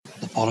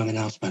following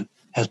announcement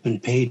has been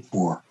paid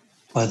for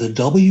by the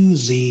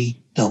WZWA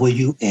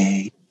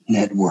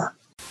Network.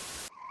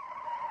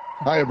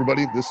 Hi,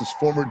 everybody. This is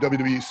former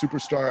WWE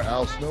superstar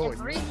Al Snow.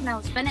 Reed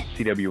Mills Bennett.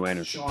 C.W.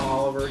 Anderson. Sean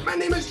Oliver. My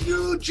name is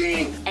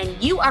Eugene. And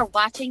you are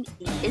watching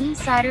the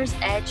Insider's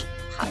Edge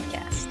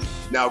podcast.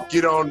 Now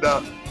get on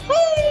the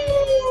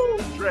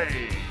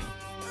train.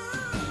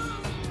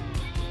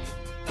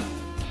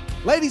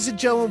 Ladies and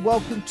gentlemen,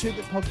 welcome to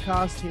the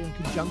podcast here in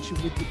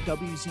conjunction with the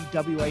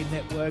WZWA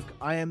Network.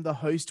 I am the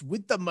host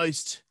with the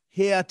most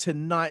here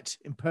tonight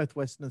in Perth,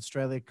 Western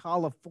Australia,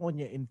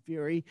 California in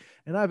Fury.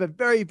 And I have a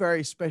very,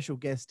 very special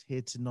guest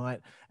here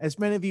tonight. As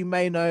many of you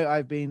may know,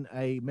 I've been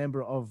a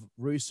member of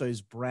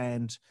Russo's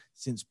brand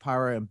since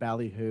Pyro and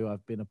Ballyhoo.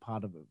 I've been a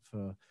part of it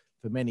for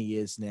many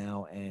years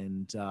now.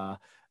 And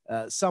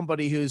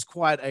somebody who's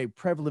quite a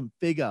prevalent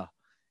figure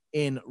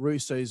in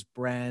Russo's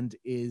brand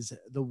is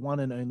the one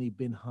and only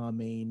Bin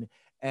Hameen.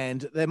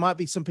 And there might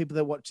be some people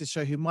that watch this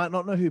show who might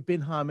not know who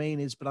Bin Hameen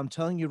is, but I'm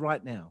telling you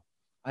right now,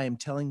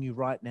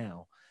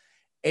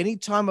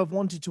 anytime I've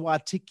wanted to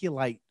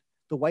articulate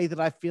the way that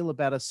I feel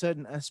about a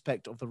certain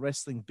aspect of the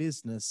wrestling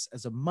business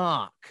as a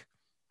mark,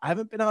 I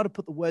haven't been able to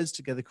put the words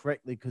together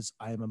correctly because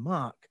I am a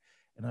mark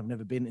and I've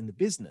never been in the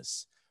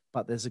business.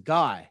 But there's a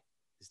guy,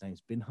 his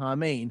name's Bin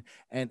Hameen,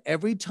 and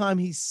every time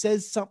he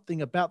says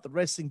something about the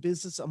wrestling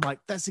business, I'm like,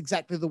 that's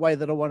exactly the way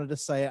that I wanted to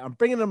say it. I'm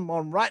bringing him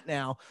on right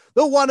now,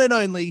 the one and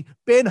only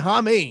Bin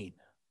Hameen.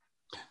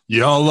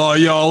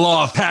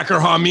 Y'all, Hacker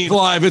Hameen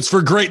Live. It's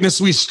for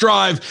greatness we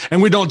strive,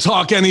 and we don't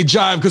talk any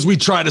jive because we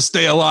try to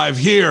stay alive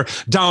here.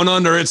 Down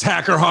under, it's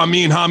Hacker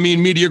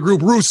Hameen Media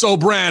Group, Russo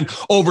brand,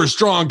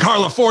 Overstrong,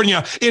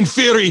 California,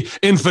 Inferi,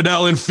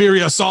 Infidel,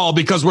 Inferius all,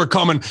 because we're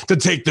coming to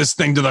take this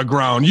thing to the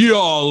ground.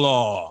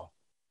 Y'all.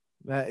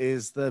 That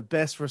is the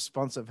best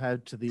response I've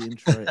had to the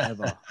intro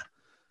ever.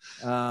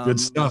 Good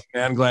stuff,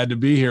 man. Glad to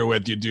be here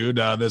with you, dude.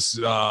 This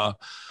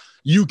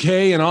UK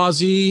and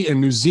Aussie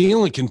and New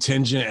Zealand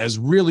contingent has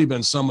really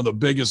been some of the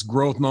biggest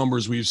growth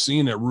numbers we've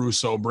seen at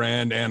Russo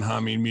brand and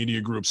Hameen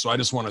Media Group. So I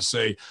just want to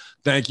say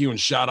thank you and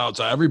shout out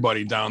to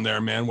everybody down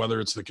there, man,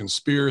 whether it's the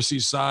conspiracy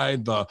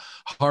side, the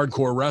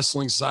hardcore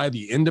wrestling side,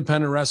 the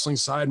independent wrestling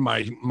side.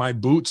 My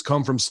boots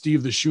come from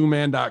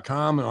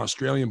SteveTheShoeman.com, an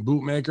Australian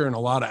bootmaker, and a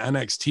lot of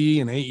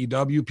NXT and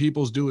AEW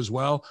peoples do as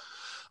well.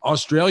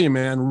 Australia,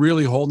 man,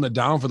 really holding it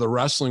down for the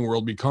wrestling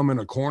world, becoming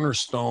a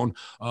cornerstone,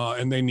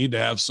 and they need to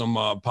have some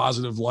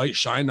positive light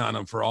shine on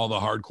them for all the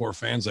hardcore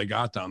fans they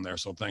got down there.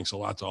 So thanks a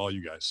lot to all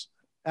you guys.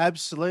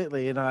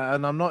 Absolutely. And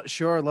I'm not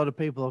sure a lot of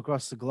people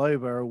across the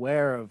globe are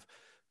aware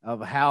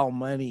of how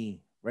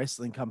many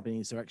wrestling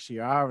companies there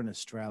actually are in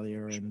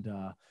Australia. And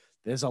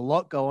there's a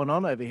lot going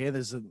on over here.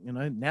 There's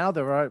now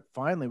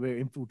we're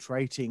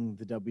infiltrating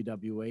the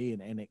WWE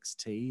and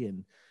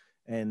NXT,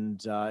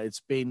 and it's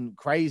been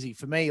crazy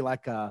for me.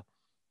 Like I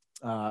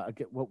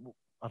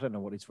don't know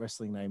what his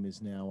wrestling name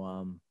is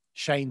now.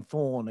 Shane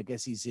Thorne, I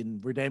guess he's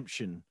in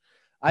Redemption.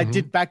 I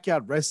did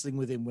backyard wrestling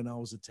with him when I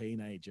was a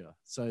teenager.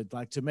 So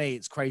like, to me,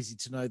 it's crazy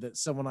to know that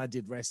someone I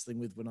did wrestling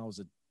with when I was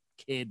a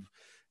kid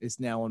is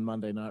now on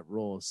Monday Night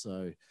Raw.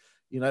 So,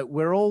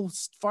 we're all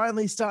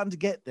finally starting to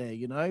get there.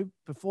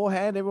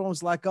 Beforehand, everyone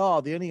was like,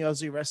 oh, the only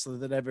Aussie wrestler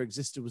that ever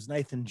existed was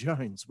Nathan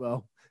Jones.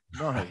 Well,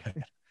 no.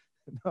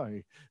 No,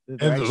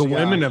 and the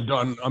women have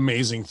done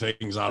amazing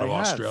things out of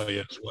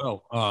Australia as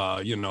well.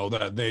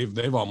 That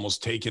they've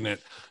almost taken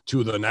it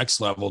to the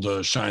next level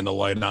to shine the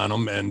light on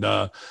them.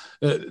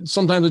 And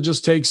sometimes it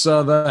just takes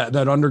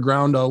that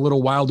underground a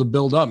little while to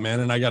build up, man.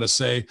 And I got to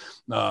say,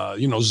 I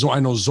know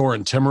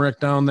Zoran Timuric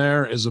down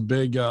there is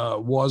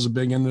was a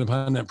big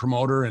independent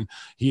promoter, and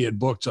he had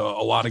booked a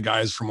lot of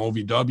guys from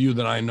OVW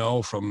that I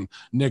know, from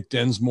Nick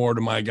Dinsmore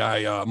to my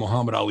guy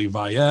Muhammad Ali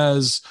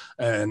Vaez,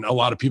 and a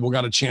lot of people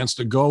got a chance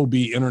to go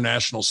be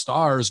international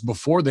stars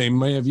before they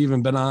may have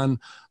even been on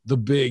the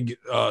big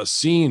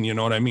scene, you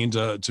know what I mean,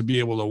 to be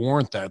able to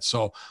warrant that.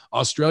 So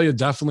Australia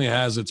definitely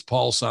has its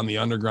pulse on the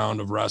underground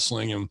of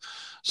wrestling, and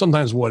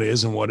sometimes what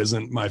is and what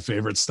isn't my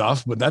favorite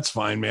stuff, but that's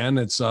fine, man.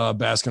 It's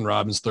Baskin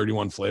Robbins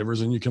 31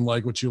 flavors, and you can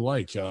like what you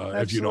like.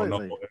 If you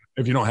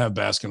don't have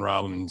Baskin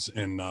Robbins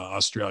in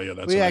Australia,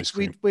 that's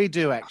we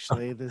do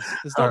actually. There's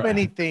not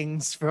many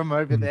things from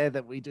over there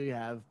that we do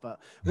have, but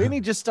we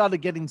only just started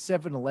getting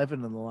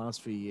 7-Eleven in the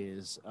last few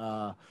years.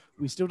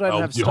 We still don't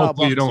have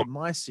Starbucks in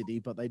my city,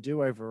 but they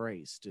do over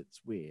east.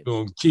 It's weird.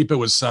 Keep it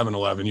with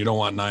 7-Eleven. You don't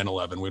want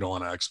 9-11. We don't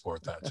want to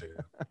export that to you.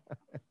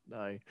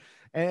 No.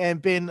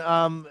 And Ben,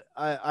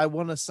 I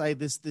want to say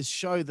this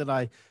show that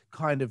I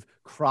kind of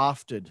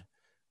crafted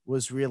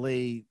was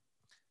really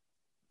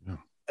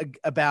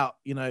about,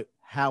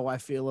 how I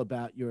feel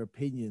about your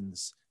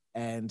opinions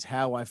and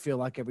how I feel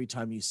like every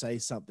time you say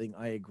something,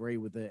 I agree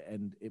with it.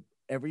 And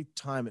every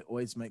time it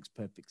always makes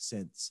perfect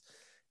sense.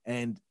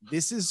 And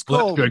this is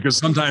called, good, because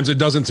sometimes it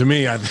doesn't to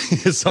me.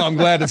 So I'm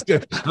glad it's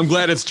good. I'm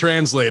glad it's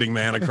translating,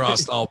 man,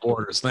 across all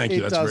borders. Thank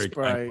you. That's very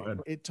kind.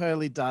 It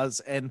totally does.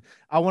 And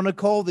I want to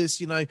call this,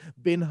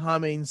 Bin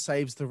Hameen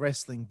saves the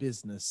wrestling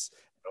business.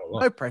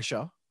 No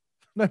pressure.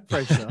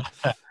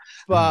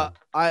 But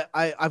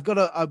I've got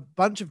a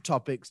bunch of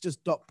topics,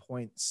 just dot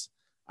points.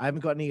 I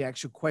haven't got any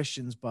actual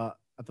questions, but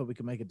I thought we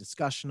could make a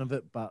discussion of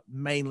it, but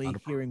mainly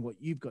hearing what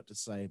you've got to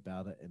say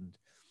about it.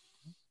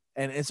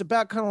 And it's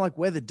about kind of like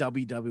where the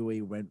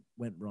WWE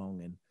went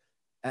wrong.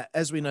 And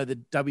as we know, the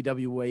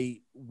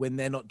WWE, when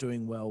they're not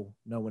doing well,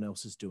 no one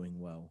else is doing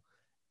well.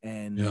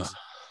 And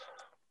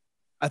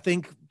I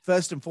think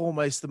first and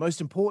foremost, the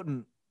most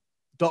important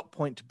dot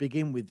point to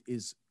begin with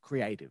is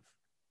creative.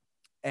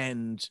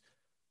 And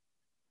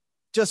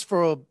just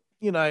for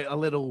a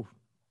little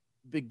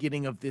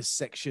beginning of this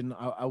section,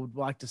 I would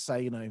like to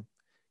say,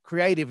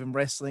 creative in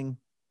wrestling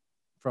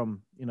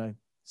from, 60s,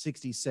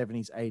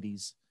 70s,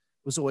 80s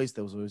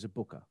there was always a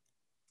booker.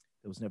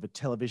 There was never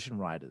television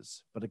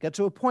writers, but it got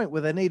to a point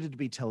where there needed to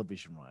be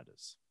television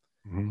writers.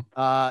 Mm-hmm.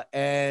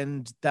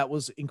 And that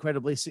was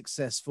incredibly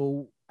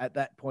successful at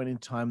that point in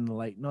time in the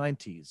late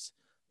 90s.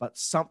 But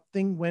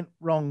something went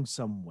wrong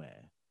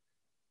somewhere.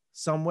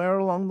 Somewhere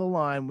along the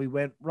line, we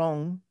went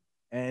wrong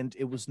and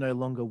it was no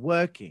longer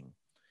working.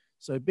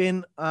 So,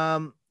 Ben, I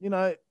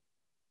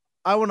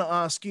want to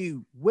ask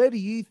you, where do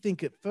you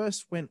think it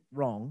first went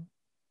wrong?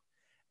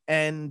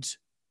 And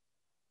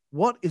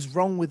what is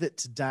wrong with it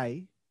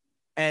today?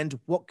 And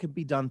what can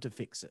be done to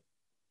fix it?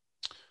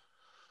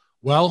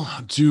 Well,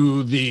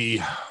 to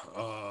the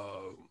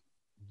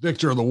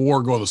victor of the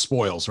war go the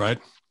spoils, right?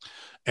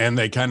 And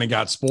they kind of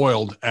got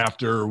spoiled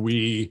after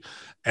we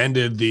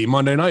ended the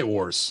Monday Night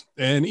Wars.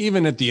 And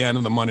even at the end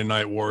of the Monday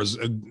Night Wars,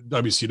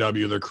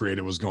 WCW, their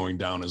creative was going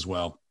down as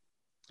well.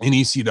 And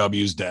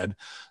ECW is dead.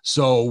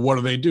 So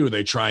what do?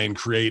 They try and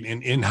create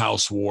an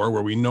in-house war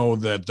where we know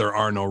that there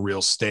are no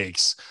real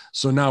stakes.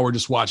 So now we're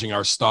just watching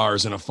our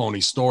stars in a phony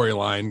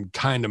storyline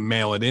kind of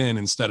mail it in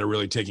instead of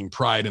really taking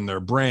pride in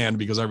their brand,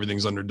 because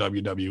everything's under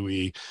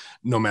WWE,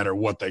 no matter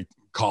what they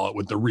call it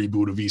with the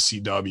reboot of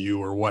ECW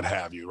or what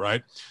have you,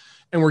 right?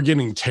 And we're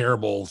getting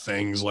terrible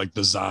things like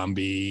the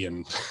Zombie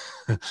and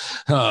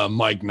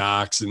Mike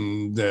Knox,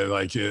 and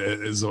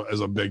is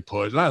a big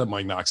push. Not that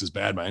Mike Knox is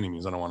bad by any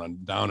means. I don't want to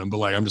down him,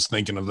 but I'm just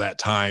thinking of that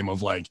time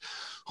of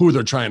who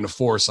they're trying to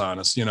force on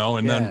us,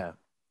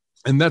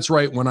 and that's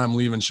right when I'm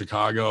leaving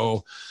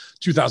Chicago,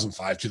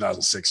 2005,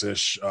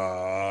 2006-ish,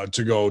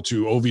 to go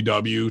to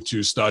OVW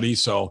to study.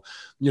 So,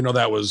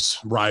 that was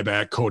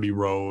Ryback, Cody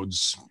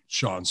Rhodes,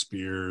 Sean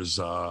Spears,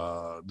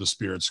 the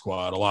Spirit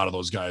Squad. A lot of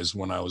those guys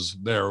when I was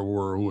there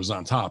who was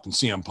on top, and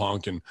CM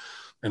Punk and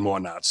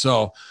whatnot.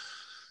 So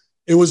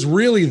it was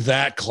really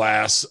that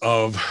class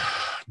of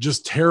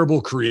just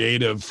terrible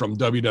creative from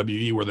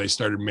WWE where they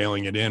started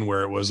mailing it in,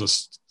 where it was a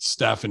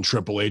Steph and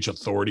Triple H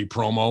Authority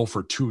promo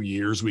for 2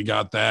 years. We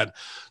got that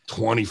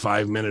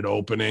 25-minute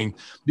opening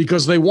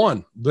because they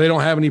won. They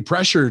don't have any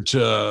pressure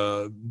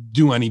to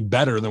do any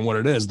better than what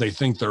it is. They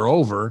think they're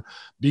over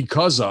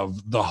because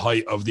of the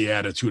height of the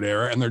Attitude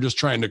Era, and they're just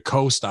trying to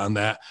coast on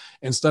that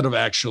instead of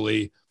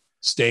actually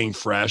staying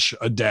fresh,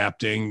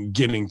 adapting,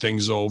 getting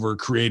things over,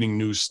 creating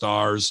new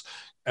stars,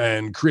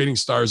 and creating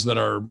stars that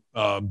are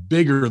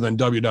bigger than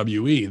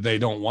WWE. They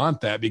don't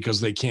want that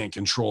because they can't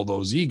control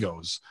those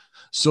egos.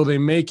 So they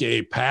make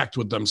a pact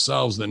with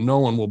themselves that no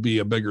one will be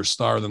a bigger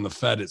star than the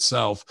Fed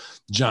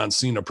itself. John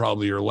Cena,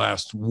 probably your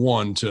last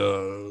one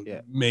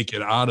to make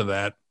it out of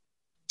that.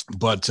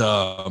 But,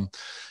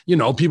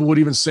 people would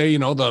even say,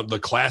 the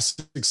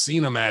classic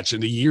Cena match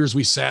and the years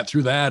we sat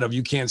through that of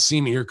 "You can't see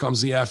me, here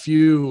comes the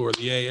FU" or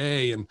the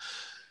AA. And,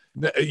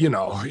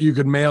 you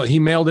could he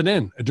mailed it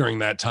in during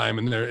that time.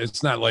 And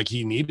it's not like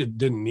he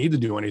didn't need to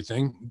do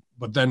anything.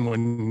 But then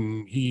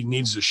when he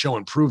needs to show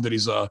and prove that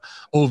he's a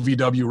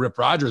OVW Rip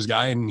Rogers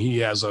guy, and he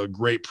has a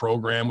great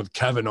program with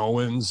Kevin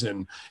Owens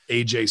and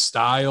AJ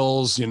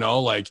Styles,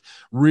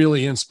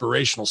 really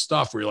inspirational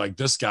stuff where you're like,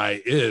 this guy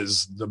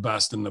is the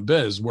best in the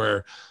biz,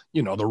 where,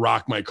 The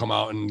Rock might come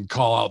out and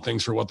call out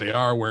things for what they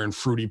are, wearing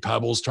Fruity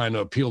Pebbles, trying to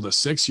appeal to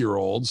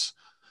 6-year-olds.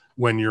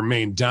 When your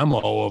main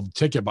demo of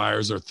ticket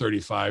buyers are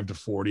 35 to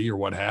 40 or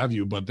what have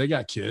you, but they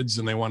got kids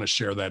and they want to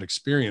share that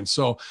experience.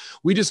 So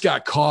we just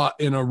got caught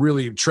in a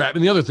really trap.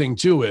 And the other thing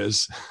too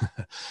is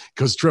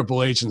because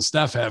Triple H and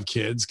Steph have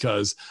kids,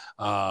 because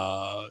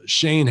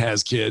Shane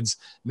has kids.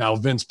 Now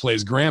Vince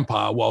plays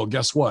grandpa. Well,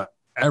 guess what?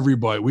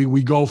 Everybody,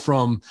 we go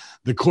from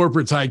the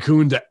corporate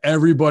tycoon to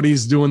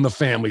everybody's doing the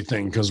family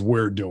thing because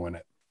we're doing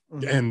it.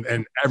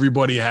 And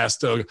everybody has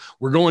to,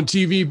 we're going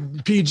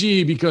TV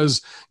PG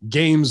because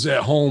Game's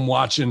at home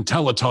watching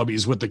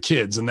Teletubbies with the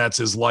kids, and that's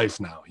his life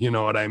now. You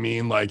know what I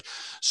mean?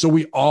 So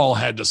we all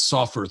had to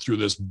suffer through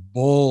this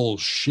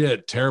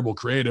bullshit, terrible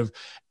creative.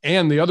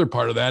 And the other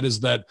part of that is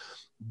that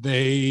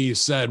they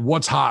said,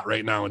 what's hot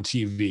right now on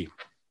TV?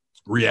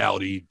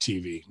 reality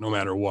TV, no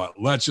matter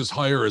what. Let's just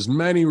hire as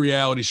many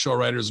reality show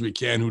writers as we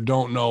can who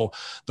don't know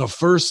the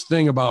first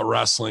thing about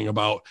wrestling,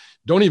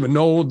 don't even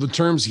know the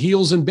terms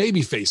heels and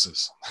baby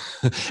faces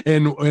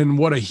and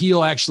what a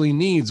heel actually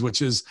needs,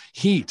 which is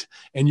heat.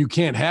 And you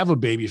can't have a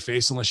baby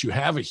face unless you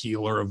have a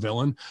heel or a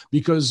villain,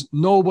 because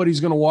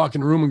nobody's going to walk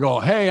in the room and go,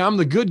 hey, I'm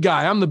the good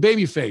guy, I'm the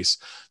baby face.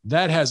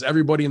 That has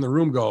everybody in the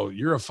room go,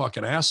 you're a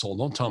fucking asshole.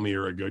 Don't tell me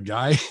you're a good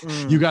guy.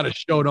 You got to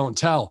show, don't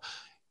tell.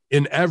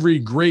 In every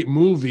great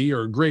movie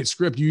or great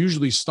script, you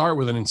usually start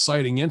with an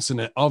inciting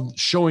incident of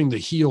showing the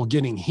heel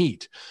getting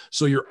heat.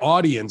 So your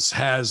audience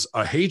has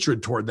a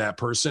hatred toward that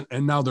person,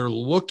 and now they're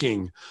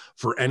looking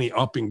for any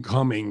up and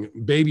coming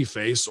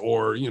babyface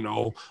or,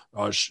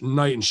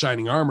 knight in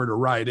shining armor to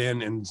ride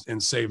in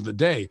and save the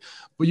day.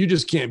 But you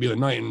just can't be the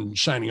knight in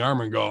shining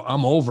armor and go,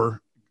 I'm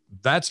over.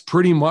 That's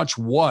pretty much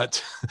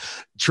what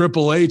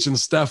Triple H and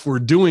Steph were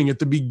doing at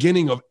the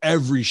beginning of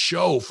every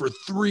show for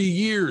 3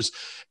 years.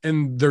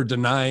 And they're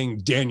denying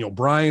Daniel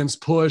Bryan's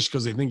push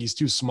because they think he's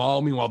too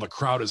small. Meanwhile, the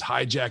crowd is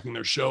hijacking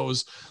their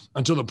shows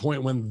until the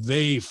point when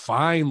they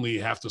finally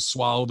have to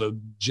swallow the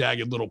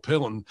jagged little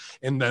pill.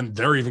 And then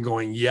they're even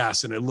going,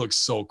 yes. And it looks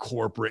so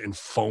corporate and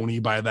phony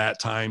by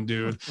that time,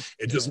 dude.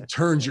 It just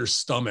turns your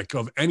stomach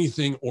of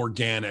anything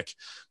organic.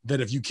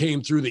 That if you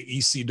came through the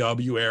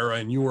ECW era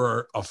and you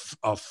were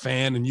a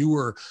fan and you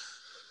were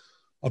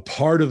a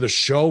part of the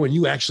show and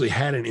you actually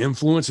had an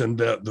influence, and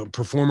the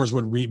performers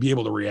would be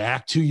able to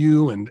react to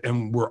you,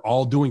 and we're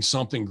all doing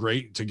something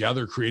great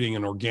together, creating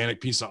an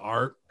organic piece of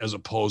art, as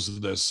opposed to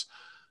this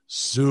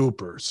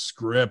super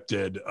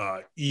scripted,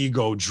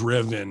 ego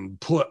driven,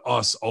 put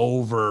us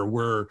over,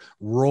 we're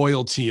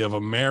royalty of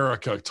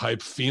America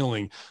type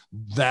feeling.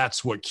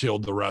 That's what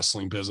killed the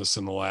wrestling business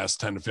in the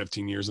last 10 to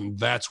 15 years. And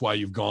that's why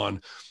you've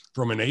gone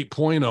from an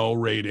 8.0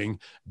 rating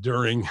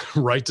during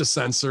Right to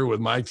Censor with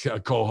my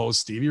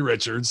co-host Stevie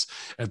Richards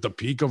at the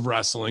peak of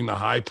wrestling, the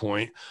high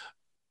point,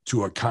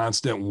 to a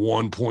constant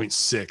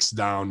 1.6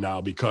 down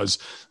now, because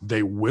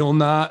they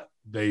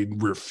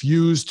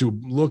refuse to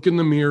look in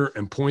the mirror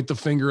and point the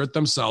finger at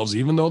themselves,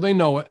 even though they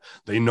know it.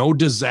 They know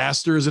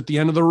disaster is at the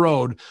end of the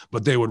road,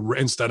 but they would,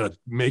 instead of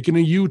making a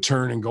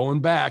U-turn and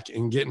going back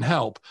and getting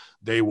help,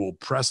 they will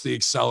press the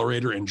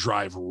accelerator and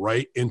drive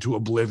right into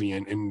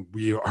oblivion. And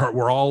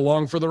we're all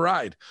along for the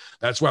ride.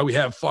 That's why we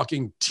have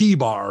fucking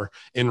T-Bar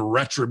in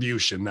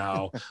Retribution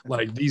now.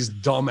 Like these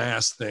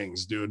dumbass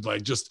things, dude,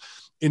 like just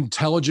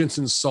intelligence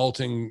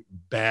insulting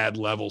bad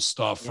level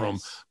stuff from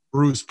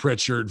Bruce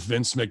Pritchard,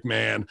 Vince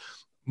McMahon,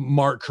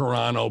 Mark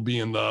Carrano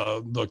being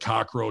the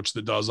cockroach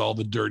that does all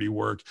the dirty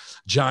work,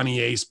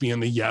 Johnny Ace being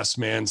the yes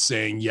man,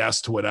 saying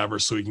yes to whatever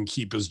so he can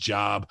keep his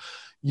job,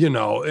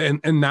 and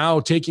now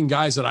taking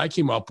guys that I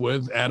came up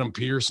with, Adam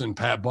Pearce and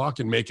Pat Buck,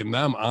 and making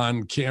them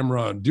on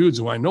camera dudes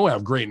who I know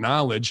have great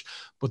knowledge,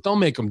 but they'll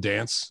make them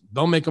dance.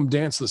 They'll make them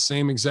dance the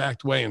same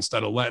exact way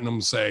instead of letting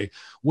them say,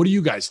 what do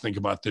you guys think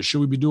about this?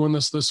 Should we be doing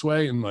this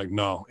way? And like,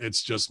 no,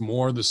 it's just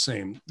more the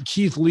same.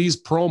 Keith Lee's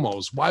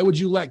promos. Why would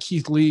you let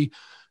Keith Lee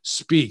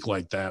speak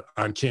like that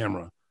on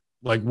camera,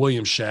 like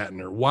William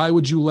Shatner? Why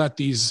would you let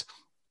these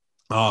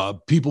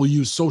people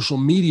use social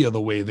media the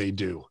way they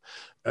do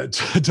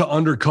to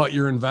undercut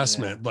your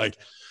investment? Like,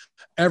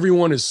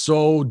 everyone is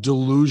so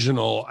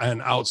delusional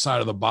and outside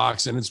of the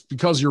box, and it's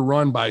because you're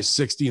run by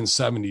 60 and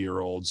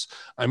 70-year-olds.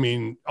 I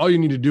mean, all you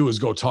need to do is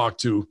go talk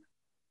to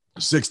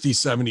 60,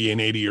 70,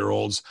 and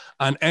 80-year-olds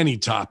on any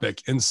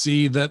topic and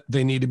see that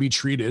they need to be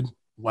treated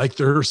like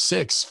they're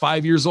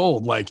 5 years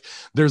old. Like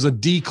there's a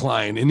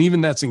decline. And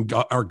even that's in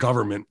our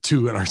government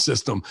too, in our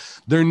system.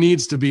 There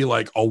needs to be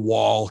like a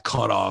wall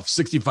cut off.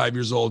 65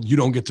 years old, you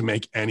don't get to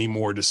make any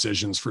more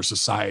decisions for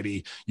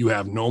society. You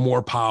have no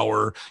more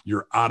power.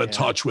 You're out of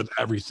touch with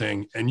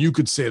everything. And you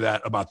could say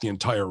that about the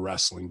entire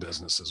wrestling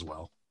business as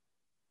well.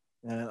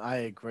 And I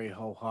agree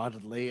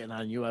wholeheartedly, and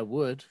I knew I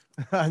would.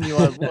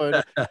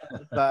 But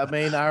I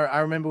mean, I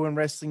remember when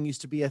wrestling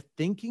used to be a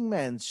thinking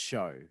man's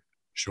show.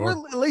 Sure.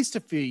 For at least a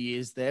few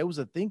years there was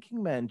a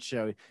thinking man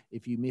show.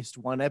 If you missed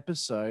one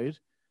episode,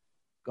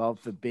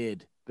 God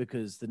forbid,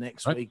 because the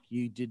next week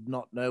you did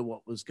not know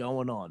what was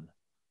going on.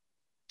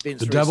 Vince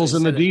the devil's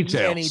in the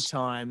details. Many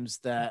times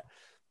that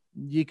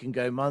you can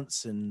go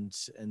months and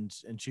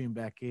tune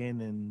back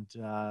in,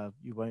 and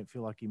you won't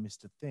feel like you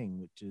missed a thing,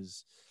 which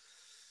is.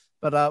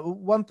 But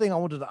one thing I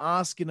wanted to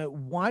ask,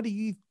 why do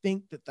you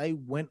think that they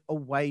went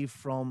away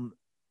from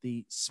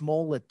the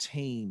smaller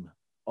team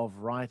of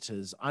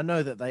writers? I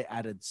know that they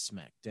added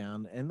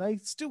SmackDown and they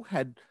still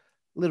had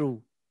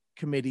little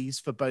committees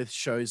for both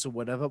shows or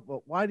whatever,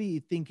 but why do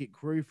you think it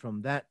grew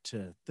from that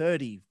to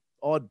 30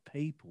 odd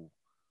people?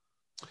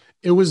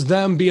 It was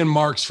them being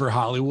marks for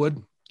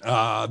Hollywood.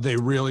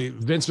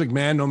 Vince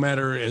McMahon, no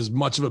matter as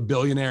much of a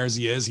billionaire as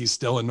he is, he's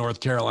still a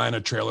North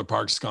Carolina trailer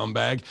park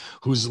scumbag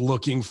who's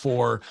looking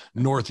for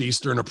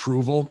Northeastern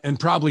approval and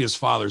probably his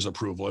father's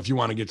approval. If you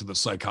want to get to the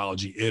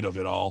psychology of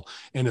it all,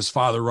 and his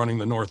father running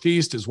the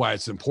Northeast is why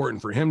it's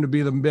important for him to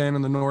be the man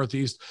in the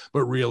Northeast,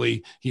 but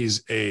really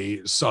he's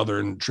a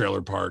Southern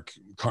trailer park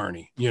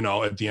Carney, you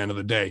know, at the end of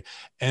the day.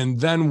 And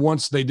then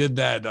once they did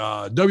that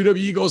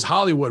WWE Goes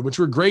Hollywood, which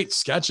were great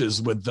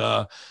sketches with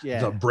the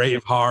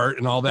Braveheart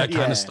and all that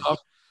kind of stuff,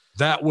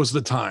 that was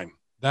the time.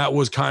 That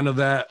was kind of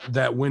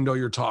that window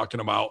you're talking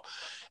about.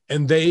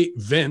 And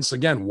Vince,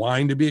 again,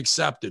 wanting to be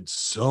accepted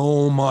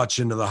so much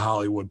into the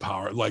Hollywood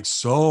power. Like,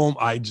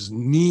 I just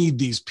need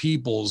these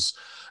people's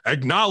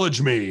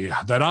acknowledge me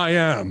that I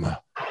am.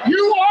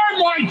 You are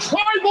my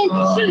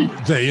tribal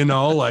chief. You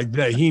know, like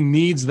that. He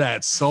needs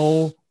that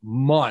so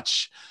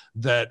much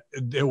that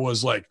it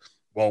was like,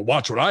 well,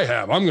 watch what I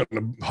have. I'm going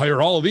to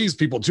hire all of these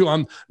people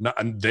too.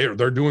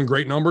 They're doing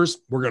great numbers.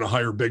 We're going to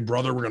hire Big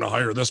Brother. We're going to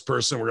hire this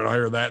person. We're going to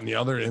hire that and the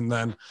other. And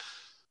then,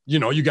 you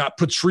know, you got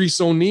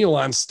Patrice O'Neal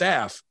on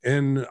staff,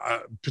 and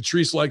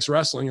Patrice likes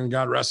wrestling, and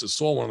God rest his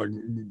soul, one of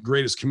the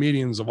greatest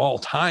comedians of all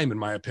time, in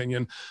my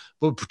opinion.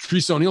 But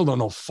Patrice O'Neal don't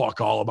know fuck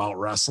all about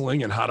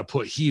wrestling and how to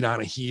put heat on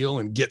a heel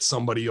and get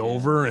somebody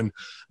over and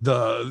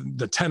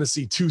the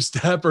Tennessee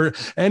two-step or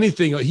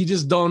anything. He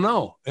just don't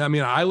know. I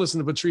mean, I listen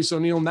to Patrice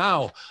O'Neal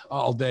now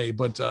all day,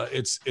 but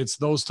it's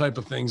those type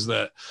of things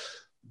that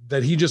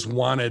he just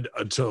wanted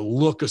to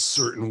look a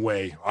certain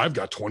way. I've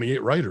got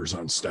 28 writers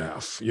on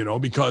staff, you know,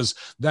 because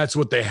that's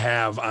what they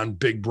have on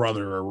Big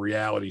Brother or a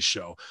reality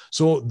show.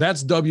 So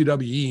that's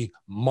WWE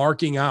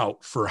marking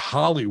out for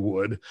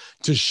Hollywood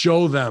to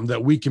show them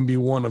that we can be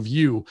one of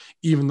you,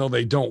 even though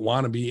they don't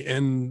want to be.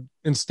 And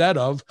instead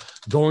of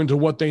going to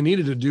what they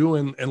needed to do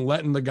and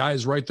letting the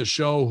guys write the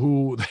show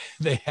who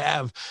they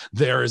have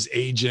there as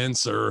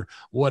agents or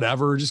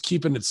whatever, just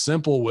keeping it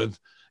simple with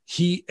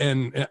heat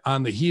and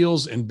on the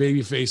heels, and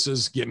baby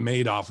faces get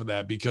made off of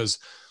that, because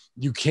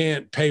you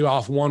can't pay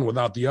off one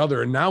without the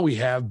other. And now we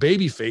have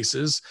baby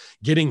faces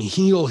getting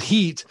heel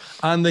heat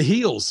on the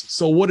heels.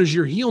 So what does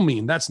your heel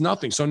mean? That's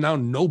nothing. So now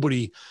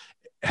nobody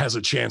has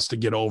a chance to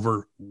get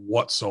over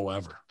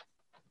whatsoever.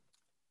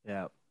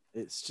 Yeah.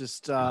 It's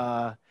just,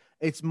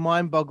 it's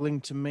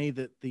mind-boggling to me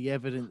that the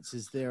evidence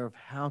is there of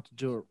how to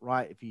do it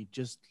right. If you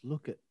just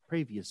look at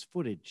previous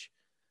footage,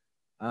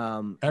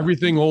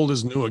 everything old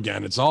is new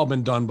again. It's all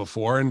been done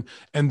before.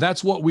 And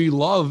that's what we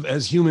love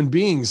as human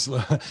beings.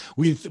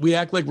 We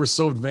act like we're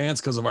so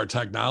advanced because of our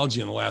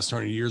technology in the last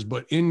 100 years,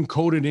 but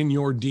encoded in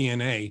your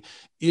DNA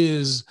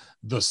is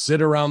the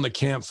sit around the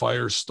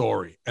campfire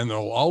story. And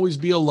there'll always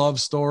be a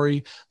love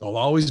story. There'll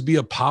always be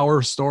a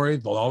power story.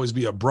 There'll always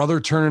be a brother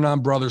turning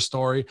on brother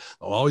story.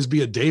 There'll always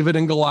be a David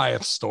and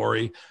Goliath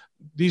story.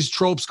 These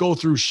tropes go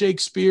through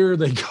Shakespeare.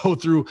 They go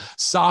through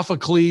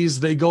Sophocles.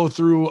 They go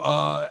through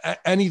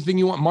anything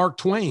you want. Mark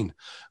Twain.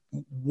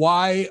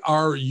 Why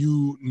are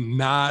you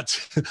not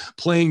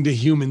playing to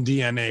human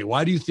DNA?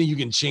 Why do you think you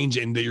can change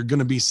it and that you're going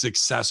to be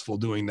successful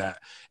doing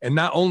that? And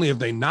not only have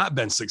they not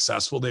been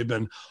successful, they've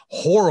been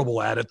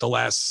horrible at it the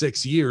last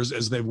 6 years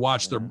as they've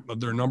watched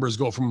their numbers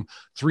go from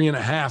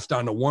 3.5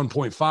 down to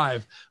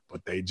 1.5.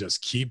 But they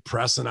just keep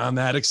pressing on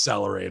that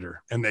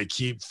accelerator, and they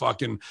keep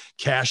fucking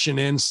cashing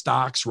in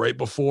stocks right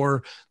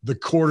before the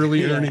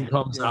quarterly earning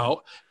comes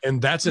out. And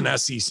that's an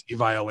SEC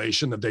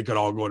violation that they could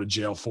all go to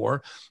jail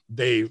for.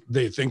 They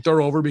think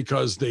they're over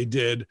because they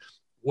did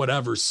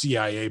whatever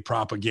CIA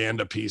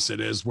propaganda piece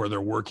it is where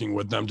they're working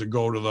with them to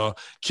go to the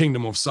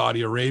Kingdom of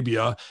Saudi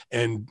Arabia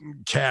and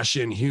cash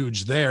in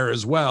huge there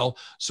as well.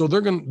 So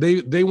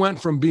they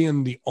went from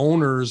being the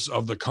owners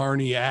of the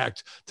Carney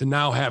Act to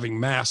now having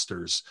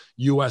masters,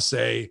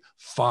 USA,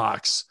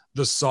 Fox,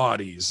 the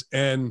Saudis.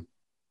 And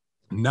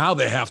now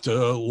they have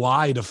to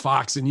lie to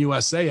Fox and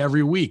USA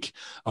every week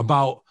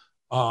about,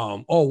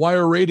 why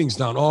are ratings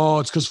down? Oh,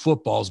 it's because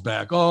football's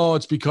back. Oh,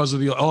 it's because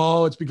of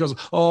it's because of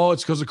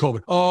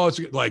COVID. Oh, it's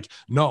like,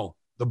 no,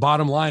 the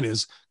bottom line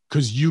is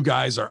because you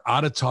guys are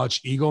out of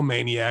touch,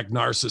 egomaniac,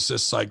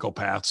 narcissist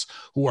psychopaths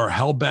who are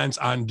hell-bent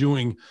on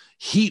doing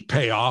heat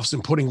payoffs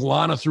and putting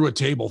Lana through a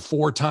table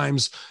 4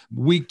 times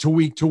week to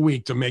week to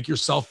week to make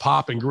yourself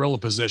pop in gorilla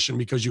position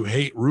because you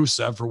hate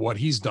Rusev for what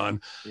he's done.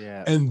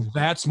 Yeah. And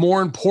that's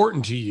more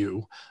important to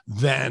you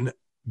than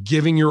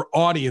giving your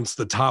audience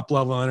the top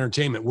level of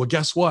entertainment. Well,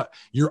 guess what?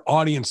 Your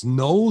audience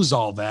knows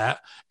all that,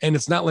 and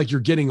it's not like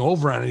you're getting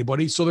over on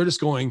anybody. So they're just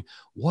going,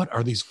 what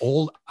are these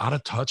old out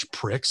of touch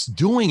pricks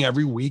doing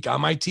every week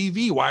on my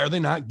TV? Why are they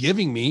not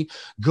giving me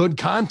good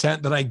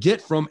content that I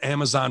get from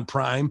Amazon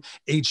Prime,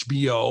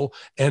 HBO,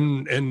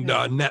 and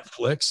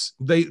Netflix?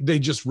 They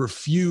just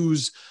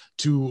refuse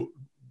to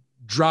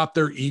drop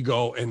their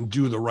ego and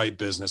do the right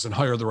business and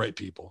hire the right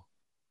people.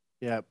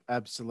 Yeah,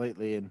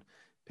 absolutely. And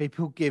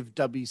people give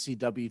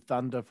WCW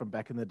Thunder from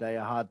back in the day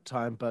a hard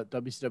time, but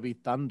WCW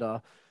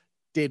Thunder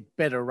did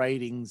better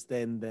ratings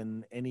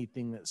than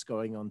anything that's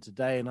going on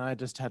today. And I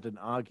just had an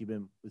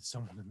argument with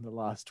someone in the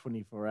last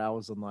 24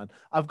 hours online.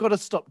 I've got to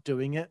stop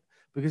doing it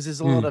because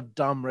there's a lot of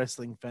dumb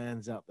wrestling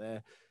fans out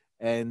there.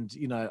 And,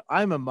 you know,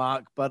 I'm a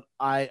mark, but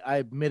I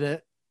admit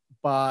it,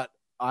 but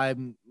I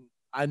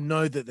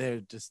know that there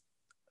are just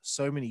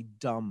so many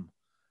dumb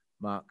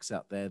marks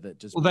out there that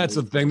just. Well, that's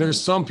the thing.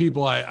 There's some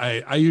people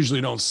I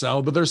usually don't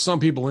sell, but there's some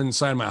people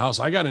inside my house.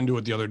 I got into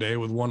it the other day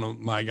with one of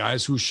my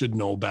guys who should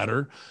know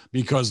better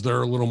because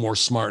they're a little more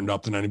smartened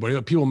up than anybody.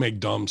 But people make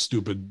dumb,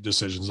 stupid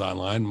decisions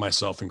online,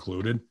 myself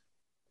included.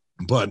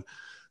 But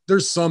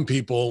there's some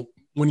people,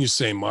 when you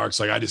say marks,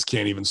 like I just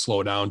can't even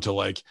slow down to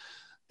like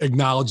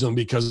acknowledge them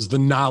because the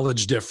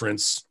knowledge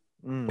difference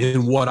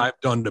in what I've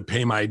done to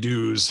pay my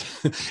dues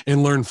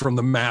and learn from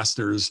the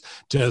masters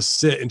to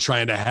sit and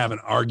trying to have an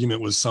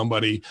argument with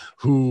somebody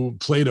who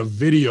played a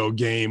video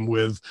game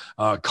with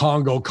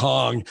Congo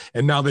Kong.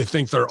 And now they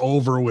think they're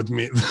over with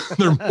me.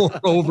 They're more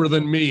over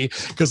than me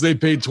because they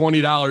paid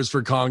 $20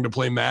 for Kong to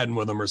play Madden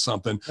with them or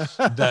something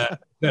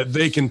that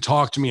they can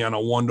talk to me on a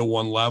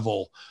one-to-one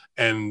level.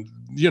 And,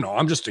 you know,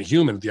 I'm just a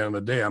human at the end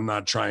of the day. I'm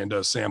not trying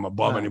to say I'm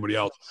above anybody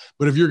else.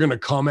 But if you're going to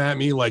come at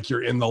me like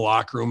you're in the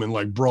locker room and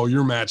like, bro,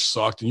 your match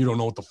sucked and you don't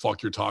know what the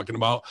fuck you're talking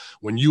about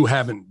when you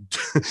haven't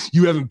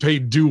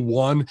paid due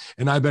one.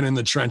 And I've been in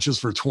the trenches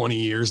for 20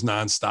 years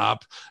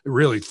nonstop,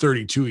 really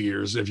 32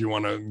 years if you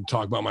want to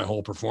talk about my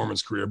whole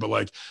performance career. But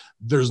like,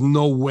 there's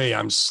no way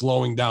I'm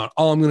slowing down.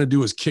 All I'm going to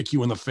do is kick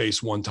you in the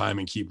face one time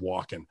and keep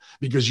walking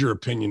because your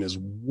opinion is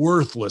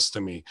worthless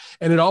to me.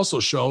 And it also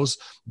shows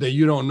that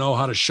you don't know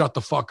how to shut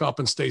the fuck up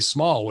and stay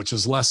small, which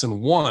is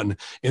lesson one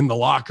in the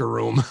locker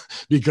room,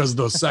 because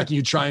the second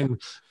you try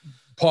and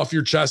puff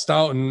your chest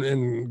out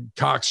and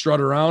cock strut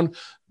around,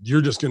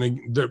 you're just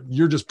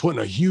putting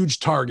a huge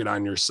target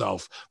on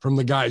yourself from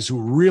the guys who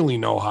really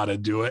know how to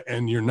do it.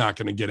 And you're not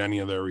going to get any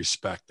of their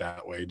respect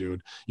that way,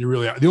 dude. You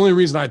really are. The only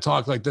reason I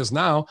talk like this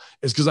now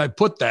is because I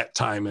put that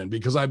time in,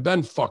 because I've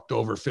been fucked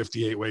over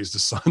 58 ways to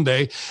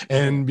Sunday.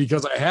 And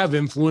because I have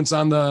influence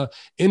on the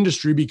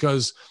industry,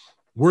 because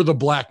we're the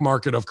black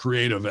market of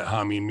creative at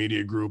Hameen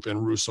Media Group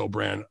and Russo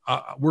Brand.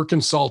 We're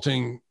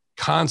consulting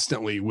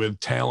constantly with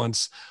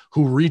talents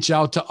who reach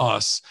out to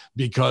us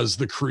because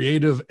the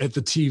creative at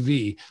the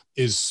TV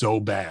is so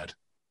bad.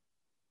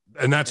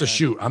 And that's a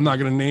shoot. I'm not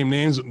going to name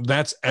names.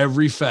 That's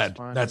every fed.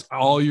 That's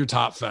all your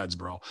top feds,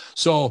 bro.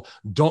 So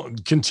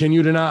don't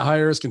continue to not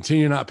hire us,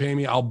 continue to not pay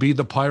me. I'll be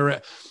the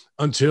pirate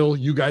until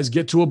you guys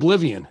get to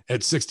oblivion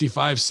at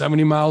 65,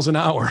 70 miles an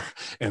hour.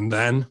 And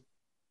then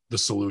the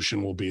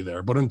solution will be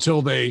there. But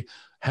until they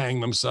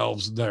hang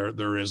themselves,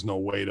 there is no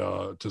way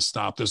to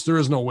stop this. There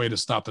is no way to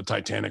stop the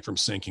Titanic from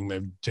sinking.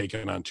 They've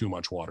taken on too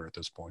much water at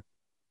this point.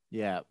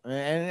 Yeah.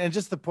 And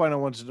just the point I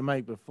wanted to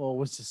make before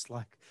was just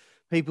like,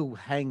 people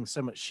hang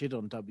so much shit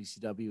on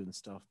WCW and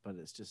stuff, but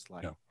it's just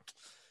like,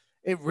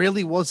 it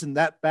really wasn't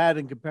that bad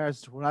in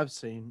comparison to what I've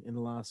seen in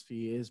the last few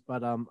years.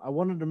 But I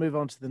wanted to move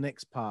on to the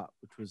next part,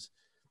 which was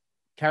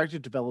character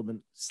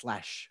development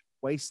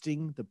 /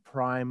 wasting the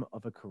prime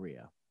of a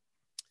career.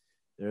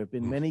 There have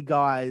been many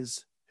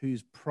guys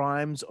whose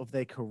primes of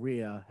their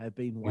career have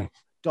been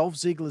Dolph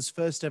Ziggler's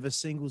first ever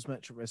singles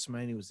match at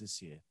WrestleMania was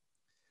this year.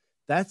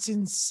 That's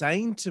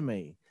insane to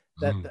me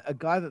that a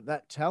guy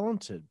that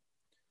talented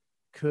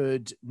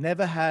could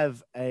never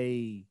have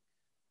a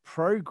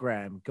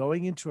program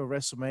going into a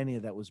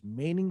WrestleMania that was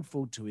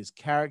meaningful to his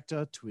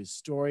character, to his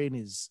story, and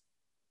his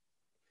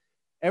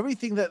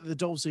everything that the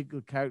Dolph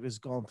Ziggler character has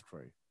gone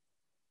through.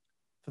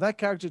 For that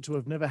character to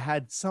have never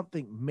had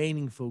something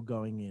meaningful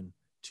going in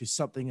to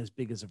something as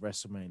big as a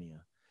WrestleMania.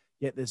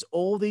 Yet there's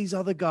all these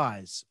other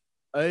guys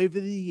over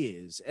the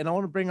years, and I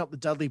want to bring up the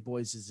Dudley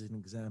Boys as an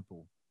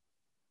example.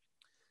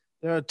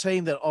 They're a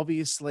team that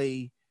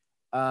obviously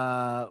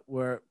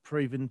were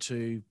proven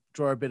to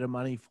draw a bit of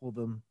money for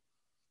them.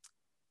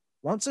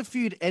 Once a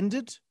feud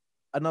ended,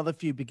 another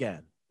feud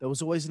began. There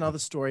was always another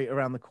story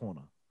around the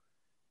corner.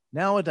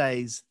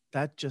 Nowadays,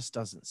 that just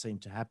doesn't seem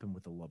to happen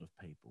with a lot of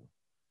people.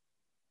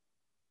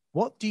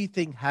 What do you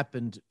think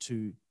happened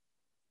to,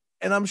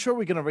 and I'm sure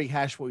we're going to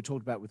rehash what we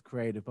talked about with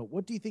creative, but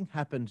what do you think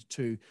happened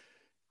to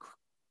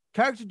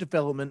character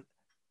development,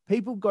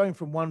 people going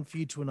from one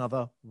feud to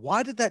another?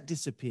 Why did that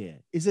disappear?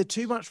 Is there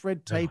too much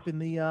red tape in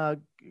the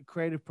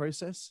creative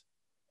process?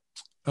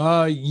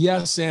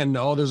 Yes and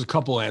no. There's a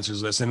couple answers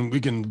to this, and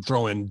we can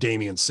throw in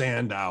Damian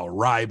Sandow,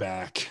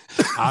 Ryback,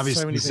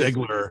 obviously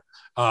Ziggler.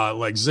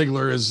 Like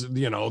Ziggler is,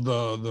 you know,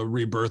 the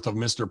rebirth of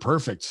Mr.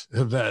 Perfect,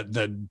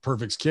 that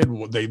Perfect's kid.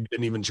 They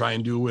didn't even try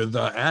and do with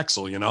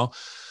Axel, you know.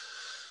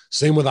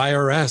 Same with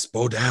IRS,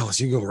 Bo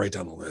Dallas. You can go right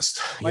down the list.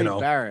 Wade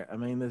Barrett. I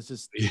mean, there's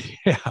just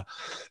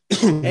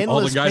all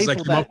the guys that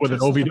came up with an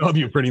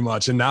OVW pretty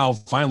much, and now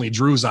finally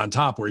Drew's on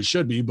top where he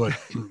should be. But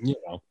you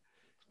know,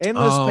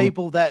 endless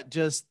people that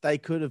just they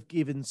could have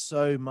given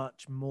so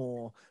much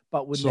more,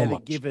 but were never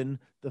given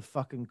the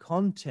fucking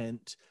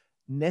content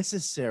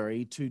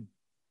necessary to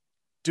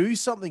do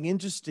something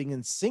interesting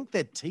and sink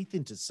their teeth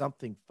into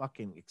something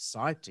fucking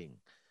exciting.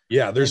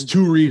 Yeah, there's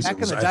two reasons.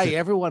 Back in the day,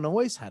 everyone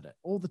always had it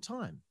all the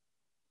time.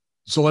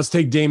 So let's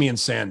take Damian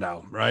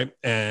Sandow, right?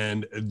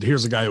 And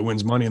here's a guy who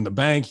wins Money in the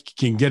Bank,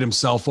 can get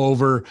himself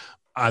over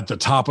at the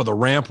top of the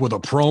ramp with a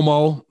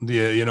promo,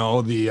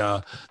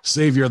 the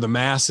savior of the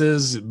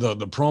masses,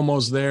 the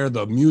promos there,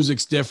 the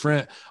music's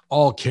different,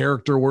 all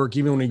character work.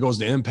 Even when he goes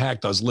to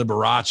Impact, does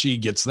Liberace,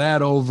 gets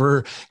that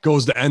over,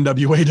 goes to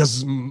NWA,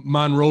 does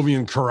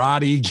Monrovian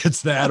karate,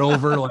 gets that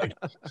over. Like,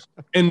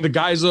 and the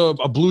guy's a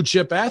blue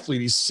chip athlete.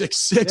 He's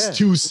 6'6",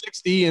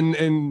 260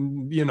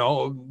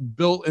 and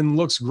built and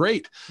looks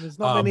great. There's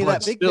not many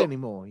that big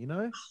anymore,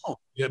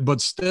 Yeah,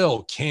 but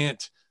still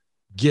can't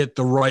get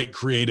the right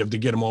creative to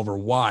get him over.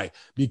 Why?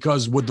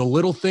 Because with the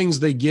little things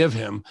they give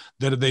him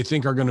that they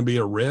think are going to be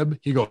a rib,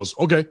 he goes,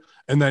 okay.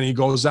 And then he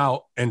goes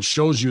out and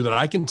shows you that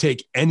I can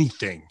take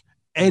anything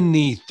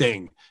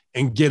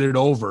and get it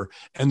over.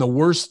 And the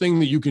worst thing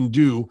that you can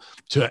do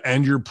to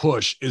end your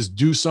push is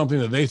do something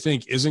that they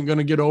think isn't going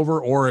to get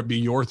over, or it be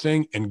your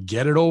thing, and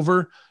get it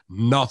over.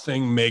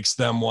 Nothing makes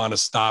them want to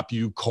stop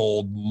you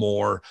cold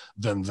more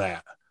than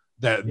that.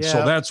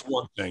 So that's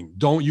one thing.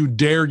 Don't you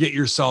dare get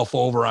yourself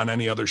over on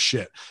any other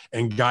shit.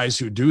 And guys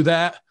who do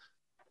that,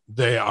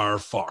 they are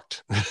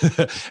fucked.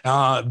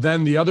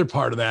 Then the other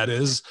part of that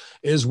is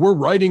we're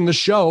writing the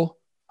show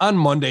on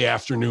Monday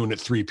afternoon at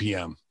 3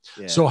 p.m.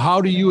 Yeah. So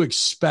how do you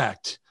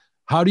expect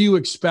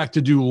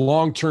to do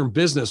long-term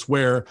business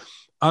where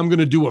I'm going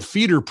to do a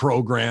feeder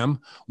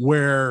program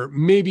where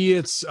maybe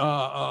it's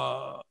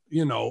a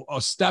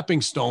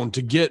stepping stone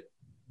to get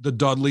the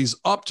Dudleys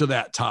up to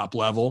that top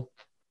level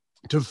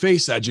to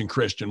face Edge and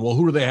Christian? Well,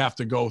 who do they have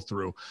to go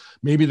through?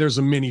 Maybe there's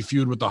a mini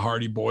feud with the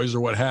Hardy Boys or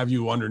what have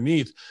you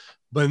underneath,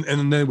 and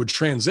then they would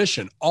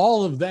transition.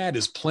 All of that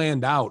is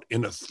planned out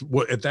in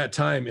at that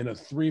time in a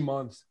 3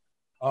 month,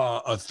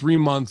 long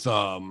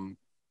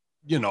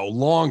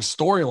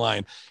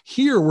storyline.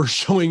 Here we're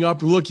showing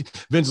up, looking,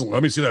 Vince,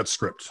 let me see that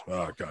script.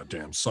 Oh,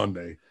 goddamn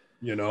Sunday.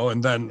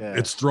 And then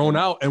it's thrown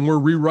out and we're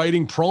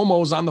rewriting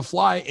promos on the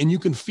fly and you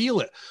can feel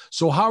it.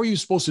 So how are you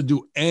supposed to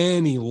do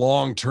any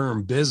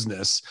long-term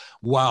business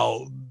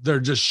while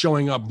they're just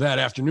showing up that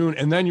afternoon?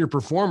 And then your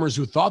performers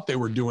who thought they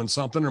were doing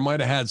something or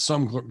might've had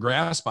some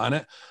grasp on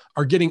it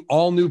are getting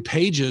all new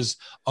pages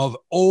of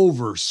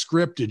over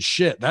scripted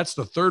shit. That's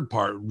the third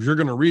part. You're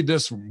going to read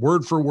this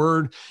word for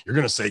word. You're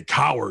going to say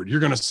coward.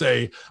 You're going to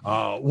say,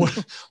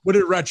 what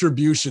did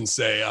Retribution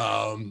say?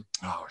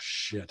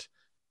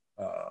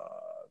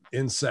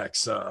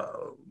 Insects,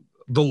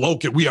 the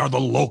locust, we are the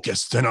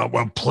locusts, and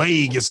a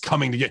plague is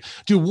coming to get.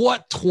 Dude,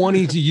 what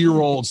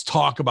 20-year-olds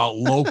talk about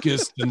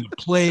locusts and the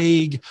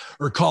plague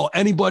or call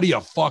anybody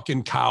a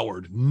fucking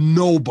coward?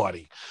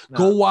 Nobody. No.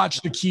 Go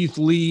watch the Keith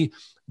Lee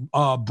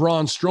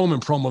Braun Strowman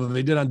promo that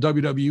they did on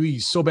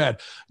WWE. So bad.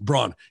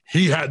 Braun,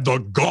 he had the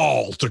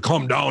gall to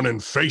come down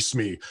and face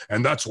me,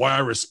 and that's why I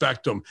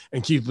respect him.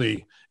 And Keith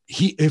Lee,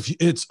 if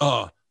it's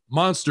a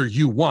monster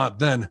you want,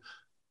 then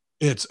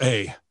it's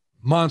a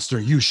monster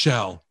you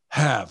shall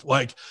have.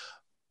 Like,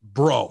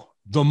 bro,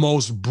 the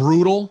most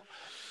brutal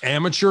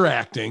amateur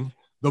acting,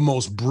 the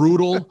most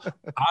brutal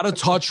out of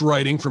touch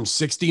writing from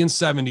 60 and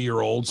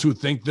 70-year-olds who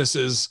think this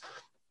is,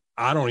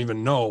 I don't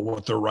even know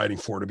what they're writing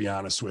for, to be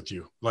honest with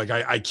you. Like,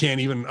 I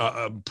can't even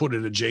put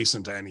it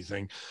adjacent to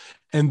anything.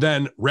 And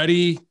then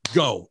ready,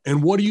 go.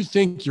 And what do you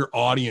think your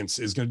audience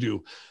is going to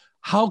do?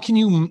 How can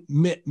you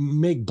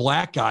make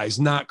black guys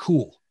not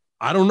cool?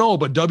 I don't know,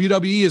 but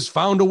WWE has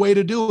found a way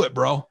to do it,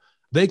 bro.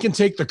 They can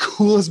take the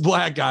coolest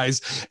black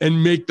guys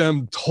and make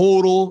them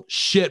total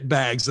shit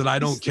bags that I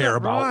don't care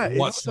about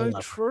whatsoever.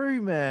 It's so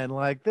true, man.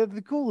 Like, they're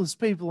the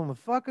coolest people on the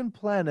fucking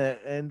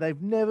planet, and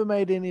they've never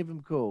made any of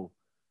them cool.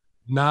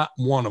 Not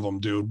one of them,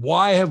 dude.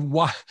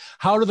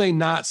 How do they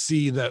not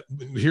see that?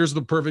 Here's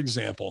the perfect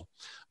example.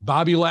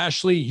 Bobby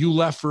Lashley, you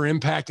left for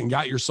Impact and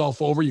got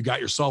yourself over. You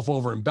got yourself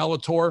over in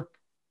Bellator.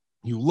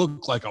 You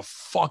look like a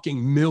fucking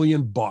 $1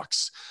 million.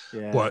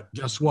 Yeah. But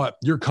guess what?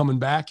 You're coming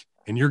back.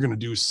 And you're going to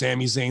do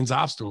Sami Zayn's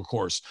obstacle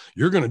course.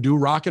 You're going to do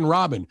Rockin'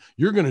 Robin.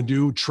 You're going to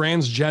do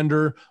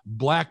transgender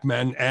black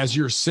men as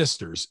your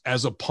sisters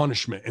as a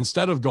punishment.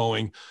 Instead of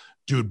going,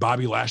 dude,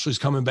 Bobby Lashley's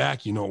coming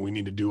back. You know what we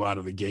need to do out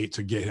of the gate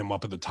to get him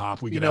up at the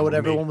top? You know what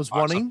everyone was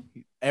wanting?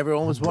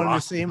 Everyone was wanting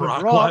to see him with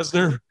Brock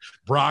Lesnar.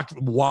 Brock,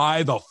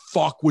 why the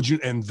fuck would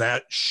you? And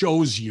that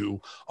shows you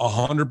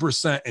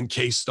 100% in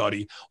case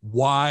study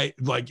why.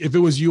 Like, if it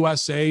was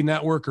USA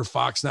Network or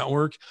Fox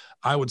Network,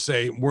 I would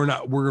say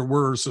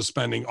we're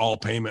suspending all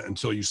payment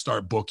until you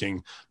start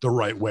booking the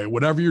right way.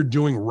 Whatever you're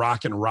doing,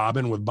 Rockin'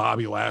 Robin with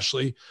Bobby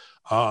Lashley,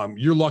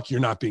 you're lucky you're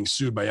not being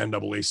sued by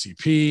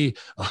NAACP,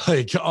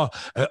 like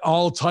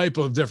all type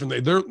of different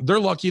things. They're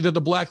lucky that the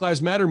Black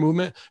Lives Matter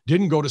movement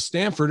didn't go to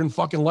Stanford and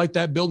fucking light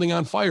that building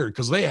on fire,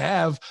 because they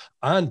have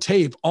on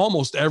tape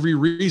almost every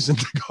reason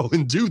to go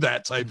and do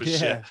that type of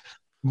shit.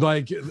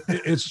 Like,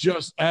 it's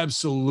just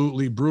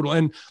absolutely brutal.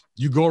 And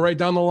you go right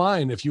down the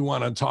line if you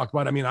want to talk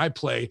about, I mean, I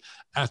play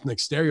ethnic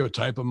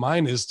stereotype, but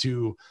mine is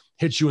to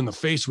hit you in the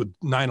face with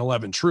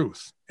 9/11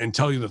 truth and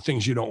tell you the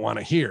things you don't want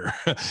to hear,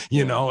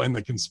 you know, and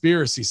the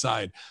conspiracy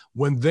side.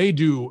 When they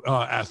do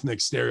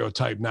ethnic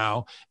stereotype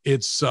now,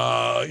 it's,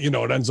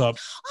 it ends up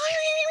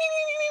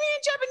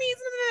Japanese.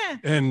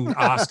 and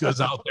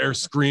Asuka's out there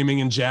screaming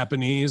in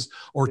Japanese,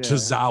 or Yeah.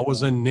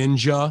 Tozawa's a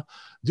ninja.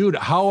 Dude,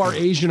 how are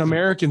Asian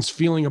Americans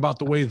feeling about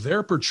the way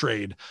they're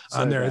portrayed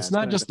on there? It's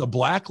not just the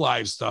Black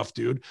Lives stuff,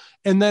 dude.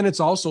 And then it's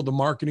also the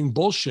marketing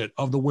bullshit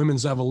of the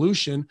women's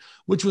evolution,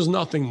 which was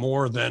nothing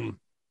more than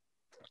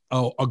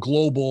a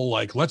global,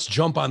 like, let's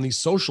jump on these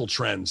social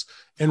trends.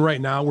 And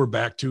right now we're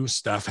back to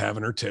Steph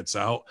having her tits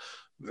out,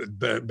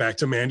 back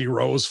to Mandy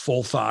Rose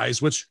full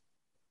thighs, which,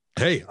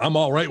 hey, I'm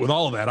all right with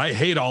all of that. I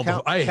hate all the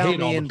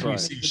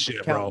PC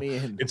shit, bro.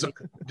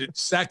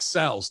 Sex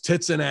sells,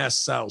 tits and ass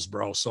sells,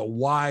 bro. So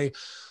why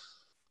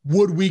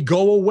would we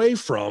go away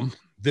from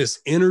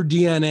this inner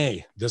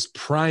DNA, this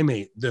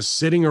primate, this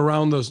sitting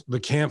around the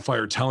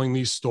campfire telling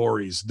these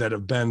stories that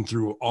have been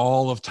through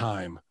all of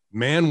time?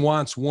 Man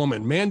wants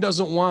woman. Man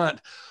doesn't want,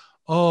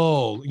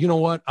 oh, you know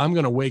what? I'm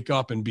going to wake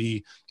up and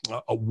be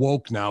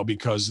woke now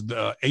because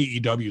the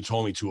AEW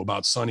told me to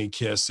about Sonny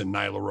Kiss and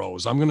Nyla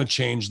Rose. I'm going to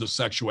change the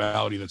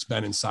sexuality that's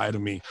been inside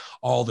of me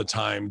all the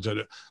time.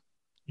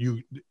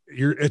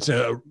 It's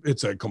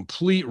a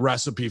complete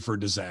recipe for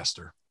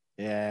disaster.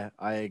 Yeah,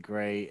 I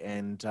agree.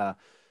 And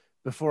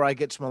before I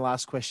get to my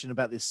last question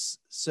about this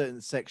certain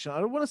section,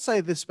 I want to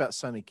say this about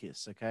Sonny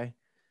Kiss, okay?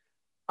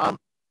 I'm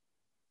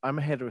a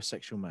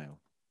heterosexual male.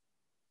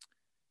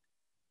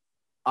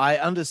 I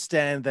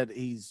understand that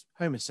he's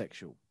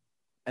homosexual,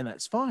 and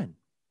that's fine.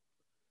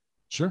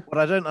 Sure. What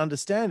I don't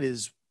understand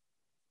is,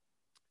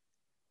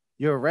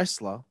 you're a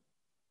wrestler.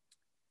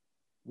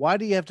 Why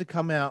do you have to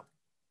come out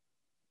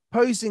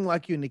posing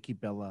like you're Nikki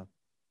Bella,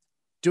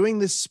 doing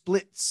the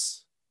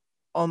splits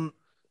on?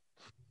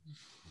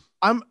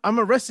 I'm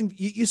a wrestling.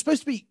 You're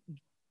supposed to be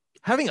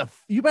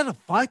you better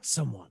fight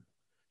someone.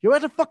 You're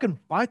about to fucking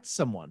fight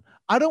someone.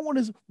 I don't want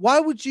to.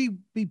 Why would you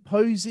be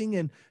posing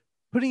and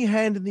putting your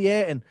hand in the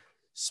air and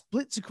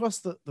splits across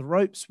the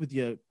ropes with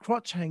your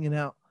crotch hanging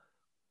out?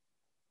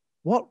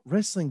 What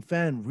wrestling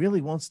fan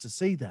really wants to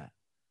see that?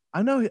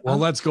 I know. Well,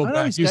 let's go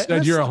back. You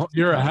said you're a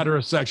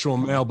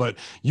heterosexual male, but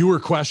you were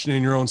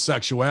questioning your own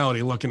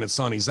sexuality looking at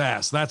Sonny's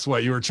ass. That's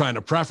what you were trying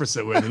to preface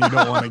it with, and you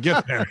don't want to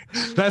get there.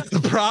 That's the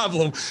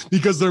problem,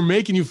 because they're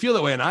making you feel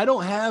that way. And I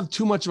don't have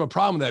too much of a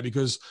problem with that,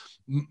 because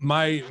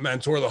my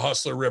mentor, the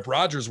hustler Rip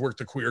Rogers, worked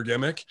the queer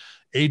gimmick.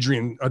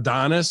 Adrian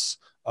Adonis,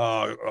 we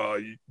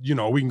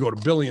can go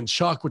to Billy and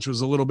Chuck, which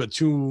was a little bit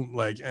too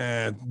like,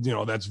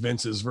 that's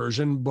Vince's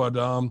version, but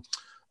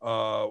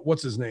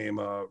what's his name?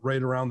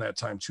 Right around that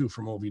time too,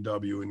 from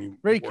OVW, and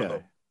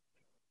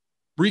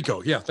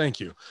Rico. Yeah. Thank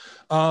you.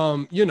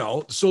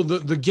 So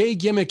the gay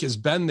gimmick has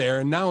been there,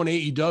 and now in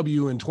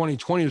AEW in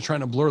 2020, they're trying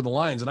to blur the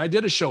lines. And I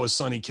did a show with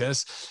Sonny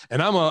Kiss,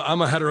 and I'm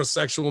a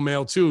heterosexual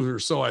male too, or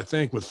so I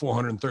think, with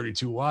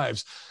 432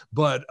 wives.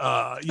 But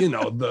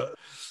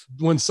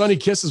when Sonny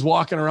Kiss is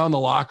walking around the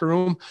locker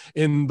room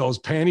in those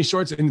panty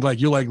shorts, and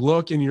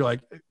look, and you're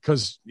like,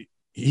 because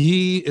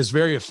he is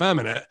very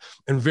effeminate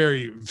and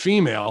very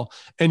female,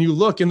 and you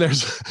look and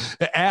there's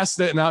an ass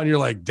sitting out, and you're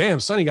like, damn,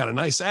 Sonny got a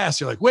nice ass.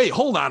 You're like, wait,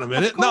 hold on a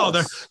minute. No,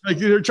 they're like,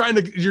 you're trying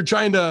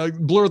to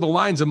blur the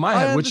lines in my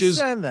head, which is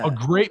a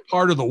great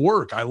part of the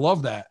work. I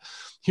love that.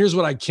 Here's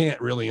what I can't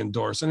really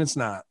endorse, and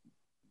I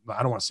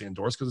don't want to say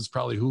endorse, because it's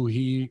probably who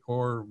he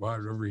or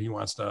whatever he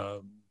wants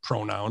to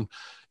pronoun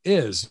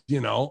is,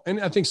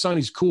 and I think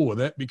Sonny's cool with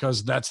it,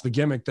 because that's the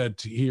gimmick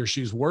that he or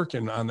she's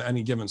working on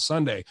any given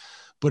Sunday.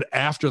 But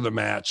after the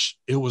match,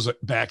 it was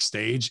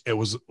backstage. It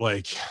was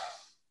like,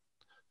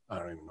 I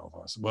don't even know if I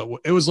was, but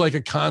it was like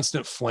a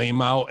constant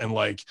flame out, and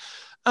like,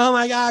 oh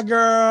my God,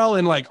 girl.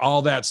 And like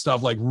all that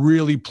stuff, like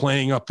really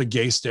playing up the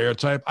gay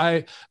stereotype.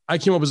 I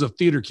came up as a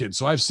theater kid,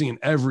 so I've seen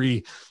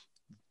every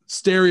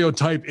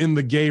stereotype in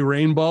the gay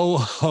rainbow,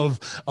 of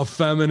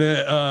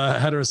effeminate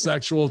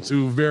heterosexual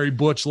to very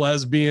butch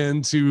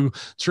lesbian to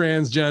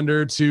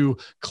transgender to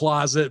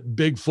closet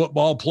big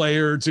football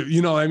player to,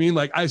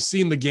 like, I've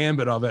seen the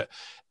gambit of it.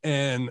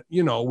 And,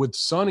 with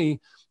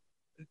Sonny,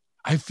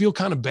 I feel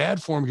kind of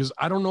bad for him, because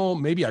I don't know,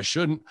 maybe I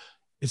shouldn't.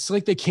 It's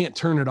like they can't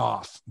turn it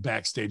off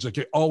backstage. Like,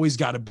 it always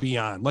got to be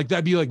on. Like,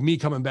 that'd be like me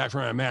coming back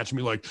from a match and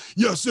be like,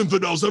 yes,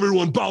 infidels,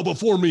 everyone bow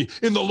before me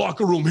in the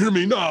locker room. Hear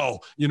me now.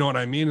 You know what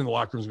I mean? In the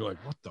locker rooms, be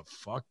like, what the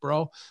fuck,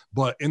 bro?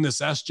 But in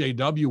this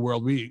SJW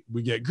world, we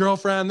get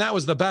girlfriend, that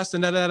was the best,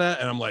 and And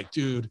I'm like,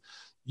 dude,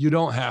 you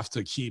don't have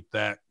to keep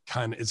that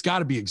kind of, it's got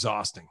to be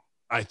exhausting,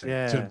 I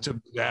think, to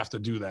have to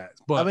do that.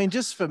 But I mean,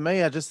 just for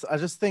me, I just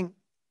think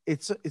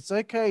it's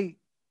okay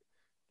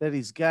that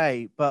he's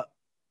gay, but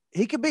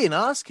he could be an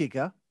ass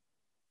kicker.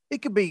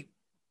 It could be,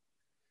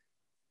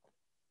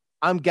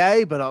 I'm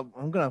gay, but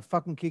I'm going to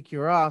fucking kick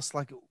your ass.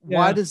 Like,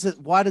 why does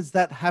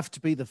that have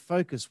to be the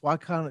focus? Why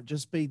can't it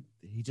just be,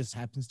 he just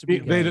happens to be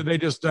gay? They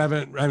just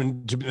haven't,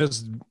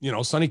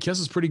 Sonny Kiss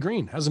is pretty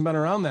green. Hasn't been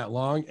around that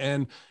long.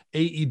 And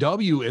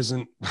AEW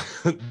isn't,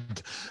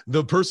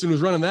 the person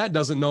who's running that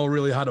doesn't know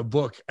really how to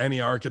book any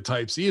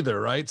archetypes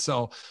either. Right.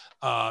 So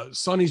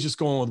Sonny's just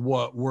going with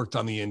what worked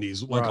on the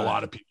indies, like a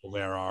lot of people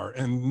there are,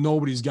 and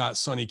nobody's got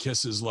Sonny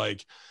Kiss's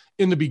like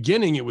in the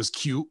beginning, it was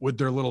cute with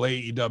their little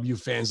AEW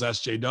fans,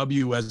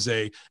 SJW, as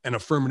an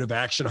affirmative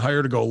action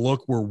hire to go,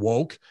 look, we're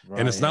woke.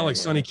 And it's not like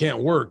Sonny can't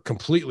work,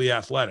 completely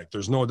athletic.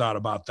 There's no doubt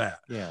about that.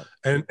 Yeah.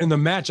 And the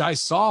match I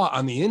saw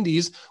on the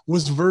indies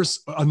was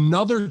versus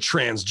another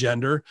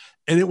transgender.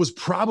 And it was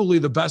probably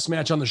the best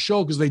match on the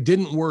show because they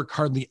didn't work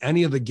hardly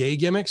any of the gay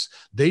gimmicks.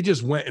 They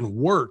just went and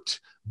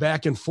worked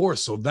back and forth.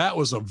 So that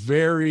was a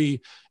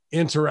very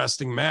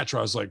interesting match where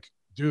I was like,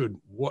 dude,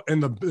 what?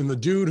 And the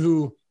dude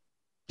who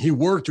he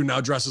worked, who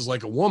now dresses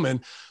like a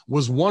woman,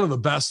 was one of the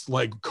best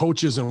like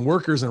coaches and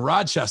workers in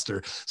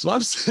Rochester. So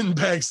I'm sitting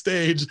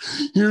backstage.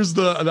 Here's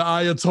the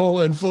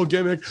Ayatollah in full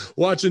gimmick,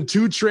 watching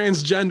two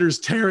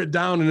transgenders tear it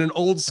down in an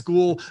old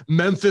school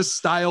Memphis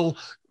style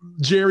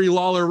Jerry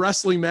Lawler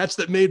wrestling match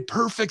that made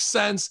perfect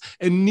sense.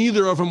 And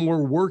neither of them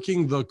were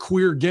working the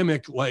queer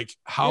gimmick like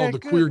how the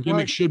queer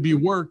gimmick should be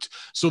worked.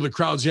 So the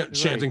crowd's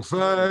chanting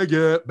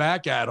faggot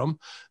back at them.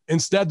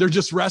 Instead, they're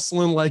just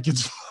wrestling like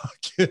it's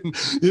fucking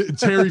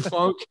Terry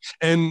Funk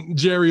and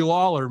Jerry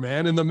Lawler,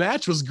 man. And the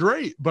match was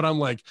great. But I'm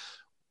like,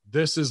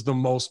 this is the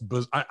most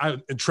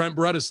and Trent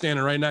Brett is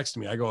standing right next to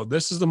me. I go,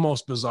 this is the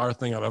most bizarre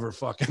thing I've ever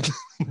fucking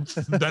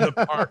been a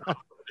part of.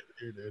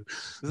 Dude.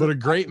 But a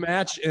great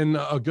match and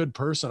a good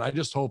person. I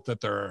just hope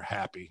that they're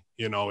happy,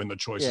 you know, in the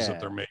choices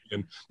that they're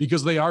making,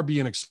 because they are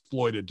being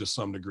exploited to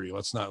some degree.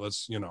 Let's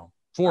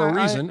for a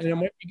reason, and it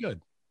might be good.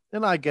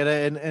 And I get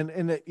it.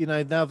 And you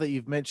know, now that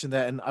you've mentioned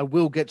that, and I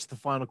will get to the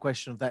final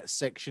question of that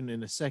section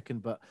in a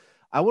second, but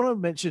I want to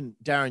mention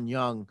Darren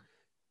Young.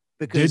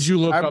 Because did you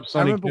look up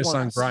Sonny Kiss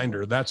on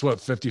Grindr? That's what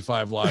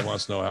 55 Live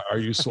wants to know. Are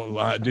you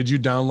did you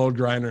download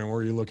Grindr and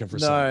were you looking for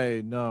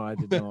something? No, I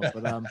did not.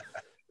 But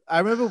I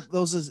remember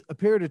there was a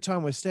period of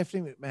time where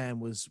Stephanie McMahon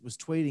was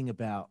tweeting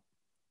about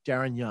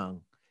Darren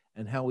Young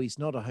and how he's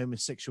not a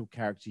homosexual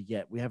character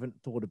yet. We haven't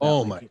thought about.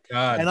 Oh my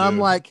God! And dude. I'm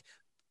like,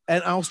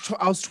 and I was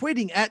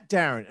tweeting at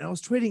Darren and I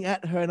was tweeting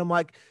at her, and I'm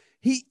like,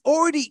 he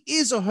already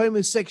is a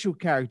homosexual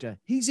character.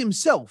 He's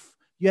himself.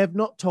 You have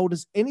not told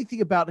us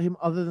anything about him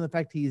other than the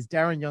fact he is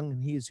Darren Young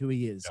and he is who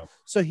he is. Yeah.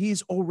 So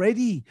he's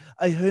already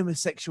a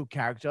homosexual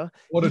character.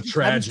 What a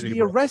tragedy! To be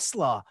a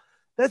wrestler.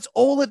 That's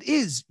all it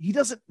is. He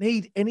doesn't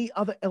need any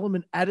other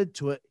element added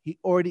to it. He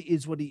already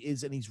is what he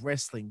is, and he's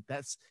wrestling.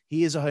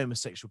 He is a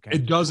homosexual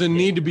character. It doesn't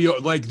need to be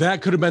like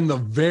that. Could have been the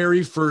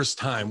very first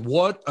time.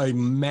 What a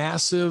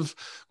massive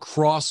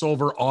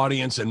crossover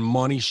audience and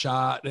money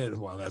shot.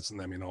 Well, that's,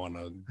 I mean, I want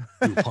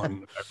to do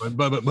pun,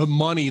 but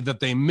money that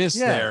they missed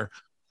there,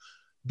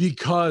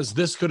 because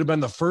this could have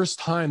been the first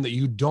time that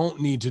you don't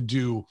need to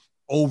do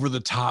over the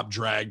top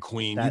drag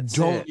queen. You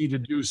don't need to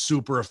do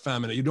super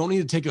effeminate. You don't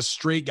need to take a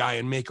straight guy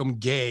and make him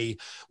gay,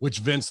 which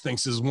Vince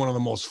thinks is one of the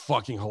most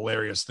fucking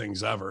hilarious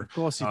things ever. Of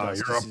course he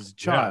does. He's a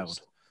child.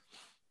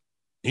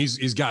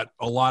 He's got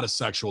a lot of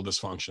sexual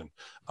dysfunction.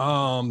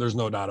 There's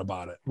no doubt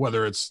about it.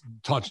 Whether it's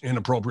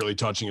inappropriately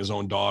touching his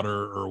own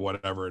daughter or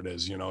whatever it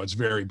is, you know, it's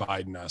very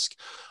Biden-esque.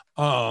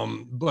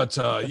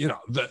 You know,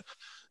 but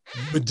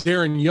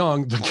Darren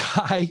Young, the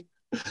guy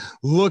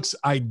looks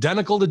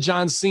identical to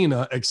John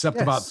Cena, except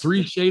about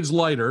 3 shades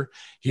lighter.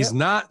 He's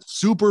not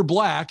super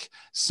black,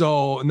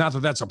 so not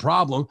that that's a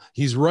problem.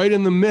 He's right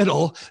in the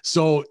middle,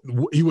 so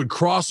he would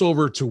cross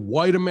over to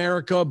white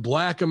America,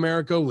 black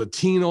America,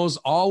 Latinos,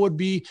 all would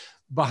be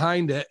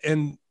behind it.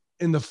 And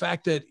in the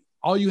fact that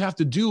all you have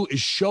to do is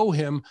show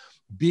him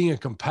being a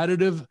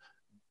competitive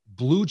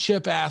blue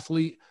chip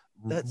athlete,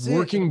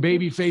 working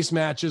babyface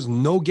matches,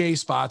 no gay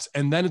spots.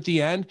 And then at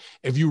the end,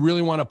 if you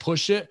really want to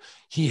push it,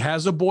 he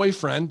has a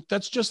boyfriend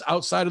that's just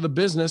outside of the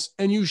business,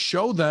 and you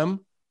show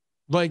them,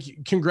 like,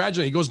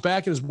 congratulate. He goes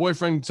back and his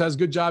boyfriend says,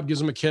 good job, gives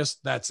him a kiss.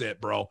 That's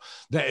it, bro.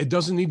 That it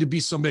doesn't need to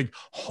be some big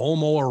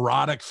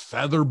homoerotic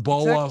feather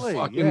boa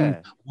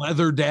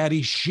leather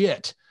daddy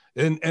shit.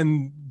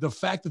 And the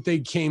fact that they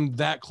came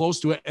that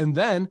close to it. And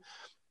then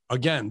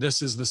again,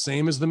 this is the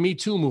same as the Me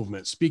Too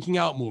movement, speaking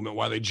out movement,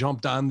 why they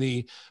jumped on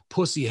the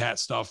pussy hat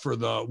stuff for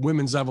the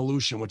women's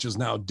evolution, which is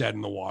now dead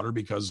in the water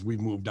because we've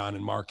moved on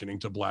in marketing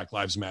to Black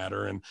Lives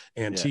Matter and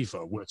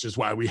Antifa, which is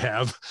why we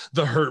have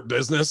the Hurt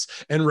Business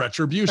and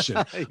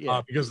Retribution,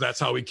 because that's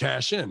how we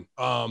cash in.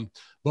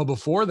 But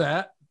before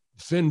that,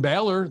 Finn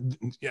Balor,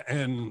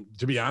 and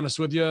to be honest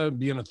with you,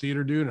 being a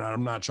theater dude, and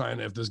I'm not trying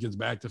to, if this gets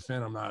back to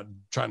Finn, I'm not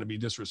trying to be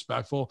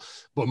disrespectful,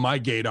 but my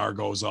gaydar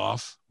goes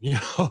off, you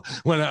know,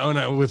 when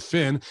I with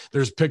Finn,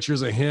 there's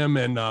pictures of him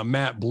and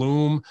Matt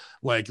Bloom,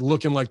 like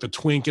looking like the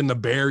twink and the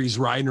bear. He's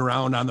riding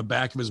around on the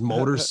back of his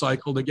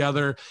motorcycle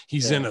together.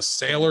 He's in a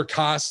sailor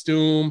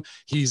costume.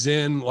 He's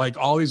in like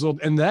all these little,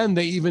 and then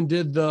they even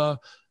did the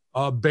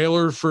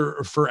Baylor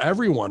for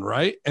everyone,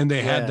 right? And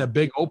they had the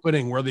big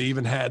opening where they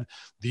even had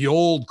the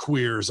old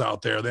queers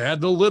out there. They had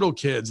the little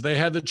kids, they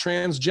had the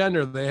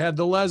transgender, they had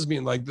the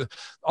lesbian, like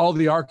all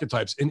the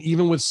archetypes. And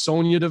even with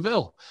Sonya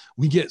Deville,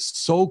 we get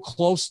so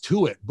close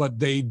to it, but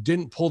they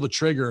didn't pull the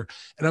trigger.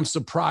 And I'm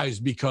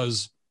surprised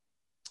because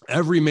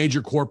every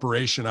major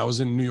corporation, I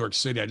was in New York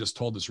City, I just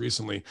told this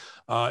recently,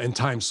 in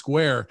Times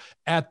Square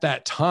at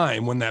that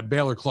time when that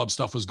Baylor Club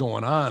stuff was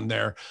going on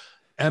there.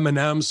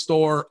 M&M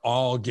store,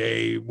 all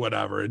gay,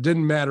 whatever. It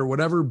didn't matter.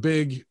 Whatever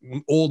big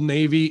Old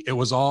Navy, it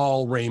was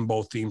all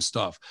rainbow themed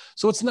stuff.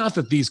 So it's not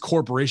that these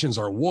corporations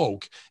are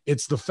woke.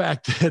 It's the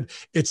fact that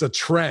it's a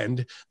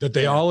trend that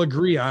they all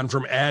agree on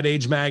from Ad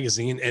Age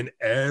magazine, and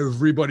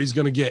everybody's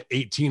going to get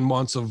 18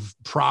 months of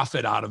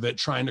profit out of it,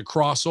 trying to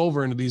cross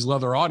over into these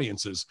leather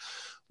audiences.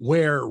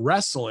 Where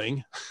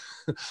wrestling,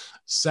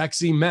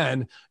 sexy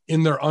men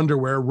in their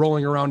underwear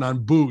rolling around on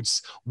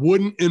boots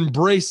wouldn't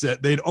embrace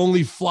it. They'd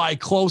only fly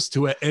close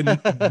to it,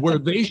 and where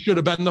they should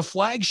have been the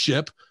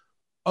flagship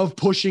of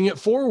pushing it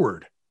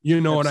forward. You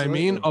know what I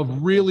mean?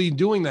 Of really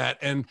doing that.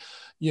 And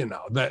you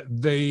know that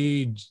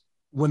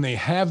when they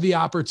have the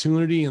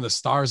opportunity and the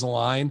stars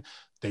align,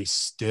 they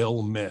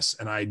still miss.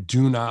 And I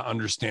do not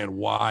understand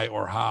why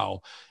or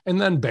how. And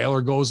then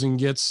Baylor goes and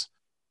gets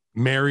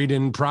married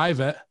in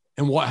private.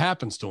 And what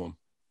happens to him?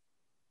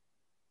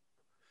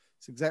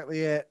 That's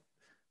exactly it.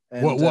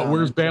 And,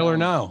 where's Baylor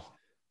now?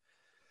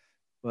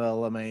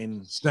 Well, I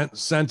mean, sent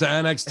to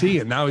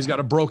NXT, and now he's got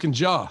a broken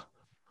jaw.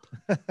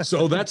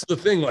 So that's the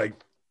thing. Like,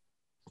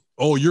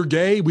 oh, you're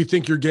gay. We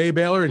think you're gay,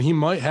 Baylor, and he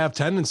might have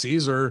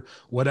tendencies or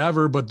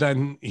whatever, but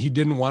then he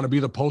didn't want to be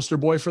the poster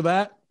boy for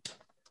that.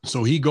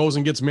 So he goes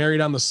and gets married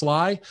on the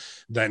sly.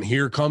 Then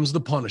here comes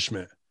the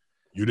punishment.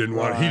 You didn't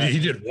want, he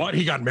did what?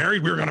 He got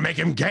married. We were going to make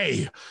him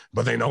gay,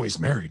 but they know he's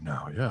married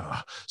now.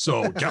 Yeah.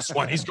 So guess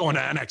what? He's going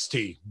to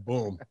NXT.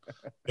 Boom.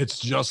 It's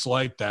just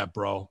like that,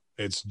 bro.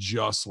 It's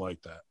just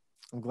like that.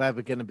 I'm glad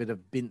we're getting a bit of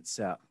Vince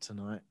out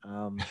tonight.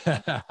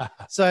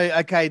 So,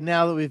 okay,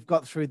 now that we've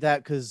got through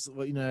that, because,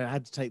 you know, I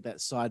had to take that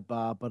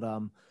sidebar, but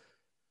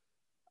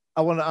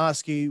I want to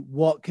ask you,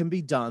 what can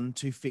be done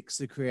to fix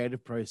the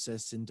creative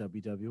process in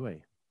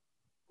WWE?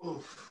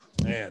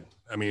 Man,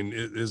 I mean,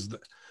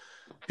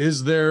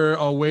 is there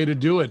a way to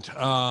do it?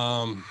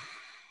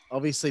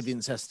 Obviously,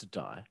 Vince has to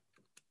die.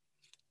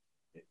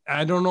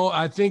 I don't know.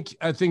 I think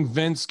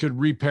Vince could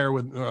repair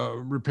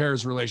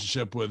his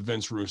relationship with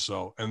Vince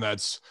Russo, and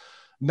that's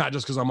not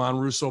just because I'm on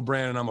Russo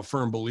brand and I'm a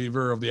firm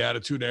believer of the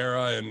Attitude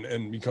Era,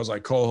 and because I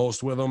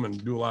co-host with him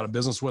and do a lot of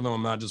business with him.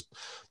 I'm not just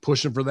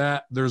pushing for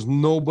that. There's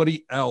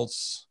nobody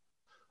else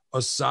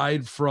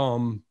aside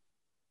from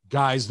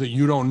guys that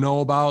you don't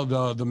know about,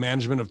 the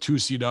management of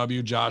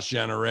 2CW, Josh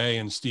Jenneret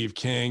and Steve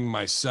King,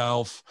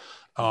 myself.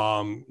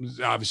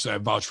 Obviously I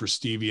vouch for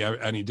Stevie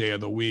any day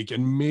of the week,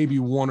 and maybe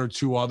one or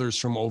two others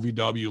from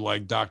OVW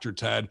like Dr.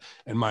 Ted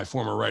and my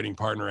former writing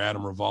partner,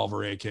 Adam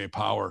Revolver, aka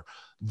Power,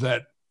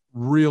 that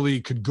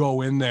really could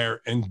go in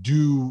there and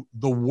do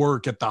the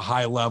work at the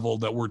high level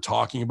that we're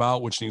talking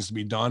about, which needs to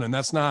be done. And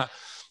that's not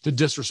to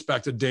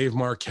disrespect a Dave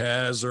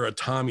Marquez or a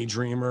Tommy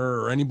Dreamer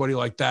or anybody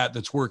like that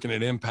that's working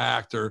at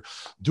Impact or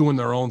doing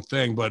their own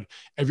thing. But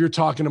if you're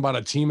talking about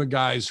a team of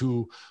guys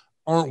who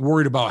aren't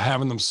worried about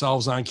having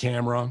themselves on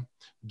camera,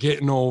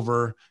 getting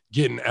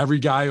every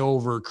guy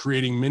over,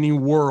 creating mini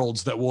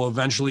worlds that will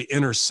eventually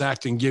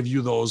intersect and give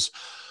you those,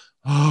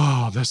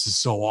 oh, this is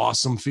so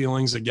awesome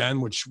feelings again,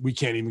 which we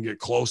can't even get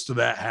close to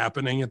that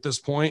happening at this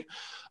point.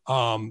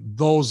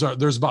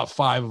 There's about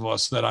 5 of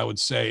us that I would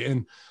say.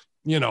 And,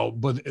 you know,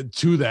 but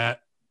to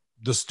that,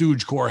 the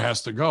Stooge core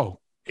has to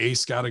go.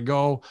 Ace got to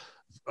go.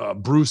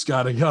 Bruce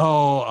got to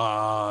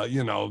go.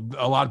 You know,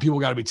 a lot of people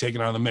got to be taken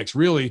out of the mix.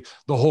 Really,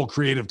 the whole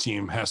creative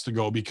team has to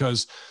go,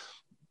 because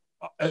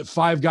at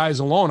 5 guys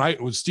alone,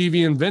 with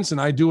Stevie and Vince,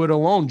 and I do it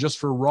alone just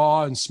for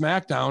Raw and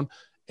SmackDown,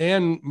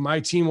 and my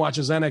team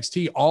watches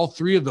NXT. All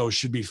 3 of those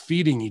should be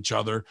feeding each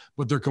other,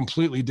 but they're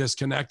completely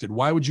disconnected.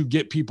 Why would you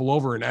get people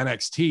over in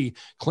NXT,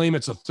 claim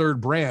it's a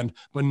third brand,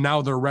 but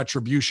now they're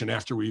Retribution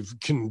after we've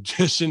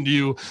conditioned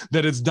you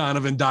that it's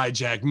Donovan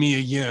Dijak, Mia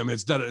Yim?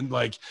 It's done.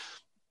 Like,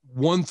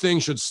 one thing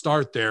should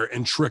start there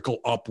and trickle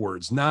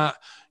upwards, not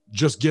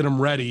just get them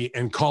ready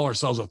and call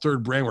ourselves a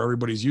third brand where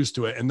everybody's used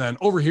to it. And then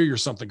over here, you're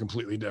something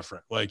completely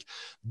different. Like,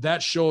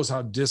 that shows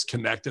how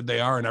disconnected they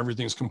are and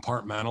everything's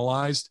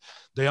compartmentalized.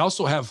 They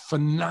also have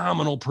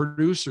phenomenal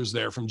producers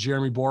there, from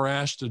Jeremy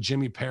Borash to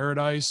Jimmy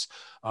Paradise.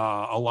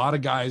 A lot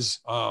of guys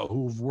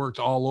who've worked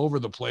all over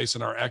the place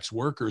and are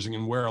ex-workers and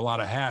can wear a lot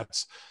of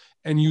hats.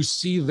 And you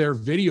see their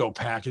video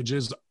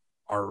packages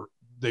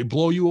they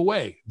blow you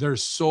away. They're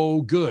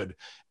so good.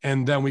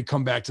 And then we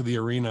come back to the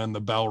arena and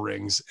the bell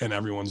rings and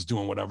everyone's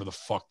doing whatever the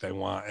fuck they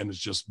want. And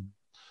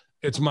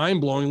it's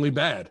mind-blowingly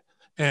bad.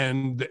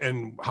 And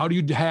how do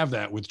you have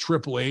that with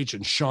Triple H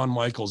and Shawn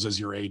Michaels as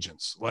your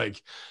agents?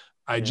 Like,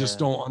 I just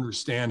don't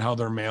understand how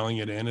they're mailing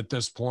it in at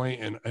this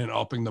point and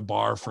upping the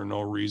bar for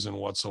no reason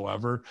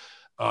whatsoever.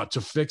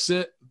 To fix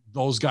it,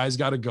 those guys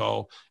got to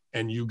go.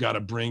 And you got to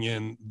bring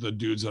in the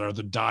dudes that are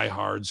the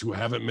diehards who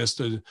haven't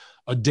missed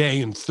a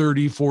day in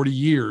 30, 40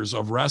 years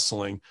of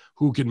wrestling,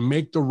 who can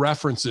make the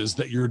references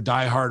that your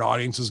diehard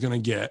audience is going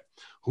to get,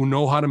 who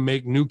know how to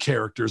make new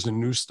characters and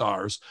new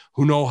stars,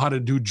 who know how to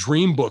do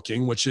dream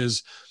booking, which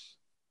is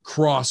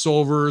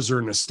crossovers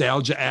or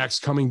nostalgia acts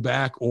coming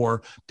back,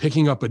 or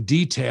picking up a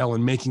detail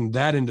and making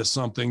that into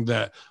something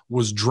that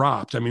was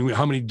dropped. I mean,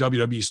 how many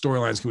WWE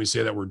storylines can we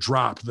say that were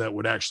dropped that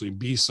would actually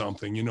be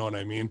something? You know what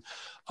I mean?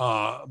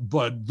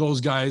 But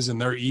those guys and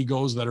their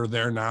egos that are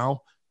there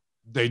now,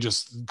 they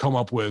just come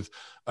up with,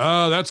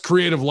 that's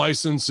creative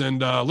license, and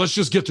let's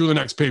just get through the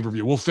next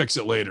pay-per-view. We'll fix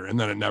it later. And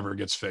then it never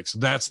gets fixed.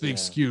 That's the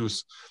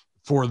excuse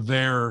for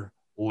their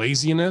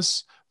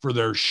laziness, for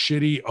their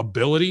shitty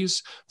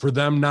abilities, for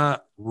them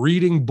not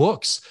reading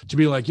books, to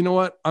be like, you know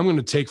what, I'm going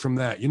to take from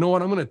that. You know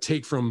what, I'm going to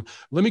take from,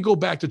 let me go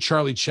back to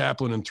Charlie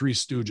Chaplin and Three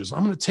Stooges.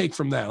 I'm going to take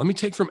from that. Let me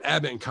take from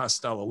Abbott and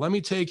Costello. Let me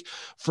take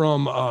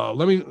from,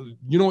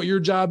 you know what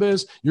your job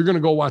is? You're going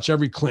to go watch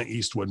every Clint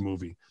Eastwood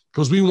movie,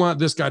 because we want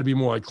this guy to be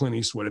more like Clint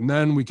Eastwood. And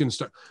then we can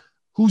start.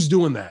 Who's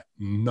doing that?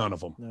 None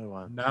of them. No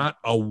one. Not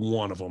a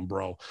one of them,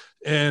 bro.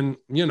 And,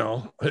 you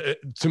know,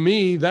 to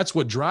me, that's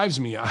what drives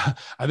me. I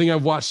think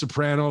I've watched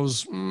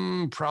Sopranos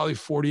probably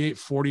 48,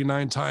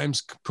 49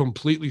 times,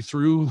 completely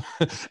through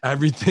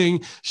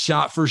everything,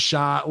 shot for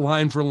shot,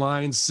 line for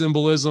line,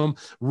 symbolism,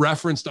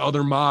 reference to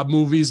other mob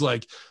movies.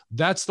 Like,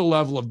 that's the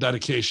level of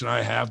dedication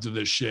I have to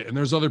this shit. And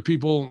there's other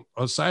people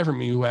aside from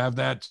me who have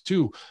that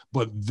too,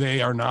 but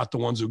they are not the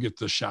ones who get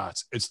the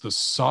shots. It's the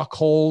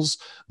suckholes,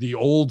 the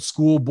old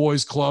school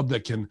boys club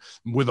that can,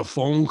 with a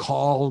phone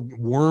call,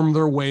 worm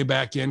their way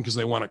back in because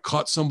they want to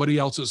cut somebody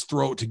else's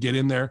throat to get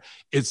in there.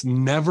 It's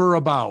never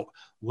about,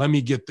 let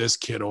me get this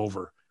kid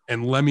over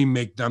and let me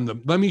make them,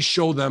 let me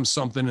show them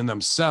something in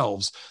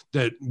themselves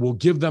that will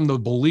give them the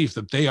belief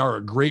that they are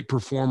a great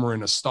performer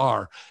and a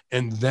star.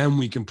 And then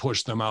we can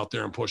push them out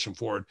there and push them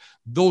forward.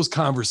 Those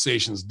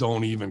conversations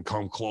don't even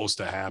come close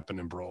to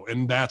happening, bro.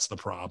 And that's the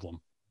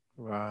problem.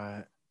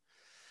 Right.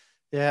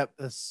 Yeah,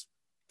 that's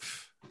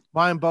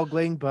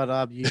mind-boggling,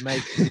 but you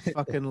make a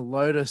fucking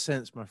load of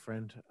sense, my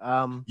friend.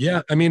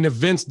 Yeah, I mean, if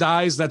Vince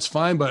dies, that's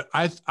fine, but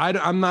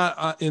I'm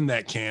not in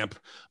that camp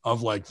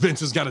of like Vince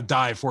has got to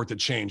die for it to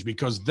change,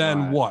 because then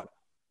right. What?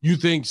 You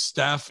think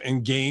Steph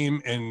and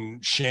Game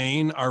and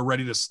Shane are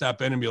ready to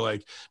step in and be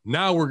like,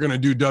 now we're going to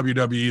do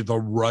WWE the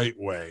right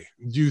way?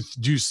 Do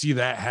you see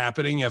that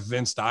happening if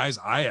Vince dies?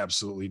 I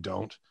absolutely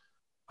don't.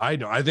 I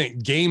don't. I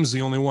think Game's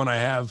the only one I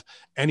have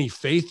any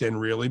faith in,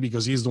 really,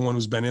 because he's the one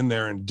who's been in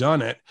there and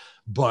done it.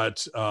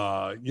 But,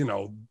 you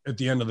know, at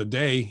the end of the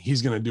day,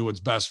 he's going to do what's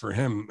best for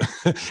him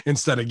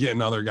instead of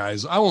getting other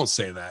guys. I won't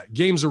say that.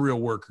 Game's a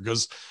real worker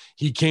because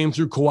he came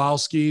through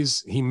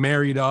Kowalski's. He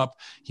married up.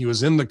 He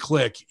was in the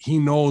clique. He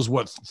knows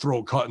what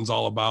throat cutting's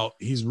all about.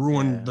 He's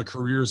ruined the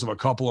careers of a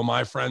couple of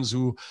my friends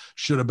who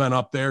should have been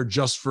up there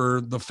just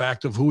for the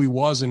fact of who he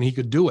was, and he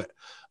could do it.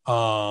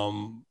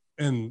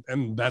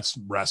 And that's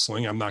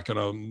wrestling. I'm not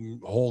going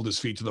to hold his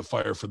feet to the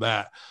fire for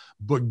that.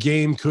 But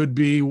Game could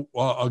be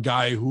a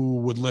guy who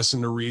would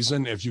listen to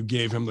reason if you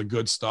gave him the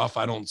good stuff.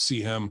 I don't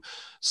see him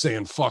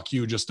saying, fuck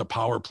you, just a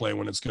power play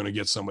when it's going to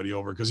get somebody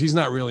over, because he's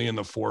not really in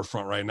the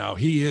forefront right now.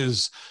 He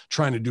is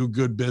trying to do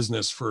good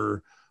business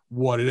for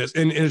what it is.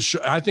 And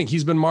I think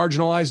he's been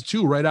marginalized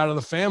too, right out of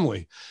the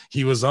family.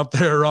 He was up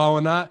there all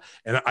and that.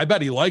 And I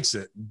bet he likes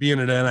it, being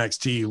at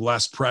NXT,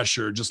 less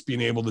pressure, just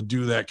being able to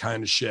do that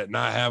kind of shit,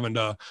 not having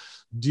to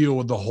deal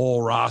with the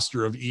whole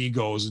roster of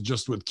egos,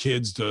 just with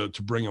kids to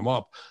bring him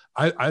up.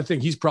 I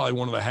think he's probably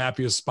one of the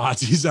happiest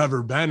spots he's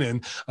ever been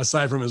in,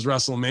 aside from his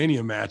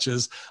WrestleMania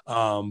matches.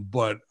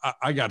 But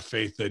I got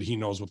faith that he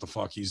knows what the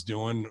fuck he's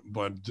doing.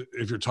 But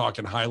if you're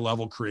talking high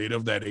level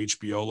creative, that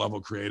HBO level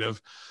creative,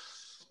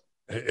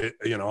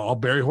 you know, I'll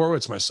Barry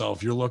Horowitz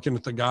myself. You're looking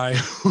at the guy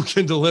who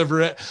can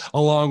deliver it,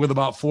 along with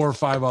about 4 or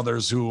 5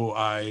 others who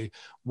I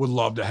would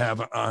love to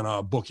have on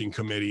a booking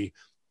committee,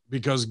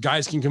 because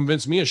guys can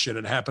convince me of shit.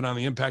 It happened on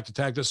the Impact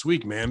Attack this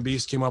week. Man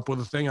Beast came up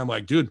with a thing. I'm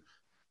like, dude,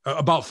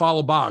 about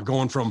Fallah Bahh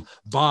going from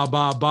ba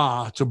ba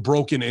ba to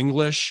broken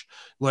English,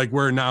 like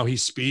where now he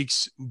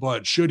speaks,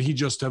 but should he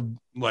just have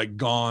like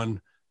gone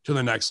to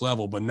the next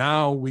level? But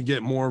now we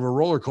get more of a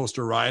roller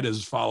coaster ride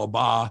as Fallah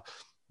Bahh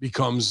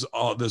becomes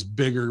this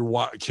bigger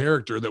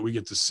character that we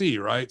get to see,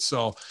 right?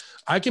 So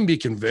I can be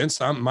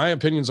convinced. My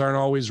opinions aren't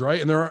always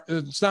right, and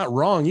it's not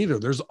wrong either.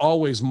 There's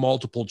always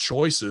multiple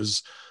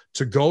choices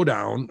to go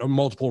down,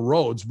 multiple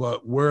roads,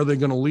 but where are they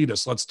going to lead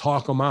us? Let's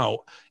talk them out.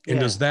 And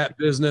does that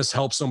business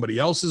help somebody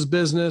else's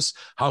business?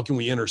 How can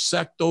we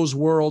intersect those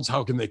worlds?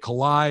 How can they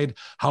collide?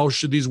 How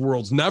should these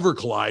worlds never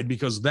collide?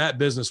 Because that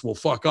business will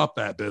fuck up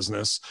that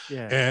business.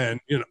 Yeah.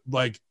 And, you know,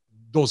 like,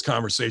 those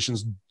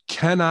conversations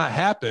cannot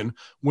happen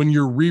when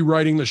you're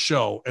rewriting the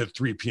show at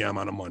 3 p.m.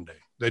 on a Monday.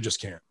 They just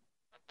can't.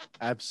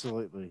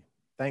 Absolutely.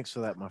 Thanks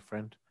for that, my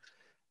friend.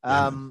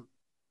 Yeah.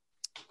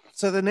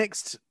 So the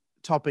next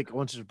topic I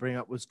wanted to bring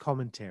up was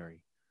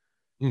commentary.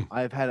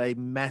 I've had a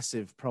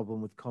massive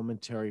problem with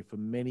commentary for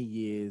many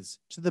years,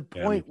 to the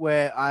point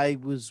where I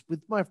was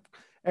with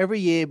every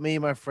year, me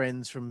and my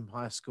friends from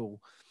high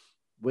school,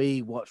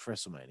 we watch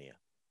WrestleMania.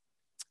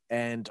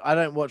 And I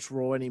don't watch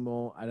Raw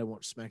anymore. I don't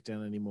watch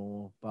SmackDown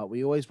anymore, but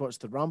we always watch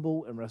the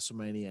Rumble and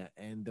WrestleMania.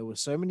 And there were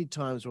so many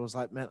times where I was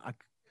like, man,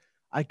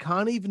 I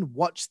can't even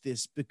watch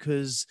this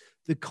because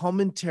the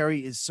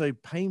commentary is so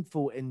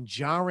painful and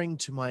jarring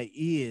to my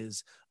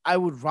ears. I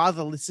would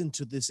rather listen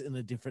to this in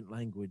a different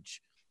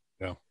language.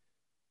 Yeah.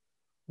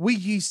 We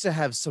used to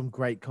have some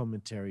great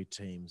commentary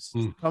teams,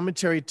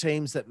 commentary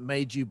teams that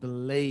made you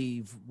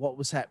believe what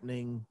was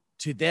happening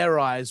to their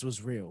eyes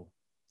was real.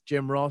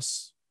 Jim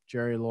Ross,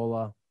 Jerry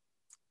Lawler,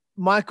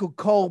 Michael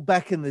Cole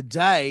back in the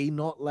day,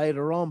 not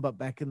later on, but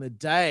back in the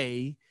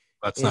day.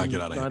 Let's not get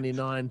out of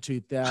 99,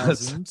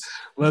 2000.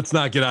 Let's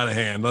not get out of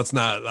hand. Let's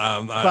not.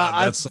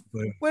 That's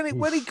when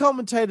he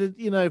commentated,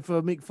 you know,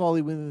 for Mick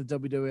Foley winning the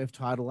WWF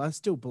title, I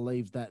still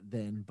believed that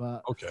then.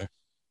 But okay,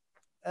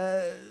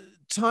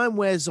 time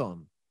wears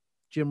on.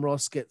 Jim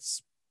Ross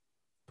gets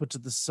put to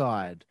the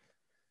side.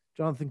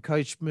 Jonathan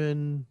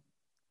Coachman,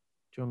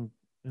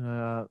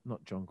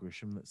 not John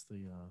Grisham. That's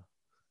the.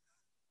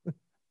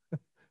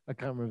 I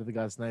can't remember the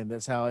guy's name.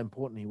 That's how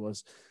important he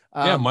was.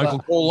 Michael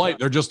Cole Light.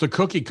 They're just a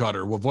cookie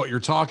cutter with what you're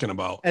talking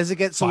about. As it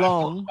gets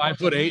along,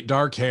 5'8",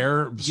 dark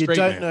hair. You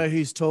don't know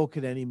who's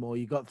talking anymore.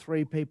 You got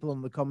three people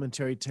on the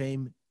commentary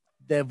team.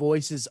 Their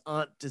voices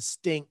aren't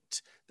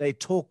distinct. They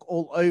talk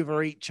all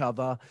over each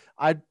other.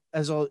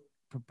 As I was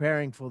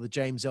preparing for the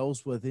James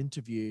Ellsworth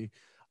interview,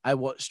 I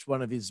watched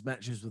one of his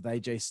matches with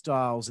AJ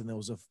Styles, and there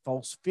was a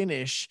false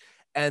finish.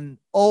 And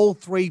all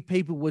three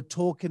people were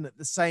talking at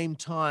the same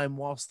time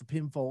whilst the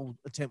pinfall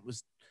attempt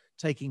was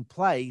taking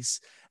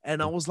place.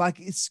 And I was like,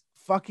 it's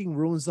fucking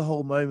ruins the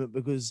whole moment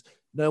because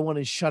no one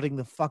is shutting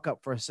the fuck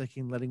up for a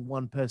second, letting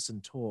one person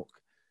talk.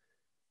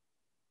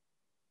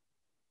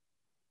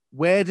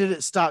 Where did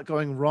it start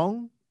going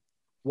wrong?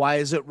 Why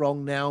is it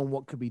wrong now? And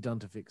what could be done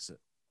to fix it?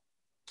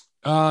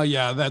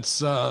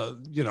 That's,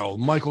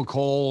 Michael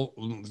Cole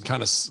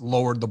kind of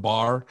lowered the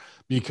bar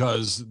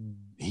because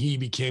he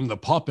became the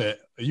puppet.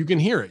 You can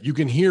hear it. You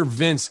can hear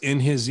Vince in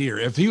his ear.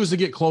 If he was to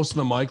get close to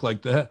the mic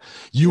like that,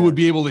 you would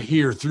be able to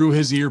hear through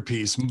his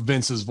earpiece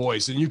Vince's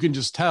voice. And you can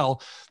just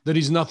tell that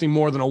he's nothing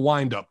more than a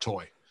wind-up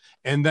toy.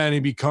 And then he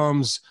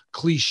becomes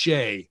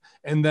cliche.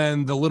 And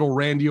then the little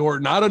Randy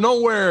Orton out of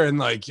nowhere. And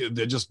like,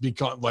 they just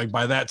become like,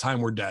 by that time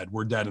we're dead.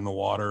 We're dead in the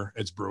water.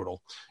 It's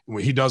brutal.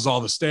 He does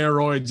all the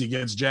steroids, he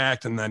gets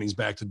jacked, and then he's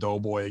back to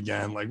Doughboy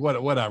again. Like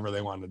whatever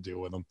they want to do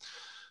with him.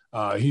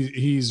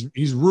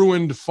 He's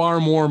ruined far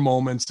more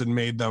moments and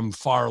made them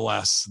far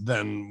less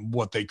than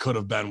what they could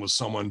have been with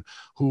someone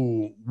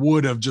who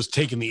would have just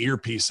taken the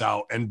earpiece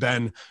out and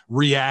been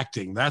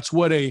reacting. That's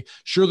what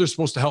sure, they're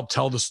supposed to help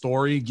tell the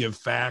story, give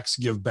facts,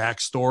 give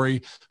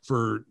backstory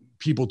for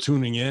people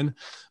tuning in.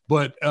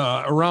 But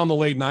around the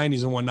late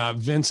 90s and whatnot,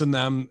 Vince and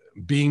them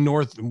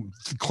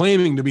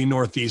claiming to be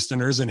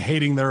Northeasterners and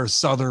hating their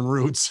Southern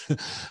roots,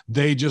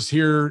 they just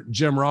hear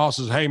Jim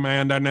Ross's, hey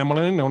man, and I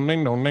don't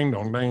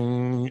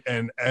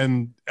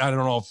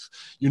know if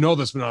you know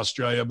this in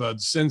Australia,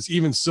 but since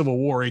even Civil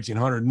War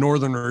 1800,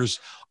 Northerners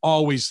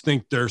always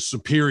think they're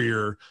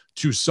superior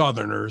to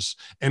Southerners.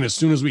 And as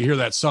soon as we hear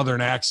that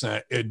Southern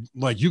accent, it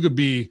like you could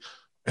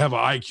have an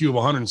IQ of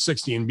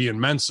 160 and be in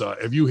Mensa.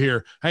 If you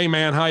hear, hey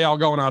man, how y'all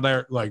going out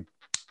there? Like,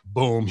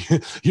 boom,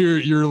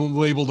 you're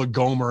labeled a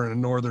Gomer in a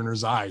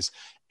Northerner's eyes.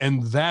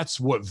 And that's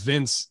what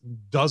Vince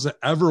doesn't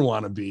ever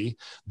want to be.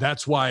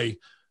 That's why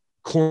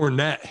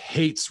Cornette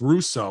hates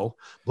Russo,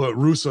 but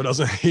Russo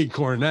doesn't hate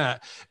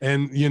Cornette.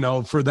 And,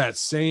 for that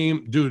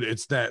same dude,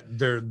 it's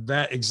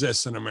that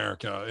exists in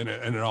America and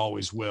it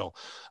always will.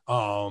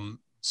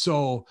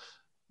 So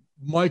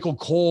Michael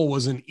Cole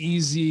was an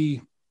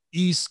easy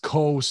East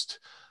Coast,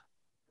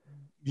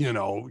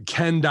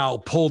 Ken Dow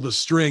pull the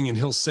string and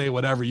he'll say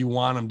whatever you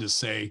want him to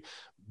say.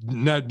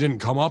 That didn't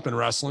come up in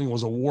wrestling,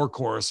 was a war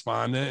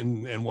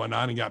correspondent and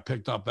whatnot, and got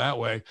picked up that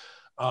way.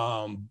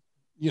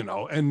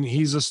 And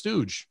he's a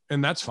stooge,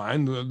 and that's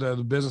fine.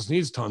 The business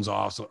needs tons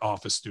of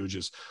office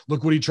stooges.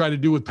 Look what he tried to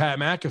do with Pat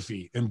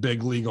McAfee in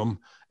Big League'em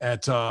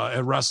at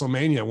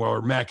WrestleMania,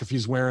 where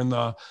McAfee's wearing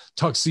the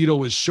tuxedo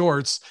with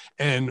shorts,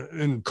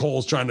 and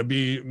Cole's trying to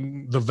be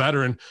the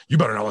veteran. You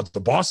better not let the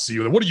boss see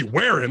you. What are you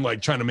wearing?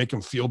 Like trying to make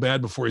him feel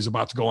bad before he's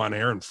about to go on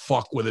air and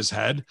fuck with his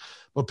head.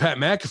 But Pat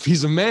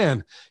McAfee's a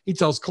man. He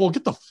tells Cole,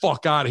 get the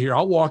fuck out of here.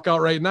 I'll walk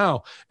out right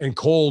now. And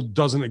Cole's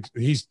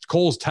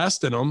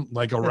testing him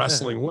like a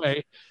wrestling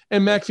way.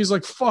 And McAfee's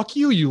like, fuck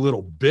you, you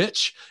little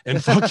bitch.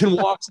 And fucking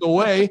walks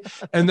away.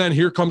 And then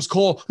here comes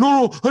Cole.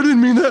 No, I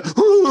didn't mean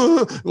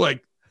that.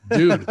 Like,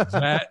 dude,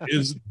 that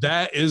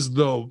is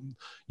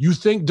you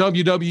think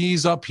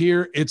WWE's up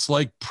here? It's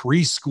like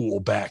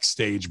preschool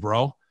backstage,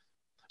 bro.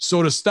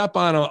 So to step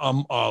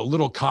on a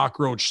little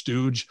cockroach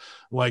stooge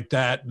like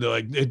that,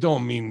 like it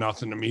don't mean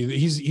nothing to me.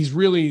 He's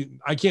really,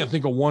 I can't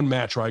think of one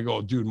match where I go,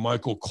 dude,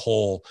 Michael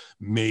Cole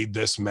made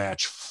this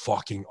match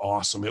fucking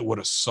awesome. It would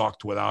have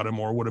sucked without him,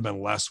 or would have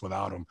been less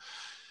without him.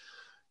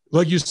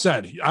 Like you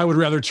said, I would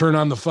rather turn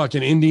on the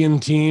fucking Indian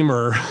team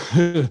or,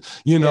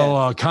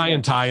 Kai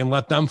and Tai and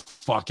let them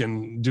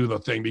fucking do the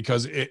thing,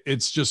 because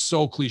it's just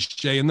so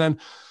cliche. And then,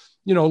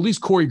 at least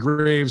Corey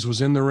Graves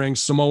was in the ring.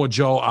 Samoa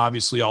Joe,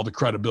 obviously all the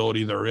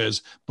credibility there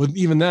is, but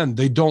even then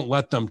they don't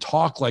let them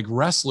talk like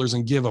wrestlers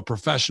and give a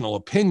professional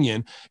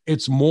opinion.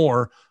 It's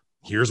more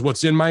here's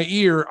what's in my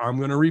ear. I'm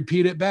going to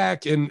repeat it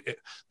back. And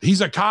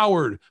he's a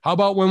coward. How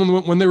about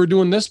when they were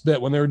doing this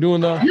bit, when they were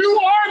doing the, you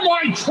are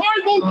my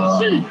tribal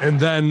chief. And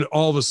then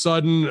all of a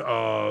sudden,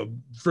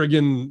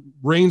 friggin'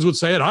 Reigns would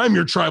say it. I'm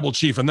your tribal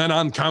chief. And then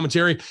on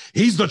commentary,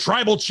 he's the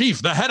tribal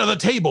chief, the head of the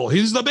table.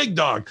 He's the big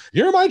dog.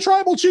 You're my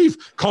tribal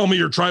chief. Call me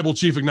your tribal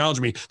chief. Acknowledge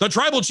me. The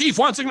tribal chief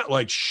wants to,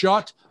 like,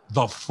 shut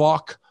the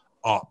fuck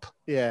up.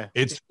 Yeah.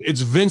 It's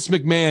Vince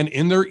McMahon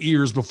in their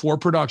ears before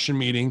production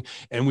meeting.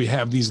 And we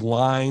have these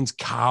lines,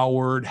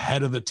 coward,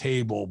 head of the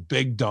table,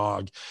 big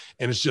dog.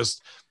 And it's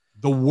just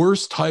the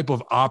worst type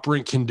of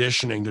operant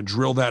conditioning to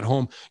drill that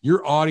home.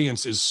 Your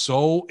audience is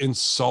so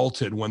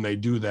insulted when they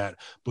do that.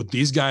 But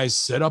these guys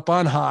sit up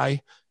on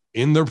high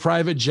in their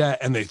private jet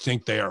and they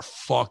think they are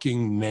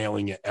fucking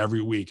nailing it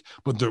every week.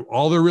 But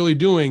all they're really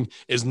doing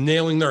is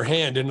nailing their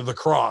hand into the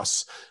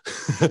cross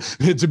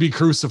to be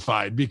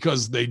crucified,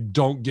 because they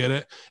don't get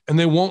it. And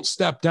they won't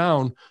step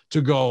down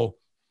to go,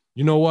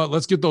 you know what?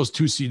 Let's get those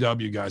 2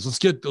 CW guys.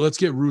 Let's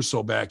get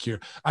Russo back here.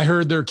 I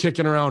heard they're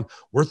kicking around.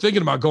 We're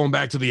thinking about going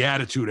back to the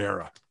Attitude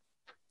Era.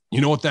 You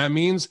know what that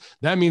means?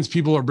 That means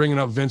people are bringing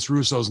up Vince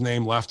Russo's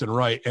name left and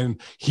right. And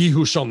he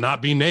who shall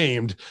not be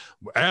named,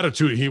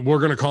 Attitude, we're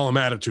going to call him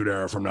Attitude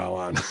Era from now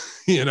on,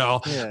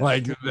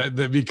 like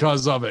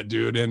because of it,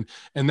 dude. And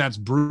that's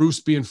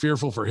Bruce being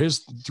fearful for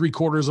his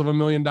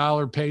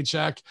 $750,000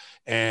 paycheck.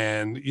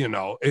 And,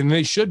 and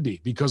they should be,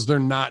 because they're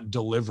not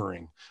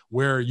delivering.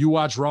 Where you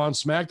watch Raw and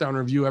SmackDown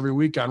review every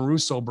week on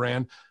Russo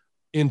brand,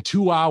 in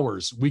 2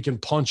 hours, we can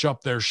punch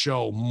up their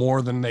show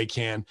more than they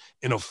can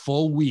in a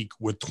full week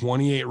with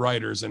 28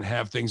 writers and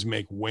have things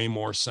make way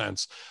more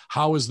sense.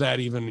 How is that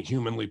even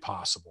humanly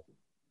possible?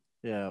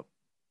 Yeah.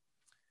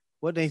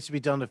 What needs to be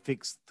done to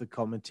fix the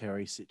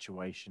commentary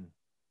situation?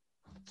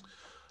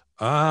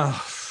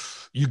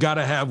 You got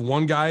to have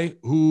one guy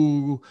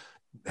who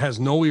has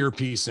no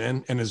earpiece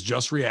in and is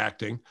just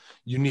reacting.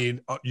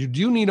 You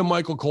do need a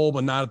Michael Cole,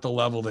 but not at the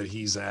level that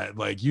he's at.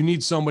 Like, you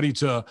need somebody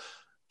to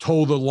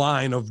toe the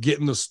line of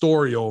getting the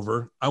story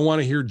over. I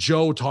want to hear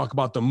Joe talk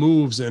about the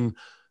moves and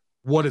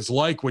what it's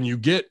like when you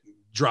get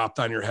dropped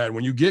on your head,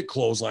 when you get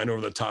clotheslined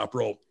over the top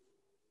rope.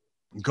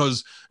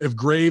 Because if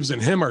Graves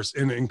and him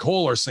and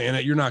Cole are saying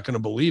it, you're not going to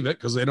believe it,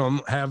 because they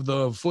don't have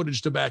the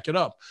footage to back it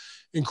up.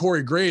 And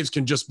Corey Graves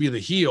can just be the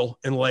heel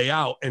and lay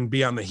out and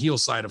be on the heel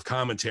side of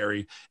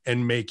commentary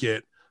and make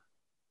it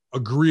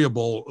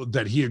agreeable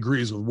that he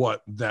agrees with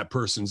what that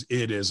person's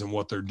it is and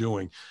what they're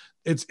doing.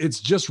 It's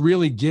just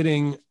really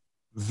getting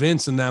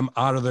Vince and them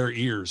out of their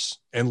ears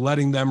and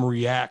letting them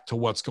react to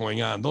what's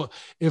going on.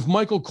 If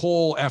Michael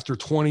Cole, after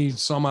 20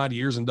 some odd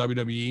years in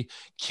WWE,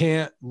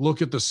 can't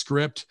look at the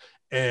script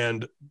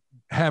and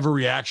have a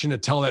reaction to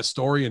tell that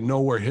story and know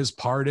where his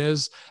part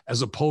is,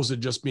 as opposed to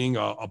just being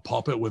a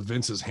puppet with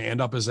Vince's hand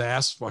up his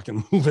ass,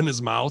 fucking moving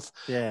his mouth.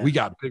 Yeah. We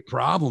got big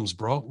problems,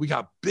 bro. We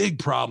got big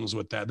problems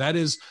with that. That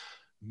is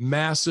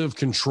massive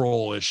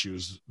control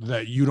issues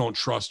that you don't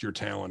trust your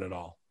talent at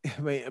all. I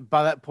mean,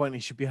 by that point, he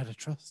should be able to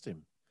trust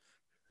him.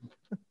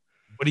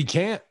 But he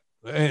can't.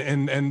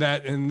 And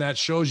that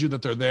shows you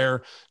that they're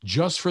there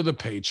just for the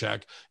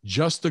paycheck,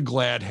 just the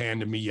glad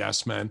hand to me,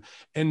 yes, men,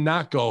 and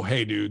not go,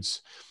 hey,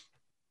 dudes,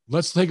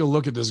 let's take a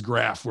look at this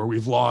graph where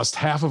we've lost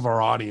half of our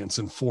audience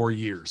in 4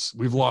 years.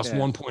 We've lost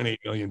 1.8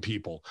 million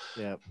people.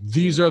 Yep.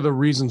 These are the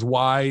reasons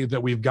why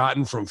that we've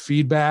gotten from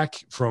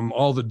feedback, from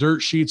all the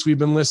dirt sheets we've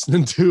been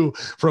listening to,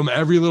 from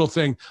every little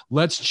thing.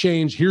 Let's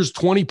change. Here's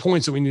 20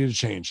 points that we need to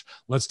change.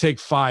 Let's take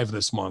 5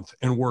 this month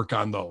and work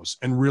on those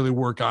and really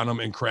work on them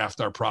and craft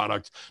our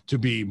product to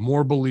be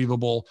more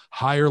believable,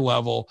 higher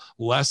level,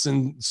 less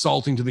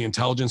insulting to the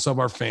intelligence of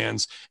our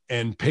fans,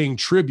 and paying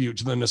tribute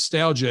to the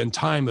nostalgia and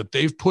time that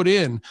they've put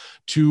in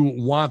to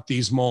want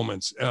these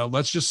moments.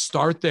 Let's just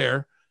start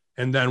there,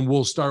 and then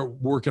we'll start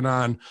working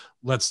on,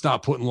 let's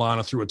stop putting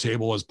Lana through a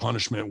table as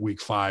punishment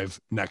week 5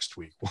 next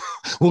week.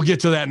 We'll get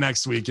to that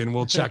next week and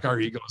we'll check our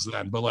egos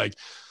then. But like,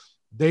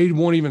 they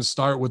won't even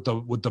start with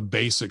the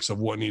basics of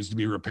what needs to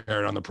be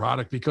repaired on the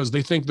product, because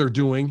they think they're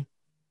doing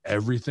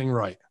everything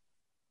right.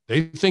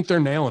 They think they're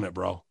nailing it,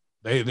 bro.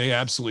 They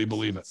absolutely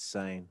believe it.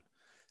 Insane.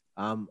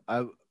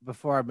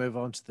 Before I move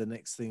on to the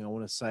next thing, I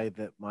want to say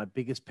that my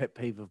biggest pet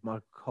peeve of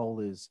Michael Cole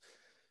is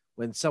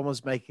when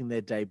someone's making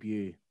their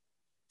debut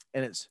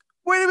and it's,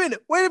 wait a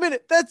minute,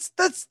 that's,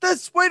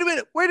 wait a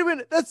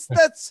minute,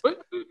 that's.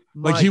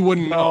 Like, he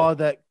wouldn't know. Oh,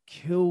 that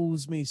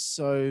kills me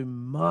so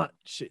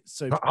much. It's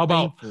so How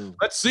about,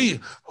 let's see.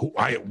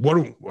 I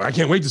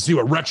can't wait to see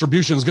what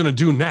Retribution is going to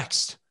do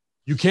next.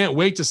 You can't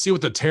wait to see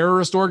what the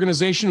terrorist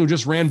organization who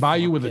just ran by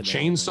you with a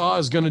chainsaw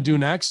is going to do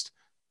next.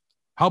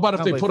 How about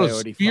if they put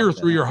a spear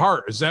through your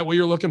heart? Is that what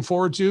you're looking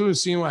forward to,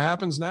 is seeing what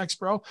happens next,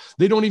 bro?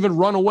 They don't even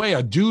run away.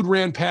 A dude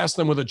ran past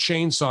them with a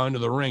chainsaw into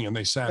the ring and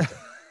they sat there.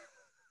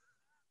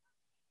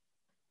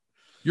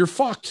 You're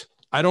fucked.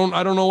 I don't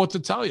know what to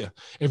tell you.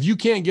 If you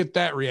can't get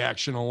that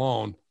reaction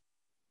alone,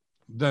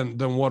 then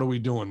what are we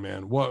doing,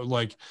 man?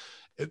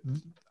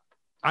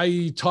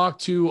 I talk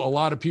to a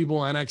lot of people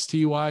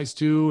NXT wise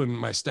too, and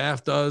my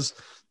staff does.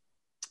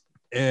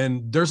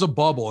 And there's a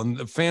bubble, and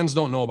the fans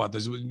don't know about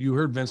this. You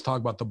heard Vince talk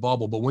about the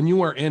bubble, but when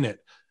you are in it,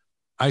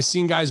 I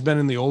seen guys been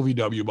in the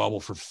OVW bubble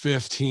for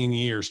 15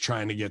 years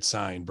trying to get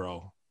signed,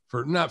 bro.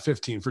 For not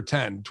 15, for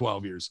 10,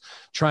 12 years,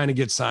 trying to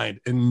get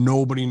signed, and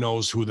nobody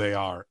knows who they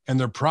are. And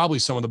they're probably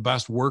some of the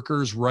best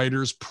workers,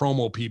 writers,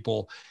 promo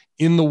people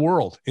in the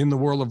world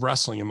of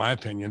wrestling, in my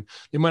opinion.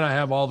 They might not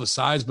have all the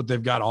size, but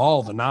they've got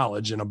all the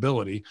knowledge and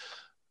ability.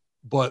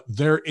 But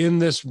they're in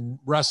this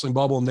wrestling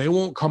bubble, and they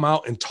won't come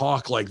out and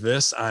talk like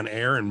this on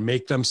air and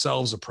make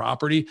themselves a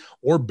property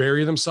or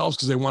bury themselves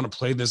because they want to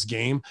play this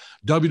game.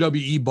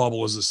 WWE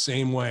bubble is the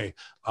same way.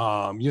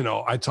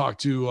 I talked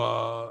to,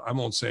 I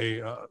won't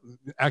say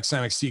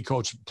ex-NXT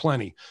coach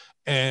Plenty,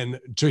 and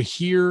to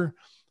hear,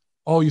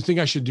 oh, you think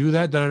I should do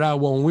that?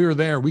 Well, when we were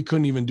there, we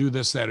couldn't even do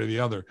this, that, or the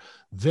other.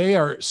 They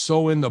are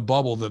so in the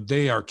bubble that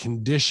they are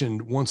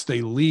conditioned once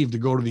they leave to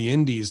go to the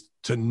indies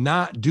to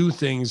not do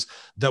things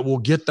that will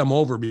get them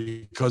over,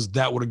 because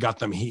that would have got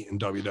them heat in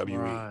WWE.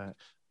 Right.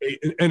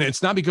 And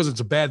it's not because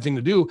it's a bad thing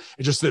to do.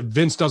 It's just that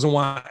Vince doesn't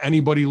want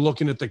anybody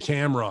looking at the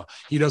camera.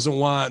 He doesn't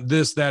want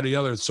this, that, or the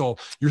other. So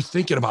you're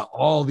thinking about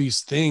all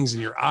these things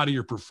and you're out of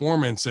your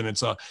performance. And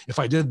it's if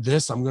I did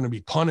this, I'm going to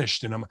be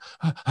punished. And I'm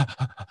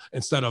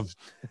instead of,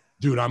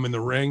 dude, I'm in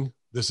the ring.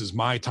 This is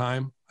my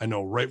time. I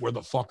know right where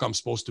the fuck I'm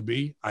supposed to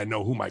be. I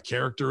know who my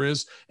character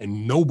is,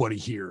 and nobody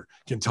here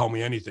can tell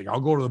me anything. I'll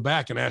go to the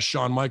back and ask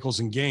Shawn Michaels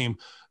in game,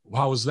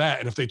 how was that?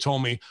 And if they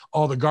told me,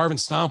 oh, the Garvin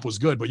stomp was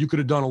good, but you could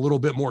have done a little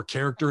bit more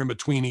character in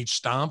between each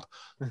stomp,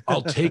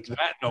 I'll take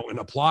that note and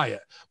apply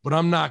it. But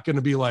I'm not going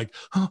to be like,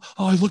 oh,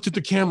 I looked at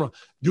the camera.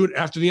 Dude,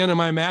 after the end of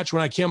my match,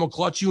 when I camel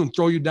clutch you and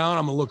throw you down,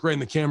 I'm going to look right in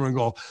the camera and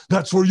go,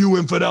 that's for you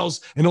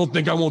infidels. And don't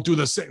think I won't do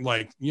the same.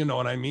 Like, you know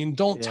what I mean?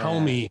 Don't tell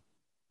me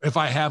if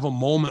I have a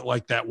moment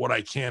like that, what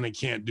I can and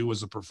can't do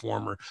as a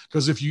performer.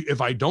 Because if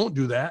I don't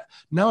do that,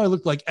 now I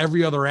look like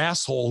every other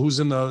asshole who's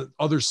in the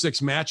other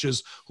 6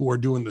 matches who are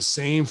doing the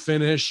same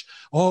finish.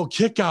 Oh,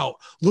 kick out.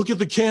 Look at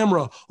the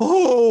camera.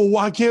 Oh,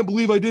 I can't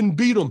believe I didn't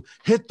beat him.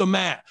 Hit the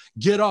mat.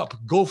 Get up.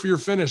 Go for your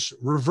finish.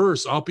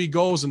 Reverse. Up he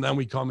goes. And then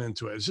we come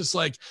into it. It's just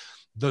like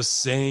the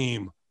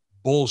same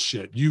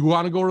bullshit. You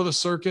want to go to the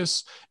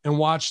circus and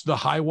watch the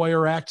high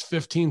wire act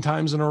 15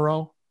 times in a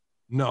row?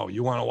 No,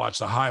 you want to watch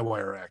the high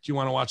wire act. You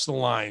want to watch the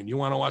lion. You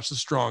want to watch the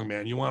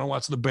strongman. You want to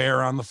watch the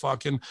bear on the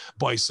fucking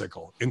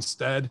bicycle.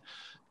 Instead,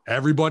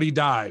 everybody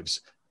dives.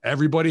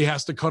 Everybody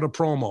has to cut a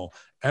promo.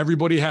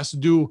 Everybody has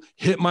to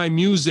hit my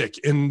music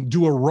and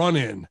do a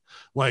run-in.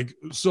 Like,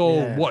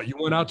 so what? You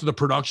went out to the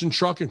production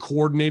truck and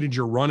coordinated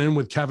your run-in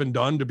with Kevin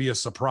Dunn to be a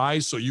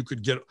surprise so you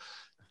could get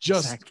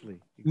just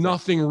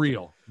nothing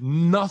real.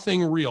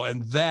 Nothing real.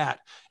 And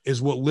that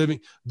is what living,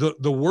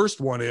 the worst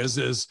one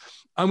is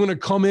I'm going to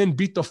come in,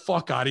 beat the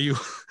fuck out of you,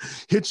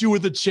 hit you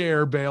with a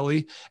chair,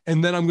 Bailey,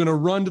 and then I'm going to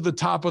run to the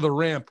top of the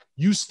ramp.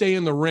 You stay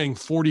in the ring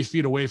 40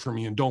 feet away from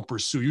me and don't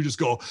pursue. You just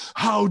go,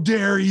 how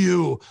dare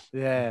you?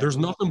 Yeah. There's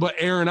nothing but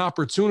air and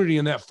opportunity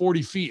in that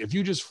 40 feet. If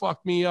you just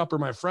fuck me up or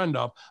my friend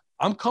up,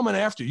 I'm coming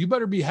after you. You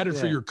better be headed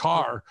for your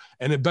car,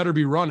 and it better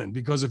be running,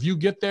 because if you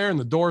get there and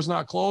the door's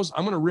not closed,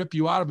 I'm going to rip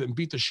you out of it and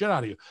beat the shit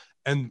out of you.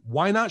 And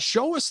why not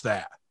show us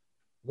that?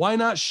 Why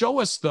not show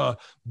us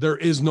there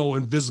is no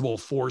invisible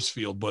force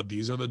field, but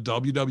these are the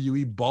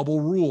WWE bubble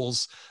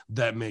rules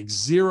that make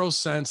zero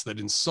sense, that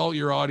insult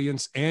your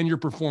audience and your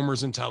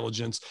performer's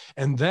intelligence.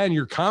 And then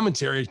your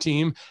commentary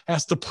team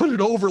has to put it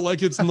over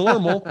like it's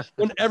normal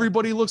when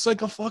everybody looks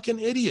like a fucking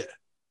idiot.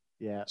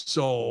 Yeah.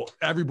 So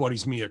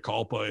everybody's mea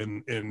culpa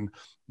in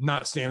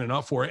not standing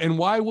up for it. And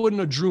why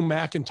wouldn't a Drew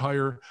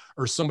McIntyre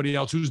or somebody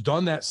else who's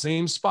done that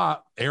same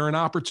spot, air an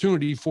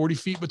opportunity, 40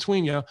 feet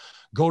between you,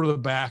 go to the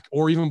back,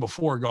 or even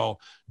before, go,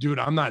 dude,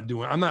 I'm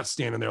not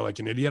standing there like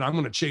an idiot. I'm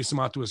going to chase him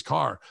out to his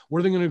car. Where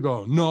are they going to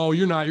go? No,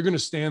 you're not. You're going to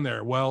stand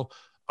there. Well,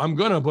 I'm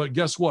going to, but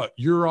guess what?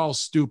 You're all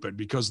stupid,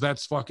 because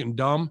that's fucking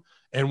dumb.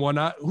 And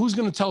whatnot. Who's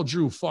going to tell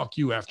Drew, fuck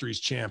you, after he's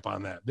champ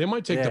on that? They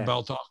might take the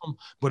belt off him,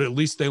 but at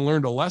least they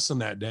learned a lesson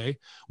that day.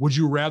 Would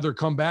you rather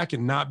come back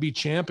and not be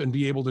champ and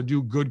be able to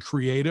do good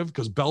creative,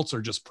 because belts are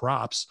just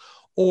props?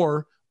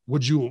 Or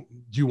do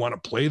you want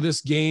to play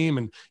this game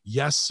and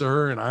yes,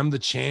 sir, and I'm the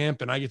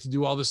champ and I get to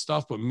do all this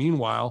stuff, but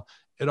meanwhile,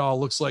 it all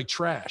looks like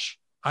trash?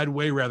 I'd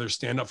way rather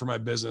stand up for my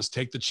business,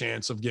 take the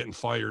chance of getting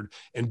fired,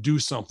 and do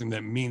something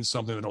that means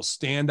something that'll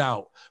stand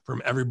out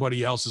from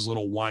everybody else's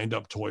little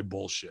wind-up toy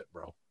bullshit,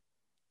 bro.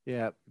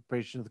 Yeah,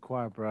 preaching to the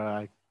choir, bro.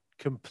 I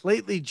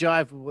completely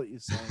jive with what you're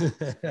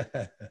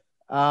saying.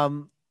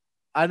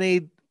 I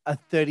need a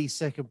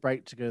 30-second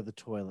break to go to the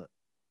toilet.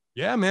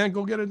 Yeah, man,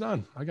 go get it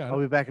done. I'll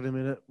be back in a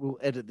minute. We'll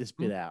edit this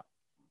bit out.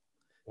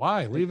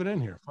 Why? Leave it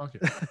in here. Fuck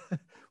it.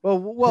 well,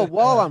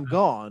 while I'm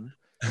gone,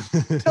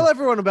 tell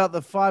everyone about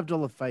the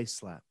 $5 face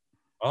slap.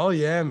 Oh,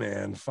 yeah,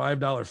 man.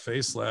 $5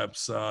 face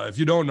slaps. If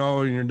you don't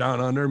know and you're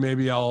down under,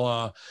 maybe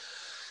I'll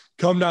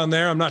come down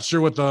there. I'm not sure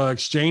what the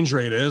exchange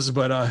rate is,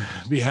 but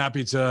be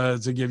happy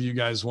to give you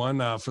guys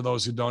one. For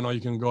those who don't know,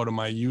 you can go to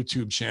my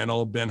YouTube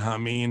channel, Ben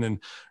Hameen,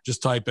 and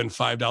just type in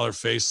 $5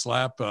 face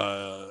slap.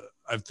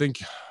 I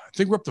think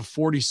we're up to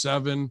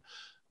 47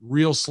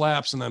 real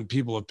slaps, and then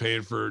people have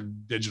paid for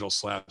digital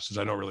slaps, which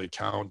I don't really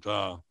count.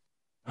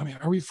 I mean,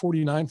 are we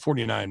 49?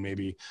 49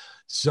 maybe.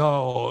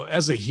 So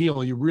as a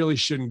heel, you really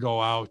shouldn't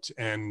go out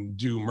and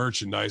do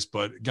merchandise,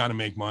 but got to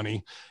make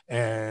money.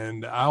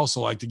 And I also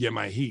like to get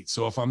my heat.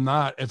 So if I'm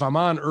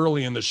on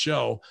early in the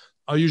show,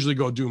 I'll usually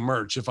go do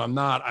merch. If I'm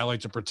not, I like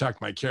to protect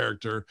my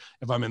character.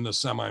 If I'm in the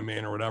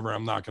semi-main or whatever,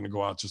 I'm not going to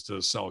go out just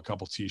to sell a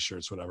couple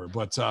t-shirts, whatever.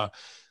 But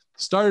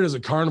started as a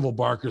carnival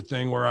barker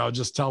thing where I'll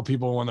just tell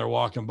people when they're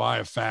walking by,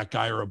 a fat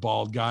guy or a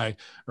bald guy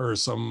or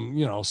some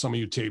of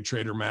you tape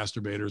trader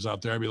masturbators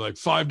out there, I'd be like,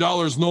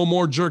 $5, no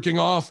more jerking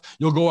off.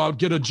 You'll go out,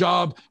 get a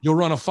job. You'll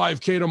run a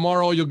 5K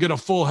tomorrow. You'll get a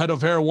full head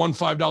of hair, one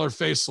 $5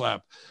 face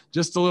slap.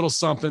 Just a little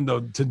something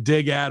to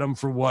dig at them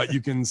for what you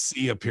can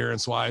see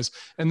appearance wise.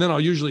 And then I'll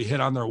usually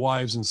hit on their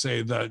wives and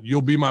say that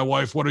you'll be my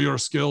wife. What are your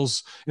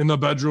skills in the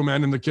bedroom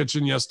and in the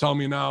kitchen? Yes. Tell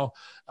me now.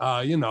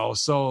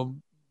 So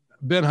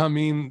Ben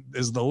Hameen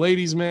is the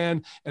ladies'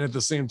 man, and at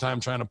the same time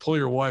trying to pull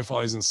your wife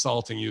while he's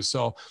insulting you.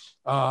 So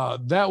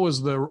that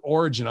was the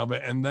origin of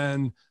it. And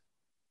then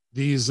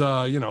these,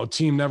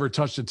 Team Never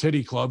Touched a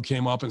Titty Club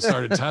came up and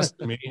started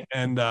testing me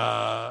and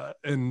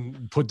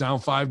put down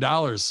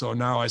 $5. So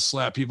now I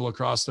slap people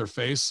across their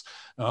face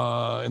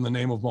in the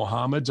name of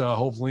Muhammad.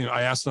 Hopefully,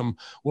 I asked them,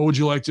 what would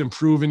you like to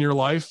improve in your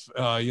life?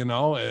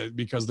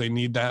 Because they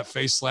need that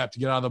face slap to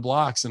get out of the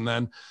blocks. And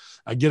then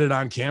I get it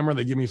on camera.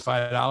 They give me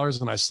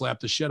 $5 and I slap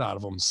the shit out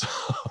of them. So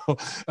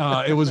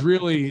it was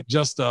really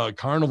just a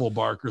carnival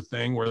barker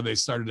thing where they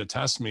started to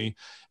test me,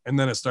 and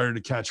then it started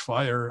to catch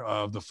fire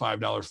of the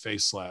 $5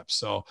 face slap.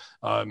 So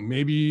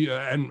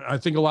and I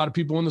think a lot of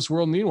people in this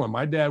world need one.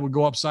 My dad would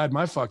go upside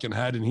my fucking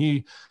head and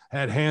he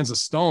had hands of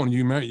stone.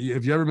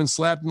 If you ever been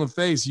slapped in the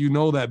face,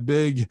 that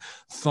big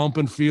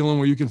thumping feeling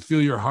where you can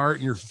feel your heart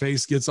and your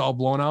face gets all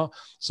blown out.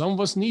 Some of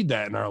us need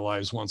that in our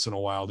lives once in a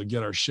while to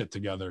get our shit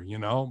together.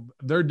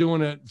 They're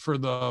doing it for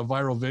the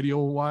viral video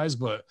wise,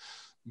 but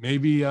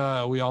maybe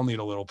we all need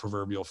a little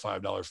proverbial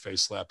 $5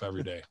 face slap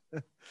every day.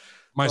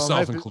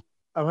 Myself included.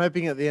 I'm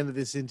hoping at the end of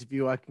this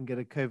interview, I can get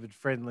a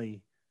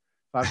COVID-friendly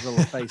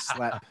 $5 face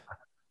slap.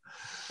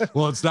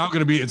 Well, it's going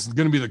to be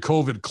the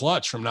COVID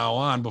clutch from now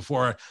on.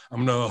 Before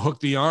I'm going to hook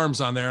the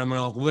arms on there, I'm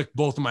going to lick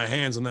both of my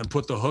hands and then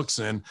put the hooks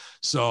in.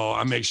 So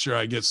I make sure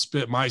I get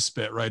my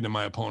spit right into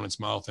my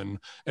opponent's mouth, and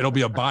it'll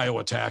be a bio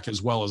attack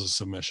as well as a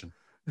submission.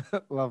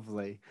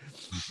 Lovely.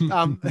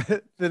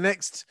 The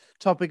next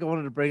topic I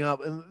wanted to bring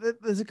up, and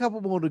there's a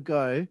couple more to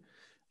go.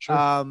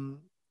 Sure.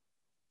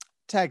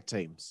 Tag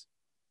teams.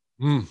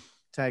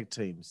 Tag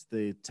teams.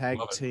 The tag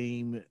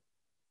team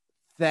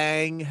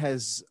thing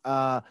has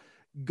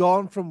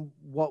gone from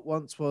what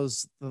once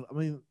was,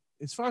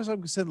 as far as I'm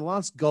concerned, the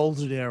last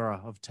golden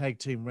era of tag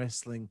team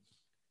wrestling,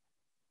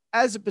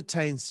 as it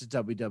pertains to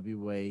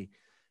WWE,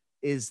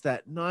 is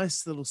that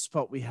nice little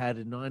spot we had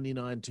in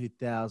 99,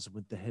 2000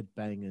 with the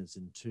Headbangers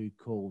and Too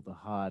Cool, the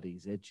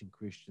Hardys, Edge and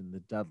Christian, the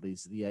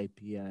Dudleys, the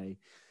APA,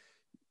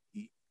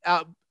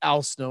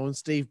 Al Snow and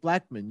Steve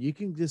Blackman. You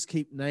can just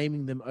keep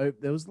naming them.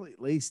 There was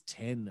at least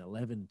 10,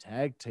 11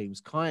 tag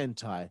teams, Kai and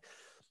Tai,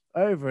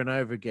 over and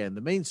over again.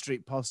 The Mean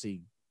Street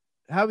Posse.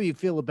 How do you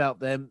feel about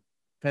them?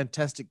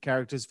 Fantastic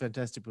characters,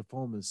 fantastic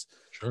performers.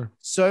 Sure.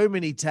 So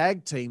many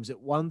tag teams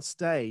at one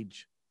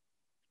stage.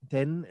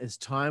 Then as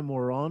time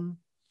wore on,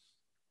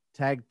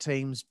 tag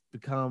teams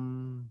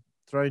become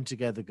thrown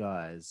together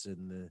guys.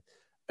 And the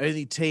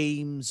only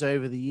teams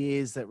over the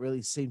years that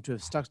really seem to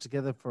have stuck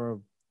together for a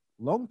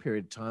long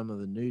period of time are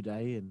the New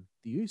Day and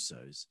the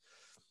Usos.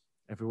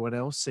 Everyone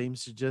else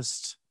seems to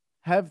just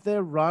have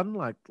their run.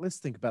 Like, let's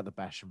think about the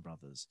Basham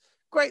Brothers.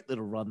 Great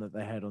little run that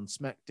they had on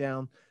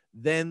SmackDown.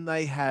 Then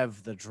they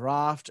have the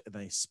draft and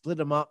they split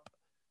them up.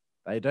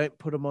 They don't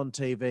put them on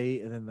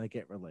TV and then they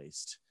get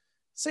released.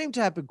 Seemed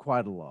to happen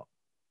quite a lot.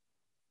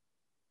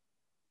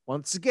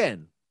 Once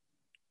again,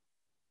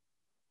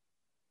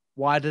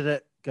 why did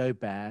it go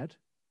bad?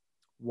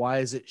 Why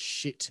is it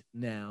shit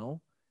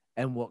now?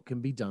 And what can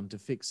be done to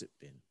fix it,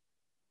 Ben?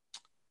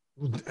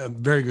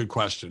 Very good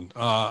question.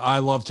 I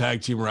love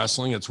tag team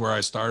wrestling. It's where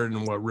I started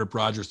and what Rip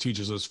Rogers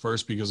teaches us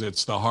first, because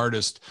it's the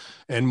hardest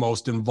and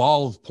most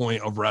involved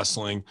point of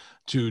wrestling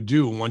to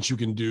do. Once you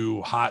can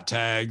do hot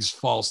tags,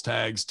 false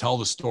tags, tell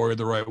the story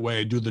the right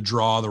way, do the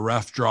draw, the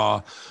ref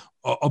draw,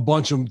 a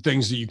bunch of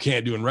things that you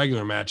can't do in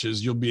regular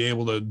matches, you'll be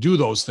able to do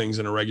those things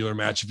in a regular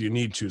match if you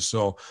need to.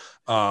 So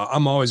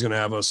I'm always going to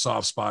have a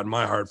soft spot in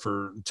my heart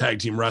for tag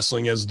team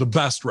wrestling as the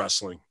best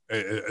wrestling,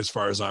 as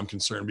far as I'm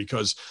concerned,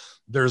 because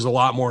there's a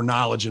lot more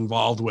knowledge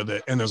involved with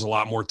it, and there's a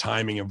lot more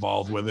timing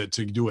involved with it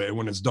to do it. And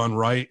when it's done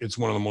right, it's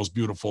one of the most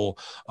beautiful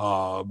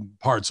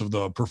parts of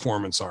the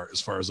performance art, as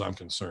far as I'm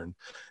concerned.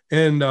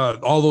 And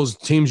all those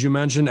teams you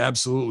mentioned,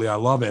 absolutely, I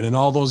love it. And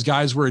all those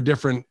guys were a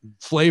different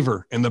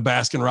flavor in the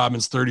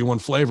Baskin-Robbins 31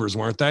 flavors,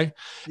 weren't they?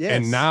 Yes.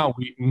 And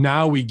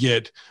now we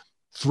get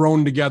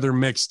thrown together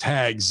mixed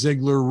tags,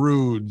 Ziggler,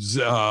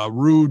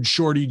 Rude,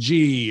 Shorty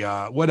G,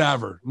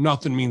 whatever.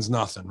 Nothing means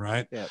nothing,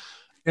 right? Yeah.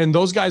 And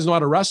those guys know how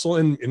to wrestle.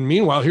 And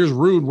meanwhile, here's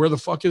Rude. Where the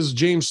fuck is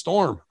James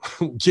Storm?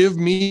 Give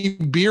me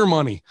beer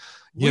money.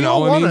 We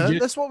all want it.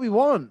 That's what we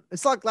want.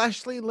 It's like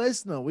Lashley and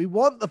Lesnar. We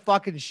want the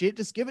fucking shit.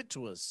 Just give it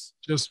to us.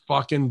 Just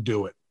fucking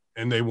do it,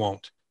 and they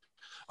won't.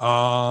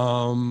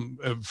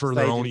 For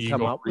their own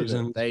ego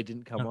reasons. They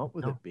didn't come up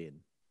with it, Ben.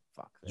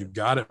 Fuck. You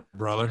got it,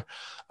 brother.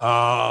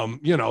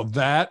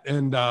 That,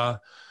 and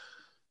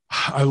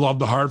I love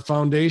the Hart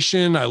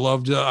Foundation. I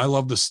love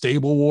the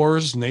Stable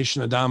Wars,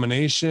 Nation of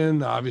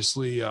Domination.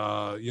 Obviously,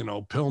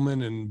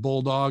 Pillman and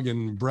Bulldog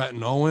and Brett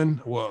and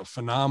Owen were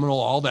phenomenal.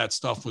 All that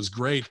stuff was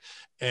great,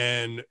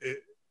 and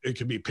it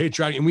could be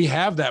patriotic. And we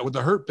have that with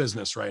the Hurt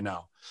Business right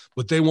now,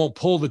 but they won't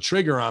pull the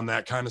trigger on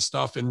that kind of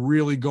stuff and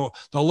really go.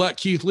 They'll let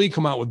Keith Lee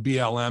come out with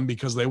BLM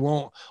because they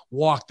won't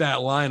walk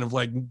that line of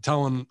like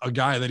telling a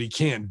guy that he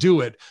can't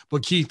do it.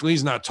 But Keith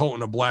Lee's not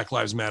toting a Black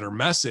Lives Matter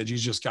message.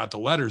 He's just got the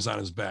letters on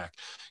his back.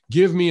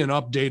 Give me an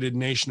updated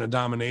Nation of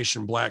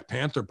Domination Black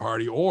Panther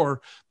Party,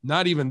 or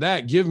not even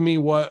that. Give me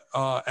what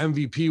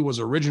MVP was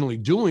originally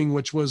doing,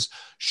 which was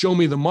show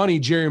me the money,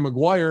 Jerry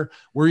Maguire,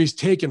 where he's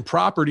taking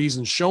properties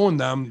and showing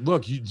them,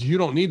 look, you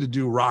don't need to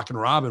do Rock and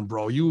Robin,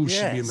 bro. You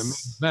should be in the main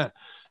event.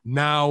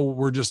 Now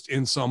we're just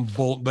in some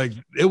like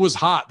it was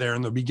hot there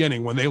in the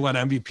beginning when they let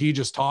MVP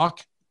just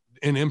talk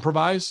and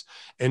improvise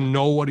and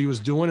know what he was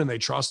doing and they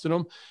trusted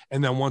him.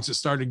 And then once it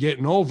started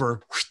getting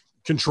over,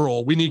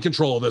 control. We need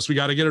control of this. We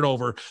got to get it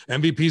over.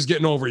 MVP's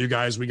getting over, you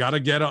guys. We got to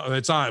get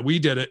it's on. We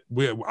did it.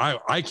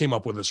 I came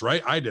up with this,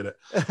 right? I did it.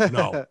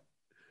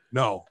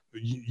 No,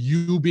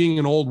 you being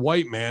an old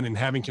white man and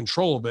having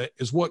control of it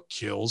is what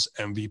kills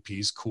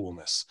MVP's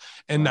coolness.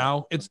 And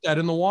now it's dead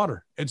in the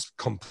water. It's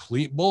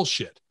complete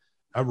bullshit.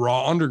 A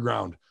Raw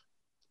Underground.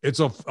 It's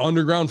a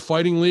underground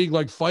fighting league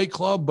like Fight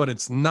Club, but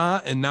it's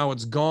not. And now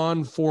it's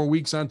gone 4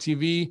 weeks on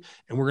TV,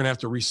 and we're going to have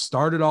to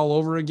restart it all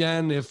over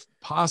again if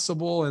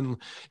possible. And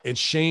it's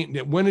Shane.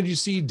 When did you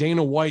see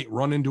Dana White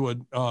run into a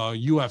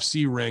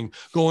UFC ring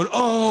going,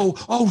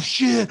 oh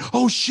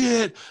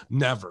shit.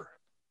 Never.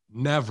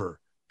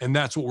 And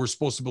that's what we're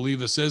supposed to believe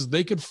this is.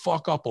 They could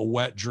fuck up a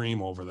wet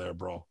dream over there,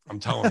 bro.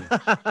 I'm telling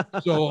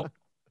you.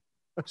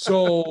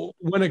 So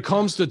when it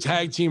comes to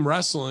tag team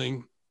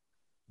wrestling,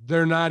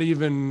 they're not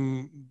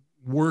even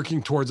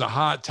working towards a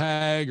hot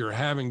tag or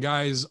having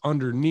guys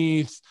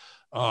underneath.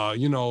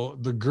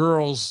 The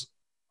girls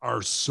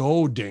are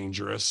so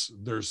dangerous.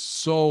 They're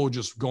so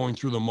just going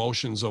through the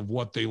motions of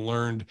what they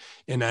learned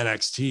in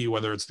NXT,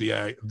 whether it's the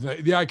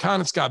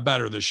Iconics got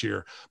better this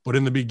year, but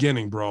in the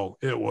beginning, bro,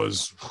 it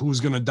was who's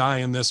going to die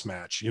in this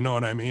match. You know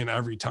what I mean?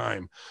 Every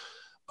time.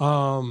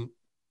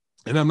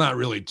 And I'm not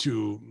really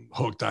too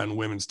hooked on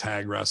women's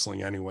tag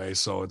wrestling anyway,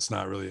 so it's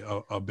not really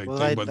a big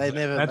thing. But they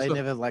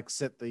never like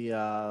set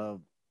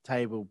the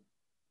table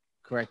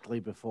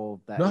correctly before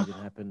that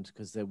even happened,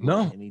 because there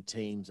weren't any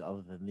teams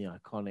other than the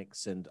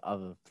Iconics and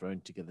other thrown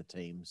together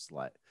teams.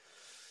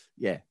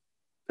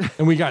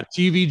 And we got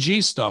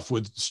TVG stuff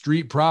with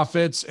Street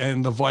Profits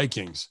and the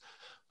Vikings.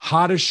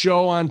 Hottest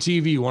show on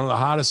TV, one of the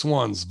hottest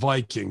ones,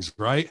 Vikings,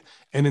 right?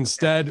 And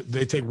instead,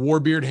 they take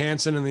Warbeard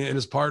Hansen and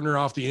his partner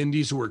off the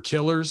Indies, who were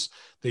killers.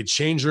 They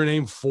changed their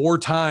name 4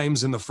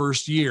 times in the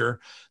first year.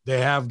 They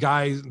have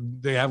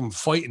them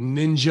fighting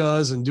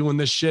ninjas and doing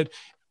this shit.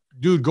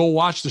 Dude, go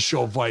watch the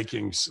show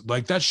Vikings.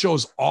 Like, that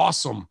show's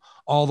awesome.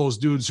 All those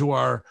dudes who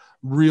are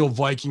real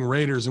Viking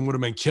raiders and would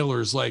have been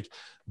killers. Like,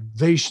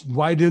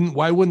 why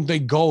wouldn't they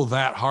go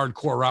that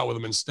hardcore route with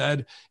them?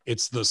 Instead,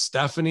 it's the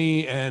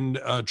Stephanie and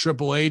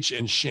Triple H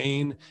and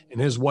Shane and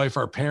his wife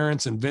are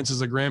parents and Vince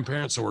is a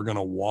grandparent. So we're going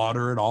to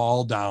water it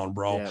all down,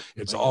 bro. Yeah,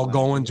 it's all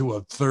going to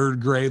a 3rd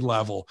grade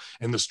level.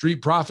 And the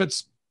Street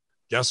Profits,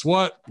 guess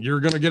what? You're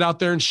going to get out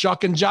there and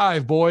shuck and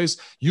jive, boys.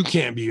 You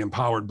can't be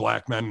empowered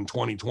black men in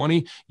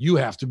 2020. You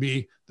have to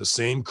be the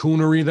same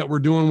coonery that we're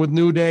doing with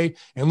New Day.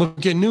 And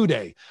look at New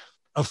Day.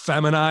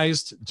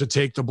 Effeminized to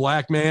take the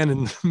black man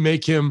and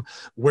make him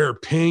wear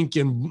pink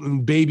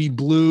and baby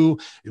blue,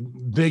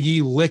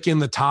 Biggie licking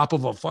the top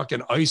of a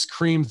fucking ice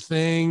cream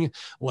thing.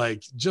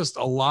 Like, just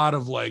a lot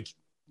of like,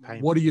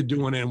 what are you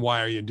doing and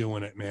why are you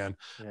doing it, man?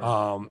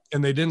 Yeah.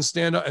 And they didn't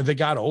stand up, and they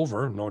got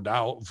over, no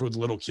doubt, for the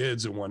little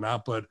kids and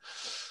whatnot. But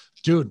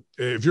dude,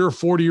 if you're a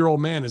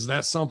 40-year-old man, is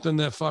that something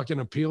that fucking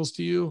appeals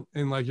to you?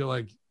 And like, you're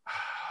like,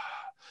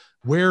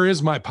 where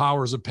is my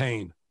Powers of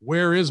Pain?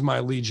 Where is my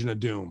Legion of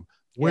Doom?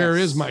 Where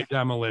is my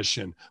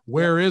Demolition?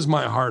 Where is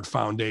my Hart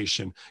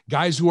Foundation?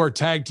 Guys who are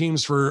tag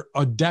teams for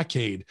a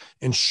decade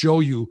and show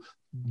you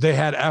they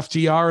had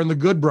FTR and the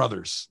Good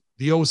Brothers.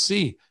 The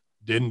OC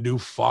didn't do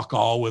fuck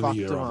all with a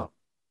year of them.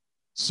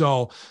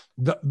 So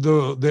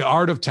the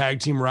art of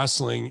tag team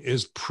wrestling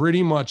is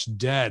pretty much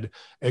dead,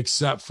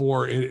 except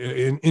for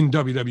in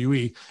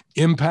WWE.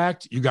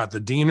 Impact, you got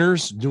the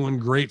Deaners doing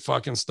great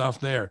fucking stuff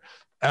there.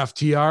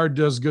 FTR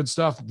does good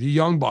stuff. The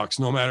Young Bucks,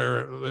 no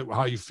matter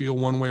how you feel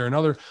one way or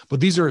another, but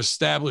these are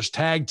established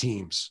tag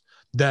teams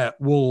that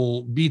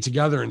will be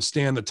together and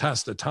stand the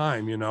test of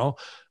time.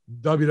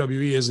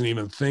 WWE isn't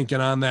even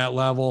thinking on that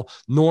level,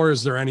 nor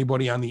is there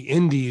anybody on the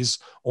indies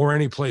or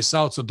any place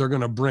else that they're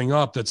going to bring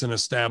up that's an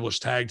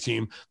established tag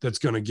team that's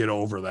going to get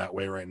over that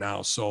way right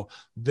now. So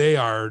they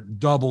are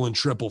double and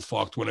triple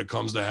fucked when it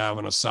comes to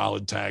having a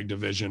solid tag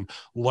division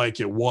like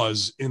it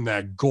was in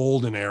that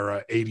golden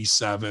era,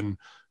 87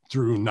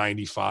 through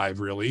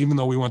 95, really. Even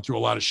though we went through a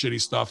lot of shitty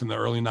stuff in the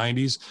early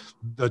 90s,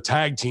 the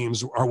tag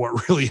teams are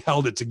what really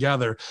held it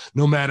together,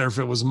 no matter if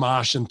it was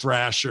Mosh and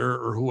Thrasher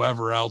or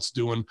whoever else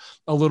doing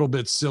a little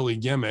bit silly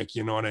gimmick,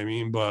 you know what I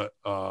mean? But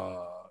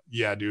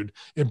yeah, dude,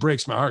 it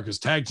breaks my heart because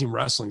tag team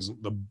wrestling's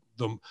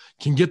the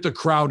can get the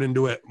crowd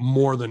into it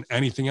more than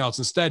anything else.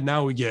 Instead,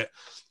 now we get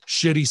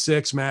shitty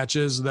 6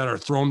 matches that are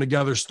thrown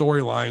together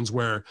storylines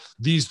where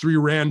these 3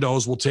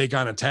 randos will take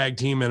on a tag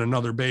team and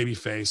another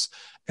babyface,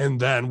 and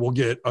then we'll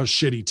get a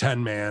shitty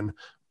 10-man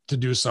to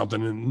do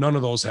something. And none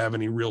of those have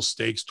any real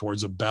stakes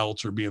towards a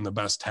belt or being the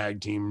best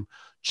tag team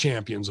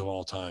champions of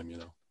all time, you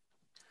know?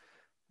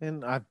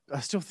 And I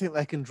still think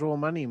they can draw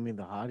money. I mean,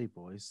 the Hardy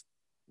Boys.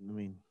 I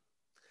mean,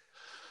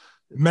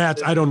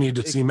 Matt, I don't need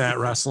to see Matt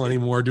wrestle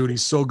anymore, dude.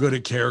 He's so good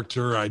at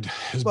character.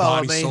 His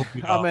body's so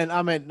beat up.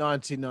 I meant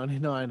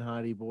 1999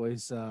 Hardy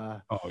Boys.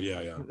 Oh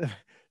yeah.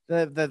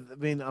 I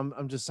mean,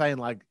 I'm just saying,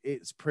 like,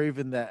 it's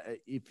proven that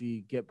if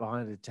you get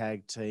behind a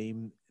tag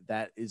team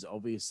that is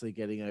obviously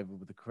getting over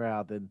with the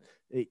crowd, then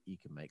you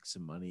can make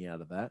some money out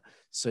of that.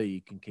 So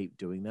you can keep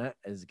doing that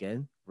as,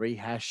 again,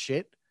 rehash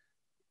shit.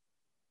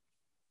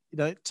 You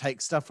know, take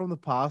stuff from the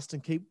past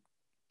and keep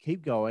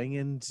going.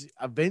 And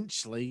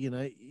eventually, you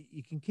know,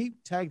 you can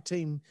keep tag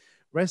team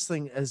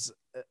wrestling as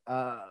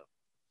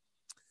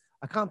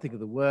I can't think of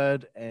the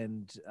word,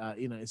 and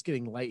you know, it's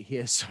getting late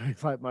here, so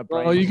like my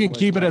brain. Well, you can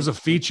keep it as a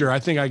feature. I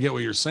think I get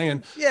what you're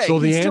saying. Yeah. So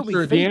the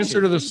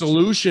answer to the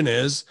solution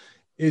is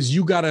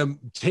you got to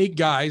take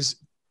guys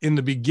in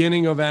the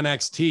beginning of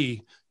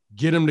NXT,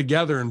 get them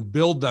together and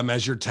build them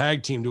as your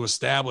tag team to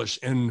establish,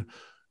 and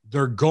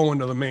they're going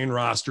to the main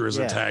roster as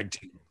a tag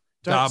team.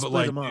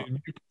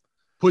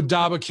 Put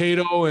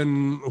Dabba-Kato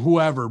and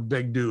whoever,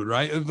 big dude,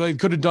 right? They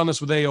could have done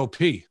this with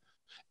AOP.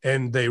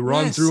 And they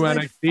run through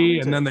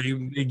NXT, and then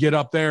they get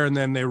up there, and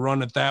then they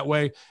run it that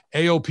way.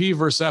 AOP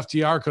versus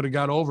FTR could have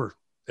got over.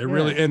 It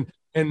really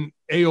and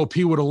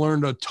AOP would have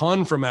learned a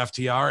ton from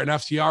FTR, and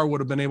FTR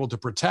would have been able to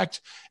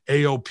protect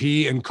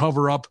AOP and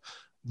cover up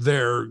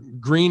their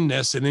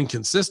greenness and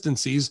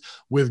inconsistencies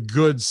with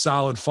good,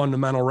 solid,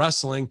 fundamental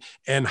wrestling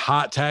and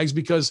hot tags,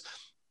 because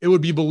it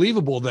would be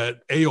believable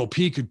that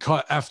AOP could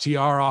cut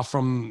FTR off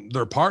from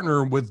their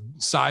partner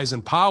with size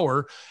and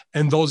power,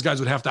 and those guys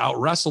would have to out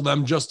wrestle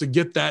them just to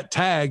get that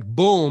tag.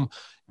 Boom.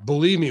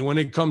 Believe me, when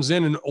it comes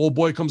in and old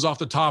boy comes off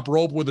the top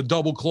rope with a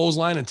double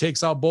clothesline and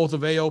takes out both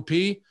of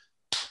AOP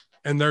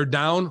and they're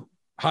down,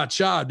 hot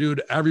shot,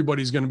 dude.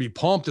 Everybody's going to be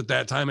pumped at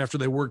that time after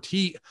they worked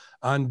heat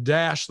on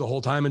Dash the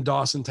whole time and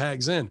Dawson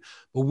tags in.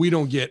 But we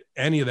don't get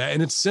any of that.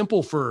 And it's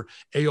simple for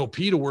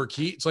AOP to work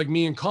heat. It's like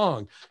me and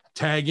Kong.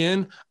 Tag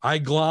in, I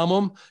glom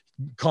him.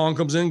 Kong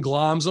comes in,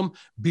 gloms him,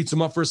 beats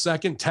him up for a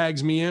second,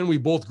 tags me in. We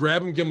both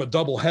grab him, give him a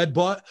double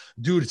headbutt.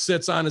 Dude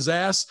sits on his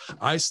ass.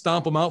 I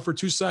stomp him out for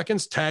 2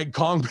 seconds, tag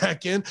Kong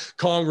back in.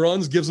 Kong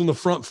runs, gives him the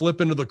front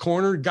flip into the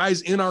corner.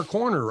 Guy's in our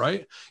corner,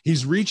 right?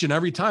 He's reaching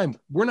every time.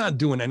 We're not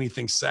doing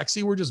anything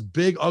sexy. We're just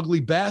big,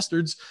 ugly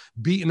bastards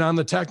beating on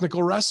the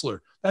technical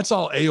wrestler. That's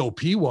all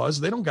AOP was.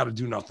 They don't got to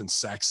do nothing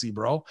sexy,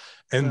 bro.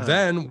 And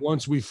then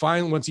once he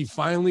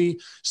finally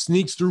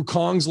sneaks through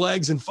Kong's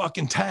legs and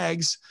fucking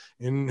tags,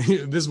 and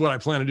this is what I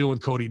plan to do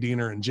with Cody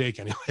Deaner and Jake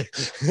anyway.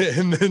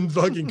 And then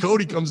fucking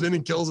Cody comes in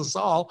and kills us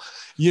all.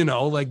 You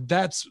know, like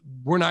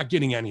we're not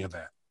getting any of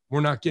that.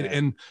 We're not getting,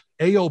 and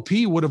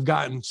AOP would have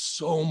gotten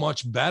so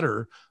much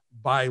better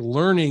by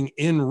learning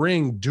in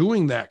ring,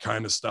 doing that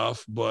kind of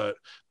stuff. But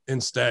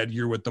instead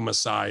you're with the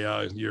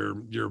Messiah,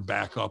 you're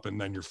back up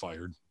and then you're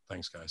fired.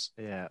 Thanks, guys.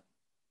 Yeah.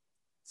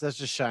 Such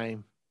a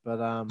shame.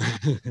 But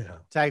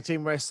tag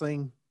team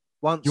wrestling.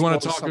 You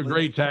want to talk a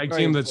great tag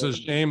team that's a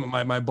shame?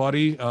 My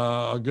buddy,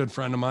 a good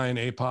friend of mine,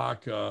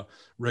 APOC,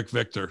 Rick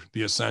Victor,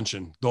 the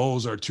Ascension.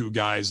 Those are 2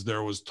 guys.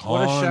 There was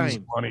tons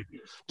of money.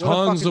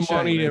 Tons of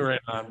money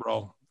right now,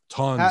 bro.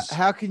 Tons.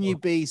 How can you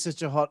be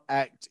such a hot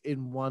act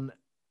in one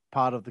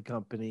part of the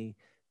company,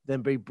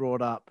 then be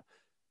brought up,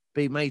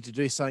 be made to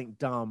do something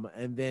dumb,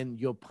 and then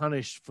you're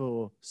punished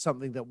for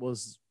something that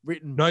was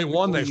written night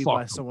one they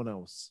by someone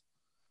else?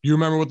 You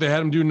remember what they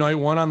had him do night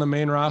one on the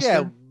main roster?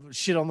 Yeah,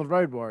 shit on the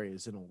Road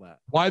Warriors and all that.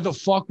 Why the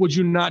fuck would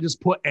you not just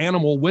put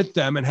Animal with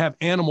them and have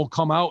Animal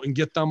come out and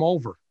get them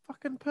over?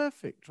 Fucking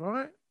perfect,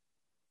 right?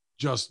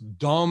 Just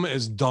dumb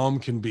as dumb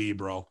can be,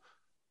 bro.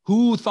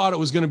 Who thought it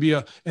was going to be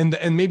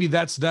and maybe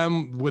that's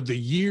them with the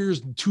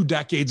years, 2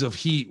 decades of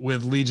heat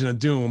with Legion of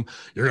Doom.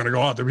 You're going to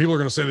go out there. People are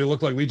going to say they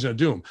look like Legion of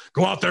Doom.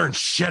 Go out there and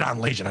shit on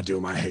Legion of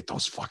Doom. I hate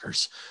those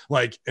fuckers.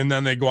 Like, and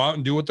then they go out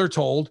and do what they're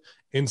told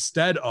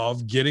instead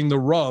of getting the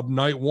rub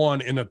night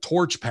one in a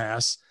torch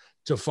pass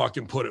to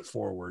fucking put it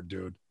forward,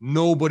 dude.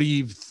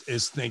 Nobody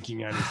is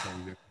thinking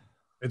anything, dude.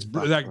 It's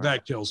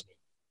that kills me.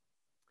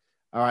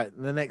 All right,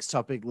 the next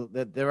topic. Look,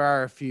 there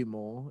are a few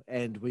more,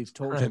 and we've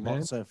talked All right, a lot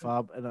man. so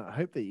far. And I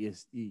hope that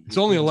It's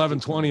only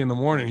 11:20 in the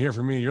morning here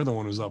for me. You're the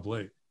one who's up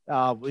late.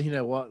 Well, you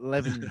know what?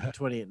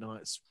 11:20 at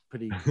night is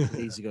pretty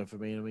easy going for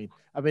me. I mean,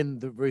 I'm in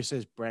the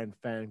Russo's brand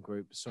fan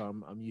group, so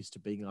I'm used to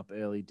being up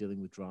early,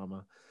 dealing with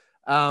drama.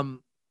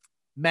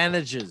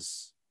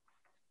 Managers,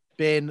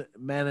 Ben,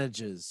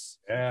 managers.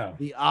 Yeah.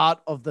 The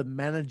art of the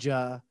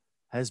manager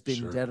has been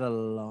Sure. dead a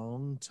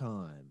long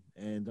time,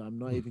 and I'm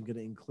not even going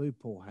to include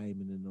Paul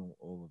Heyman in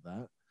all of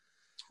that,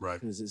 Right.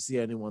 because it's the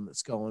only one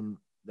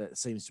that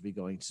seems to be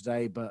going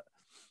today. But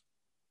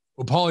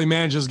Well, Paulie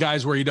manages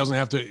guys where he doesn't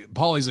have to.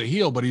 Paulie's a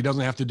heel, but he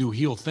doesn't have to do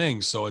heel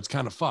things, so it's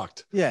kind of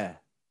fucked. yeah,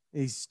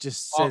 he's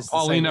just says the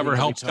Paulie same never thing every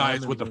helps guys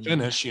time with the and-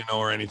 finish,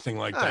 or anything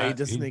like No, that. he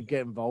doesn't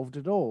get involved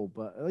at all,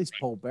 but at least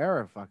Paul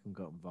Bearer fucking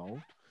got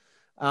involved.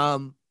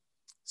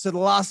 So the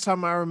last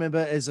time I remember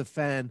as a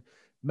fan,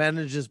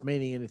 managers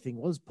meaning anything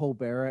was Paul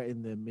Bearer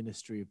in the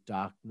Ministry of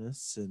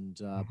Darkness, and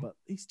but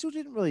he still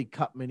didn't really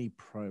cut many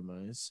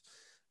promos.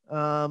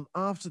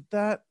 After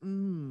that,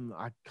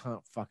 I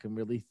can't fucking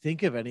really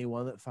think of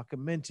anyone that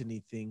fucking meant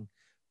anything.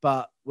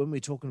 But when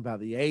we're talking about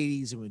the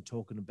 80s and we're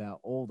talking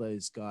about all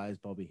those guys,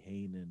 Bobby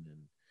Heenan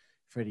and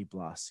Freddie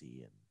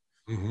Blassie,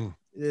 and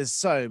there's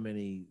so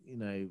many,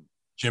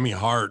 Jimmy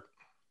Hart.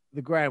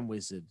 the Grand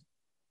Wizard,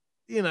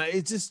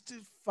 it's just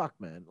fuck,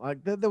 man.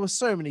 Like there were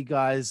so many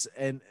guys,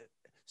 and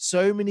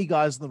so many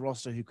guys on the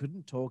roster who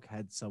couldn't talk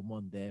had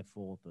someone there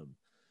for them.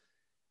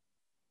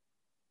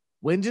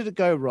 When did it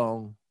go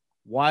wrong?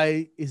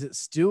 Why is it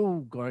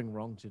still going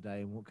wrong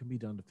today? And what can be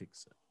done to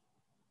fix it?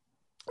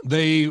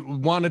 They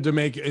wanted to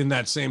make in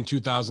that same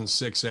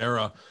 2006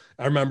 era.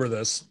 I remember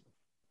this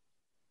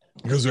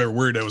because they were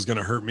worried it was going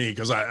to hurt me.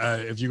 Because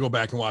if you go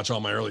back and watch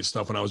all my early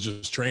stuff when I was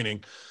just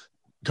training,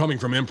 coming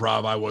from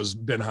improv, I was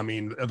Ben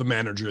Hameen, the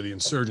manager of the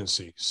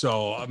Insurgency.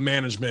 So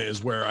management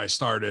is where I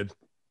started.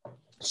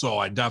 So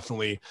I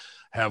definitely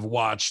have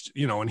watched,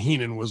 and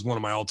Heenan was one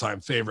of my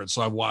all-time favorites.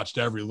 So I've watched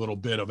every little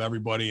bit of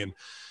everybody, and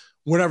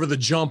whatever the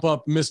jump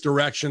up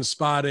misdirection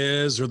spot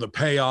is, or the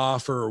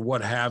payoff or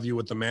what have you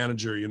with the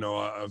manager,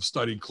 I've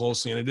studied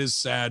closely, and it is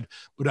sad,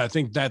 but I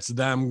think that's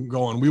them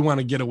going, we want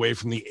to get away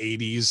from the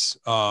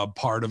 80s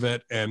part of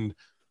it and,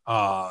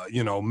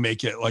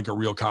 make it like a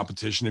real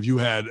competition. If you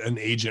had an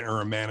agent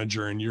or a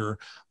manager and you're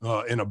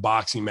in a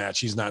boxing match,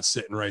 he's not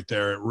sitting right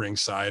there at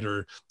ringside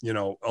or,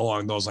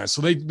 along those lines.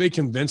 So they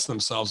convince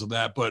themselves of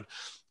that, but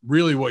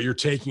really what you're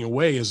taking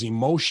away is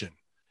emotion.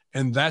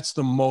 And that's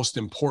the most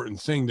important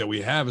thing that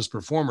we have as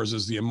performers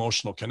is the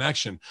emotional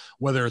connection,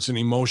 whether it's an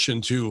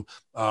emotion to,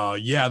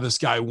 this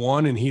guy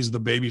won and he's the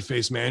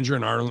babyface manager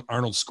and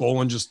Arnold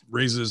Skolin just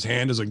raises his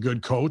hand as a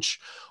good coach,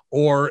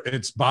 or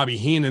it's Bobby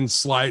Heenan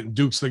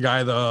dukes the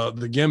guy,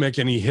 the gimmick,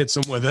 and he hits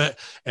him with it.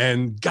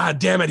 And God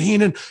damn it,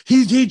 Heenan,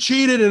 he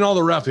cheated, and all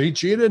the ref, he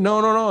cheated.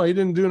 No, he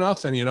didn't do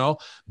nothing,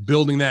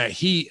 building that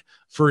heat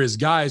for his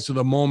guys to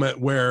the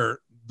moment where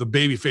the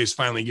babyface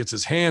finally gets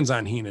his hands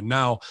on Heenan.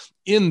 Now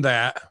in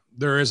that,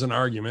 there is an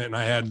argument, and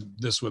I had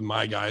this with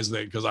my guys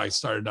because I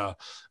started to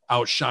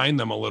outshine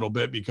them a little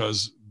bit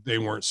because they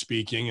weren't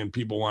speaking and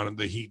people wanted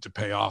the heat to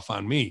pay off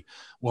on me.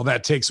 Well,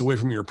 that takes away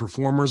from your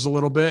performers a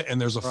little bit.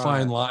 And there's a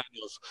fine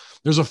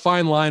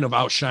line of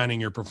outshining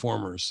your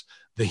performers.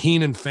 The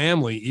Heenan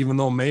family, even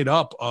though made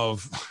up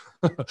of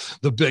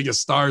the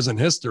biggest stars in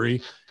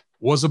history,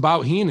 was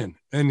about Heenan,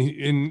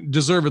 and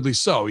deservedly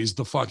so. He's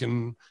the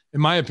fucking,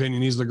 in my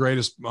opinion, he's the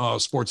greatest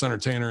sports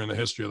entertainer in the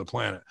history of the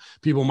planet.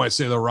 People might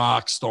say The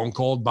Rock, Stone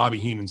Cold. Bobby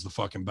Heenan's the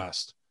fucking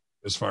best,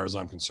 as far as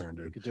I'm concerned,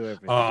 dude. You could do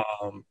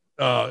everything.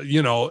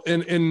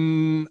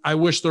 And I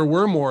wish there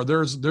were more.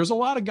 There's a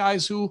lot of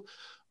guys who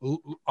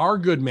are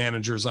good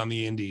managers on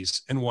the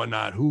indies and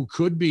whatnot, who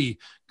could be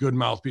good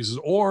mouthpieces,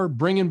 or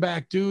bringing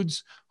back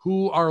dudes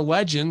who are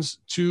legends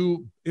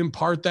to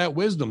impart that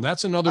wisdom.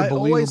 That's another. I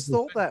always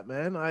thought that,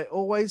 man. I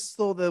always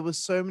thought there was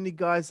so many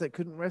guys that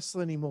couldn't wrestle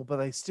anymore, but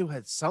they still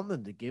had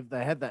something to give.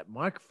 They had that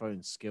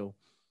microphone skill.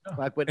 Yeah.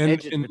 Like when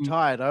Edge had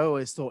retired, I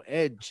always thought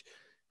Edge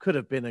could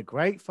have been a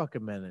great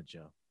fucking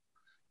manager.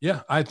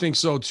 Yeah, I think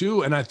so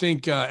too. And I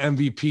think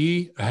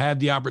MVP had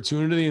the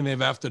opportunity and they've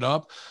effed it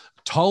up.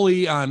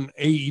 Tully on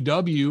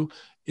AEW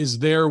is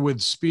there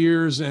with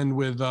Spears and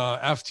with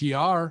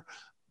FTR,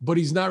 but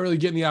he's not really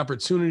getting the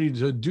opportunity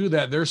to do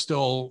that. They're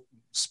still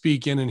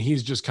speaking, and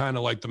he's just kind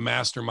of like the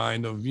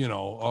mastermind of,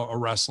 a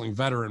wrestling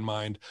veteran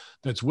mind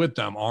that's with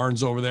them.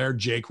 Arn's over there,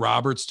 Jake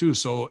Roberts too.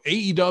 So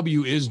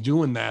AEW is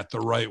doing that the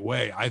right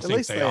way. I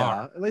think they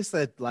are. At least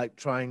they're like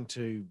trying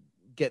to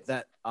get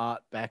that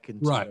art back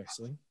into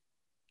wrestling.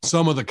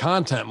 Some of the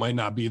content might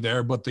not be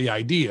there, but the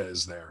idea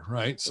is there,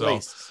 right? So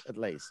at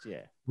least,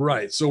 yeah.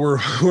 Right. So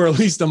we're at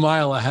least a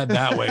mile ahead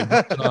that way.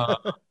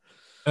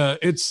 But,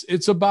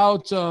 it's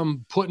about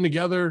putting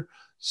together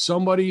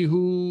somebody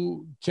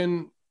who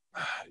can,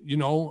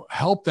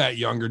 help that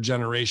younger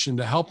generation,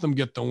 to help them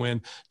get the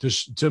win,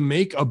 to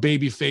make a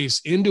baby face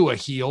into a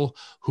heel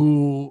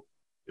who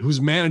whose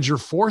manager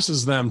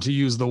forces them to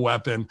use the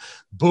weapon,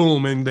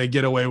 boom, and they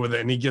get away with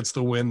it, and he gets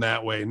the win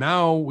that way.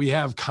 Now we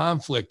have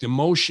conflict,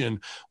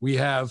 emotion. We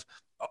have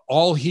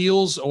all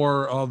heels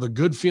or the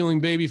good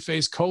feeling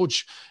babyface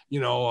coach,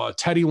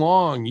 Teddy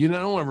Long.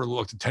 No one ever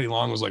looked at Teddy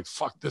Long and was like,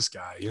 fuck this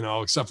guy,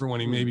 except for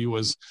when he maybe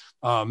was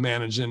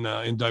managing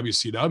in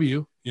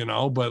WCW,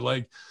 but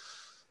like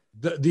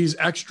these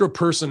extra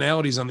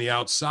personalities on the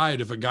outside,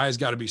 if a guy's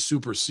got to be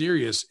super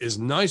serious, is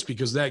nice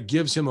because that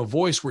gives him a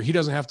voice where he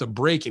doesn't have to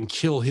break and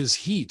kill his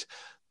heat.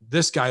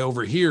 This guy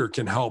over here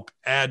can help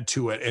add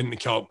to it and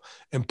help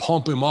and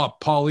pump him up.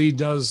 Paulie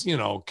does,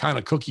 kind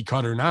of cookie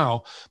cutter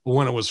now, but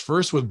when it was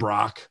first with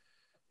Brock,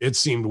 it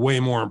seemed way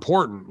more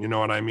important. You know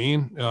what I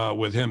mean?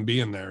 With him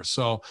being there.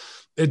 So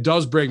it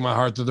does break my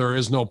heart that there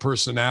is no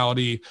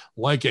personality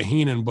like a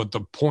Heenan, but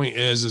the point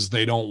is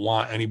they don't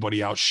want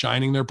anybody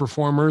outshining their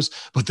performers,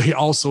 but they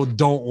also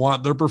don't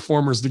want their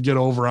performers to get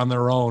over on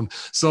their own.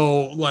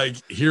 So like,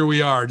 here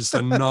we are, just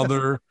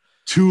another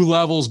 2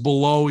 levels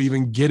below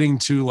even getting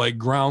to like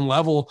ground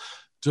level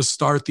to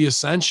start the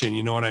ascension.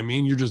 You know what I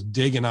mean? You're just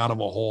digging out of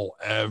a hole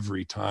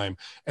every time.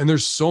 And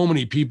there's so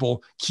many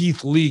people.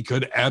 Keith Lee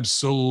could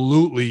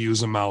absolutely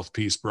use a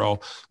mouthpiece, bro,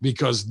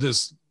 because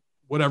this,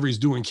 whatever he's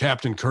doing,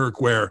 Captain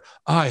Kirk, where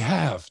I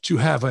have to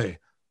have a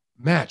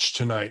match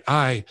tonight,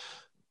 I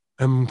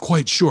am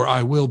quite sure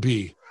I will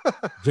be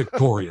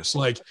victorious.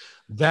 Like,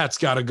 that's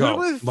got to go.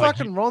 What with like,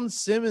 fucking Ron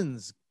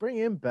Simmons? Bring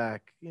him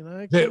back.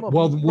 Weren't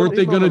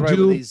they going to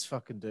do these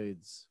fucking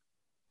dudes?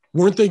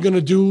 Weren't they going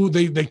to do?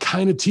 They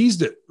kind of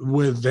teased it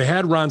with. They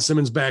had Ron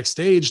Simmons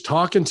backstage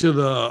talking to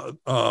the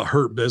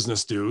Hurt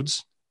Business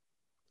dudes,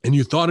 and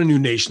you thought a new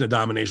Nation of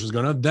Domination was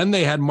going to. Then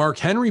they had Mark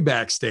Henry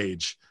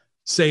backstage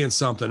saying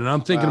something, and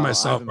I'm thinking to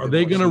myself, are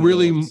they going to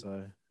really?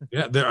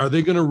 Yeah, are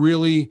they going to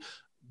really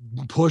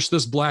push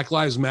this Black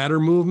Lives Matter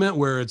movement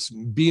where it's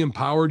be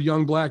empowered,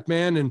 young black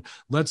man, and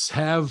let's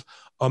have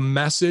a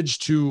message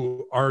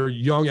to our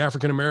young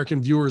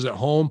African-American viewers at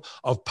home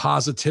of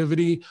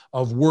positivity,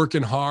 of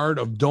working hard,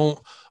 of don't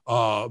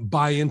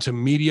buy into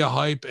media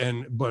hype,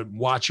 but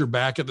watch your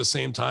back at the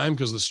same time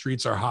because the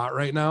streets are hot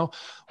right now.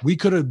 We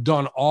could have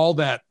done all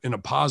that in a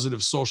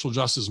positive social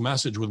justice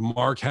message with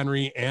Mark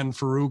Henry and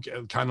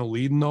Farouk kind of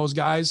leading those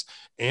guys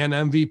and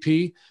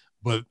MVP.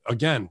 But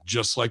again,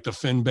 just like the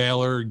Finn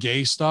Balor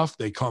gay stuff,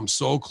 they come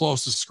so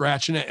close to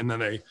scratching it and then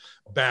they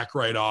back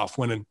right off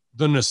when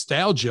the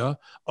nostalgia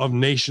of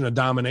Nation of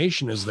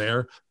Domination is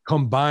there,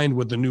 combined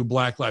with the new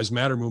Black Lives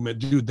Matter movement.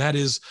 Dude, that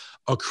is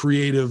a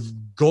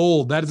creative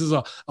goal. That is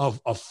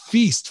a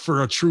feast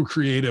for a true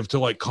creative to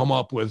like come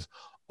up with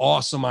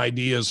awesome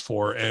ideas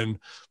for, and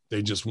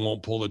they just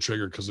won't pull the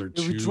trigger because they're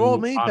too. It would draw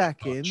me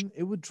back in.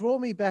 It would draw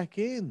me back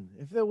in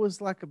if there was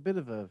like a bit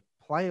of a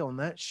play on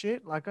that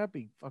shit. Like I'd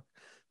be fuck.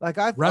 Like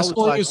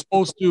wrestling is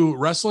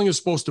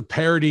supposed to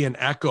parody and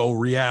echo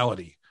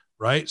reality.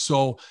 Right.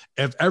 So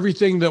if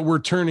everything that we're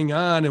turning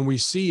on and we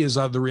see is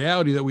the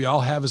reality that we all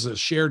have as a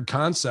shared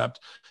concept,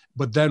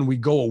 but then we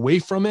go away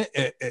from it,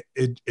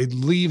 it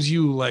leaves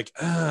you like,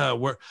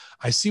 where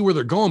I see where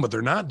they're going, but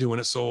they're not doing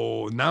it.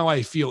 So now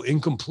I feel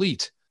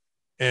incomplete.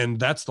 And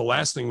that's the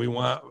last thing we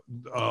want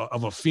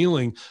of a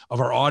feeling of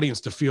our audience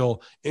to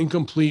feel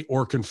incomplete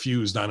or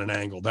confused on an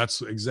angle.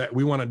 That's exact.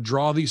 We want to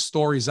draw these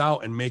stories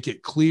out and make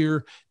it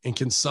clear and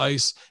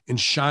concise and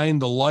shine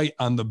the light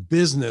on the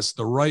business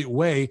the right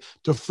way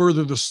to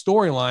further the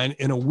storyline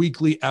in a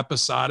weekly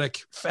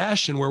episodic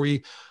fashion where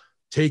we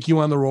take you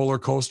on the roller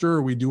coaster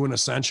or we do an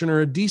ascension or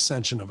a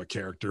descension of a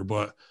character.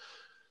 But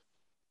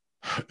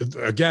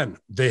again,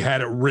 they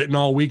had it written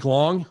all week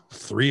long,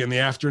 3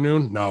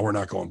 p.m. No, we're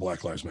not going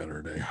Black Lives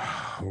Matter today.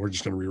 We're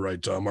just going to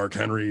rewrite Mark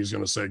Henry. He's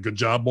going to say, good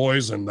job,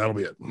 boys. And that'll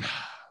be it.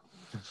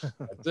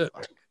 That's it.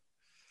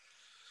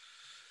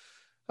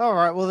 All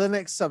right. Well, the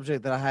next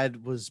subject that I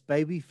had was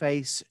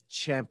babyface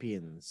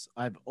champions.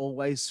 I've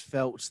always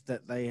felt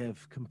that they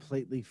have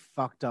completely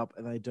fucked up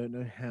and they don't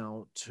know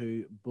how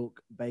to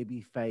book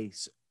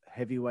babyface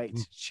heavyweight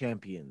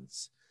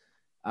champions.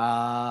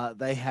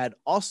 They had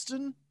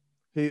Austin,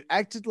 who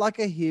acted like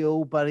a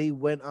heel, but he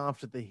went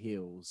after the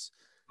heels.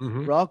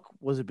 Mm-hmm. Brock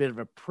was a bit of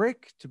a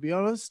prick, to be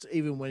honest.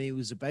 Even when he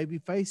was a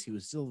babyface, he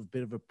was still a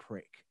bit of a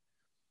prick.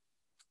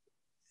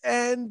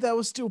 And that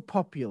was still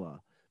popular.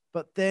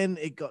 But then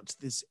it got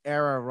to this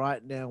era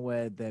right now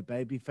where they're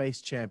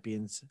babyface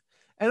champions.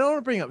 And I want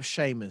to bring up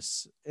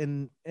Sheamus.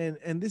 And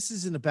this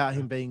isn't about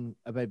him being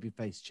a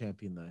babyface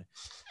champion, though.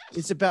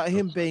 It's about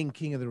him being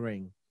king of the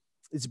ring.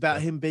 It's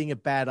about him being a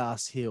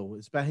badass heel.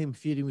 It's about him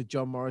feuding with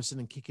John Morrison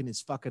and kicking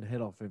his fucking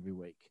head off every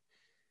week.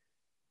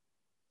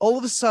 All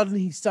of a sudden,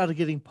 he started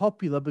getting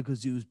popular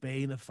because he was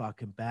being a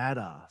fucking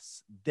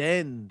badass.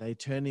 Then they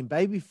turned him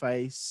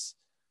babyface,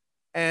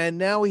 and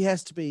now he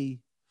has to be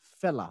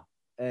fella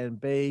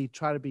and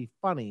try to be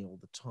funny all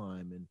the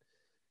time. And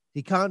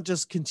he can't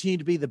just continue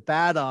to be the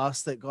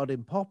badass that got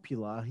him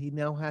popular. He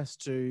now has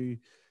to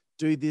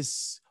do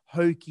this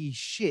hokey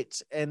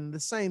shit. And the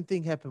same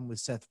thing happened with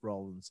Seth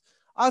Rollins.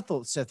 I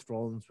thought Seth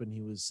Rollins, when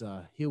he was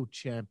heel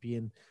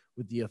champion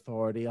with the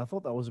Authority, I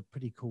thought that was a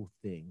pretty cool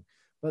thing.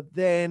 But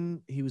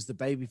then he was the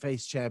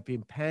babyface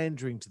champion,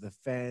 pandering to the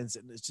fans,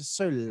 and it's just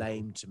so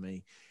lame to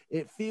me.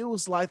 It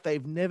feels like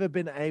they've never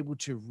been able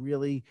to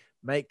really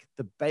make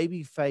the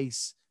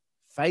babyface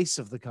face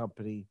of the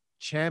company,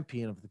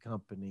 champion of the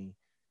company,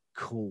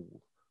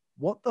 cool.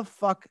 What the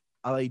fuck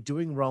are they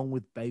doing wrong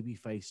with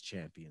babyface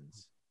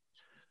champions?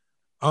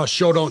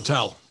 Show don't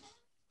tell.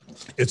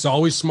 It's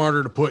always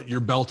smarter to put your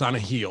belt on a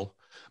heel,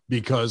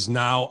 because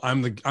now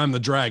I'm the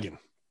dragon.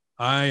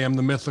 I am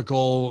the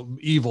mythical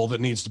evil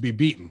that needs to be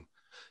beaten.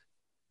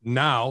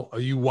 Now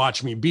you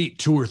watch me beat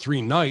 2 or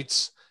 3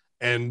 nights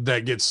and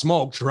that gets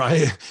smoked,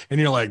 right? And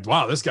you're like,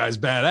 wow, this guy's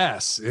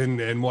badass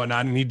and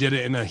whatnot. And he did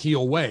it in a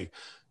heel way.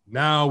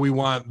 Now we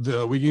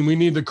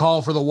need the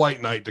call for the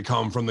White Knight to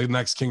come from the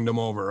next kingdom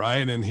over,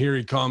 right? And here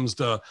he comes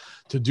to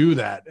do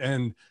that.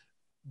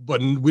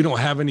 But we don't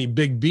have any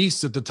big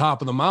beasts at the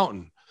top of the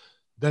mountain.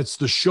 That's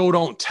the show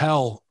don't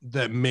tell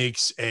that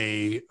makes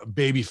a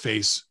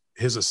babyface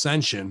his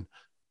ascension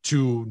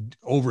to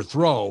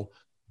overthrow.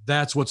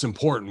 That's what's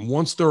important.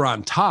 Once they're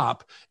on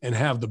top and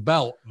have the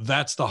belt,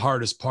 that's the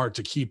hardest part,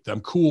 to keep them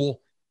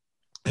cool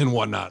and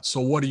whatnot. So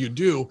what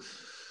do?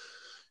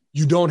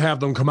 You don't have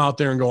them come out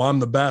there and go, I'm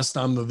the best,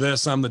 I'm the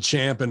this, I'm the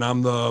champ, and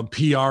I'm the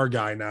PR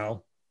guy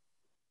now.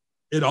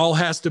 It all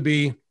has to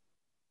be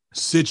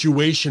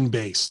situation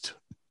based,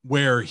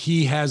 where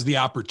he has the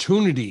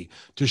opportunity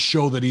to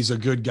show that he's a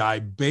good guy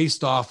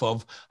based off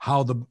of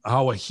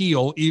how a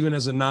heel, even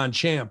as a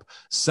non-champ,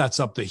 sets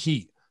up the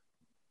heat.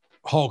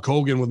 Hulk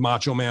Hogan with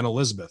Macho Man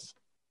Elizabeth,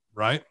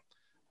 right?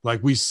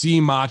 Like, we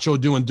see Macho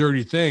doing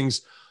dirty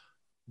things.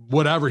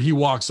 Whatever, he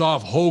walks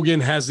off, Hogan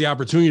has the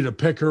opportunity to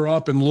pick her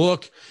up and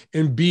look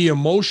and be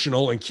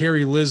emotional and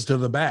carry Liz to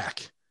the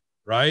back,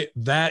 right?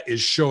 That is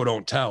show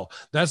don't tell.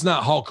 That's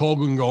not Hulk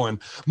Hogan going,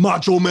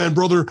 Macho Man,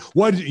 brother,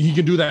 why he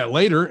can do that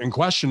later and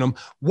question him.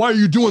 Why are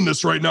you doing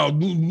this right now,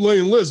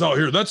 laying Liz out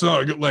here? That's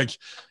not good. Like,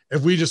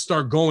 if we just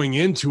start going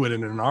into it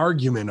in an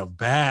argument of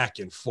back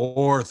and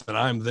forth and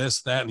I'm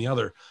this, that, and the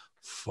other,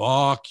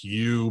 fuck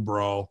you,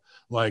 bro.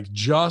 Like,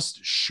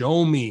 just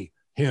show me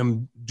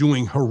him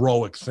doing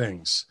heroic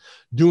things,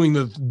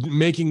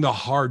 making the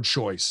hard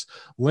choice,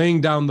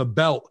 laying down the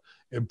belt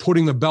and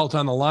putting the belt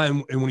on the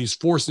line. And when he's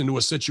forced into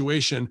a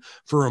situation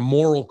for a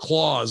moral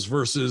clause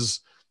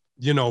versus,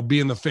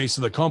 being the face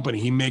of the company,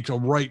 he makes a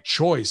right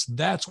choice.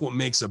 That's what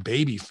makes a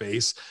baby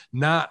face,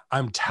 not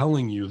I'm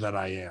telling you that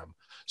I am.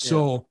 Yeah.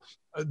 So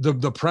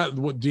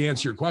to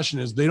answer your question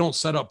is, they don't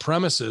set up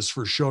premises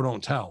for show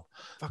don't tell.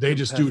 They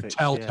just do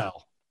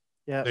tell.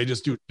 Yeah. They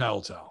just do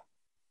tell.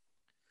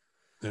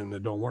 And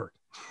it don't work.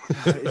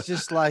 It's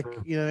just like,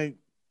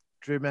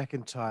 Drew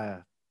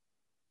McIntyre.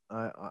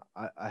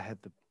 I had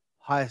the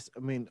highest. I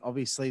mean,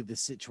 obviously the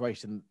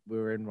situation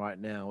we're in right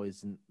now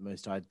isn't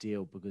most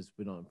ideal because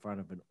we're not in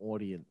front of an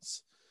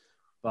audience,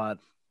 but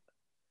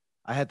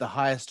I had the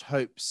highest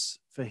hopes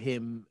for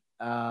him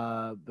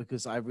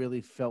because I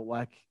really felt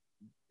like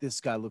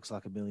this guy looks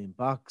like $1 million.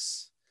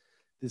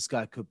 This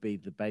guy could be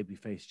the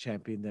babyface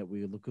champion that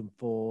we were looking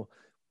for.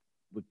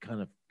 We're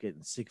kind of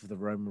getting sick of the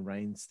Roman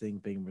Reigns thing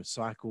being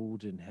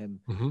recycled and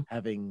him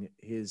having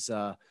his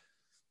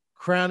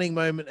crowning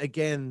moment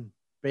again,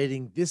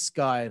 beating this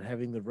guy and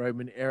having the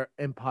Roman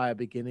Empire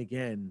begin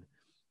again.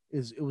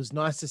 It was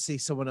nice to see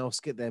someone else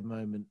get their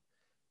moment.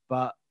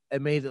 But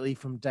immediately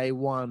from day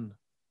one,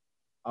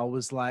 I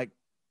was like,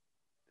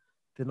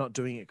 they're not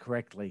doing it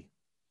correctly.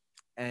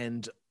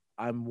 And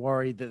I'm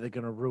worried that they're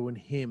going to ruin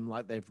him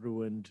like they've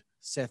ruined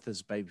Seth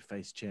as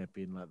babyface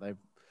champion.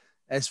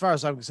 As far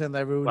as I'm concerned,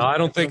 they ruined. Well, I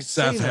don't think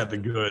Seth had the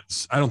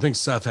goods. I don't think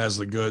Seth has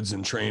the goods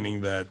in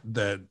training that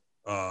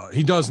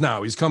he does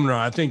now. He's coming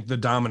around. I think the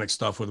Dominic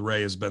stuff with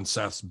Ray has been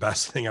Seth's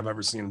best thing I've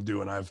ever seen him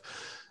do, and I've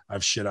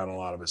shit on a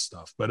lot of his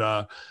stuff.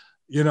 But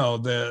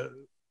the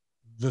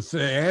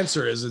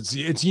answer is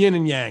it's yin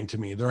and yang to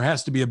me. There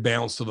has to be a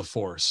balance to the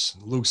Force.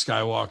 Luke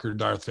Skywalker,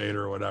 Darth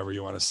Vader, or whatever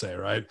you want to say,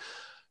 right?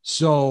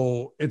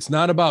 So it's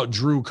not about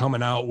Drew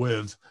coming out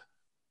with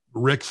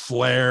Ric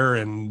Flair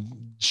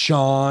and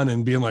Shawn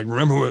and being like,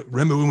 remember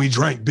when we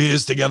drank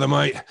beers together,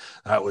 mate?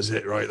 That was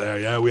it right there.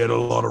 Yeah, we had a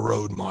lot of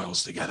road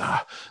miles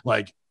together.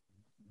 Like,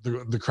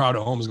 the crowd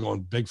at home is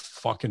going, big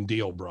fucking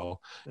deal, bro.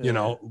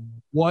 Yeah.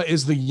 What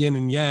is the yin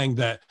and yang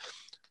that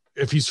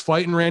if he's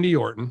fighting Randy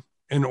Orton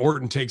and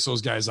Orton takes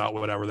those guys out,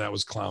 whatever, that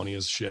was clowny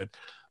as shit.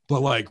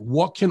 But like,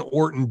 what can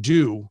Orton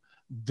do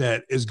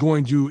that is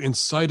going to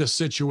incite a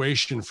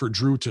situation for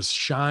Drew to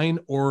shine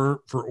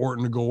or for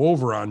Orton to go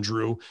over on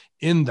Drew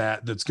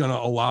that's going to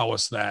allow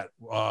us that,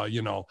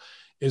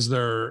 is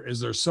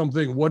there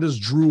something, what does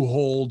Drew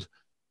hold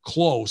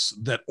close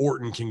that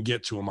Orton can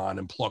get to him on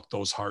and pluck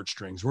those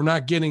heartstrings? We're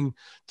not getting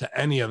to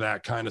any of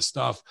that kind of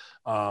stuff.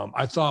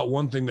 I thought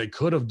one thing they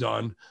could have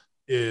done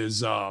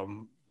is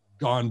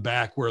gone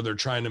back where they're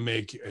trying to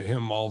make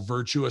him all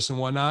virtuous and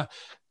whatnot.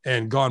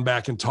 and gone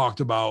back and talked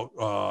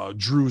about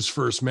Drew's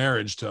first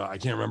marriage to, I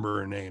can't remember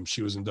her name.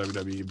 She was in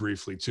WWE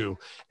briefly too.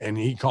 And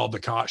she called the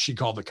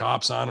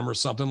cops on him or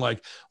something.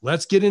 Like,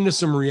 let's get into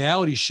some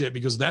reality shit,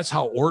 because that's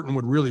how Orton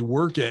would really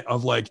work it,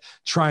 of like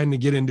trying to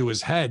get into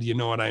his head. You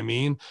know what I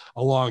mean?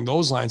 Along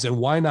those lines. And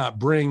why not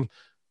bring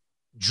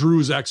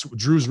Drew's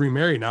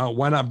remarried now?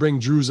 Why not bring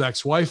Drew's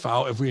ex-wife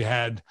out if we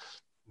had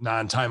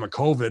non-time of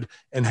COVID,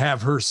 and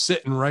have her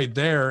sitting right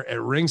there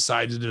at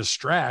ringside to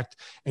distract,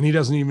 and he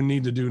doesn't even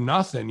need to do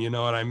nothing. You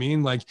know what I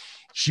mean? Like,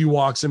 she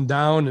walks him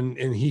down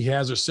and he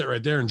has her sit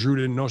right there, and Drew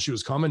didn't know she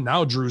was coming.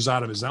 Now Drew's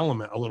out of his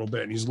element a little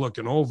bit, and he's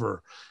looking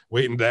over,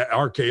 waiting that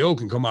RKO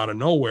can come out of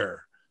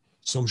nowhere.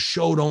 Some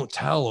show don't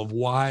tell of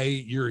why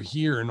you're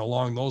here and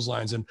along those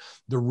lines, and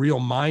the real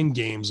mind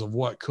games of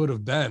what could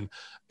have been.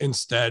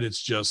 Instead,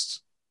 it's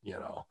just,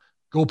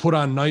 go put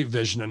on night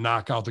vision and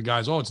knock out the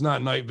guys. Oh, it's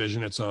not night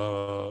vision. It's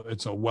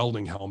a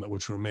welding helmet,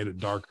 which would have made it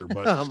darker,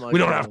 but we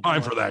don't have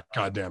time for that.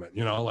 God damn it.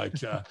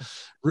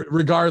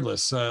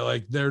 Regardless,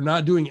 like, they're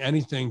not doing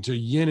anything to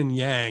yin and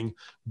yang,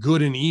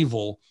 good and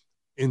evil,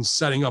 in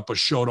setting up a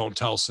show don't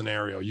tell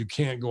scenario. You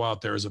can't go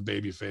out there as a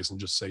baby face and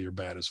just say you're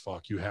bad as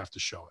fuck. You have to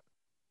show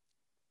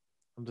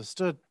it.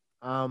 Understood.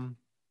 The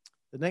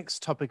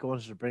next topic I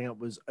wanted to bring up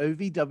was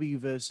OVW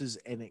versus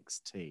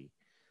NXT.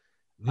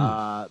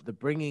 The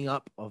bringing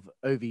up of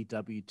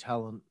OVW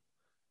talent,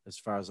 as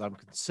far as I'm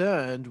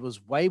concerned,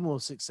 was way more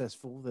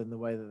successful than the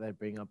way that they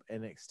bring up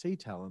NXT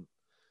talent.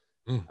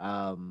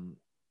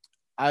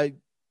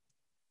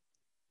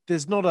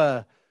 There's not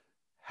a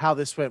how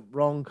this went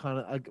wrong kind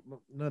of.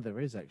 No,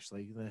 there is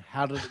actually.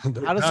 How does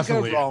it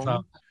go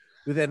wrong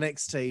with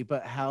NXT?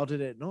 But how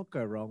did it not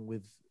go wrong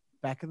with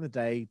back in the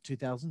day,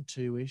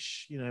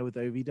 2002-ish? With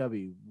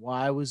OVW,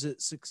 why was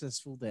it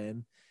successful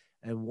then?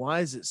 And why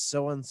is it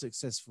so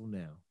unsuccessful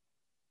now?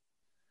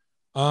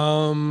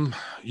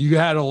 You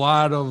had a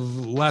lot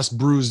of less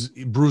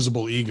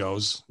bruisable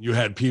egos. You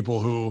had people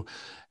who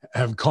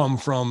have come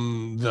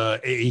from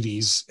the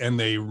 80s and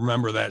they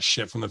remember that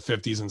shit from the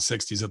 50s and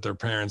 60s at their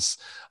parents'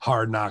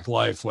 hard knock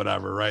life,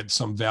 whatever, right?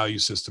 Some value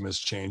system has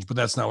changed, but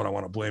that's not what I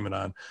want to blame it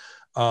on.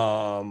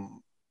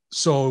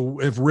 So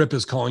if Rip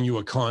is calling you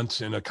a cunt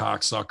and a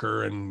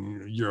cocksucker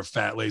and you're a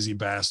fat, lazy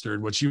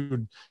bastard, which you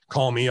would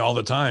call me all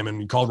the time,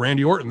 and you called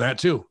Randy Orton that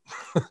too.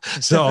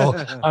 So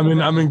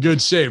I'm in good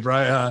shape,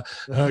 right?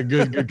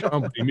 Good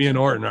company. Me and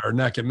Orton are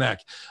neck and neck.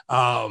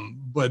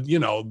 But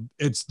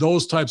it's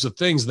those types of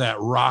things, that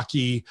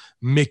Rocky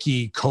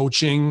Mickey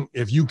coaching.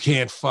 If you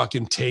can't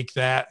fucking take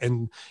that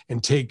and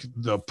take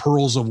the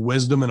pearls of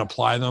wisdom and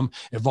apply them,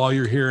 if all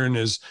you're hearing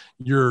is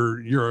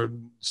you're a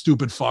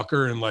stupid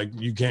fucker, and like,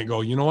 you can't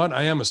go, you know what?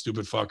 I am a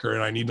stupid fucker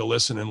and I need to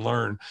listen and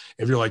learn.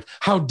 If you're like,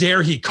 how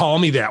dare he call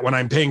me that when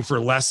I'm paying for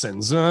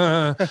lessons?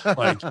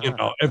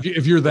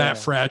 If you're that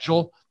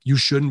fragile, you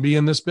shouldn't be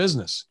in this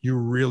business. You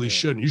really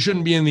shouldn't. You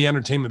shouldn't be in the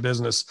entertainment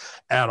business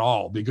at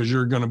all, because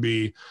you're going to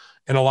be,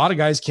 and a lot of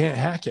guys can't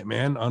hack it,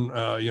 man,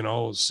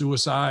 on,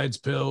 suicides,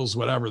 pills,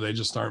 whatever. They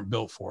just aren't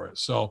built for it.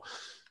 So,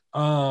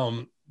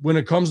 when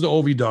it comes to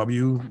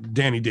OVW,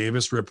 Danny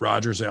Davis, Rip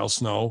Rogers, Al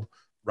Snow,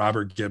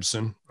 Robert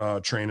Gibson,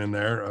 training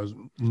there,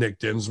 Nick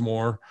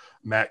Dinsmore,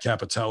 Matt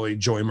Capitelli,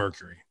 Joey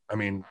Mercury. I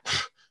mean,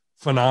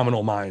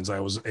 phenomenal minds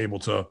I was able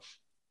to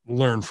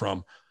learn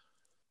from.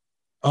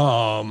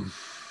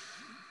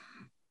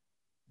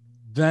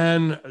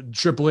 Then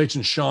Triple H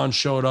and Shawn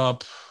showed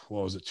up.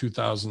 What was it?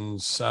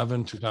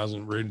 2007,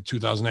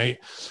 2008.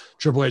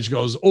 Triple H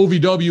goes,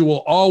 OVW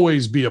will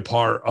always be a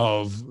part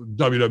of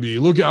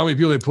WWE. Look at how many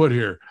people they put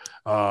here.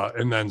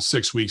 And then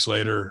 6 weeks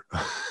later,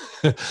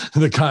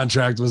 the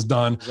contract was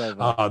done.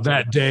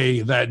 That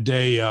day,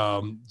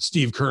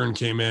 Steve Kern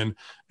came in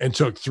and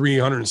took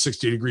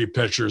 360-degree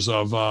pictures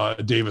of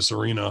Davis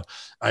Arena.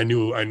 I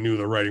knew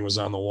the writing was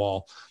on the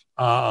wall.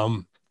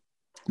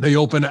 They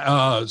opened,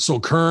 so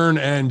Kern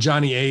and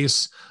Johnny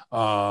Ace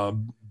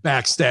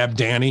backstab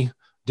Danny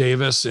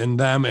Davis and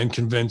them, and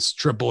convince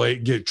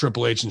get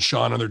Triple H and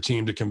Shawn on their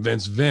team to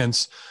convince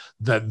Vince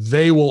that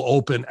they will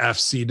open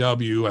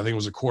FCW. I think it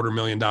was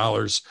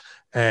 $250,000,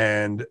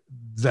 and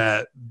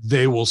that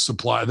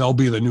they'll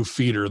be the new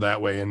feeder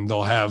that way. And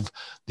they'll have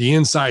the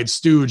inside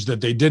stooge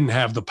that they didn't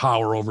have the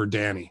power over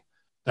Danny.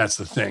 That's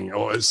the thing.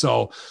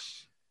 So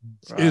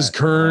right. Is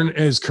Kern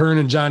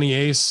and Johnny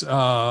Ace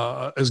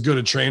as good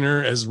a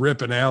trainer as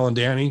Rip and Al and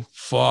Danny?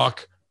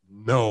 Fuck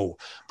no.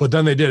 But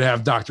then they did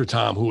have Dr.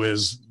 Tom, who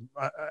is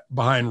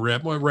behind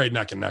Rip, right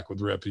neck and neck with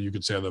Rip. You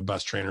could say they're the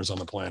best trainers on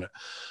the planet.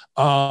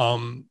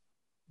 And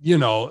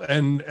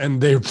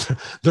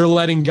they're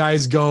letting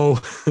guys go.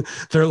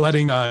 They're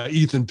letting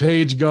Ethan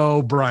Page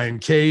go, Brian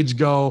Cage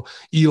go,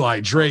 Eli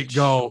Drake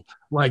go.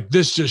 Like,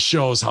 this just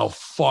shows how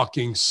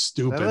fucking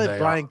stupid they are.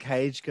 Brian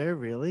Cage go,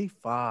 really?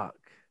 Fuck.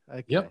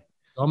 Okay. Yep.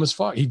 Dumb as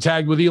fuck. He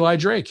tagged with Eli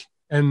Drake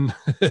and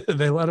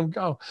they let him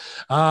go.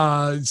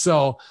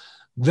 So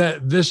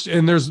that this,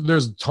 and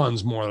there's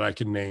tons more that I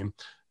can name,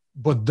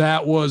 but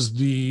that was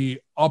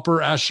the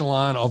upper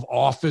echelon of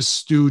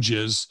office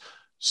stooges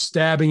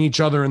stabbing each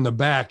other in the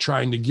back,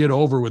 trying to get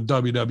over with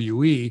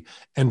WWE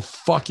and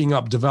fucking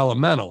up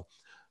developmental.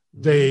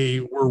 They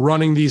were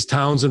running these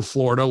towns in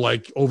Florida,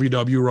 like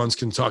OVW runs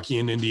Kentucky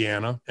and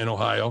Indiana and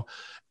Ohio.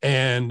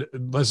 And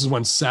this is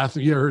when Seth,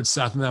 you heard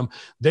Seth and them,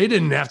 they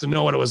didn't have to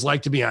know what it was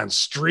like to be on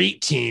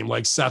street team.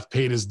 Like Seth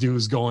paid his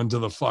dues going to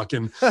the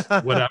fucking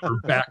whatever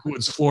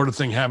backwoods Florida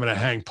thing, having to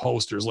hang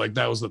posters. Like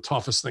that was the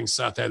toughest thing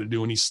Seth had to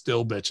do. And he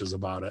still bitches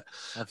about it.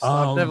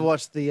 I've never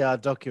watched the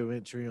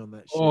documentary on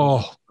that shit.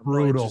 Oh,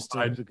 brutal.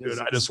 I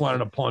just wanted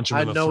to punch him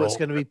in the throat. I know it's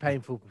going to be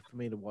painful for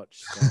me to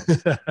watch.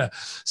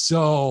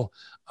 So,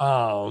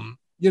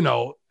 you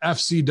know,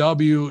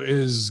 FCW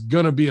is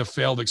going to be a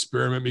failed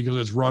experiment because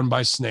it's run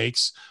by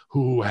snakes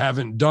who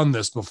haven't done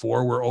this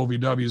before, where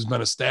OVW has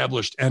been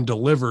established and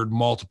delivered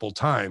multiple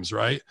times,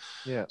 right?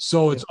 Yeah.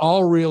 So it's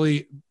all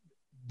really,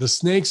 the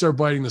snakes are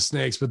biting the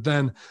snakes, but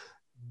then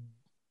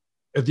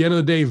at the end of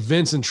the day,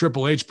 Vince and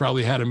Triple H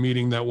probably had a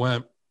meeting that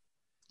went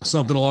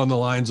something along the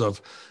lines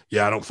of,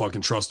 yeah, I don't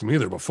fucking trust them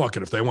either, but fuck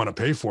it. If they want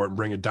to pay for it and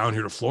bring it down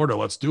here to Florida,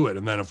 let's do it.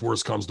 And then if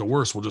worse comes to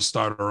worse, we'll just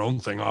start our own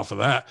thing off of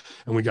that.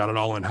 And we got it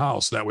all in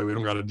house. That way we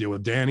don't got to deal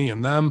with Danny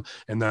and them.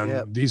 And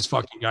then these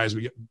fucking guys,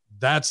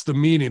 that's the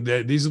meeting.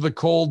 These are the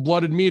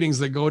cold-blooded meetings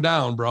that go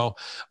down, bro,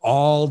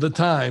 all the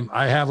time.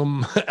 I have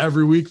them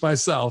every week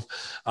myself,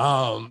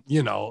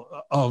 you know,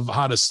 of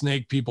how to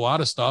snake people out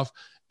of stuff.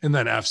 And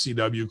then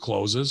FCW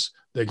closes.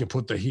 They can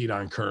put the heat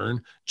on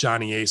Kern.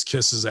 Johnny Ace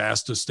kisses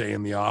ass to stay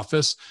in the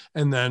office.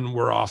 And then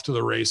we're off to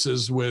the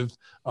races with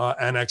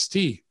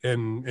NXT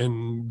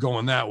and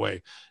going that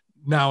way.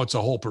 Now it's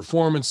a whole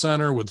performance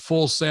center with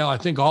Full Sail. I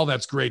think all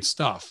that's great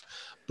stuff.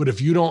 But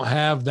if you don't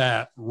have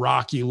that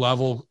Rocky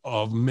level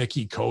of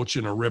Mickey Coach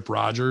and a Rip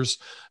Rogers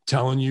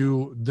telling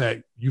you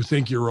that you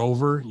think you're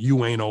over,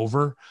 you ain't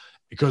over.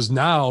 Because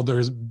now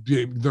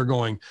they're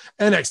going,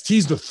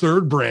 NXT's the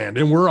third brand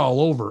and we're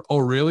all over. Oh,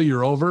 really?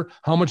 You're over?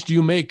 How much do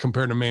you make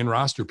compared to main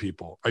roster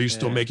people? Are you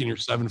still making your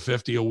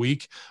 $750 a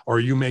week, or are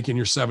you making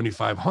your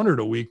 $7,500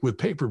 a week with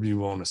pay-per-view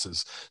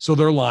bonuses? So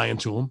they're lying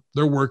to them.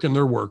 They're working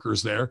their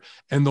workers there.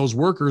 And those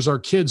workers are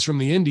kids from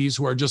the indies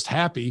who are just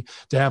happy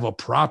to have a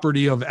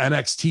property of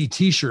NXT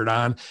t-shirt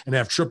on and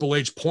have Triple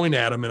H point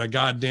at them in a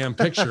goddamn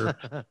picture.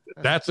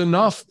 That's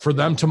enough for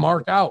them to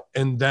mark out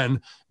and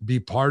then be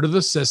part of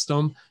the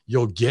system.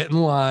 You'll get in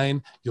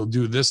line. You'll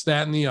do this,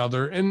 that, and the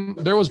other. And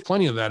there was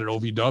plenty of that at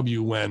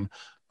OVW when,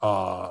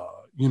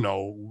 you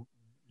know,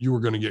 you were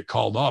going to get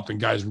called up and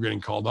guys were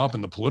getting called up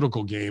and the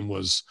political game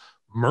was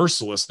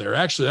merciless there.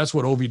 Actually, that's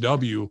what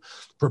OVW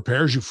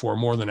prepares you for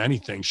more than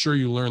anything. Sure,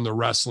 you learn the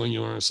wrestling,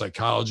 you learn the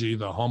psychology,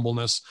 the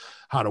humbleness,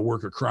 how to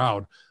work a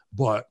crowd,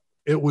 but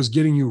it was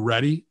getting you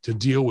ready to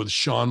deal with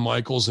Shawn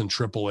Michaels and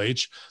Triple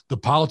H. The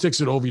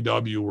politics at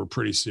OVW were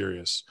pretty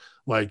serious.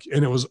 Like,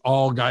 and it was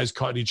all guys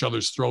cutting each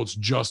other's throats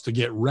just to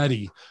get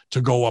ready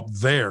to go up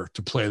there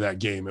to play that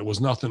game. It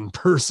was nothing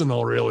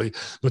personal really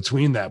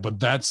between that, but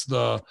that's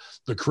the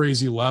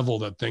crazy level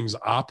that things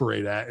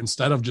operate at,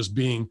 instead of just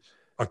being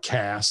a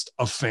cast,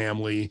 a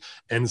family,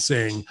 and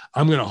saying,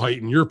 I'm going to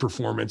heighten your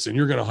performance and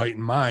you're going to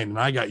heighten mine. And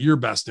I got your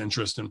best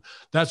interest. And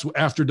that's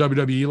after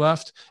WWE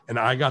left and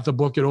I got the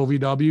book at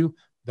OVW.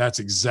 That's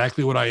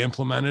exactly what I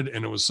implemented.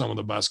 And it was some of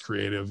the best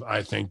creative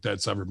I think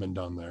that's ever been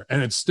done there.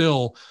 And it's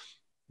still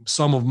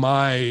some of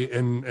my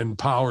and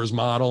Powers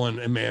model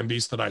and Man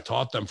Beast that I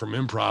taught them from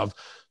improv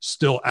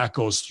still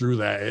echoes through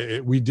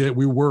that.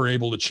 We were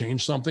able to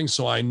change something.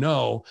 So I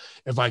know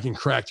if I can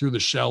crack through the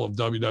shell of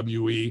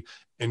WWE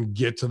and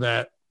get to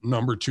that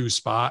number 2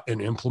 spot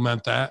and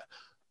implement that,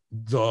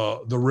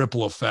 the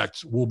ripple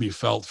effect will be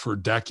felt for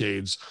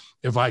decades.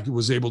 If I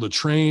was able to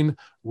train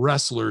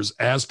wrestlers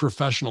as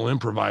professional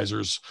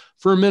improvisers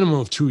for a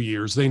minimum of 2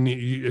 years,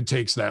 it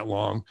takes that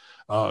long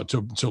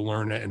to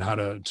learn it and how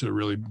to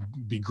really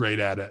be great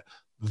at it.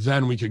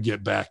 Then we could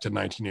get back to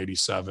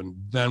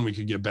 1987. Then we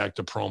could get back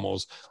to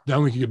promos.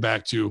 Then we could get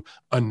back to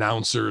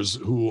announcers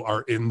who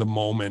are in the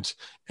moment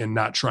and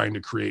not trying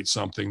to create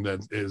something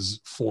that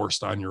is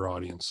forced on your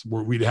audience,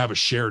 where we'd have a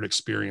shared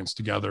experience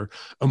together,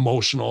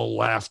 emotional,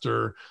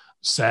 laughter,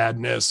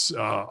 sadness,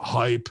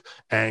 hype,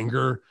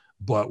 anger.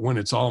 But when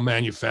it's all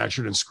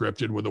manufactured and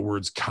scripted with the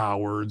words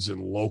cowards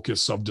and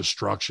locusts of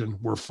destruction,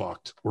 we're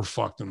fucked. We're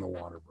fucked in the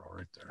water, bro,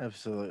 right there.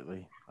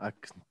 Absolutely. I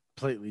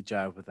completely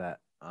jive with that.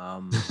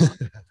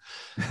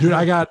 Dude,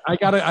 I got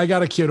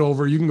a kid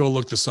over. You can go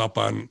look this up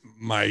on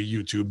my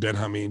YouTube, Ben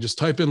Hameen. Just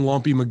type in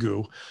Lumpy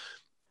Magoo.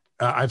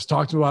 I've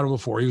talked about him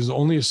before. He was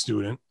only a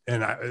student,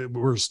 and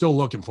we're still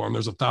looking for him.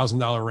 There's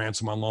 $1,000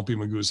 ransom on Lumpy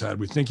Magoo's head.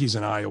 We think he's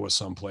in Iowa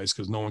someplace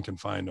because no one can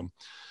find him.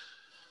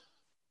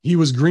 He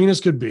was green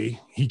as could be.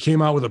 He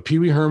came out with a Pee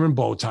Wee Herman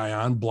bow tie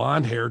on,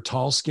 blonde hair,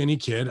 tall, skinny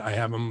kid. I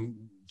have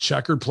him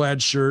checkered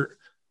plaid shirt,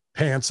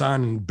 pants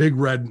on, and big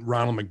red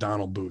Ronald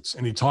McDonald boots.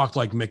 And he talked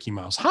like Mickey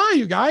Mouse. Hi,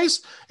 you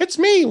guys. It's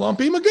me,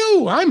 Lumpy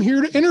Magoo. I'm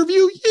here to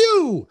interview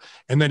you.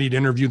 And then he'd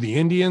interview the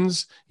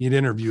Indians. He'd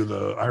interview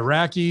the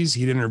Iraqis.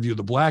 He'd interview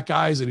the black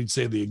guys. And he'd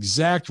say the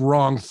exact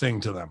wrong thing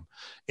to them,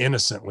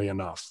 innocently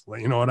enough.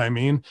 You know what I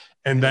mean?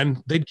 And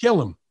then they'd kill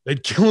him.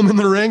 They'd kill him in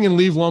the ring and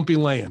leave Lumpy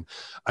laying.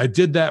 I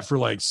did that for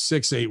like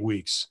 6-8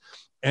 weeks.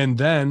 And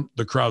then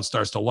the crowd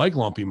starts to like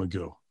Lumpy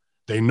Magoo.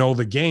 They know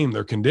the game.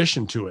 They're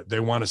conditioned to it. They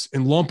want to,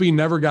 and Lumpy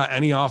never got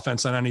any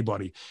offense on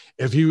anybody.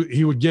 If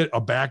he would get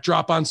a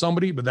backdrop on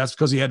somebody, but that's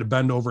because he had to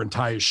bend over and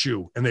tie his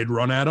shoe, and they'd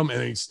run at him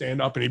and he'd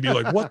stand up and he'd be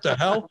like, what the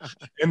hell?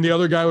 And the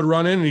other guy would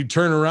run in and he'd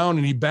turn around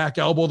and he'd back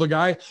elbow the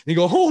guy and he'd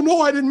go, oh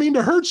no, I didn't mean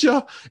to hurt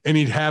you. And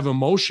he'd have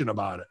emotion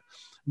about it.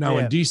 Now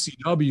in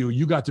DCW,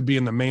 you got to be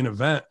in the main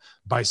event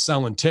by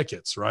selling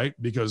tickets, right?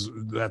 Because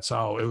that's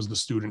how it was, the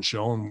student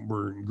show, and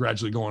we're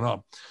gradually going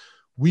up.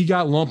 We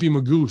got Lumpy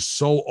Magoo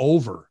so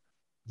over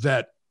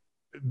that,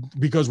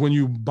 because when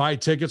you buy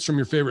tickets from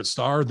your favorite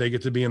star, they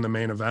get to be in the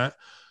main event.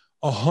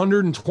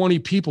 120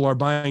 people are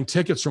buying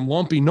tickets from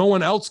Lumpy. No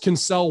one else can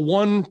sell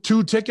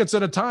 1-2 tickets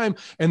at a time.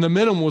 And the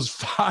minimum was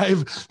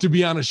 5 to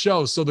be on a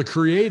show. So the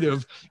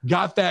creative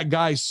got that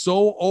guy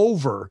so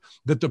over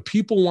that the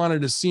people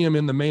wanted to see him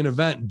in the main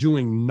event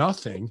doing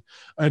nothing,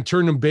 and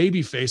turned him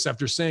babyface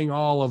after saying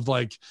all of,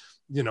 like,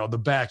 you know, the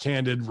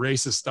backhanded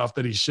racist stuff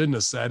that he shouldn't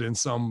have said in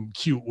some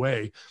cute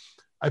way.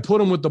 I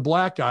put him with the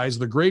black guys,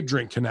 the Grape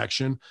Drink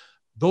Connection.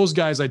 Those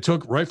guys I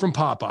took right from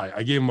Popeye.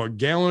 I gave them a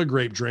gallon of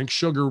grape drink,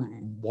 sugar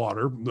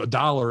water,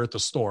 $1 at the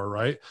store,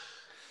 right?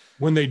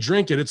 When they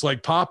drink it, it's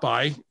like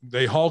Popeye.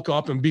 They hulk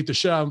up and beat the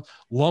shit out of him.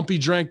 Lumpy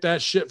drank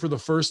that shit for the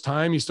first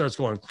time. He starts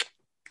going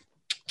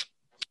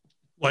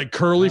like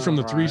Curly from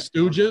the Three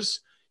Stooges.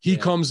 He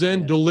comes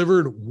in,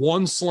 delivered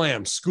one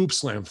slam, scoop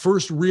slam,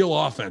 first real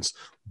offense.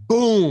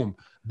 Boom.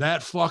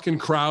 That fucking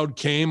crowd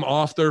came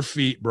off their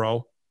feet,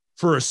 bro.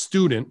 For a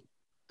student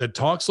that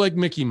talks like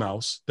Mickey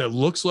Mouse, that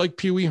looks like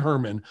Pee Wee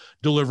Herman,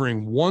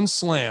 delivering one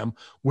slam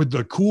with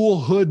the cool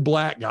hood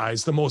black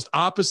guys, the most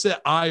opposite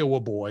Iowa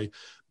boy,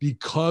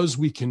 because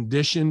we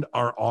conditioned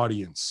our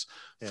audience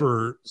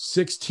for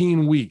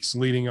 16 weeks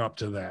leading up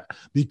to that,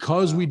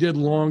 because we did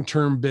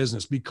long-term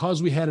business,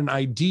 because we had an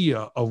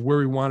idea of where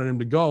we wanted him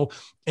to go,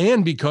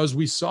 and because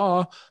we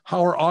saw how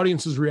our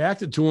audiences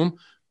reacted to him,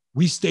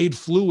 we stayed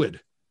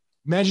fluid.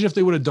 Imagine if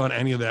they would have done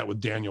any of that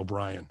with Daniel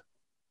Bryan.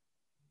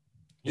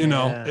 You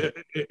know,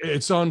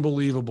 it's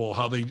unbelievable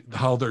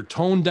how their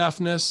tone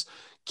deafness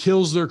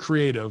kills their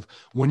creative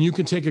when you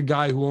can take a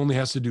guy who only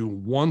has to do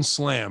one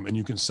slam and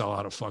you can sell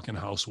out a fucking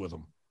house with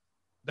him.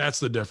 That's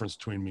the difference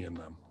between me and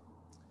them.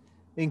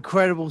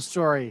 Incredible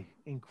story.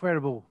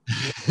 Incredible.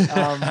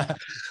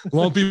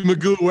 Lumpy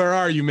Magoo, where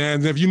are you,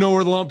 man? If you know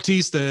where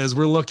Lumptista is,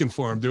 we're looking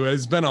for him, dude.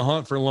 It's been a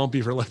hunt for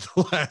Lumpy for like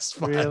the last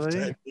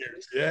 5-10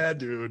 years. Yeah,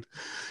 dude.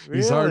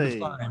 He's hard to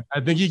find.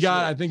 I think he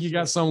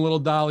got some little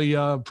dolly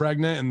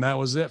pregnant, and that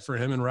was it for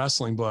him in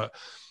wrestling. But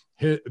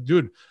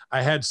dude,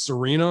 I had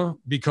Serena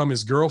become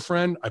his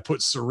girlfriend. I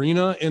put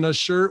Serena in a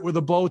shirt with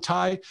a bow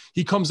tie.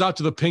 He comes out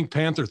to the Pink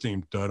Panther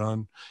theme.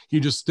 Dun-dun.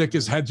 He just stick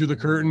his head through the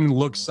curtain and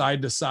look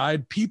side to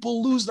side.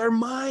 People lose their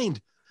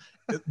mind.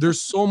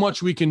 There's so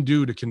much we can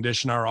do to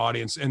condition our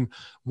audience. And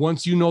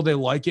once you know they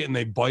like it and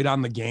they bite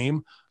on the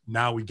game,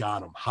 now we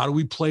got them. How do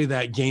we play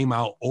that game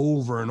out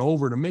over and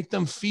over to make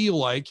them feel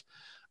like,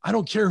 I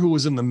don't care who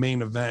was in the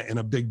main event in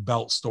a big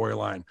belt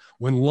storyline.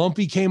 When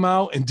Lumpy came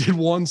out and did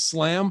one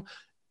slam,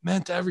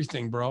 meant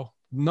everything, bro.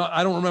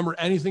 I don't remember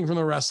anything from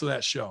the rest of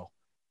that show.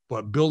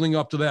 But building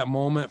up to that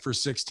moment for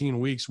 16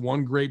 weeks,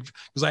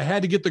 because I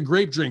had to get the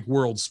grape drink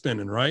world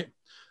spinning, right?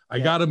 I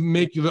got to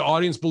make the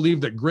audience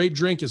believe that grape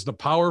drink is the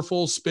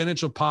powerful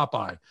spinach of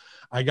Popeye.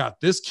 I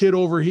got this kid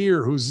over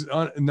here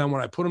and then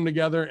when I put them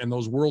together and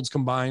those worlds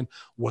combine,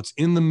 what's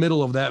in the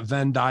middle of that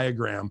Venn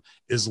diagram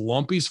is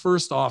Lumpy's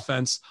first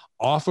offense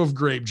off of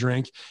grape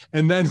drink.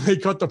 And then they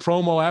cut the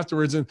promo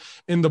afterwards and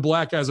the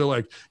black guys are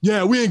like,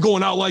 yeah, we ain't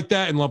going out like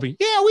that. And Lumpy,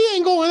 yeah, we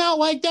ain't going out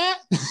like that.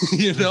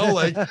 You know,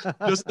 like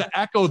just to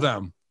echo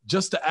them.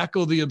 Just to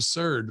echo the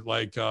absurd,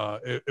 like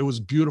it was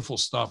beautiful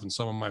stuff and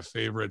some of my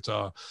favorite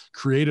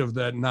creative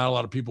that not a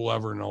lot of people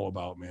ever know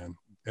about, man.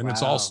 And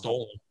it's all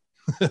stolen.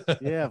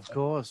 Yeah, of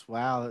course.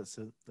 Wow, that's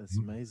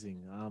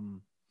amazing.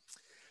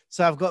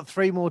 So I've got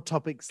 3 more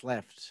topics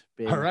left,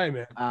 Ben. All right,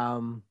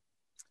 man.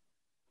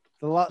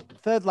 The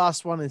third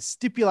last one is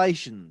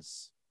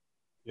stipulations.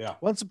 Yeah.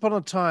 Once upon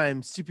a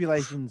time,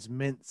 stipulations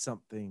meant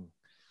something.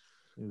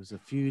 It was a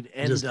feud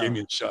ender. Just gave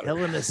me a shudder.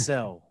 Hell in a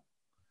Cell.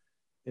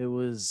 It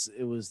was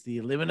the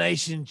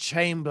Elimination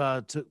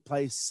Chamber took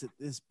place at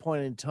this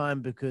point in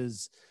time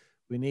because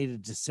we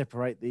needed to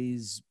separate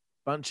these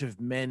bunch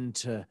of men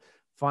to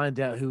find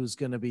out who was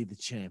going to be the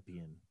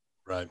champion.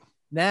 Right.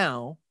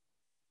 Now,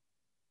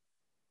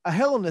 a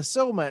Hell in a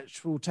Cell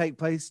match will take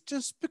place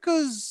just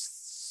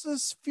because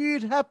this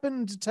feud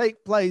happened to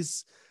take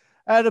place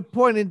at a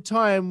point in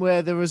time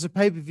where there was a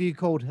pay-per-view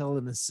called Hell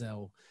in a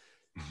Cell.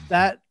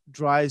 That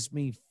drives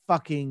me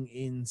fucking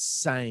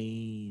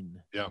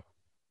insane. Yeah.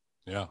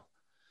 Yeah.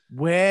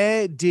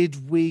 Where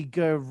did we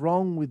go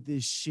wrong with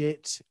this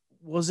shit?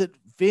 Was it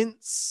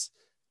Vince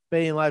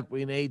being like,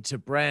 we need to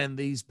brand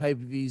these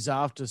pay-per-views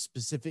after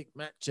specific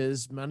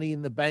matches? Money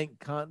in the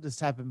Bank can't just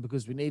happen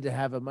because we need to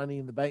have a Money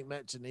in the Bank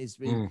match. It needs to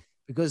be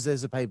because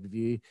there's a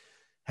pay-per-view.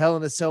 Hell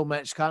in a Cell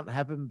match can't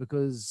happen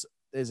because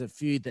there's a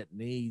feud that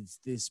needs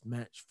this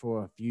match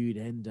for a feud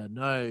ender.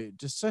 No, it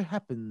just so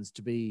happens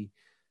to be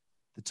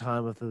the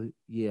time of the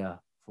year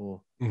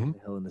for the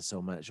Hell in a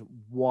Cell match.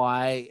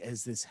 Why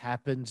has this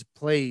happened?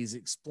 Please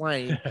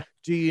explain.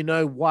 Do you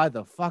know why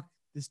the fuck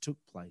this took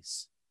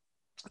place?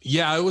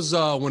 Yeah, it was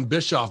when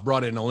Bischoff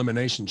brought in an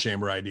Elimination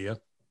Chamber idea.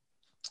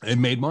 It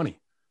made money.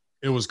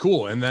 It was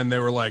cool. And then they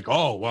were like,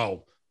 oh,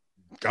 well,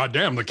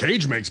 goddamn, the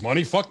cage makes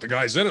money. Fuck, the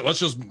guy's in it. Let's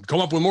just come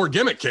up with more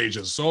gimmick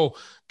cages. So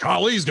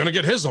Kali's going to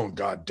get his own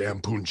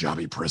goddamn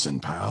Punjabi prison,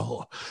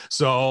 pal.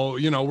 So,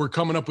 you know, we're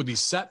coming up with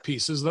these set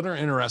pieces that are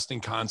interesting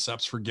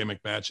concepts for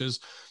gimmick matches.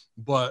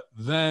 But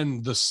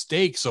then the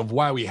stakes of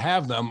why we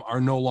have them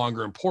are no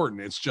longer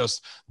important. It's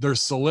just they're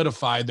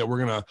solidified that we're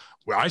going to,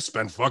 well, I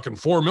spent fucking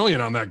 $4 million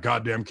on that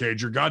goddamn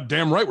cage. You're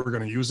goddamn right we're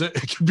going to use it.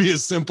 It could be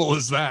as simple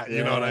as that.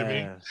 You know what I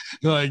mean?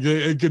 Like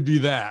it could be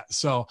that.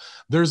 So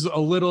there's a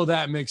little of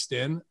that mixed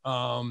in.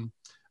 When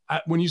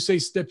you say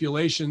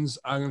stipulations,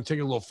 I'm going to take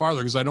it a little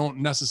farther because I don't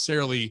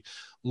necessarily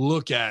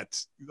look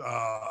at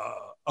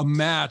a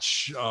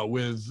match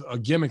with a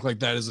gimmick like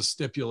that as a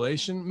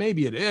stipulation.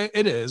 Maybe it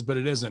is, but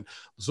it isn't.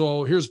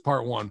 So here's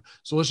part one.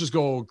 So let's just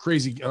go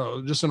crazy.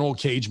 Just an old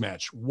cage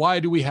match. Why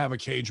do we have a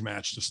cage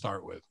match to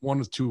start with? One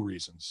of two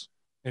reasons.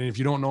 And if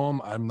you don't know them,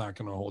 I'm not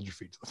going to hold your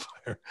feet to the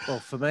fire. Well,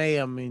 for me,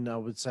 I mean, I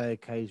would say a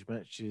cage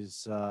match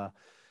is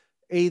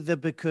either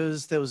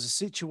because there was a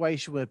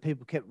situation where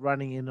people kept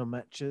running in on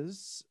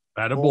matches.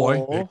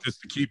 Attaboy.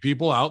 Just to keep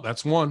people out.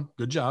 That's one.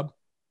 Good job.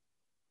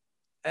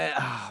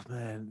 Oh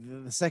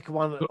man, the second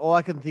one, all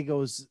I can think of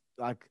was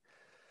like,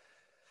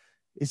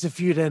 it's a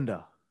feud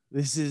ender.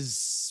 This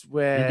is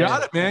where you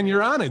got it, man.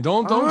 You're on it.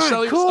 Don't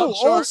sell yourself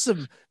short.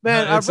 Awesome,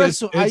 man.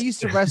 I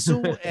used to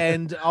wrestle,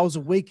 and I was a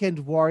weekend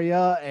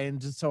warrior,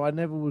 and so I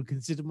never would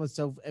consider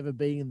myself ever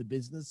being in the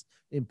business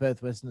in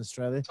Perth, Western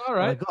Australia. It's all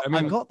right.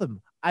 I got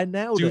them. I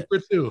nailed it. 2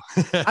 for 2.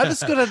 I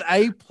just got an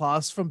A+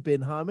 from Ben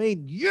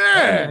Harmeen.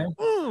 Yeah,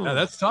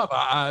 that's tough.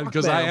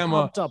 Because I am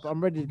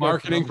I'm ready to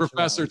marketing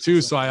professor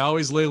too, so I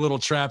always lay little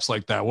traps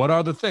like that. What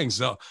are the things?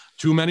 So,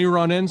 too many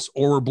run-ins,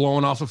 or we're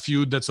blowing off a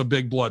feud that's a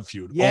big blood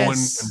feud.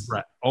 Yes.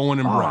 Owen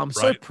and Brett. I'm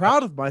so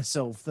proud of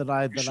myself that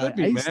I should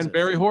be, man.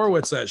 Barry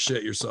Horowitz, that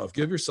shit yourself.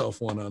 Give yourself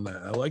one on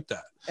that. I like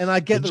that. And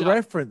I get the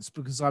reference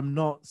because I'm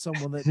not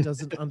someone that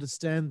doesn't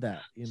understand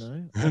that, you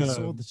know. I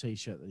saw the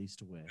t-shirt that he used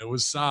to wear. It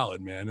was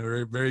solid, man. A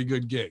very, very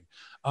good gig.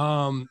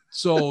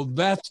 So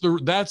that's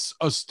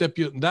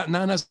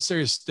not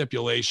necessarily a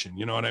stipulation,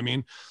 you know what I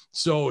mean?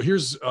 So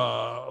here's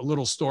a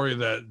little story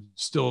that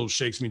still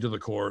shakes me to the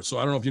core. So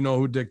I don't know if you know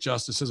who Dick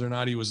Justice is or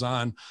not. He was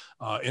on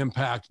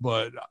Impact,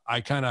 but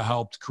I kind of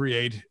helped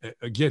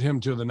get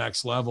him to the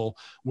next level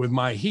with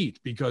my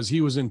heat because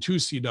he was in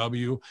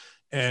 2CW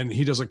and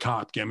he does a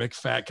cop gimmick,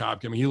 fat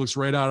cop gimmick. He looks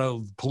right out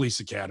of Police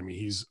Academy.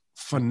 He's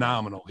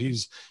phenomenal.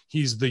 He's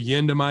the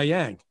yin to my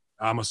yang.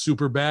 I'm a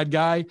super bad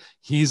guy.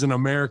 He's an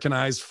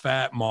Americanized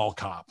fat mall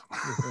cop.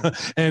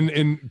 and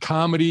in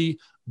comedy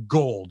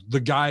gold, the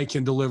guy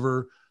can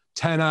deliver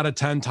 10 out of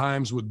 10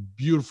 times with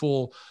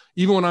beautiful,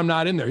 even when I'm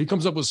not in there. He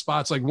comes up with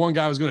spots like one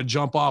guy was going to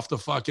jump off the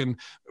fucking,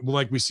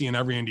 like we see in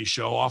every indie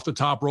show, off the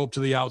top rope to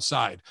the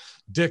outside.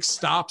 Dick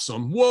stops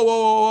him,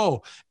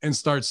 whoa, and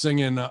starts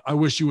singing, I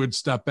wish you would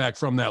step back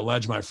from that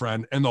ledge, my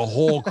friend. And the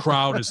whole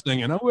crowd is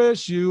singing, I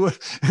wish you would.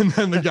 And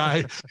then the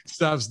guy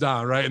steps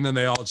down, right? And then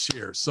they all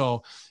cheer.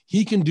 So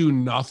he can do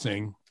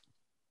nothing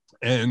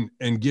and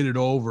get it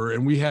over.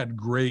 And we had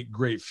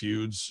great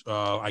feuds.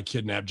 I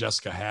kidnapped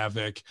Jessica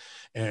Havoc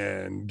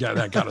and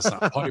that got us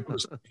on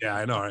Piper's. Yeah,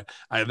 I know.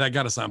 Right? That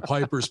got us on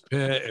Piper's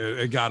Pit.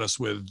 It got us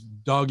with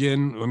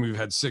Duggan. When we've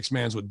had 6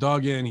 mans with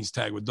Duggan, he's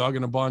tagged with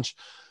Duggan a bunch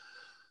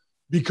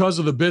because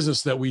of the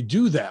business that we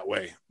do that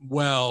way.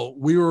 Well,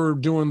 we were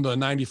doing the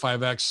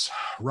 95X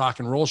rock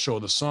and roll show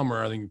this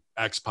summer. I think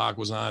X-Pac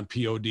was on,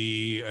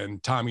 POD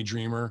and Tommy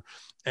Dreamer.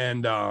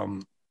 And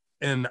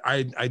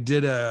I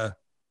did a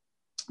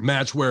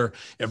match where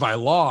if I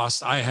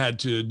lost, I had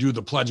to do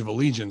the Pledge of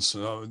Allegiance,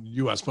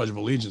 U.S. Pledge of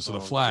Allegiance to the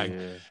flag.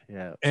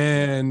 Yeah.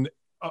 And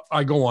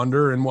I go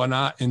under and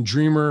whatnot. And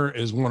Dreamer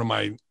is one of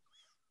my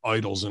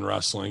idols in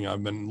wrestling.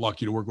 I've been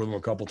lucky to work with him a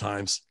couple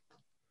times.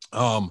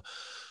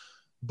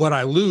 But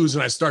I lose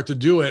and I start to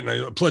do it. And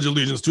I pledge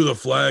allegiance to the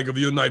flag of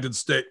the United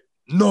States.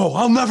 No,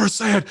 I'll never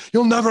say it.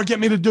 You'll never get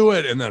me to do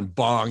it. And then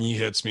bong, he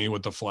hits me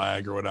with the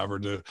flag or whatever.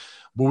 But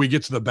we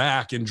get to the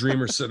back and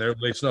Dreamer's sitting there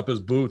lacing up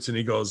his boots and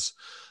he goes,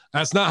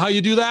 that's not how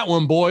you do that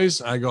one,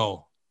 boys.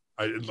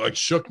 It like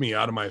shook me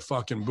out of my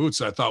fucking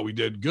boots. I thought we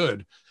did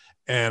good.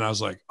 And I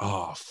was like,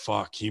 oh,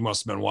 fuck. He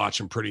must have been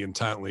watching pretty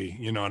intently.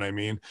 You know what I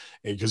mean?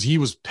 Because he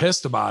was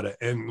pissed about it.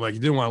 And like, he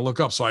didn't want to look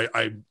up. So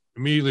I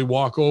immediately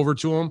walk over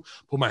to him,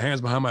 put my hands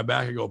behind my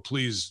back and go,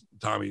 please,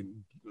 Tommy,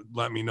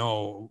 let me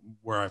know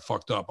where I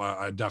fucked up.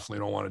 I definitely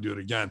don't want to do it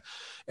again.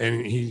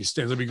 And he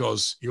stands up, he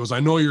goes, I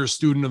know you're a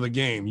student of the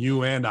game,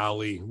 you and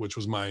Ali, which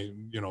was my,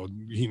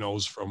 he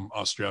knows from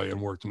Australia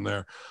and worked him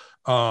there.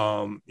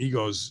 He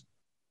goes,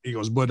 He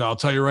goes, but I'll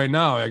tell you right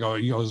now.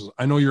 He goes,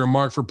 I know you're a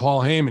mark for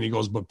Paul Heyman. He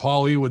goes, but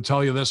Paul E would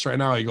tell you this right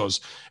now. He goes,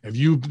 if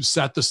you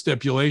set the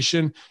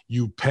stipulation,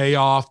 you pay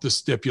off the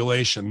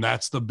stipulation.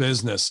 That's the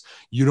business.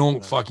 You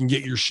don't fucking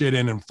get your shit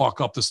in and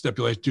fuck up the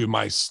stipulation. Dude,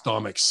 my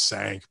stomach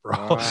sank, bro.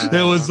 Wow.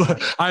 It was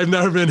like, I've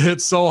never been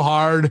hit so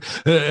hard.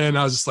 And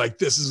I was just like,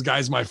 this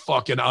guy's my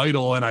fucking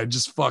idol. And I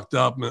just fucked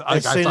up.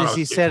 As soon as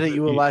he said it,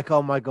 you were like,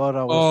 oh my God,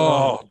 I was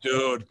wrong.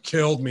 Dude,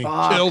 killed me.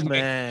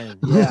 Man.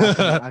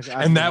 Yeah,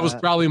 and that was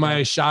probably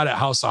my shot at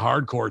House of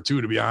Hardcore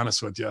too, to be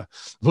honest with you,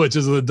 which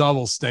is a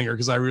double stinger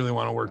because I really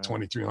want to work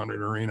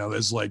 2300 Arena.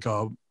 There's like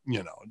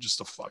just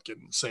to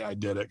fucking say I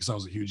did it because I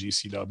was a huge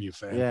ECW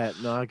fan. Yeah,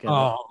 no, I get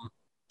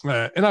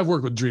it. And I've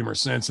worked with Dreamer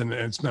since, and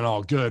it's been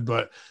all good.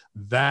 But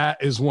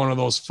that is one of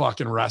those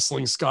fucking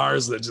wrestling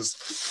scars that just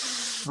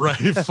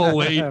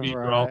filleted me,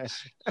 bro.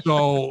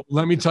 So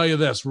let me tell you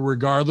this: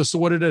 regardless of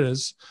what it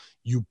is,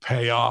 you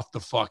pay off the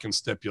fucking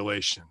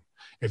stipulation.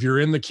 If you're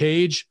in the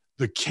cage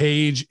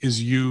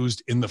is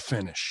used in the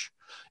finish.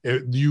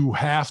 You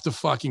have to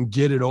fucking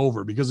get it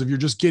over, because if you're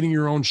just getting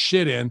your own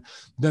shit in,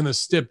 then the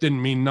stip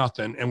didn't mean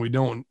nothing. And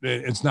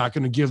it's not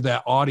going to give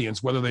that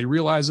audience, whether they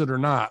realize it or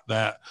not,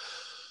 that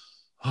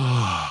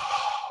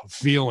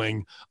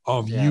feeling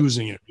of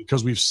using it,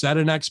 because we've set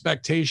an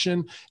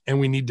expectation and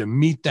we need to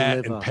meet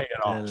that and pay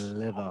it off.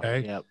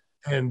 Okay. Yep.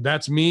 And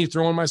that's me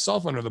throwing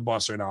myself under the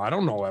bus right now. I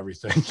don't know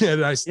everything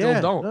and I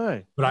still don't,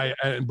 no.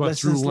 but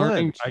through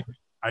learning,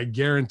 I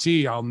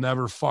guarantee I'll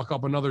never fuck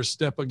up another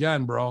step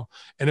again, bro.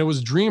 And it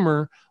was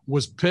Dreamer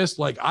was pissed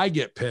like I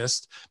get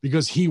pissed,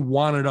 because he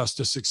wanted us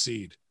to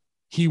succeed.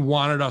 He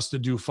wanted us to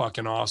do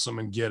fucking awesome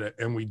and get it,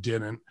 and we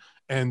didn't.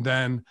 And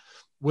then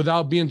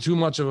without being too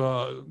much of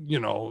a,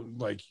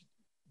 like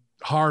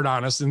hard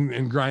on us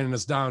and grinding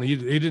us down, he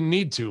didn't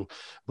need to.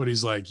 But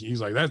he's like,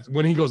 that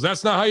when he goes,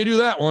 that's not how you do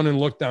that one, and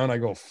look down, I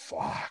go,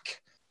 fuck.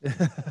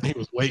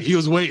 he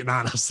was waiting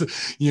on us,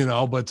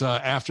 but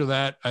after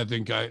that, I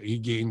think he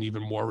gained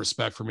even more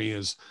respect for me,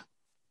 as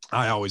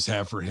I always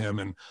have for him.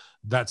 And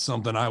that's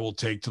something I will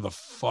take to the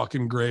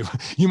fucking grave.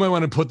 You might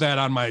want to put that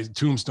on my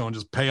tombstone,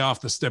 just pay off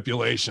the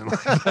stipulation.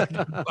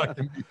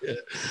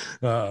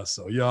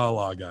 So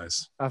y'all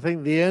guys. I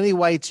think the only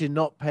way to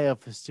not pay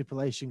off the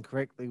stipulation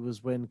correctly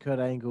was when Kurt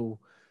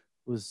Angle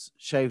was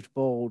shaved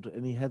bald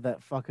and he had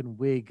that fucking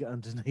wig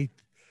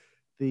underneath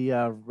the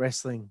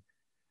wrestling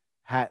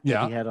hat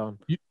that he had on.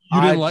 You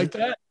didn't like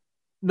that?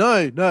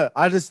 No.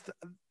 I just,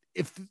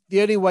 if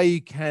the only way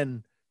you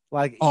can,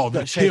 like,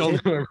 the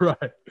shield,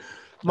 right?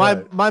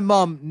 My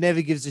mom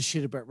never gives a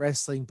shit about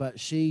wrestling, but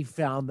she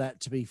found that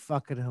to be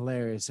fucking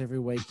hilarious every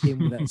week. Him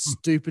with that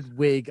stupid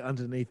wig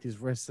underneath his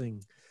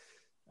wrestling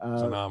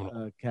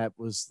cap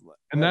was,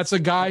 and that's a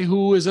guy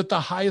who is at the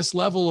highest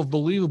level of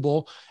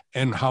believable.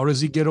 And how does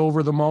he get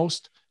over the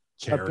most?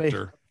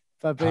 Character,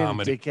 by being a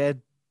dickhead.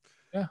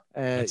 Yeah,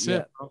 that's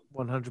it.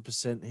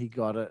 100%. He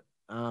got it.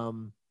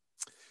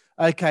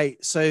 Okay,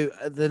 so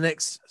the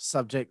next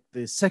subject,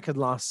 the second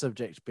last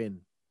subject, Ben,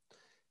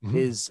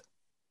 is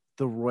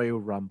the Royal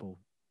Rumble.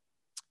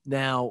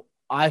 Now,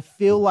 I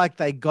feel like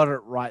they got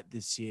it right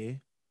this year.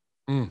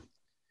 For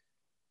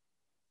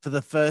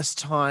the first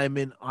time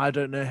in I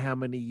don't know how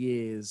many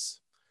years.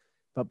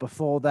 But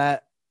before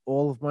that,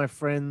 all of my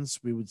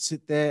friends, we would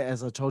sit there,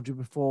 as I told you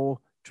before,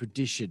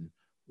 tradition,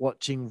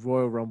 watching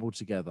Royal Rumble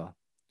together.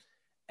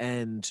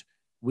 And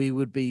we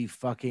would be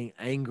fucking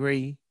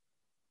angry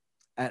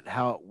at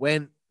how it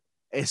went,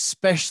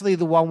 especially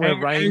the one where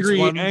Reigns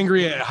won.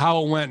 Angry at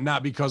how it went,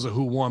 not because of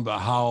who won, but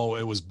how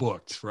it was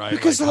booked, right?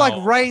 Because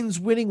like Reigns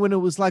winning when it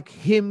was like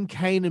him,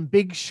 Kane, and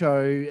Big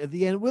Show at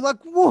the end. We're like,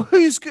 well,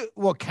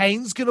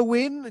 Kane's going to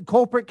win?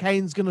 Corporate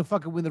Kane's going to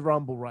fucking win the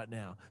Rumble right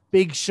now.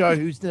 Big Show,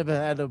 who's never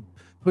had a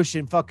push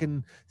in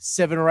fucking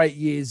 7 or 8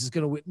 years, is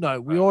going to win.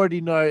 No, we already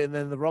know. And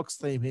then the Rock's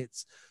theme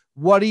hits.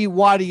 Why do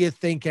you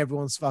think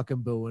everyone's fucking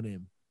booing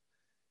him?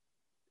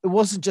 It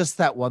wasn't just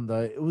that one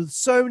though. It was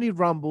so many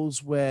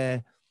Rumbles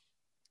where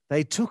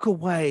they took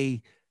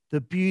away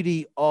the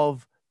beauty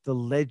of the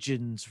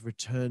legends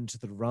return to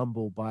the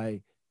Rumble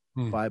by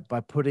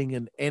putting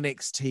an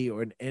NXT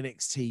or an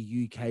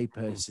NXT UK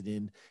person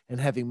in and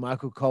having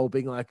Michael Cole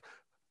being like,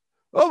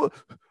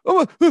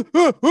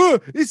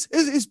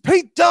 it's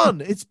Pete Dunne.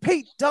 It's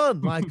Pete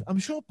Dunne. Like, I'm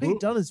sure Pete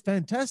Dunne is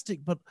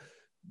fantastic, but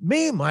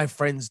me and my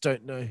friends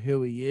don't know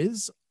who he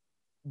is.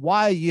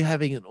 Why are you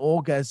having an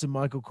orgasm,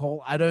 Michael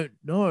Cole? I don't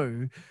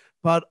know,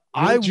 but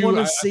I want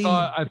to see.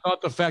 I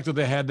thought the fact that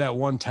they had that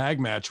one tag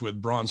match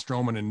with Braun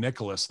Strowman and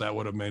Nicholas, that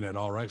would have made it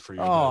all right for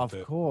you. Oh,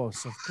 of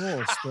course.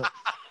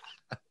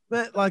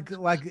 But like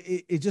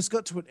it just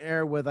got to an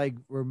era where they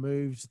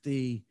removed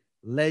the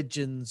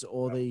legends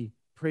or the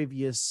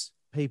previous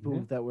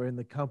people that were in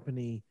the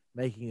company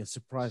making a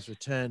surprise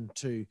return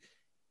to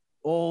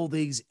all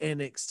these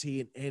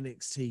NXT and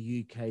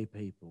NXT UK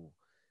people.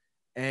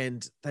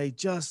 And they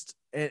just,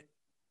 Rey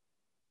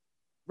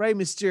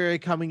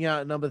Mysterio coming out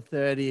at number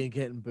 30 and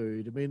getting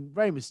booed. I mean,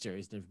 Rey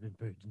Mysterio's never been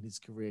booed in his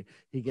career.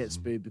 He gets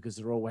booed because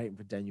they're all waiting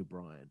for Daniel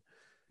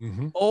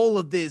Bryan. All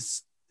of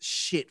this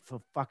shit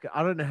for fucking,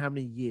 I don't know how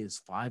many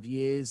years, 5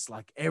 years.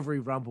 Like every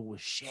Rumble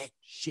was shit.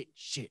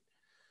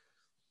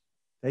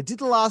 They did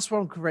the last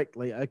one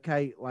correctly.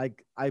 Okay.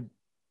 Like I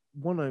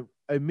want to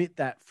omit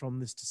that from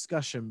this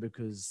discussion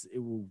because it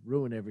will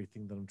ruin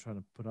everything that I'm trying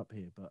to put up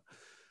here. But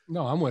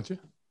no, I'm with you.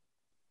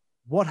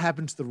 What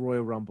happened to the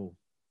Royal Rumble?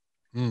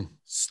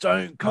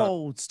 Stone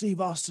Cold,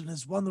 Steve Austin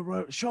has won the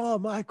Royal.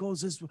 Shawn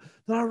Michaels is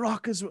the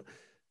Rock is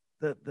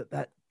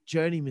that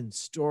journeyman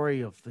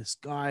story of this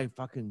guy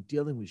fucking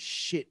dealing with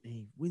shit. And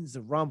he wins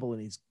the Rumble,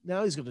 and he's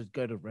got to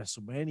go to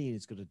WrestleMania. And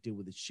he's got to deal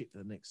with this shit for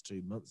the next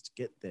 2 months to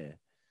get there.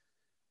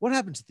 What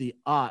happened to the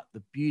art,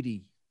 the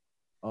beauty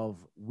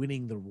of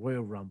winning the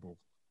Royal Rumble?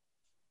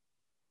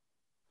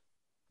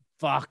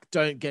 Fuck!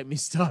 Don't get me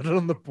started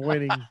on the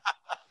pointing.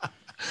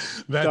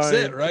 That's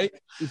it, right?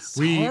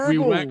 We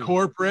went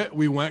corporate.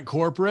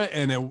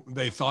 And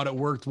they thought it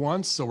worked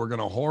once, so we're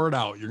gonna whore it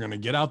out. You're gonna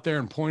get out there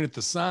and point at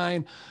the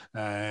sign,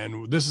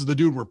 and this is the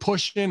dude we're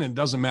pushing. And it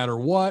doesn't matter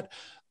what.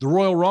 The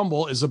Royal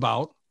Rumble is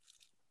about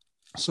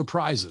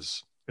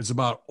surprises. It's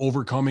about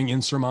overcoming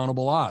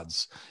insurmountable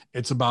odds.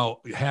 It's about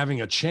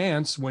having a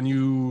chance when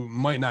you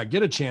might not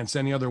get a chance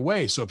any other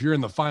way. So if you're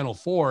in the Final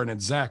Four and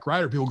it's Zack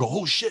Ryder, people go,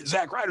 oh shit,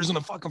 Zack Ryder's in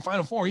the fucking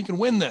Final Four. He can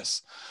win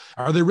this.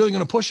 Are they really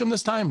going to push him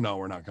this time? No,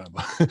 we're not going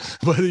to.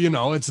 But,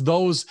 it's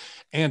those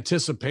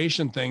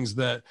anticipation things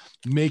that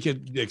make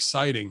it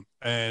exciting.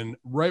 And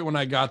right when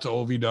I got to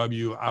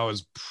OVW, I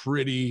was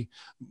pretty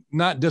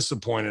not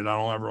disappointed. I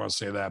don't ever want to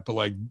say that, but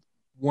like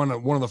one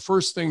of the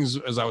first things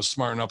as I was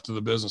smarting up to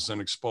the business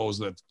and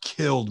exposed that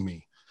killed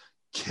me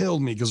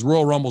because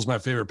Royal Rumble is my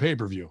favorite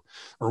pay-per-view,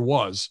 or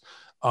was.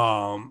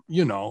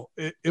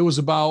 It was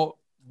about,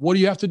 what do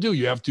you have to do?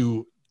 You have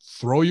to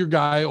throw your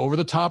guy over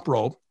the top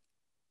rope,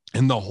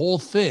 and the whole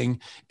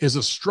thing is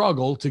a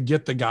struggle to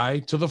get the guy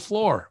to the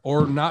floor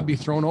or not be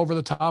thrown over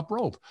the top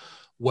rope.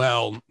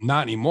 Well,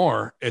 not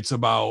anymore. It's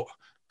about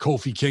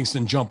Kofi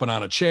Kingston jumping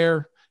on a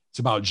chair. It's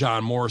about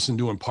John Morrison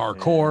doing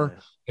parkour. Yeah.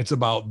 It's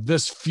about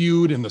this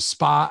feud in the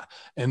spot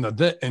and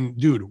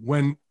dude,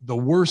 when the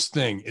worst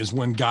thing is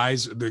when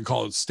guys, they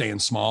call it staying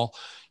small.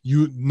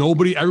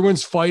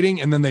 Everyone's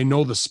fighting, and then they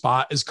know the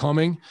spot is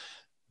coming.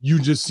 You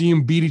just see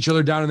them beat each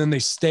other down, and then they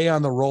stay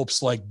on the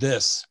ropes like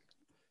this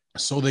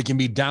so they can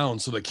be down,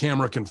 so the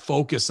camera can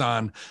focus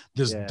on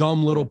this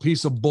dumb little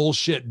piece of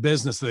bullshit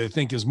business that they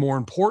think is more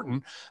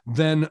important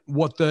than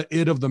what the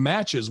it of the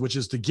match is, which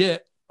is to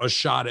get a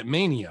shot at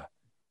Mania.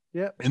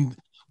 Yeah. And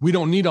we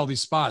don't need all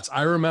these spots.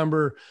 I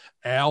remember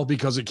Al,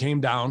 because it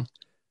came down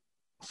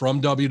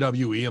from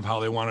WWE of how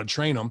they want to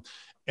train them.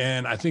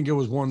 And I think it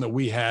was one that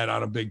we had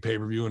on a big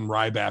pay-per-view, and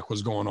Ryback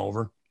was going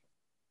over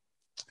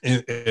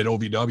at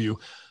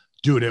OVW.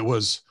 Dude, it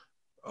was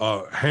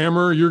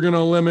Hammer, you're going to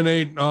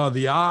eliminate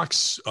the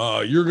Ox.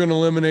 You're going to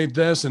eliminate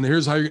this. And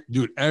here's how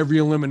dude, every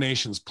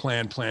elimination's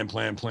plan.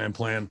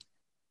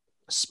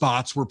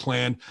 Spots were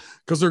planned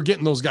because they're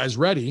getting those guys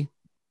ready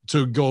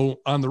to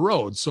go on the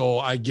road. So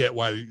I get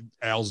why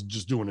Al's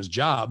just doing his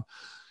job.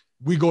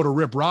 We go to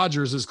Rip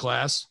Rogers'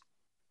 class,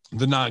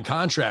 the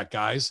non-contract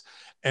guys,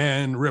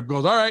 and Rip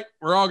goes, all right,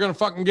 we're all going to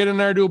fucking get in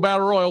there, do a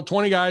battle royal,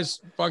 20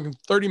 guys, fucking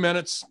 30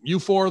 minutes. You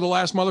four are the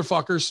last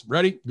motherfuckers.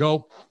 Ready?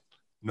 Go.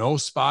 No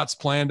spots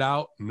planned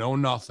out. No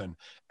nothing.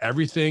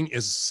 Everything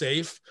is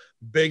safe.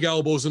 Big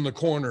elbows in the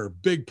corner,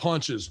 big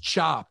punches,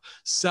 chop,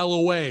 sell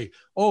away.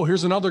 Oh,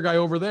 here's another guy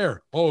over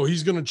there. Oh,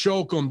 he's going to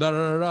choke him.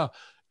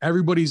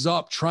 Everybody's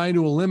up trying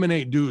to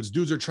eliminate dudes.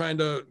 Dudes are trying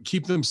to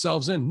keep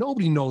themselves in.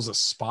 Nobody knows a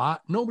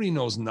spot. Nobody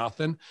knows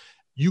nothing.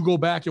 You go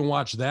back and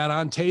watch that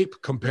on tape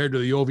compared to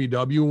the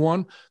OVW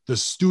one. The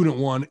student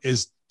one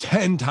is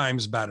 10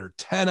 times better,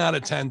 10 out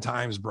of 10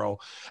 times, bro.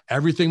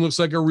 Everything looks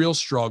like a real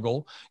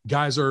struggle.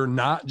 Guys are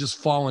not just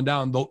falling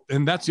down.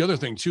 And that's the other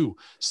thing too.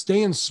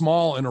 Staying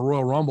small in a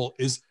Royal Rumble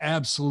is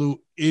absolute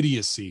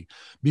idiocy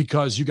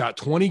because you got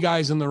 20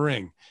 guys in the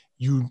ring.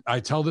 I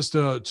tell this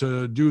to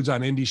dudes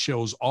on indie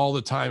shows all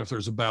the time if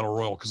there's a battle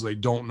royal because they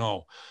don't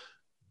know.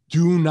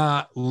 Do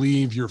not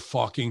leave your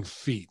fucking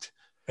feet.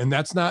 And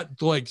that's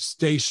not like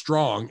stay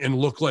strong and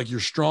look like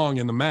you're strong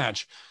in the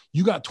match.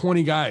 You got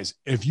 20 guys.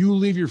 If you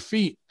leave your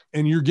feet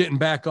and you're getting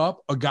back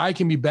up, a guy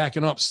can be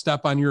backing up,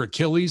 step on your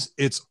Achilles.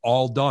 It's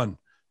all done.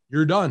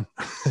 You're done.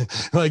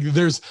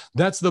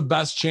 That's the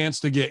best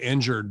chance to get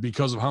injured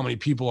because of how many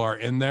people are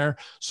in there.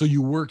 So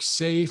you work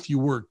safe, you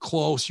work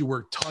close, you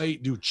work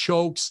tight, do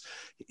chokes,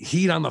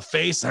 heat on the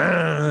face.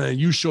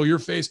 You show your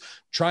face,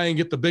 try and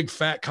get the big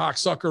fat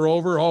cocksucker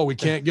over. Oh, we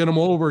can't get him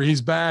over. He's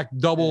back,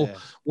 double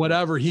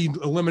whatever. He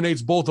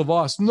eliminates both of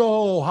us.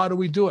 No, how do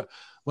we do it?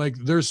 Like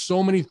there's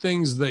so many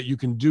things that you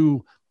can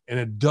do. And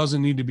it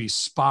doesn't need to be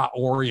spot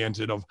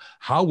oriented of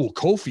how will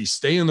Kofi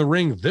stay in the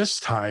ring this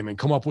time and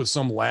come up with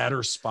some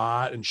ladder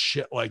spot and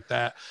shit like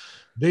that.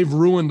 They've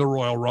ruined the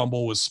Royal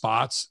Rumble with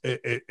spots.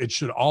 It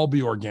should all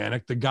be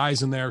organic. The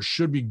guys in there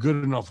should be good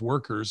enough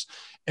workers.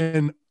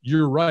 And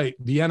you're right.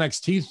 The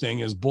NXT thing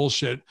is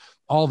bullshit.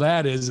 All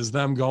that is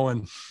them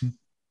going,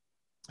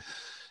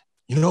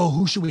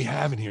 who should we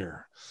have in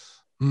here?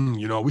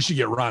 We should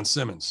get Ron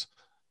Simmons.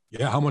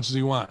 Yeah, how much does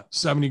he want?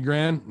 70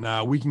 grand?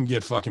 Nah, we can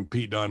get fucking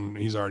Pete Dunne.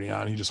 He's already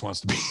on. He just wants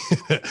to be.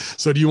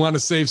 So do you want to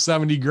save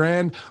 70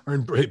 grand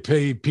or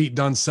pay Pete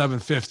Dunne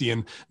 750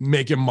 and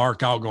make him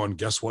mark out going,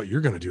 guess what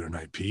you're going to do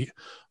tonight, Pete?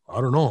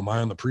 I don't know. Am I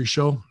on the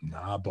pre-show?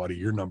 Nah, buddy,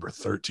 you're number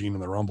 13 in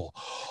the Rumble.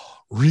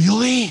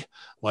 Really?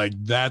 Like,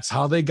 that's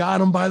how they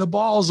got him by the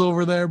balls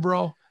over there,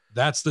 bro.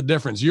 That's the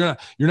difference. You're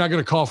not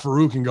going to call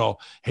Farouk and go,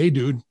 hey,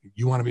 dude,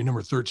 you want to be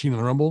number 13 in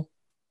the Rumble?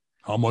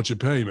 How much you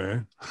pay,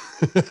 man?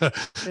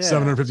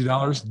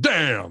 $750?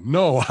 Damn.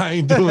 No, I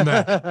ain't doing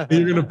that.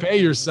 You're going to pay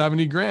your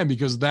 70 grand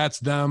because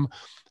that's them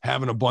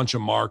having a bunch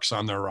of marks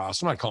on their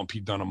roster. I'm not calling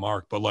Pete Dunne a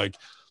mark, but like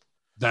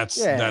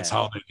that's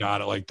how they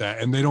got it like that.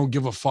 And they don't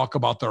give a fuck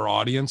about their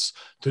audience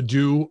to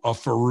do a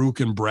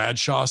Farouk and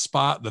Bradshaw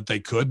spot that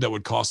that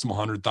would cost them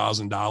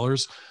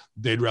 $100,000.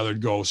 They'd rather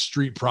go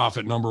Street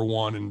Profit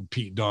 #1 and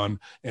Pete Dunne,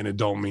 and it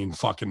don't mean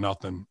fucking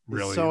nothing,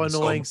 really. It's so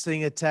annoying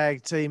seeing a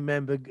tag team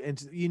member, and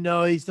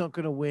he's not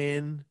going to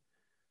win.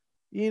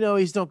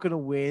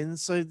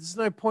 So there's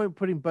no point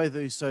putting both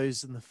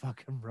Usos in the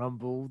fucking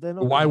Rumble.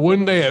 Why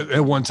wouldn't they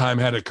at one time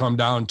had it come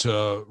down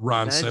to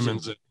Ron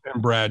Simmons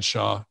and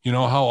Bradshaw? You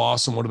know, how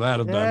awesome would that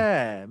have been?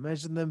 Yeah,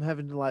 imagine them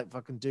having to like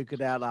fucking duke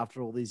it out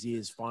after all these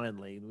years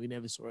finally. And we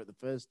never saw it the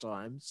first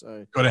time.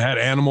 So could have had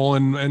Animal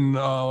and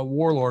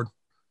Warlord.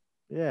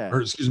 Yeah.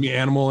 Or excuse me,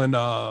 Animal and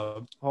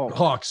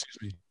Hawk, excuse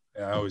me.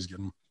 Yeah, I always get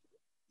them.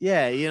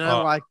 Yeah,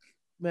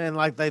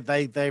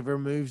 they've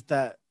removed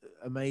that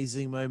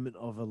amazing moment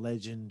of a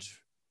legend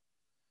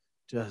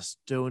just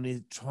doing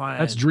it, trying.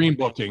 That's dream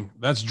booking.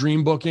 That's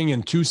dream booking.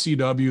 And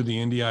 2CW, the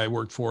indie I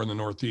worked for in the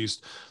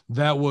Northeast,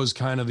 that was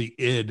kind of the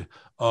id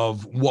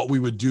of what we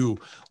would do.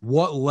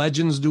 What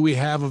legends do we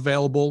have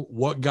available?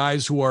 What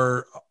guys who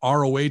are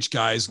ROH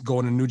guys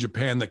going to New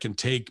Japan that can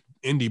take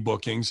indie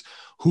bookings?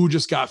 Who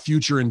just got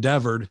future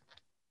endeavored,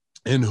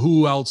 and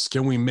who else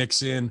can we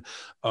mix in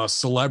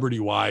celebrity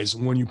wise?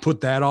 When you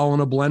put that all in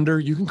a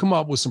blender, you can come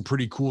up with some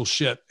pretty cool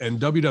shit. And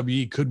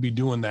WWE could be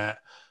doing that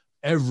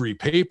every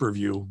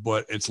pay-per-view,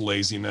 but it's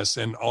laziness.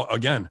 And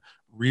again,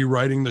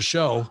 rewriting the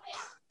show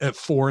at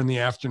 4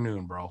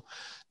 PM, bro.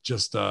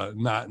 Just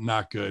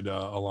not good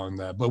along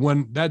that. But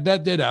when that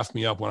did F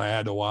me up when I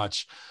had to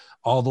watch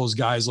all those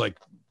guys like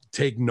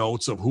take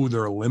notes of who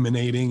they're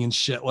eliminating and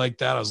shit like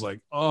that. I was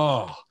like,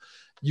 oh,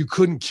 you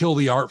couldn't kill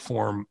the art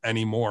form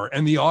anymore.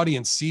 And the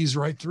audience sees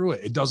right through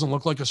it. It doesn't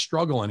look like a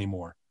struggle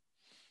anymore.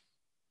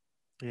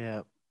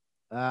 Yeah.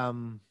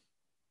 But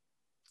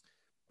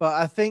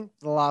I think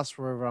the last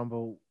Royal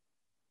Rumble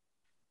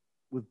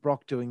with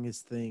Brock doing his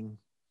thing.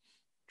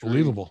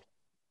 Believable.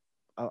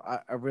 I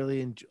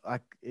really enjoy,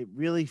 it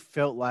really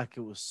felt like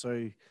it was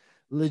so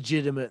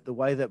legitimate the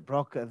way that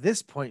Brock at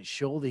this point,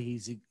 surely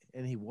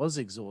he was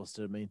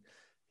exhausted. I mean,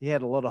 he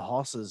had a lot of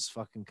hosses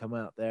fucking come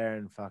out there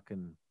and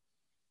fucking,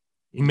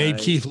 he made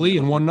Keith Lee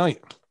in one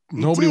night.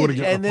 Nobody would have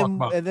given a fuck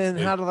about it. And then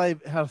how do they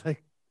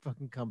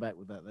fucking come back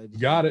with that? They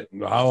got it.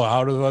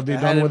 How do they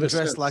done with it?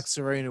 Dressed like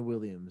Serena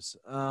Williams.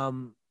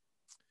 The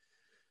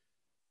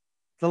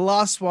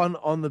last one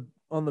on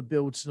the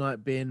bill tonight,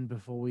 Ben,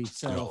 before we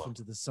sail off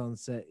into the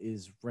sunset,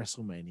 is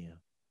WrestleMania.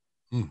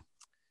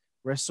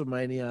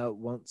 WrestleMania,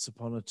 once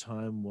upon a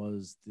time,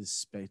 was this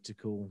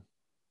spectacle.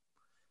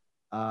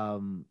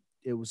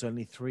 It was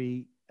only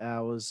 3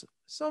 hours,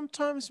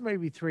 sometimes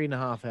maybe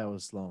 3.5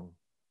 hours long.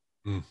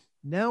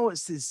 Now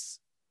it's this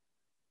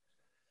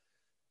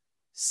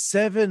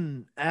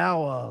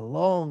 7-hour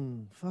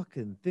long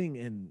fucking thing.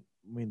 And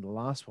I mean, the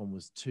last one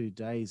was 2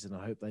 days, and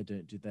I hope they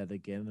don't do that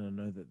again. And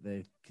I know that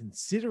they're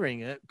considering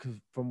it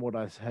from what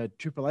I've heard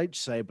Triple H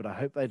say, but I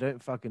hope they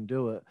don't fucking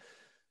do it.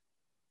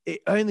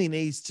 It only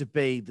needs to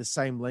be the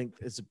same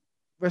length as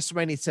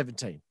WrestleMania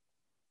 17.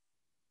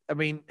 I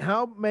mean,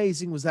 how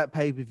amazing was that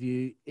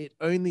pay-per-view? It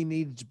only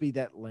needed to be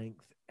that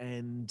length,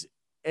 and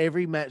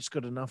every match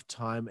got enough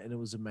time, and it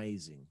was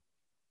amazing.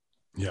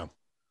 Yeah.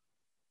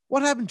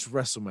 What happened to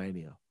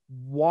WrestleMania?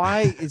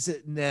 Why is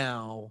it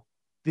now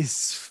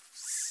this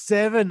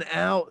 7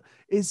 hour?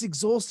 It's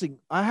exhausting.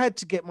 I had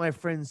to get my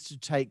friends to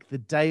take the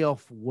day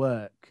off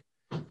work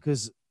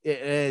because it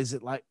is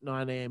at like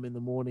 9 a.m. in the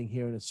morning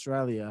here in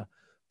Australia,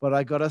 but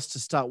I got us to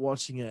start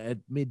watching it at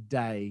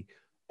midday.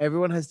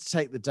 Everyone has to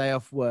take the day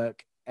off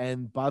work,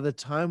 and by the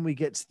time we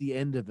get to the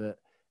end of it,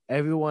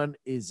 everyone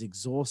is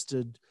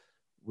exhausted.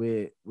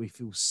 We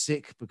feel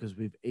sick because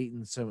we've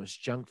eaten so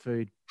much junk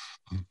food.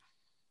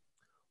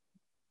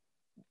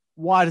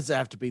 Why does it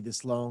have to be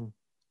this long?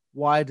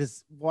 Why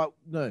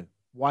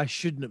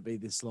shouldn't it be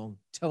this long?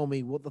 Tell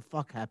me what the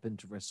fuck happened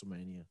to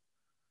WrestleMania.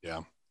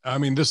 Yeah. I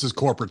mean, this is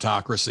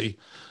corporatocracy.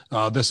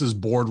 This is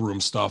boardroom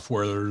stuff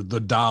where the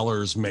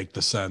dollars make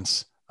the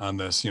sense on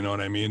this. You know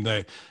what I mean?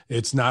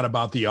 It's not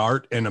about the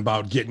art and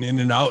about getting in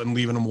and out and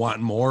leaving them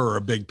wanting more or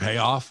a big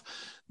payoff.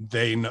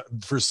 They,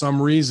 for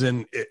some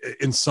reason,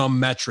 in some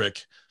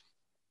metric,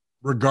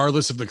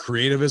 regardless if the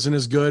creative isn't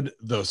as good,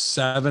 the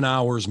 7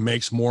 hours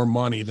makes more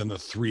money than the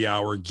 3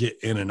 hour get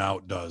in and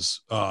out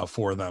does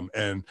for them.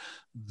 And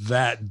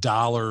that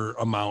dollar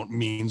amount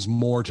means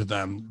more to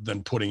them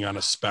than putting on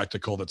a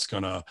spectacle that's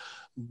going to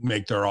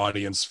make their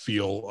audience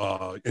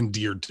feel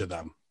endeared to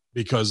them,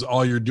 because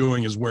all you're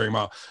doing is wearing them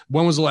out.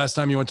 When was the last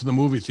time you went to the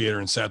movie theater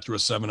and sat through a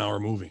 7-hour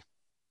movie?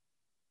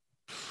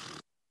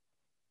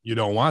 You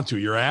don't want to.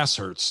 Your ass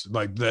hurts.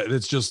 Like that.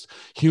 It's just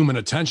human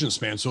attention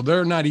span. So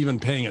they're not even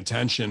paying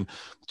attention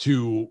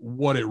to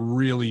what it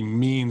really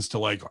means to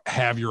like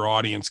have your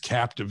audience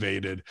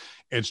captivated.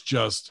 It's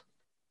just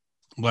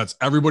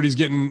everybody's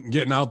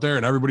getting out there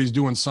and everybody's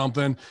doing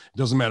something. It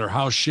doesn't matter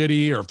how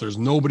shitty or if there's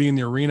nobody in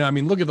the arena. I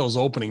mean, look at those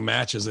opening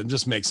matches. It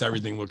just makes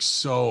everything look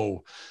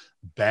so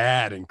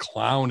bad and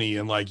clowny,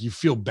 and like you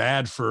feel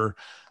bad for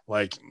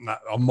like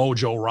a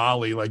Mojo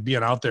Raleigh, like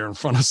being out there in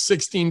front of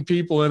 16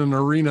 people in an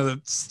arena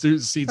that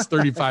seats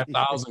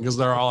 35,000 because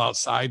they're all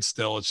outside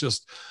still. It's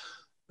just,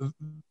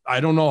 I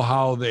don't know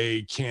how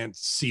they can't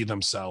see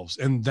themselves.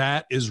 And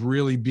that is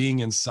really being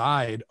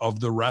inside of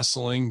the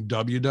wrestling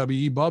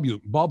WWE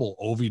bubble.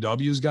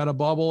 OVW's got a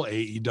bubble.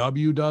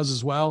 AEW does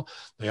as well.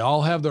 They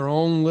all have their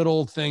own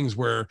little things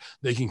where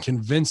they can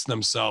convince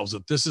themselves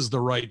that this is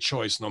the right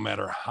choice, no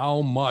matter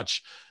how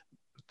much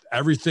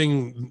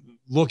everything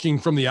looking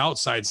from the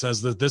outside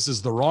says that this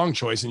is the wrong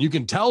choice. And you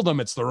can tell them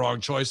it's the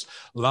wrong choice.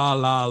 La,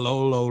 la,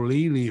 lo, lo,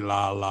 li, li,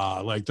 la, la.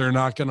 Like they're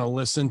not going to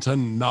listen to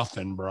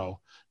nothing, bro.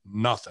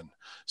 Nothing.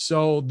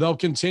 So they'll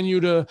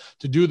continue to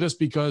do this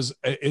because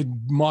it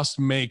must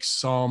make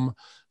some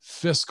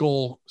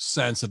fiscal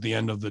sense at the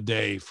end of the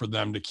day for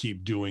them to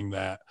keep doing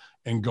that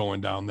and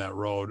going down that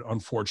road.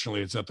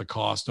 Unfortunately, it's at the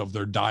cost of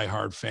their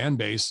diehard fan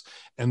base.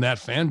 And that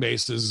fan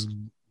base is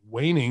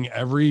waning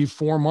every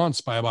 4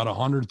 months by about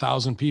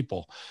 100,000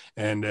 people.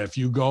 And if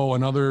you go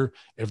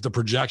if the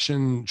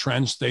projection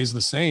trend stays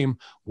the same,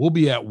 we'll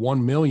be at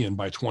 1 million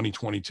by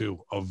 2022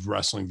 of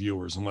wrestling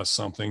viewers, unless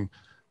something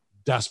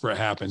desperate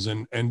happens.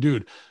 And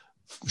dude,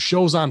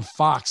 shows on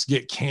Fox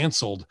get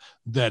canceled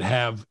that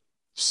have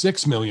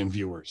 6 million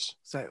viewers.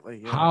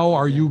 Exactly. Yeah. How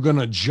are you going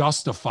to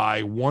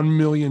justify 1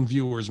 million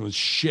viewers with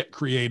shit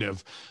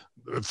creative?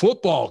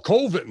 Football,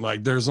 COVID,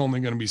 like there's only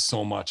going to be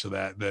so much of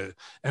that,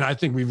 and I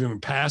think we've even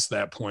passed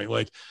that point.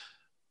 Like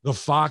the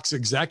Fox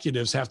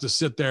executives have to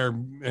sit there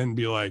and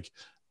be like,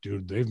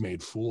 dude, they've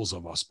made fools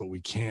of us, but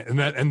we can't.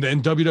 And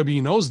then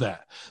WWE knows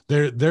that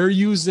they're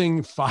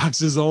using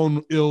Fox's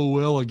own ill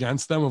will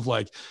against them of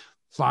like,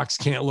 Fox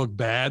can't look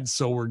bad,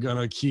 so we're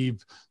gonna keep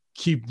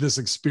this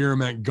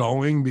experiment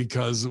going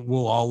because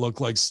we'll all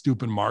look like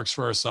stupid marks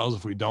for ourselves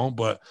if we don't.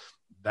 But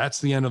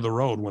that's the end of the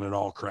road when it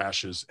all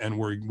crashes and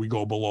we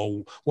go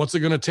below. What's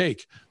it going to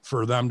take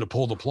for them to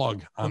pull the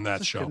plug on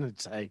that show?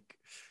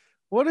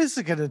 What is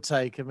it going to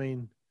take? I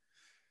mean,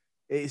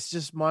 it's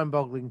just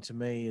mind-boggling to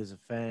me as a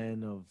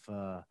fan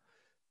of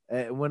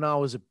when I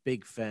was a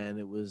big fan,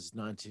 it was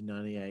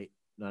 1998,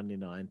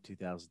 99,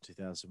 2000,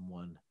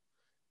 2001.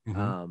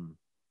 Mm-hmm.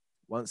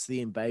 Once the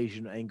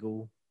invasion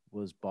angle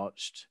was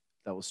botched,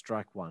 that was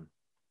strike one.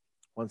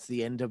 Once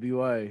the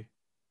NWO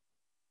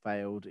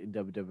failed in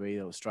WWE,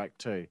 that was strike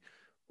two.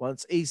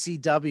 Once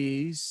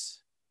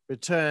ECW's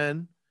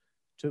return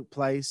took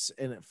place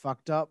and it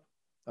fucked up,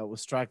 that was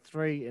strike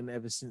three. And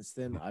ever since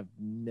then, I've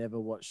never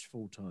watched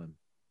full time.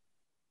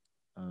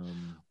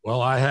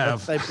 Well, I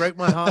have. They broke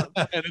my heart.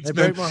 They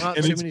broke my heart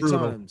too many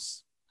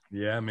times.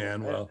 Yeah,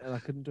 man. Well, and I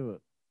couldn't do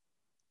it.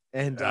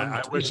 And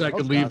I wish I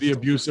could leave the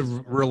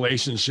abusive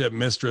relationship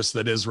mistress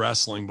that is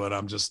wrestling, but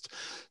I'm just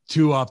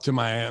too up to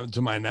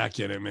my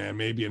neck in it, man.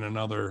 Maybe in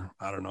another,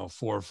 I don't know,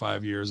 4 or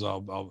 5 years,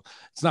 I'll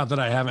it's not that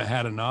I haven't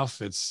had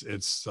enough. It's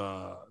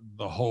the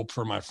hope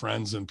for my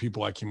friends and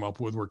people I came up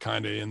with. We're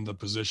kind of in the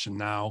position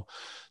now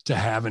to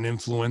have an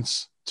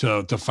influence,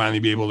 to finally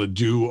be able to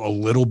do a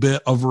little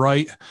bit of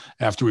right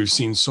after we've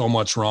seen so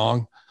much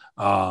wrong.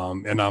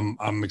 And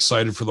I'm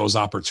excited for those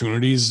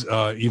opportunities,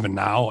 even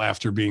now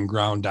after being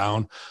ground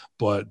down.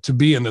 But to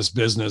be in this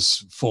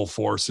business full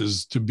force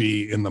is to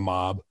be in the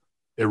mob.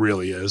 It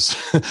really is.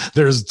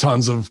 There's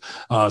tons of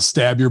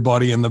stab your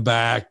buddy in the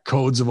back,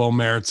 codes of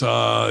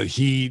omerta,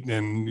 heat,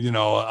 and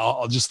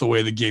just the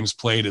way the game's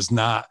played is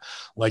not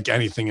like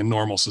anything in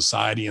normal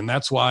society. And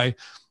that's why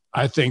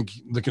I think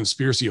the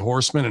Conspiracy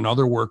Horsemen and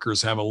other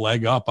workers have a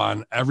leg up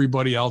on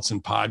everybody else in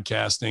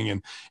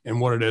podcasting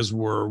and what it is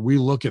where we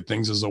look at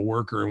things as a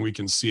worker and we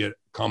can see it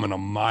coming a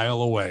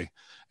mile away,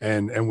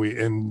 and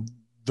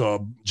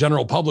the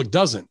general public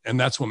doesn't. And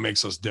that's what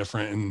makes us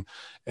different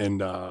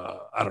and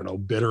I don't know,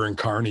 bitter and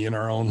carny in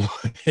our own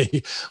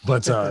way.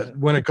 But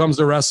when it comes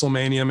to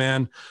WrestleMania,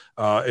 man,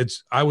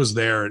 I was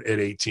there at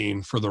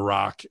 18 for The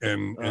Rock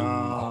and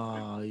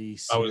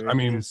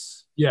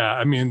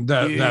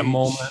that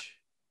moment.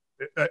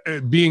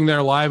 Being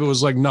there live, it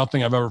was like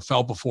nothing I've ever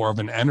felt before, of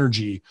an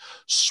energy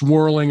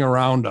swirling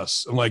around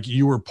us. Like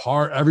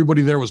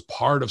everybody there was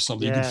part of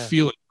something. Yeah. You could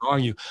feel it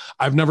drawing you.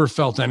 I've never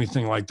felt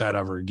anything like that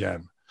ever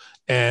again.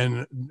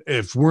 And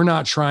if we're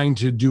not trying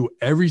to do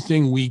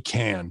everything we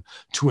can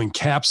to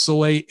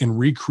encapsulate and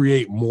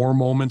recreate more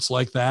moments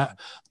like that,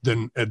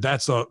 then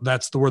that's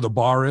where the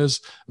bar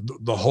is.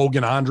 The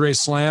Hogan Andre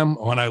Slam,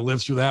 when I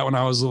lived through that when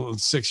I was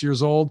 6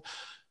 years old,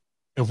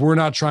 If we're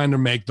not trying to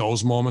make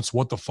those moments,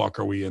 what the fuck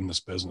are we in this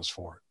business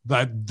for?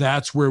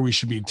 That's where we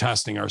should be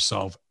testing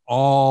ourselves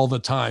all the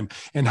time.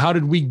 And how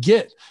did we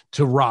get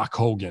to Rock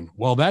Hogan?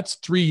 Well, that's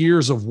 3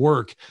 years of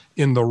work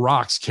in The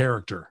Rock's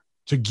character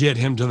to get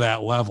him to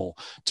that level,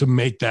 to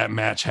make that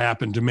match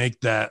happen, to make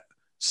that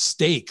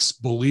stakes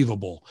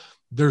believable.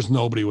 There's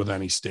nobody with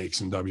any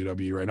stakes in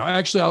WWE right now.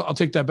 Actually, I'll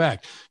take that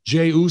back.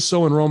 Jey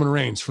Uso and Roman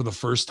Reigns, for the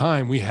first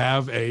time, we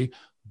have a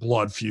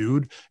blood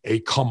feud, a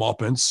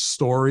comeuppance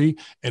story,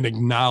 an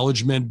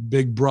acknowledgement,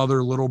 big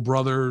brother, little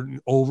brother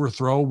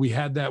overthrow. We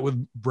had that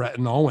with Brett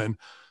and Owen.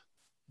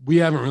 We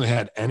haven't really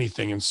had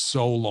anything in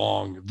so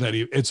long that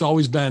it's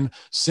always been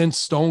since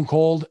Stone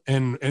Cold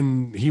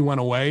and he went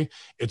away.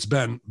 It's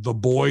been The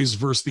Boys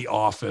versus The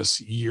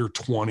Office, year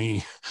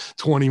 20,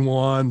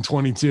 21,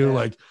 22, Yeah.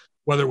 like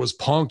whether it was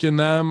Punk in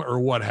them or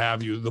what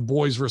have you. The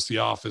Boys versus The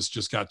Office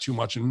just got too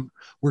much. And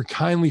we're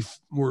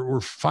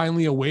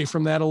finally away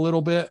from that a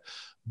little bit,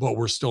 but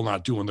we're still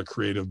not doing the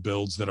creative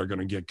builds that are going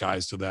to get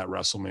guys to that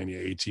WrestleMania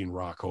 18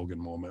 Rock Hogan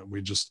moment.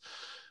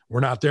 We're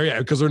not there yet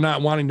because they're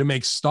not wanting to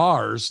make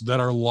stars that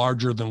are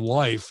larger than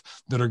life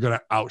that are going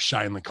to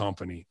outshine the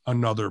company.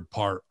 Another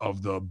part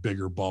of the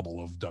bigger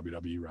bubble of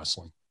WWE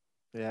wrestling.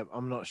 Yeah,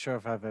 I'm not sure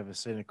if I've ever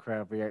seen a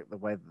crowd react the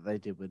way that they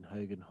did when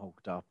Hogan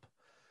hulked up.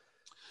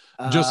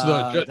 Just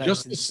the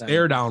insane.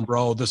 stare down,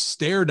 bro. The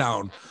stare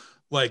down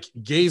like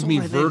gave That's me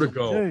all they needed to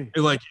vertigo.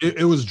 do.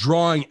 It was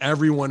drawing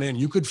everyone in.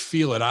 You could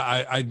feel it.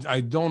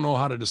 I don't know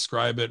how to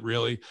describe it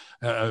really.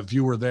 If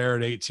you were there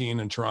at 18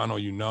 in Toronto,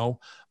 you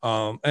know.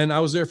 And I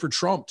was there for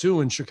Trump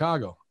too in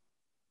Chicago.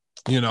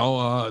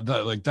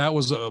 That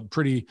was a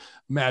pretty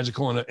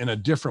magical in a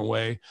different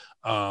way.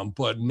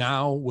 But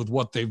now with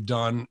what they've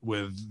done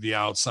with the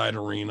outside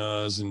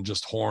arenas and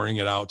just whoring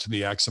it out to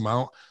the X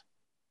amount,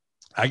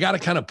 I got to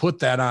kind of put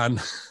that on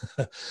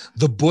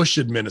the Bush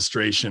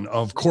administration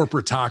of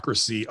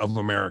corporatocracy of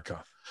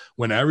America.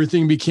 When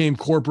everything became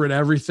corporate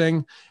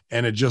everything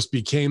and it just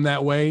became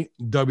that way,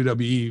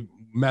 WWE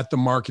met the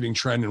marketing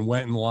trend and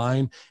went in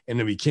line,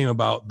 and it became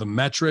about the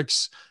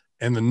metrics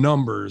and the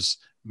numbers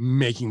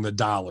making the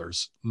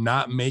dollars,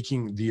 not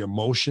making the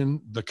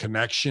emotion, the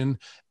connection,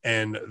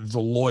 and the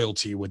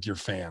loyalty with your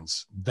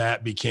fans.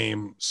 That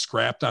became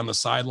scrapped on the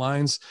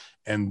sidelines,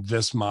 and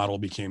this model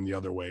became the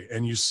other way.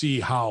 And you see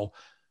how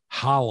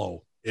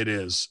hollow it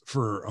is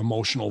for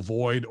emotional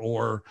void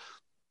or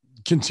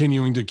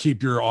continuing to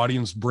keep your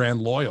audience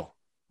brand loyal,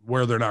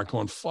 where they're not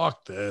going,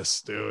 fuck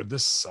this, dude,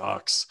 this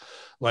sucks.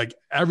 Like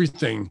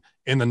everything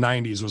in the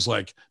 90s was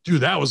like,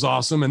 dude, that was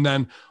awesome. And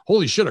then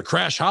holy shit, a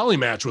Crash Holly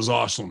match was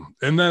awesome.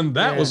 And then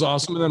that was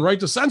awesome. And then Right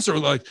to Censor,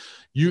 like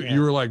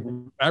you were like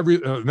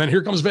then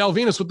here comes Val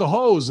Venus with the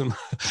hose and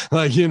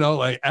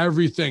like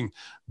everything.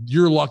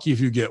 You're lucky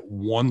if you get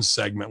one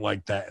segment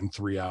like that in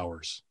 3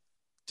 hours.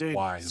 Dude,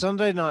 Why?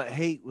 Sunday Night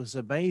Heat was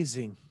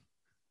amazing.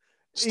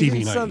 Stevie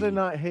Even Night Sunday Heat.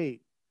 Night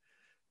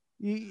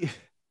Heat.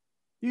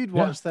 You'd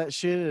watch that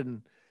shit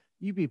and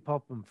you'd be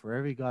popping for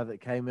every guy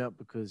that came out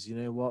because you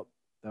know what?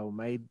 They were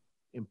made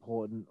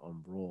important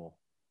on Raw.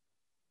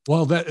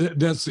 Well,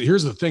 that's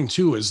here's the thing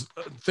too, is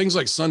things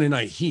like Sunday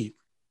Night Heat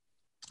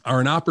are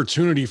an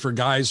opportunity for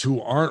guys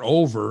who aren't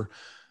over,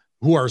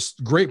 who are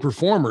great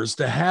performers,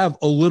 to have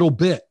a little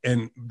bit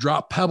and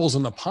drop pebbles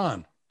in the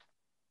pond.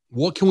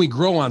 What can we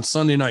grow on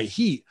Sunday Night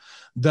Heat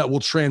that will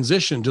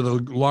transition to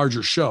the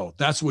larger show?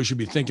 That's what we should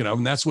be thinking of.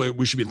 And that's what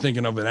we should be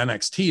thinking of in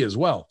NXT as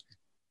well.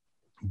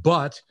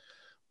 But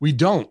we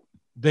don't.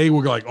 They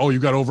were like, oh, you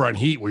got over on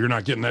Heat. Well, you're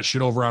not getting that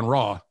shit over on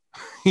Raw.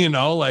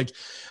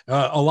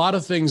 A lot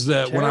of things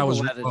that Terrible when I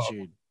was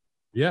attitude.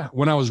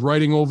 when I was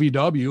writing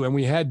OVW and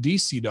we had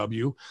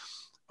DCW,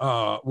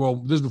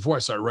 this is before I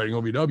started writing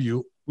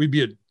OVW, we'd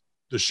be at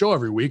the show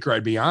every week, or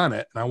I'd be on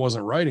it and I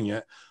wasn't writing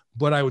it,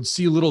 but I would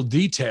see little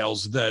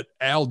details that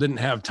Al didn't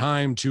have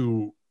time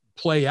to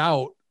play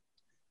out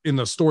in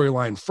the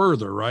storyline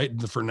further, right,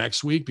 for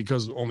next week,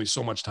 because only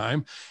so much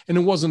time. And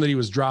it wasn't that he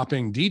was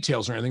dropping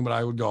details or anything, but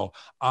I would go,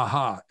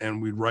 aha,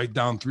 and we'd write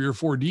down 3 or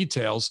 4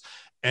 details.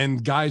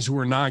 And guys who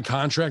were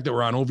non-contract that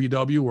were on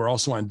OVW were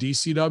also on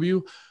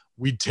DCW.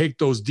 We'd take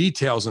those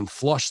details and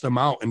flush them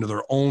out into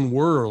their own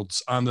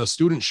worlds on the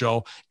student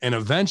show. And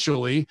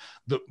eventually,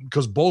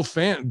 because both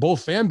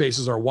fan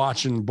bases are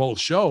watching both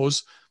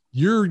shows,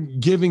 you're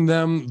giving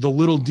them the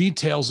little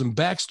details and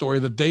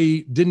backstory that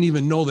they didn't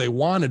even know they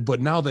wanted,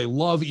 but now they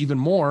love even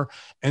more.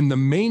 And the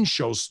main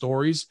show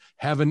stories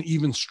have an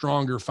even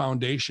stronger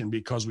foundation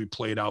because we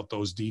played out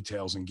those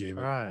details and gave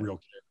it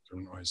real character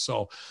noise.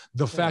 So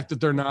the fact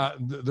that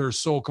they're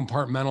so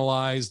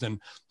compartmentalized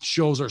and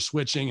shows are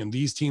switching and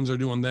these teams are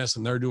doing this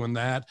and they're doing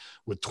that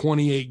with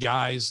 28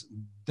 guys,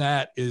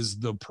 that is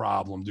the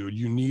problem, dude.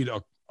 You need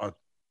a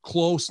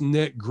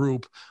close-knit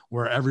group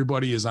where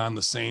everybody is on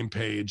the same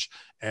page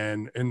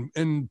and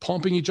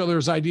pumping each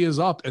other's ideas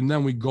up, and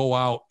then we go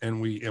out and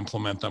we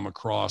implement them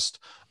across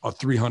a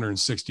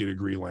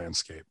 360-degree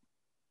landscape.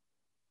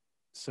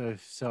 So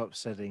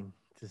upsetting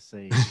to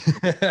see.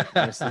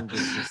 Wrestling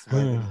is just the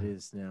way that it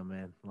is now,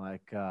 man.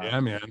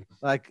 Yeah, man.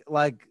 Like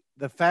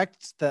the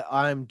fact that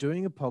I'm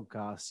doing a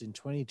podcast in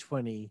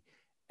 2020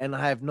 and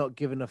I have not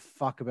given a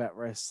fuck about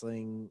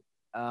wrestling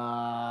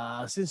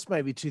since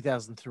maybe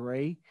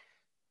 2003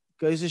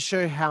 goes to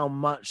show how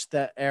much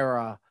that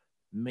era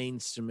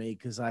means to me,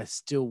 because I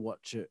still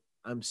watch it.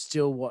 I'm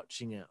still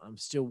watching it. I'm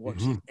still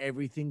watching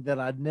everything that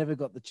I'd never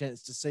got the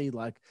chance to see.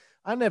 Like,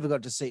 I never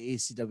got to see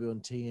ECW on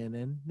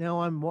TNN.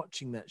 Now I'm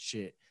watching that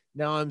shit.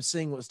 Now I'm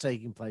seeing what's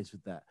taking place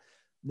with that.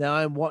 Now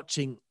I'm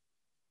watching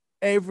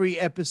every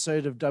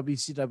episode of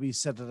WCW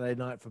Saturday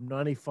Night from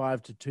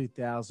 95 to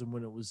 2000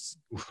 when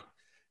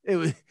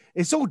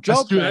it's all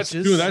job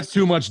matches. That's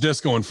too much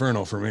Disco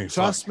Inferno for me.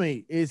 Trust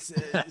me, it's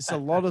a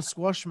lot of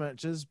squash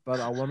matches,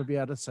 but I want to be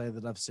able to say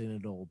that I've seen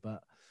it all.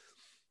 But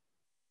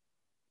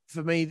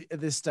for me at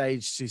this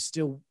stage to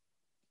still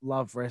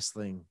love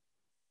wrestling,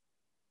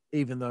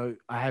 even though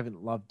I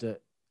haven't loved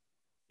it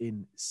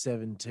in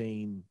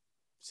 17,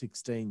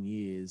 16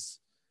 years,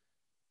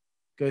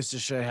 goes to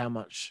show how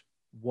much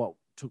what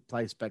took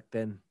place back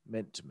then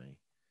meant to me.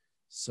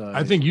 So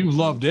I think you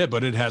loved it,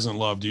 but it hasn't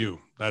loved you.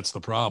 That's the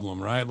problem,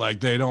 right?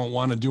 Like, they don't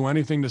want to do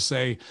anything to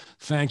say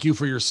thank you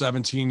for your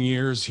 17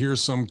 years.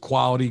 Here's some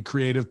quality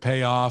creative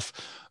payoff.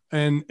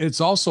 And it's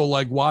also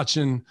like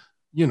watching,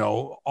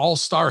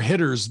 all-star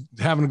hitters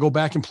having to go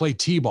back and play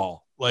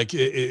T-ball. Like,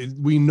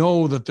 we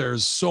know that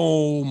there's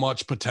so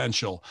much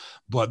potential,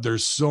 but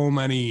there's so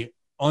many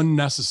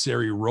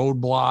unnecessary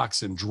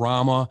roadblocks and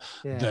drama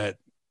that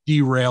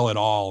derail it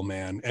all,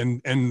 man.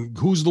 And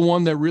who's the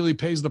one that really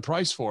pays the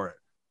price for it?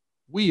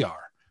 We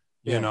are,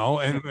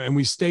 and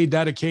we stay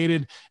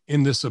dedicated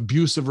in this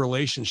abusive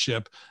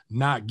relationship,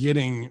 not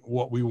getting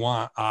what we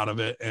want out of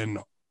it. And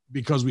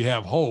because we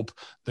have hope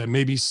that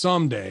maybe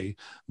someday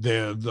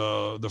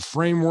the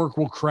framework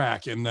will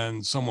crack and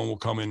then someone will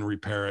come in and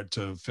repair it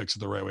to fix it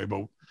the right way.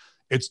 But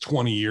it's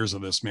 20 years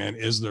of this, man.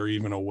 Is there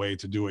even a way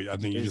to do it? I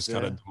think you just got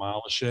to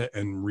demolish it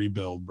and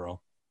rebuild,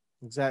 bro.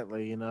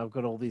 Exactly. I've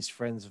got all these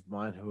friends of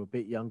mine who are a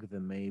bit younger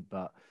than me,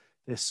 but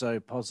they're so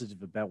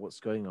positive about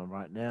what's going on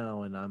right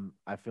now. And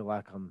I feel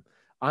like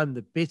I'm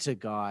the bitter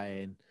guy,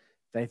 and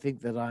they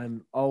think that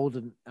I'm old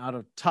and out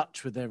of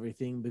touch with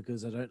everything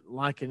because I don't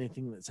like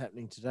anything that's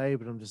happening today.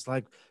 But I'm just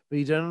like, but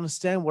you don't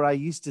understand what I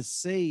used to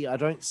see. I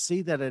don't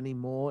see that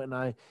anymore.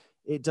 And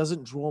it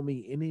doesn't draw me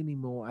in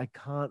anymore. I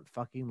can't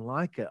fucking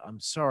like it. I'm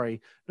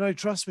sorry. No,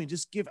 trust me.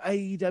 Just give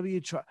AEW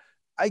a try.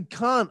 I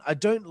can't. I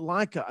don't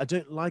like it. I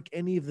don't like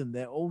any of them.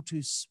 They're all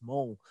too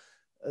small.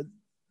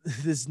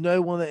 There's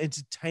no one that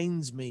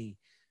entertains me.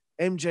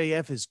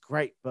 MJF is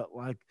great, but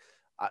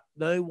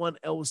no one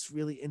else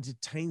really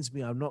entertains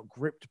me. I'm not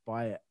gripped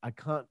by it. I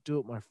can't do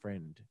it, my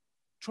friend.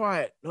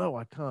 Try it. No,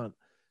 I can't.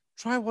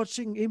 Try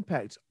watching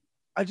Impact.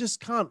 I just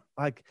can't.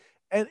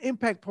 And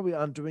Impact probably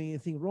aren't doing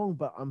anything wrong,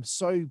 but I'm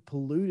so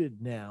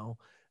polluted now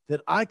that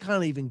I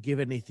can't even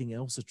give anything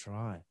else a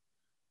try.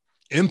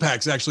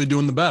 Impact's actually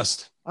doing the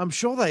best. I'm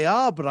sure they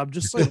are, but I'm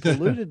just so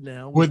polluted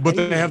now. But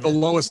they have the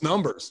lowest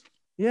numbers.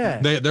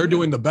 Yeah, they're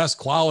doing the best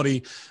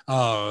quality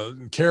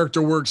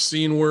character work,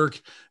 scene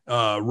work,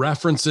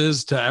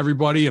 references to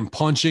everybody and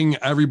punching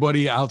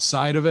everybody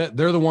outside of it.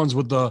 They're the ones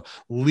with the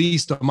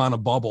least amount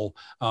of bubble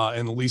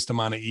and the least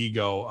amount of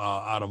ego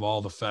out of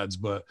all the feds.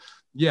 But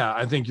yeah,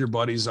 I think your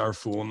buddies are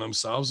fooling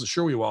themselves.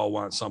 Sure, we all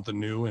want something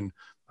new, and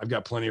I've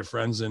got plenty of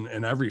friends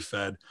in every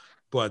fed.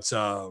 But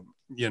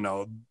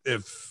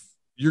if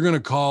you're going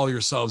to call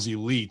yourselves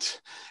elite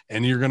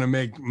and you're going to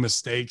make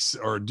mistakes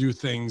or do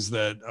things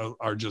that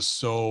are just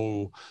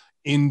so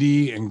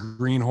indie and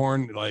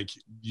greenhorn, like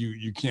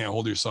you can't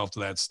hold yourself to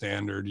that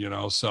standard,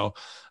 So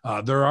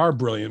there are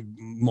brilliant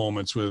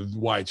moments with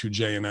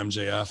Y2J and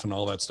MJF and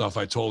all that stuff.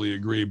 I totally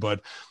agree,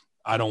 but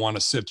I don't want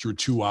to sit through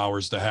 2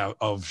 hours to have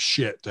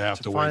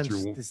to wait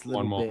through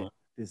one moment.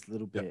 This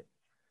little bit.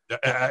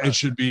 It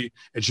should be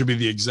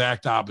the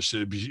exact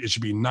opposite. It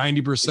should be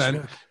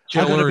 90%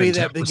 killer. I've got to be and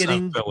that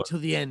beginning filler. to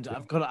the end.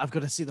 I've got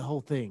to see the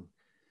whole thing.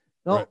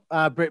 Not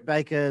Britt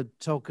Baker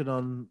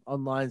talking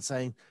online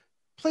saying,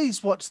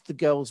 "Please watch the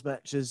girls'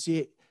 matches."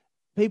 Yeah,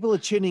 people are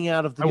tuning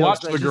out of the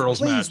girls'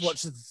 matches. Please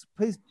watch this.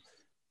 Please.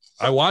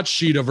 I watched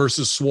Sheeta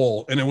versus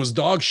Swole, and it was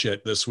dog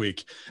shit this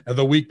week. And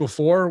the week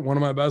before, one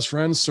of my best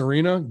friends,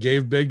 Serena,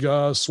 gave Big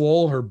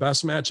Swole her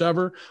best match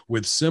ever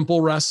with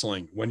simple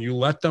wrestling. When you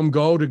let them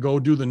go to go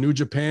do the New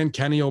Japan,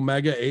 Kenny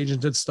Omega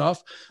agented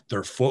stuff,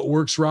 their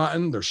footwork's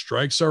rotten, their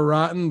strikes are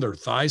rotten, their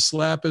thigh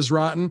slap is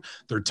rotten,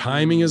 their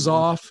timing is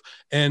off,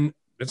 and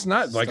it's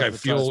not like I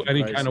feel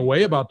any kind of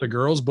way about the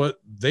girls, but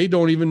they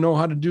don't even know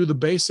how to do the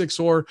basics.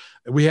 Or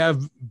we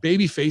have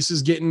baby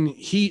faces getting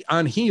heat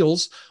on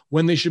heels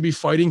when they should be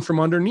fighting from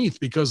underneath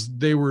because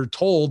they were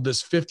told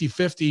this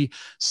 50-50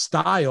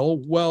 style.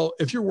 Well,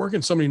 if you're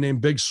working somebody named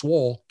Big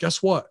Swole,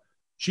 guess what?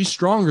 She's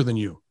stronger than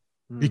you.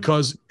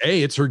 Because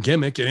it's her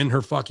gimmick and in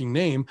her fucking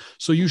name.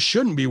 So you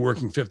shouldn't be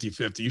working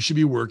 50-50. You should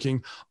be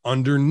working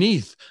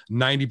underneath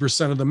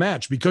 90% of the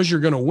match because you're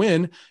going to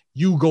win.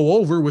 You go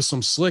over with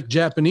some slick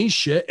Japanese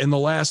shit in the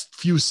last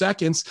few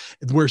seconds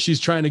where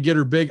she's trying to get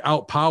her big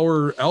out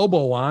power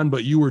elbow on,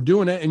 but you were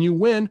doing it and you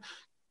win.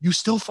 You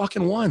still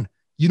fucking won.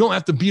 You don't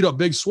have to beat up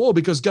Big Swole,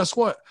 because guess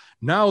what?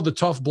 Now the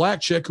tough black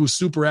chick who's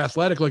super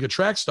athletic like a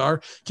track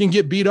star can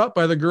get beat up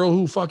by the girl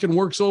who fucking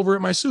works over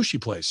at my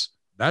sushi place.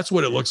 That's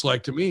what it looks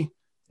like to me.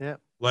 Yeah.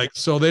 Like,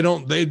 so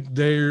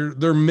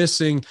they're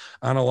missing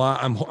on a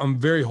lot. I'm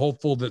very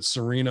hopeful that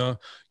Serena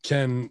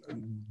can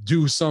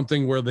do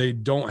something where they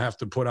don't have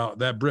to put out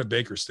that Britt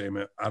Baker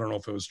statement. I don't know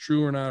if it was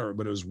true or not,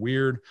 but it was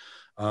weird.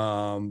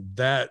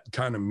 That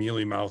kind of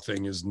mealy mouth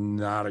thing is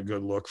not a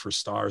good look for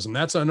stars. And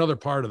that's another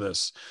part of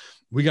this.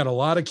 We got a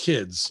lot of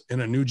kids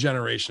in a new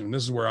generation. And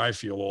this is where I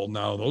feel old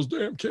now, those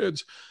damn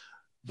kids,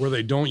 where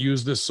they don't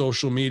use this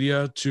social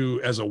media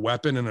as a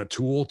weapon and a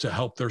tool to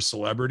help their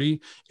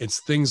celebrity. It's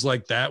things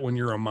like that when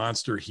you're a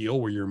monster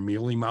heel, where you're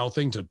mealy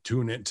mouthing to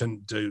tune in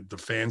to the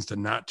fans to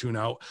not tune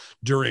out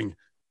during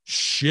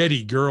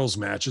shitty girls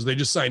matches. They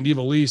just signed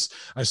Eva Lise.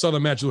 I saw the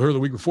match with her the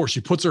week before. She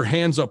puts her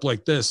hands up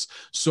like this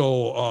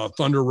so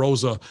Thunder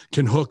Rosa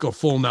can hook a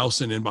full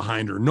Nelson in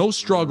behind her. No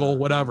struggle,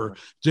 whatever.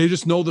 They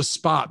just know the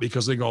spot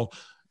because they go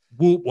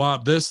whoop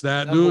wop this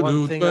that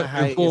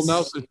dude full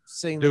Nelson.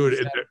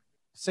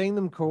 Seeing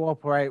them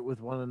cooperate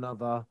with one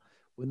another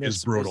when they're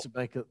supposed to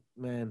make it,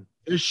 man.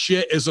 This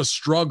shit is a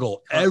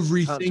struggle.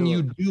 Everything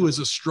you do is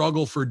a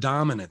struggle for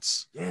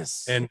dominance.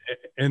 Yes. And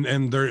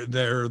they're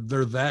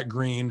that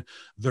green.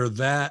 They're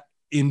that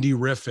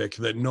indie-rific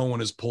that no one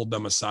has pulled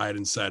them aside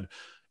and said,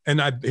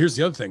 here's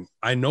the other thing.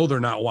 I know they're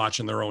not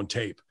watching their own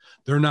tape.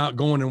 They're not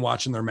going and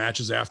watching their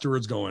matches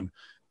afterwards going,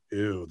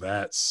 ew,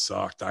 that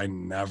sucked. I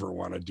never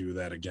want to do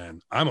that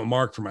again. I'm a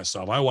mark for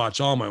myself. I watch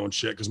all my own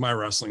shit because my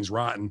wrestling's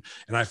rotten.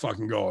 And I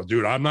fucking go,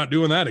 dude, I'm not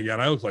doing that again.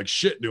 I look like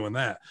shit doing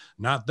that.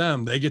 Not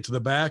them. They get to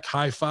the back,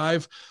 high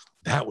five.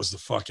 That was the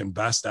fucking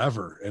best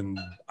ever. And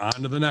on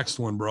to the next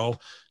one, bro.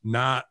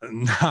 Not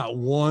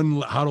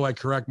one. How do I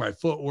correct my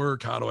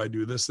footwork? How do I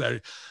do this,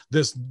 that?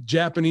 This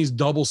Japanese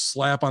double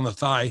slap on the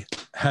thigh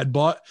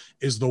headbutt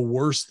is the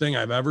worst thing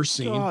I've ever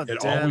seen.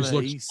 It always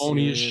looks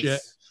phony as shit.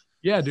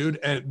 Yeah, dude.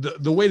 And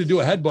the way to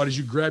do a headbutt is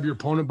you grab your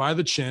opponent by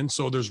the chin.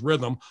 So there's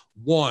rhythm.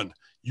 1,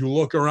 you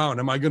look around.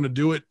 Am I going to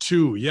do it?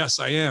 2,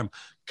 yes, I am.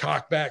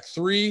 Cock back.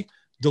 3,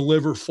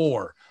 deliver.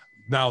 4.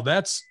 Now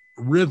that's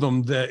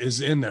rhythm that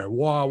is in there.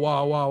 Wah,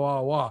 wah, wah,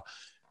 wah, wah.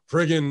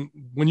 Friggin'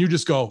 when you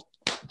just go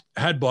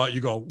headbutt,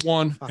 you go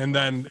 1, and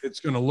then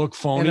it's going to look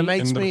phony. And it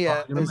makes me,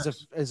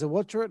 as a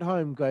watcher at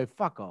home, go,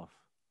 fuck off.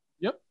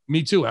 Yep.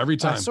 Me too. Every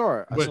time. I saw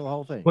it. I saw the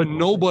whole thing. But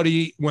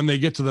nobody, when they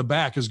get to the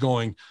back, is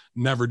going,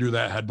 never do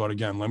that headbutt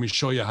again. Let me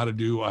show you how to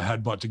do a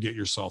headbutt to get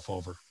yourself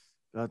over.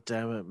 God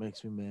damn it.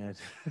 Makes me mad.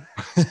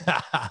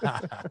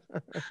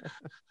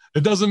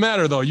 It doesn't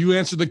matter though. You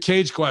answered the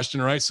cage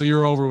question, right? So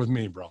you're over with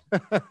me, bro.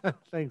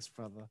 Thanks,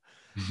 brother.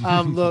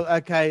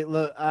 Look,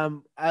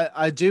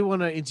 I do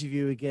want to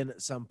interview again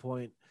at some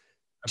point.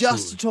 Absolutely.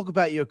 Just to talk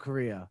about your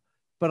career.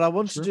 But I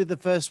want to do the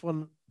first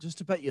one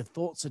just about your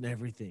thoughts and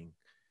everything.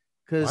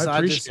 Because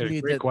I just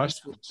knew that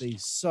this would be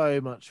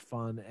so much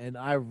fun, and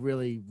I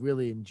really,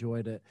 really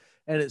enjoyed it.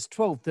 And it's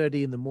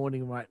 12:30 in the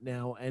morning right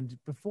now. And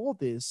before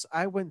this,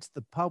 I went to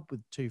the pub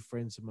with 2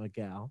 friends and my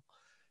gal,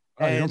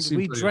 and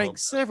we drank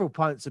several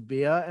pints of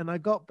beer. And I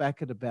got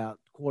back at about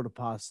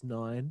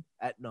 9:15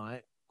 at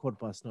night,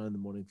 9:15 in the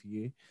morning for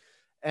you.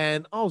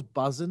 And I was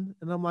buzzing,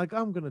 and I'm like,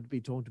 I'm going to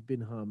be talking to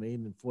Bin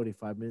Hameen in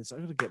 45 minutes. I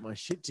got to get my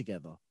shit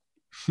together,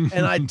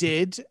 and I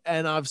did,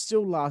 and I've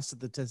still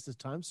lasted the test of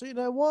time. So you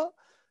know what?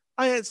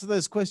 I answered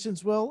those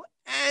questions well,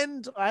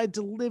 and I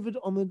delivered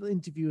on the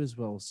interview as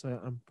well. So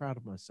I'm proud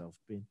of myself,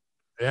 Ben.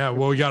 Yeah,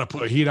 well, we got to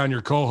put heat on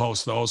your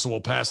co-host though, so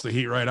we'll pass the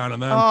heat right on to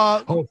them.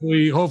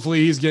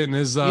 Hopefully he's getting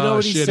his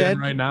shit in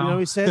right now. You know what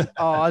he said?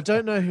 Oh, I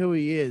don't know who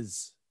he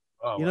is.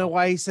 You know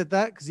why he said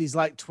that? Because he's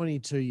like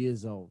 22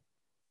 years old.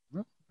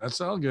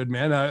 That's all good,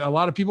 man. A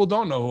lot of people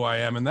don't know who I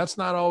am, and that's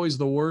not always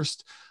the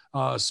worst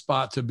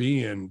spot to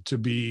be in, to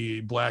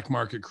be black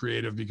market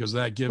creative, because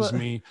that gives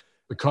me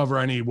the cover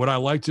I need. Would I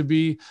like to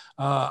be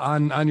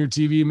on your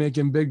TV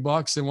making big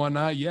bucks and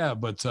whatnot? Yeah,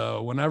 but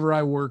whenever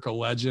I work a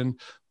legend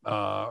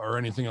or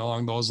anything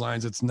along those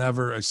lines, it's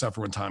never, except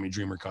for when Tommy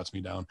Dreamer cuts me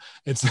down.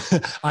 It's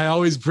I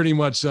always pretty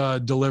much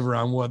deliver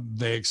on what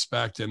they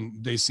expect, and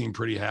they seem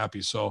pretty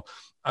happy. So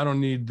I don't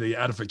need the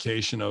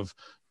edification of,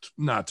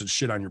 not to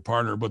shit on your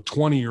partner, but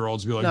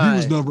 20-year-olds be like, he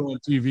was never on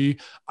TV.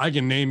 I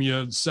can name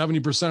you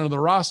 70% of the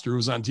roster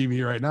who's on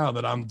TV right now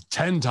that I'm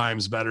 10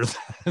 times better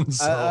than.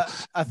 So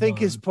I think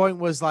his point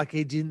was like,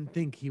 he didn't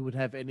think he would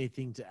have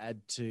anything to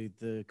add to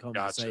the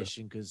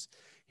conversation because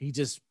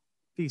he's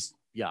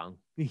young.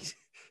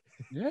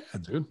 Yeah,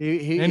 dude.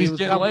 And he's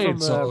getting laid.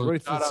 From a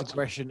Ruthless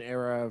Aggression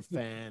era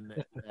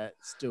fan that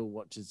still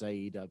watches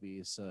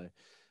AEW. So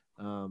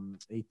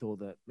he thought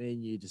that,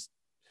 man, you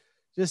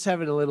just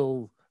having a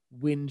little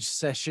whinge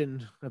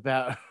session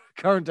about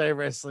current day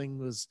wrestling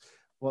was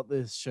what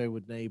this show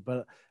would need.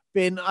 But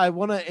Ben, I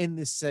want to end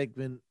this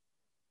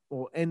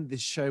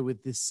show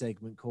with this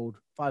segment called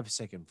 5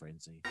 Second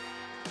Frenzy.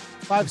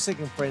 5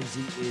 Second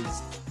Frenzy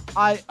is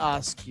I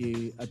ask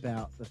you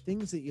about the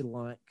things that you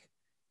like,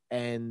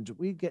 and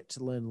we get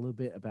to learn a little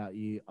bit about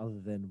you other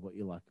than what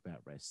you like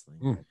about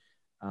wrestling.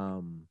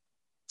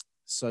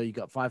 So you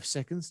got 5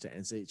 seconds to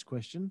answer each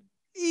question.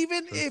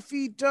 Even if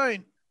you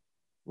don't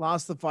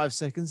last the 5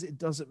 seconds, it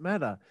doesn't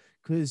matter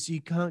because you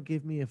can't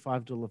give me a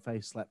 $5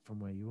 face slap from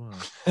where you are.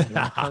 And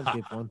I can't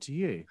give one to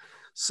you.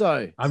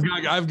 So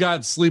I've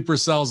got sleeper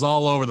cells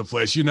all over the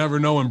place. You never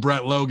know when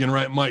Brett Logan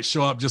might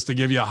show up just to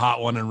give you a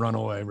hot one and run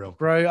away, bro.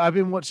 Bro, I've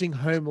been watching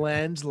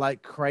Homeland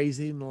like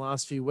crazy in the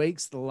last few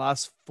weeks. The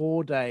last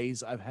 4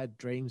 days, I've had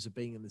dreams of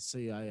being in the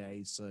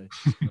CIA. So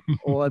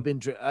all I've been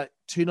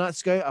 2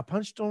 nights ago, I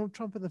punched Donald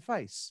Trump in the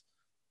face.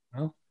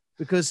 Oh.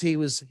 Because he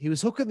was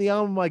hooking the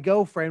arm of my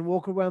girlfriend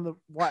walking around the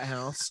White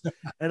House.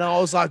 And I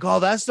was like, oh,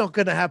 that's not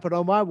going to happen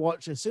on my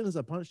watch. As soon as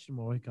I punched him,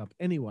 I wake up.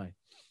 Anyway.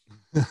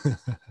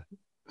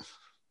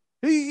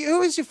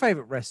 Who is your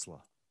favorite wrestler?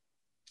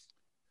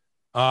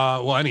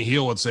 Well, any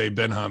heel would say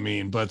Ben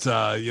Hameen, but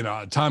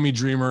Tommy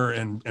Dreamer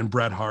and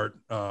Bret Hart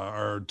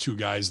are 2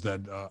 guys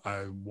that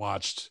I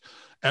watched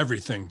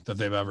everything that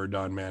they've ever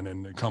done, man.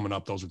 And coming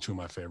up, those are 2 of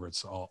my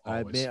favorites. Always. I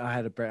admit I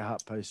had a Bret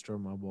Hart poster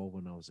on my wall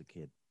when I was a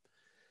kid.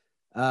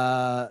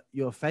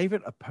 Your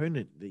favorite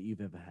opponent that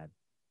you've ever had?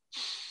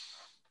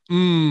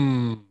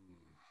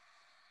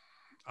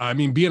 I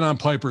mean, being on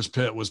Piper's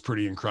Pit was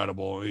pretty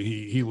incredible.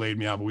 He laid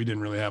me out, but we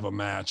didn't really have a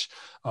match.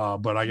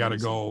 But I got to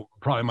go.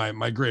 Probably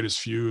my greatest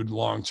feud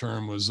long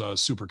term was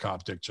Super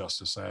Cop Dick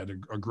Justice. I had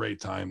a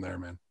great time there,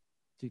 man.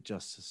 Dick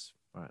Justice,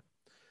 right?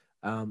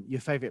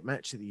 Your favorite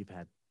match that you've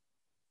had?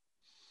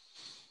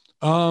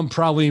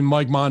 Probably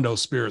Mike Mondo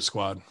Spirit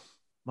Squad.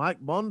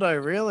 Mike Mondo,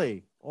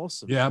 really?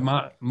 Awesome. Yeah,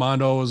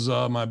 Mondo was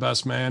my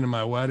best man in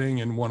my wedding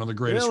and one of the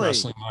greatest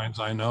wrestling minds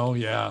I know.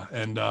 Yeah,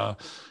 and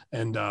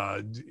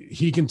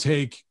he can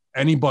take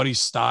anybody's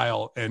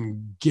style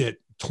and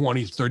get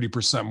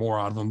 20-30% more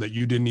out of them that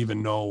you didn't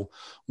even know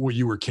what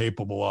you were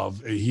capable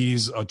of.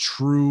 He's a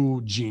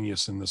true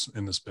genius in this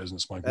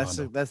business, Mike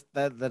Mondo.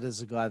 That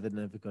is a guy that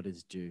never got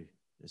his due,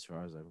 as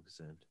far as I'm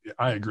concerned. Yeah,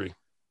 I agree.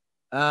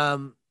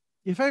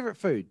 Your favorite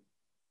food?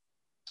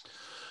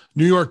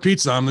 New York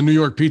pizza. I'm the New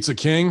York pizza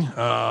king.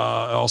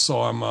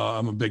 Also, I'm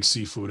a big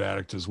seafood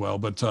addict as well.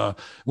 But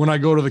when I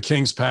go to the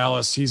King's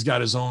Palace, he's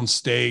got his own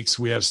steaks.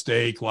 We have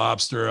steak,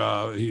 lobster.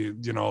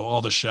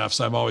 All the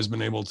chefs. I've always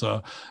been able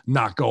to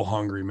not go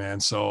hungry, man.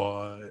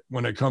 So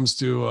when it comes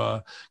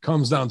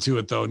down to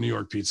it, though, New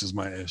York pizza is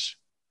my ish.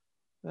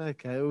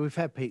 Okay, well, we've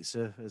had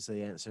pizza as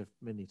the answer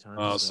many times.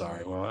 Oh,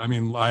 sorry. Well, I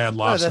mean, I had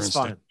lobster. No,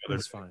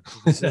 that's fine.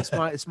 That's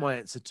fine. It's my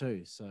answer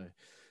too. So,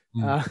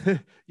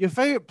 your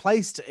favorite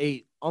place to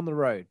eat on the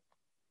road?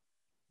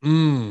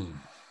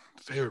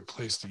 Favorite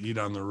place to eat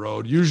on the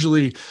road.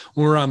 Usually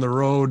when we're on the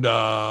road,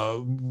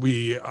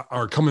 we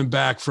are coming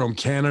back from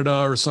Canada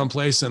or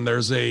someplace, and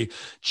there's a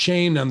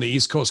chain on the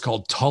East Coast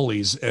called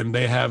Tully's, and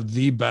they have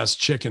the best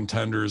chicken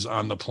tenders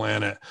on the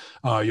planet.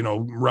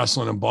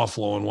 Wrestling in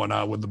Buffalo and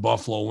whatnot with the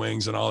Buffalo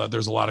wings and all that.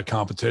 There's a lot of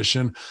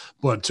competition,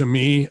 but to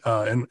me,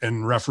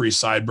 and referee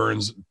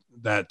sideburns,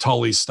 that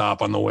Tully's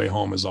stop on the way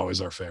home is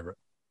always our favorite.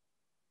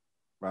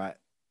 Right.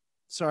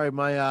 Sorry,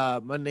 my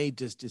knee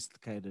just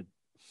dislocated.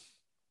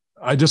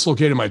 I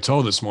dislocated my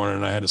toe this morning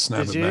and I had to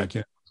snap it back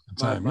in.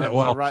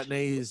 My right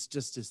knee is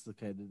just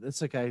dislocated.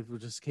 That's okay. We'll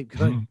just keep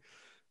going.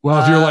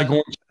 Well,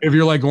 if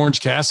you're like Orange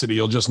Cassidy,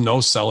 you'll just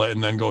no sell it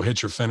and then go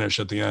hit your finish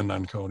at the end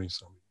on Cody.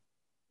 So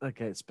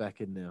okay, it's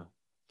back in now.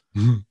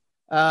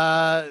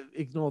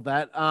 Ignore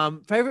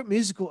that. Favorite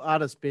musical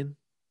artist, Ben?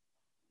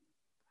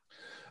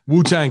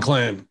 Wu-Tang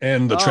Clan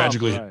and the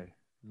Tragically. Bro.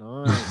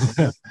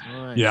 Nice.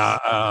 Yeah,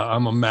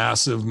 I'm a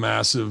massive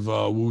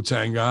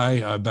Wu-Tang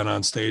guy. I've been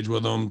on stage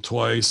with them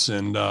twice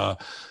and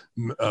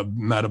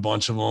met a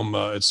bunch of them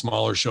at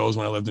smaller shows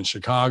when I lived in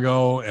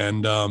Chicago.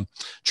 And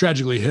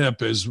Tragically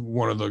Hip is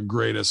one of the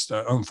greatest.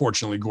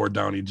 Unfortunately, Gord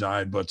Downie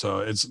died, but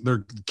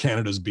they're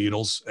Canada's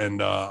Beatles,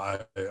 and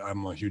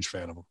I'm a huge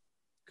fan of them.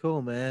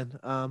 Cool, man.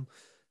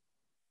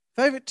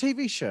 Favorite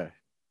TV show?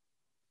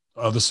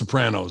 The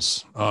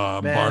Sopranos.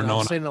 Man,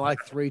 I've seen it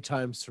like 3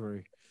 times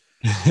through.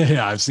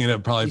 Yeah, I've seen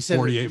it probably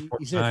 48, 49.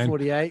 You said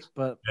 48,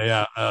 but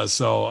yeah.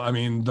 So, I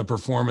mean, the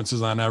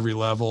performances on every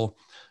level,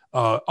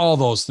 all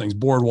those things,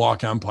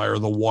 Boardwalk Empire,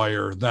 The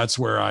Wire, that's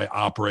where I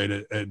operate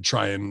it and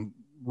try and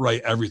write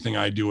everything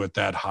I do at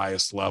that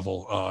highest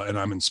level. And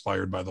I'm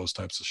inspired by those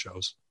types of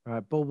shows. All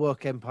right.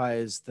 Boardwalk Empire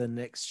is the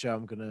next show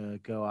I'm going to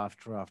go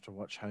after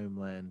Watch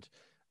Homeland.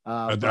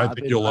 I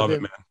think you'll love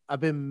it,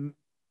 man.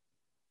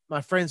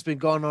 My friend's been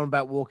going on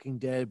about Walking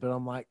Dead, but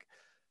I'm like,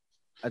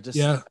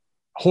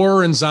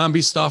 horror and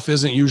zombie stuff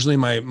isn't usually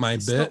my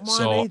it's bit. Not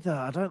mine either.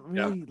 I don't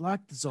really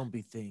like the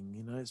zombie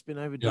thing. It's been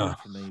overdone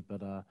for me.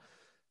 But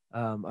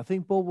I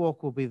think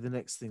Boardwalk will be the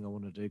next thing I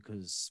want to do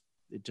because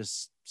it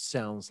just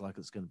sounds like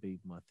it's going to be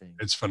my thing.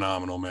 It's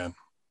phenomenal, man.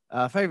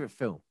 Favorite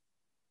film?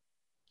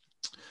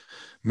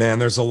 Man,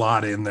 there's a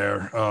lot in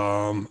there.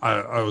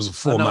 I was a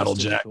Full Metal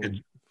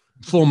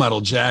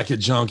Jacket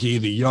junkie.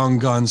 The Young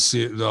Guns,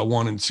 the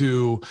 1 and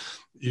 2.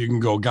 You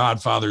can go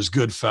Godfather's,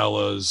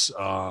 Goodfellas.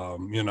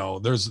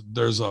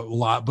 There's a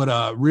lot,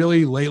 but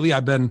really lately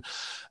I've been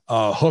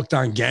Hooked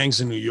on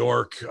Gangs in New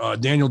York,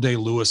 Daniel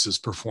Day-Lewis's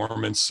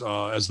performance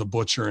as the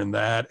butcher in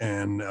that,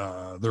 and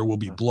There Will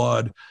Be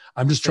Blood.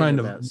 I'm just trying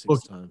to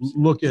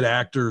look at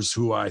actors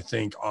who I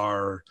think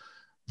are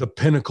the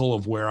pinnacle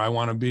of where I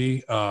want to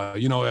be.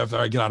 After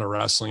I get out of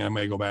wrestling, I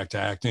may go back to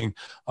acting.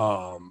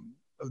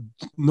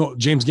 No,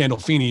 James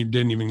Gandolfini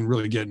didn't even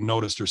really get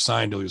noticed or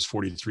signed till he was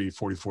 43,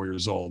 44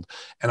 years old.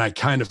 And I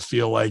kind of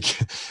feel like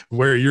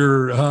where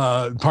your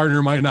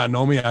partner might not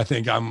know me, I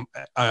think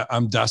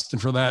I'm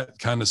destined for that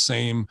kind of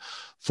same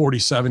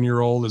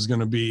 47-year-old is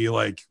going to be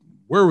like,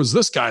 where was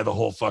this guy the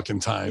whole fucking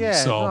time? Yeah,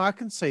 so no, I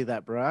can see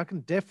that, bro. I can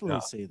definitely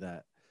see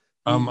that.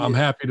 I'm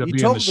happy to be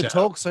talk in the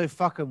talk so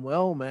fucking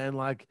well, man.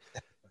 Like,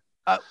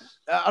 I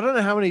don't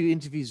know how many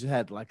interviews you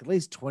had, like at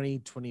least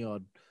 20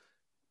 odd.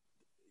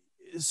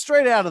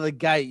 Straight out of the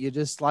gate, you're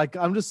just like,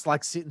 I'm just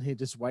like sitting here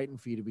just waiting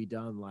for you to be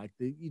done. Like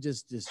you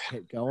just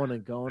kept going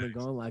and going and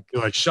going. Like,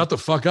 you're like, shut the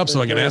fuck up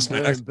so I can ask my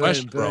next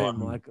question, bro.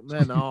 Like,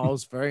 man, no, I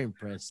was very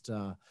impressed.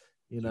 And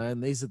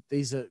these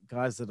are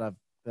guys that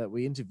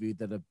we interviewed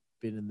that have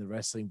been in the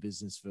wrestling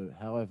business for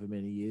however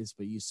many years,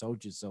 but you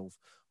sold yourself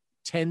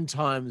 10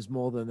 times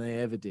more than they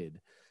ever did.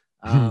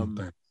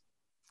 But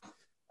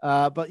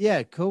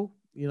yeah, cool.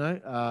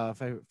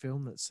 Favorite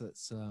film that's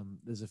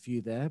there's a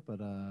few there, but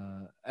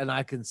and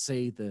I can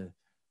see the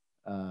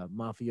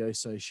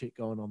mafioso shit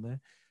going on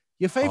there.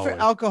 Your favorite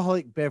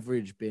alcoholic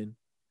beverage, Ben?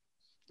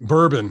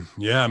 Bourbon.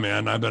 Yeah,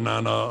 man. I've been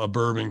on a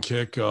bourbon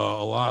kick a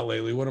lot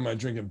lately. What am I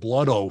drinking?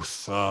 Blood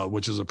Oath,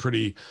 which is a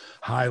pretty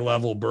high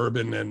level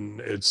bourbon, and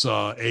it's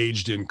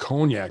aged in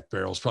cognac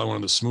barrels, probably one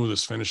of the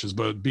smoothest finishes.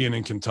 But being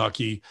in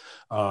Kentucky,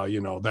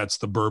 that's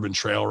the bourbon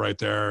trail right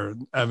there.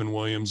 Evan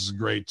Williams is a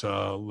great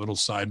little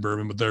side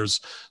bourbon, but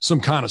there's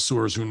some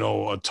connoisseurs who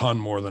know a ton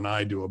more than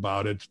I do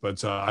about it.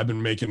 But I've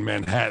been making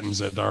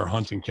Manhattans at our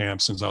hunting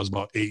camp since I was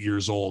about 8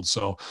 years old.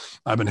 So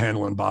I've been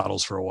handling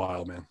bottles for a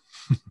while, man.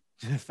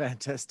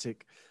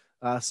 Fantastic.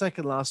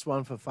 Second last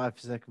one for 5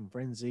 Second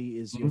Frenzy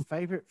is your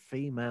favorite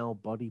female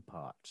body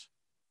part.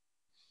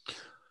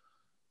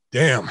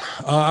 Damn,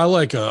 I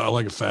like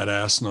a fat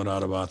ass, no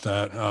doubt about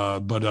that.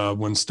 But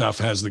when Steph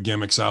has the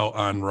gimmicks out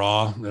on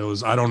Raw,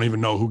 I don't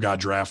even know who got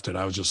drafted.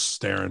 I was just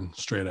staring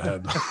straight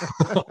ahead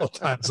all the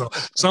time. So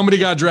somebody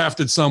got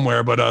drafted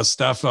somewhere, but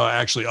Steph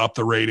actually upped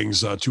the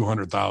ratings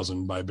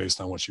 200,000 based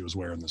on what she was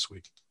wearing this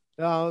week.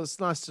 Oh, it's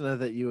nice to know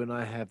that you and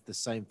I have the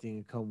same thing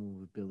in common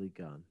with Billy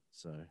Gunn.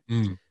 So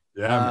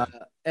yeah.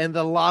 And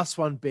the last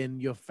one, Ben,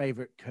 your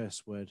favorite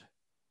curse word.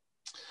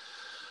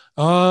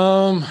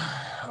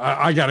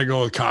 I gotta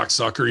go with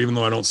cocksucker, even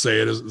though I don't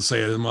say it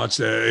as much.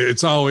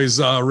 It's always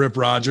Rip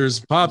Rogers.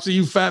 Popsy,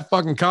 you fat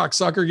fucking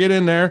cocksucker, get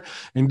in there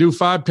and do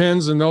 5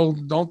 pins and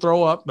don't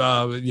throw up.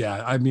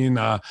 Yeah, I mean,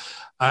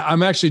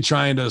 I'm actually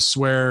trying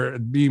to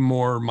be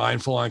more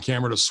mindful on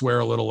camera to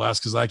swear a little less,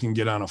 because I can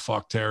get on a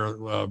fuck tear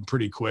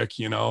pretty quick,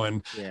 and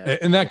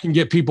that can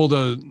get people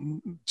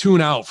to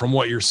tune out from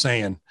what you're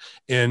saying.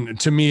 And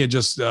to me, it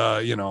just,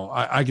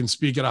 I can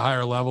speak at a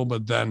higher level,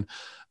 but then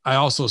I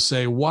also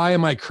say, why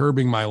am I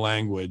curbing my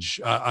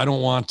language? I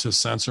don't want to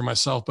censor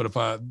myself, but if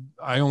I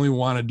only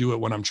want to do it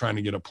when I'm trying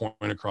to get a point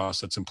across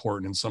that's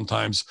important. And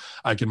sometimes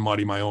I can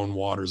muddy my own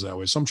waters that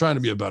way. So I'm trying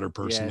to be a better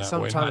person that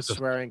way. Sometimes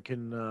swearing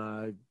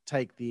can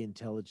take the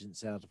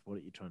intelligence out of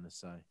what you're trying to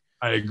say.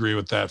 I agree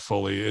with that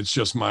fully. It's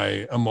just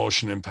my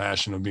emotion and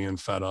passion of being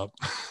fed up.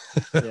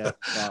 Yeah,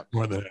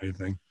 more than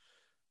anything.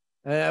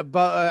 But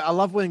I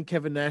love when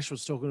Kevin Nash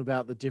was talking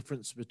about the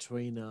difference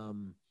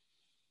between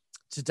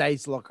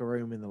today's locker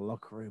room and the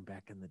locker room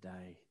back in the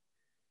day.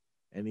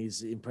 And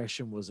his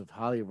impression was of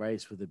Harley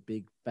Race with a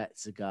big fat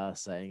cigar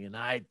saying, "And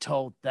I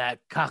told that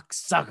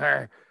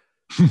cocksucker."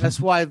 That's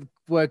why the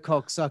word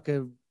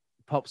cocksucker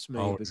pops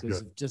me,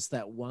 because of just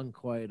that one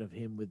quote of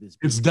him with his.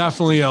 It's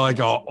definitely like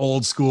a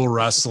old school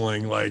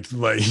wrestling, like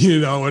when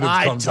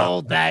it comes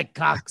told that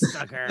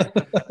cocksucker.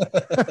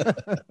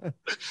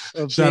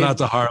 Shout out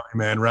to Harley,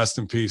 man. Rest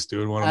in peace,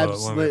 dude.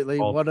 Absolutely.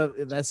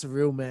 That's a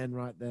real man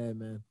right there,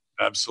 man.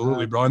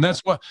 Absolutely, bro. And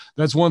that's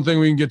one thing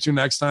we can get to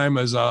next time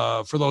is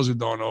for those who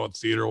don't know it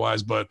theater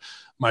wise, but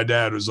my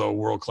dad was a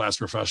world-class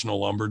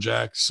professional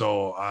lumberjack.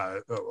 So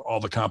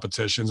all the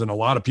competitions and a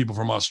lot of people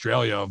from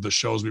Australia of the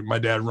shows, my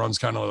dad runs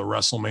kind of the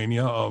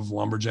WrestleMania of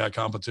lumberjack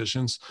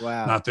competitions.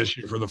 Wow. Not this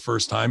year, for the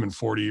first time in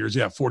 40 years.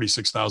 Yeah.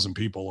 46,000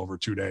 people over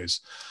 2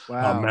 days.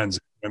 Wow. Men's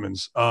and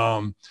women's.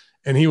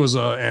 And he was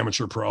an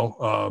amateur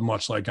pro,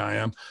 much like I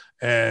am.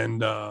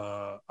 And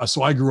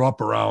so I grew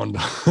up around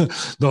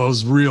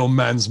those real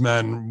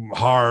men,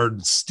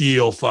 hard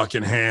steel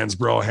fucking hands,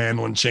 bro,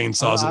 handling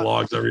chainsaws and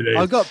logs every day.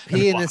 I got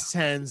pianist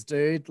hands,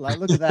 dude. Like,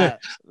 look at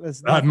that.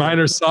 Mine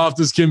are soft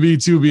as can be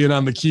too, being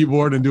on the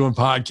keyboard and doing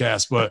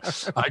podcasts.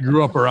 But I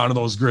grew up around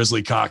those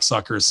grizzly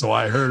cocksuckers, so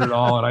I heard it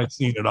all and I've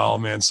seen it all,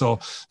 man. So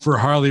for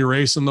Harley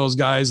Race and those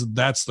guys,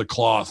 that's the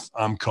cloth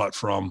I'm cut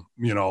from,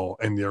 in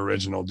the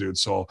original, dude.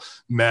 So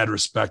mad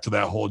respect to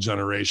that whole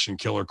generation,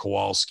 Killer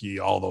Kowalski,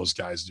 all those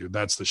guys, dude.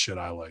 That's the shit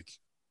I like.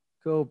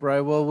 Cool,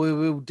 bro. Well, we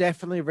will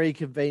definitely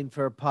reconvene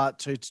for a part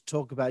 2 to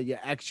talk about your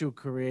actual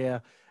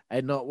career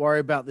and not worry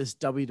about this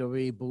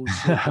WWE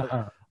bullshit.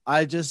 But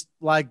I just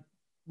like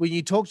when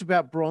you talked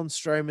about Braun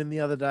Strowman the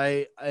other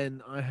day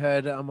and I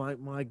heard it, I'm like,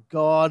 my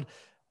God,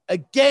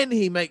 again,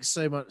 he makes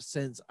so much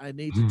sense. I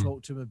need to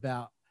talk to him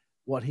about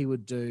what he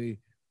would do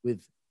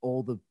with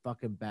all the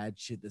fucking bad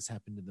shit that's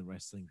happened in the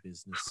wrestling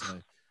business. So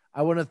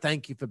I want to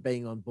thank you for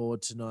being on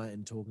board tonight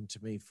and talking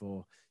to me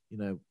for,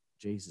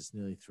 Jesus,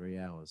 nearly 3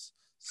 hours.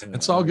 So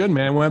it's all good,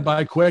 man. Went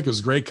by quick. It was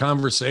a great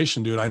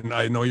conversation, dude.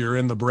 I know you're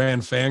in the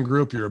brand fan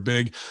group. You're a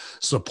big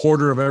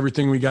supporter of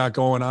everything we got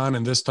going on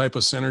and this type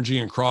of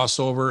synergy and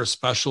crossover,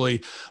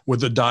 especially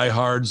with the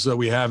diehards that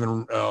we have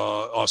in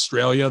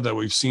Australia, that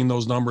we've seen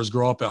those numbers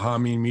grow up at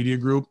Hameen Media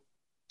Group.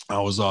 I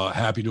was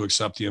happy to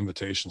accept the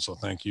invitation. So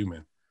thank you,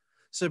 man.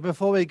 So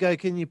before we go,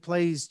 can you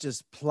please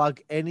just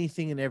plug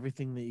anything and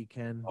everything that you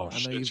can? I know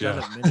you've done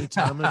it many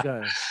times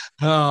ago.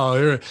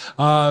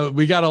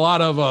 We got a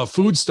lot of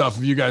food stuff.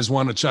 If you guys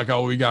want to check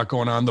out what we got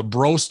going on, the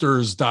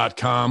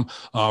Broasters.com,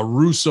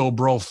 Russo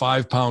Bro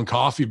 5-pound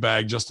coffee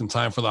bag just in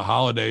time for the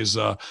holidays.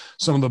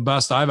 Some of the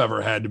best I've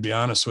ever had, to be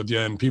honest with you,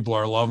 and people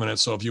are loving it.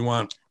 So if you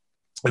want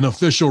an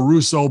official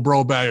Russo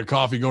Bro bag of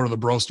coffee, go to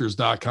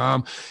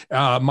thebroasters.com.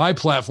 My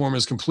platform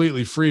is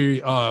completely free.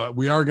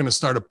 We are going to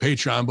start a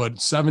Patreon, but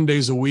 7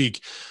 days a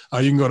week.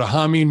 You can go to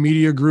Hameen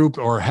Media Group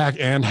or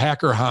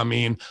Hacker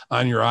Hameen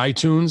on your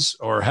iTunes,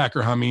 or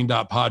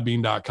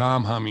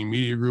hackerhameen.podbean.com,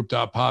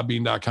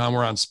 hameenmediagroup.podbean.com.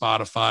 We're on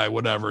Spotify,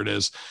 whatever it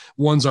is.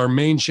 One's our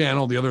main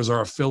channel. The other's our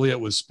affiliate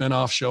with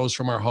spinoff shows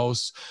from our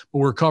hosts. But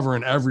we're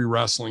covering every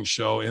wrestling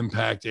show,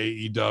 Impact,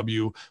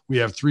 AEW. We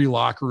have 3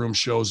 locker room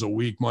shows a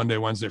week, Monday,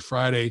 Wednesday,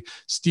 Friday.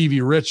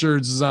 Stevie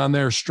Richards is on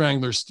there,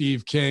 Strangler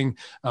Steve King,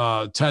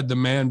 Ted the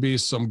Man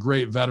Beast, some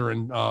great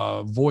veteran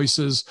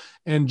voices,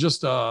 and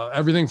just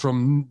everything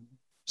from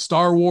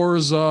Star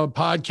Wars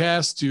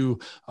podcast to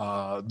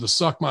the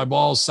Suck My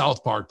Balls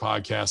South Park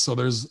podcast. So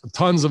there's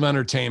tons of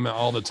entertainment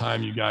all the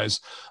time, you guys,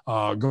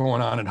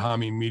 going on at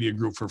Hameen Media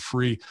Group for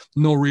free.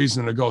 No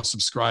reason to go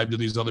subscribe to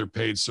these other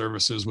paid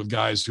services with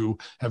guys who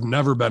have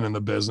never been in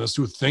the business,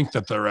 who think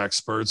that they're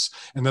experts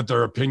and that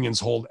their opinions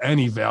hold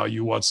any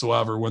value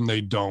whatsoever when they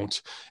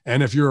don't.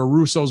 And if you're a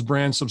Russo's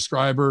Brand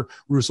subscriber,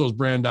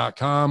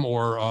 russosbrand.com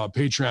or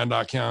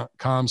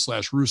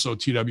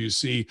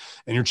patreon.com/RussoTWC,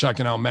 and you're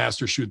checking out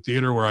Master Shoot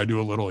Theater, where I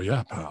do a little,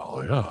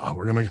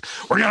 we're gonna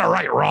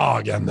write Raw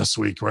again this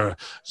week.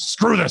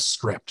 Screw this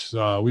script.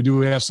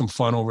 We have some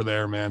fun over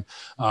there, man.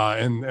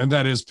 And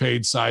that is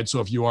paid side. So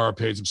if you are a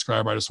paid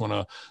subscriber, I just want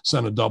to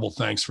send a double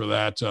thanks for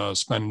that,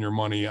 spending your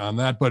money on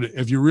that. But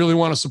if you really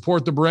want to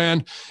support the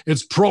brand,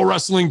 it's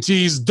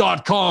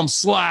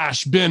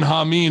prowrestlingtees.com/Bin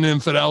Hameen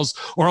infidels,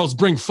 or else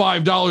bring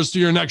 $5 to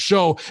your next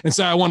show and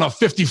say, I want a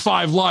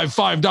 55 live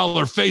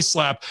 $5 face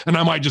slap, and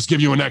I might just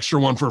give you an extra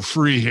one for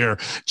free here,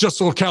 just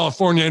so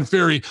California and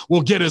Fury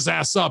will get his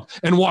ass up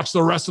and watch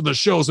the rest of the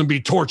shows and be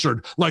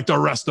tortured like the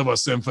rest of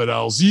us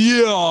infidels.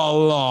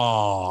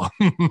 Yallah.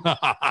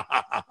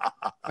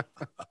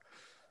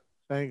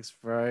 Thanks,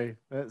 bro.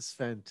 That's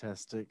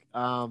fantastic.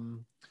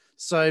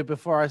 So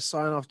before I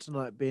sign off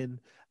tonight, Ben,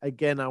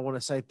 again, I want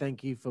to say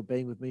thank you for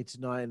being with me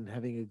tonight and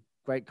having a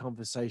great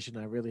conversation.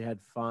 I really had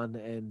fun.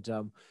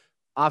 And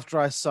after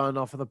I sign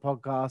off of the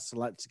podcast, I'd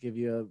like to give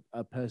you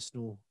a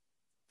personal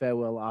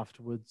farewell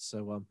afterwards.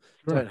 So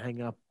Don't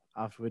hang up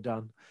after we're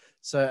done.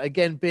 So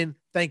again, Ben,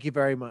 thank you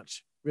very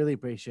much. Really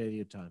appreciate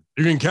your time.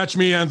 You can catch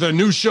me at the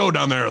new show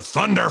down there,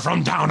 Thunder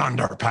from Down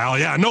Under, pal.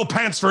 Yeah, no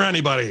pants for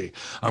anybody.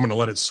 I'm going to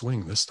let it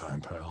swing this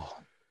time, pal.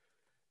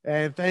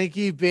 And thank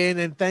you, Ben,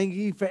 and thank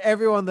you for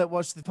everyone that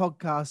watched the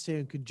podcast here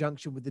in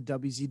conjunction with the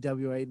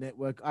WZWA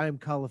Network. I am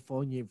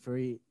California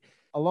Free,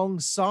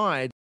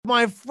 alongside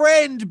my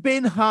friend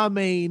Ben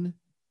Hameen.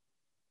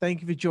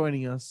 Thank you for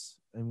joining us,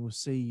 and we'll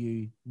see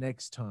you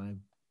next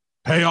time.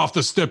 Pay off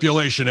the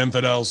stipulation,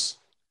 infidels.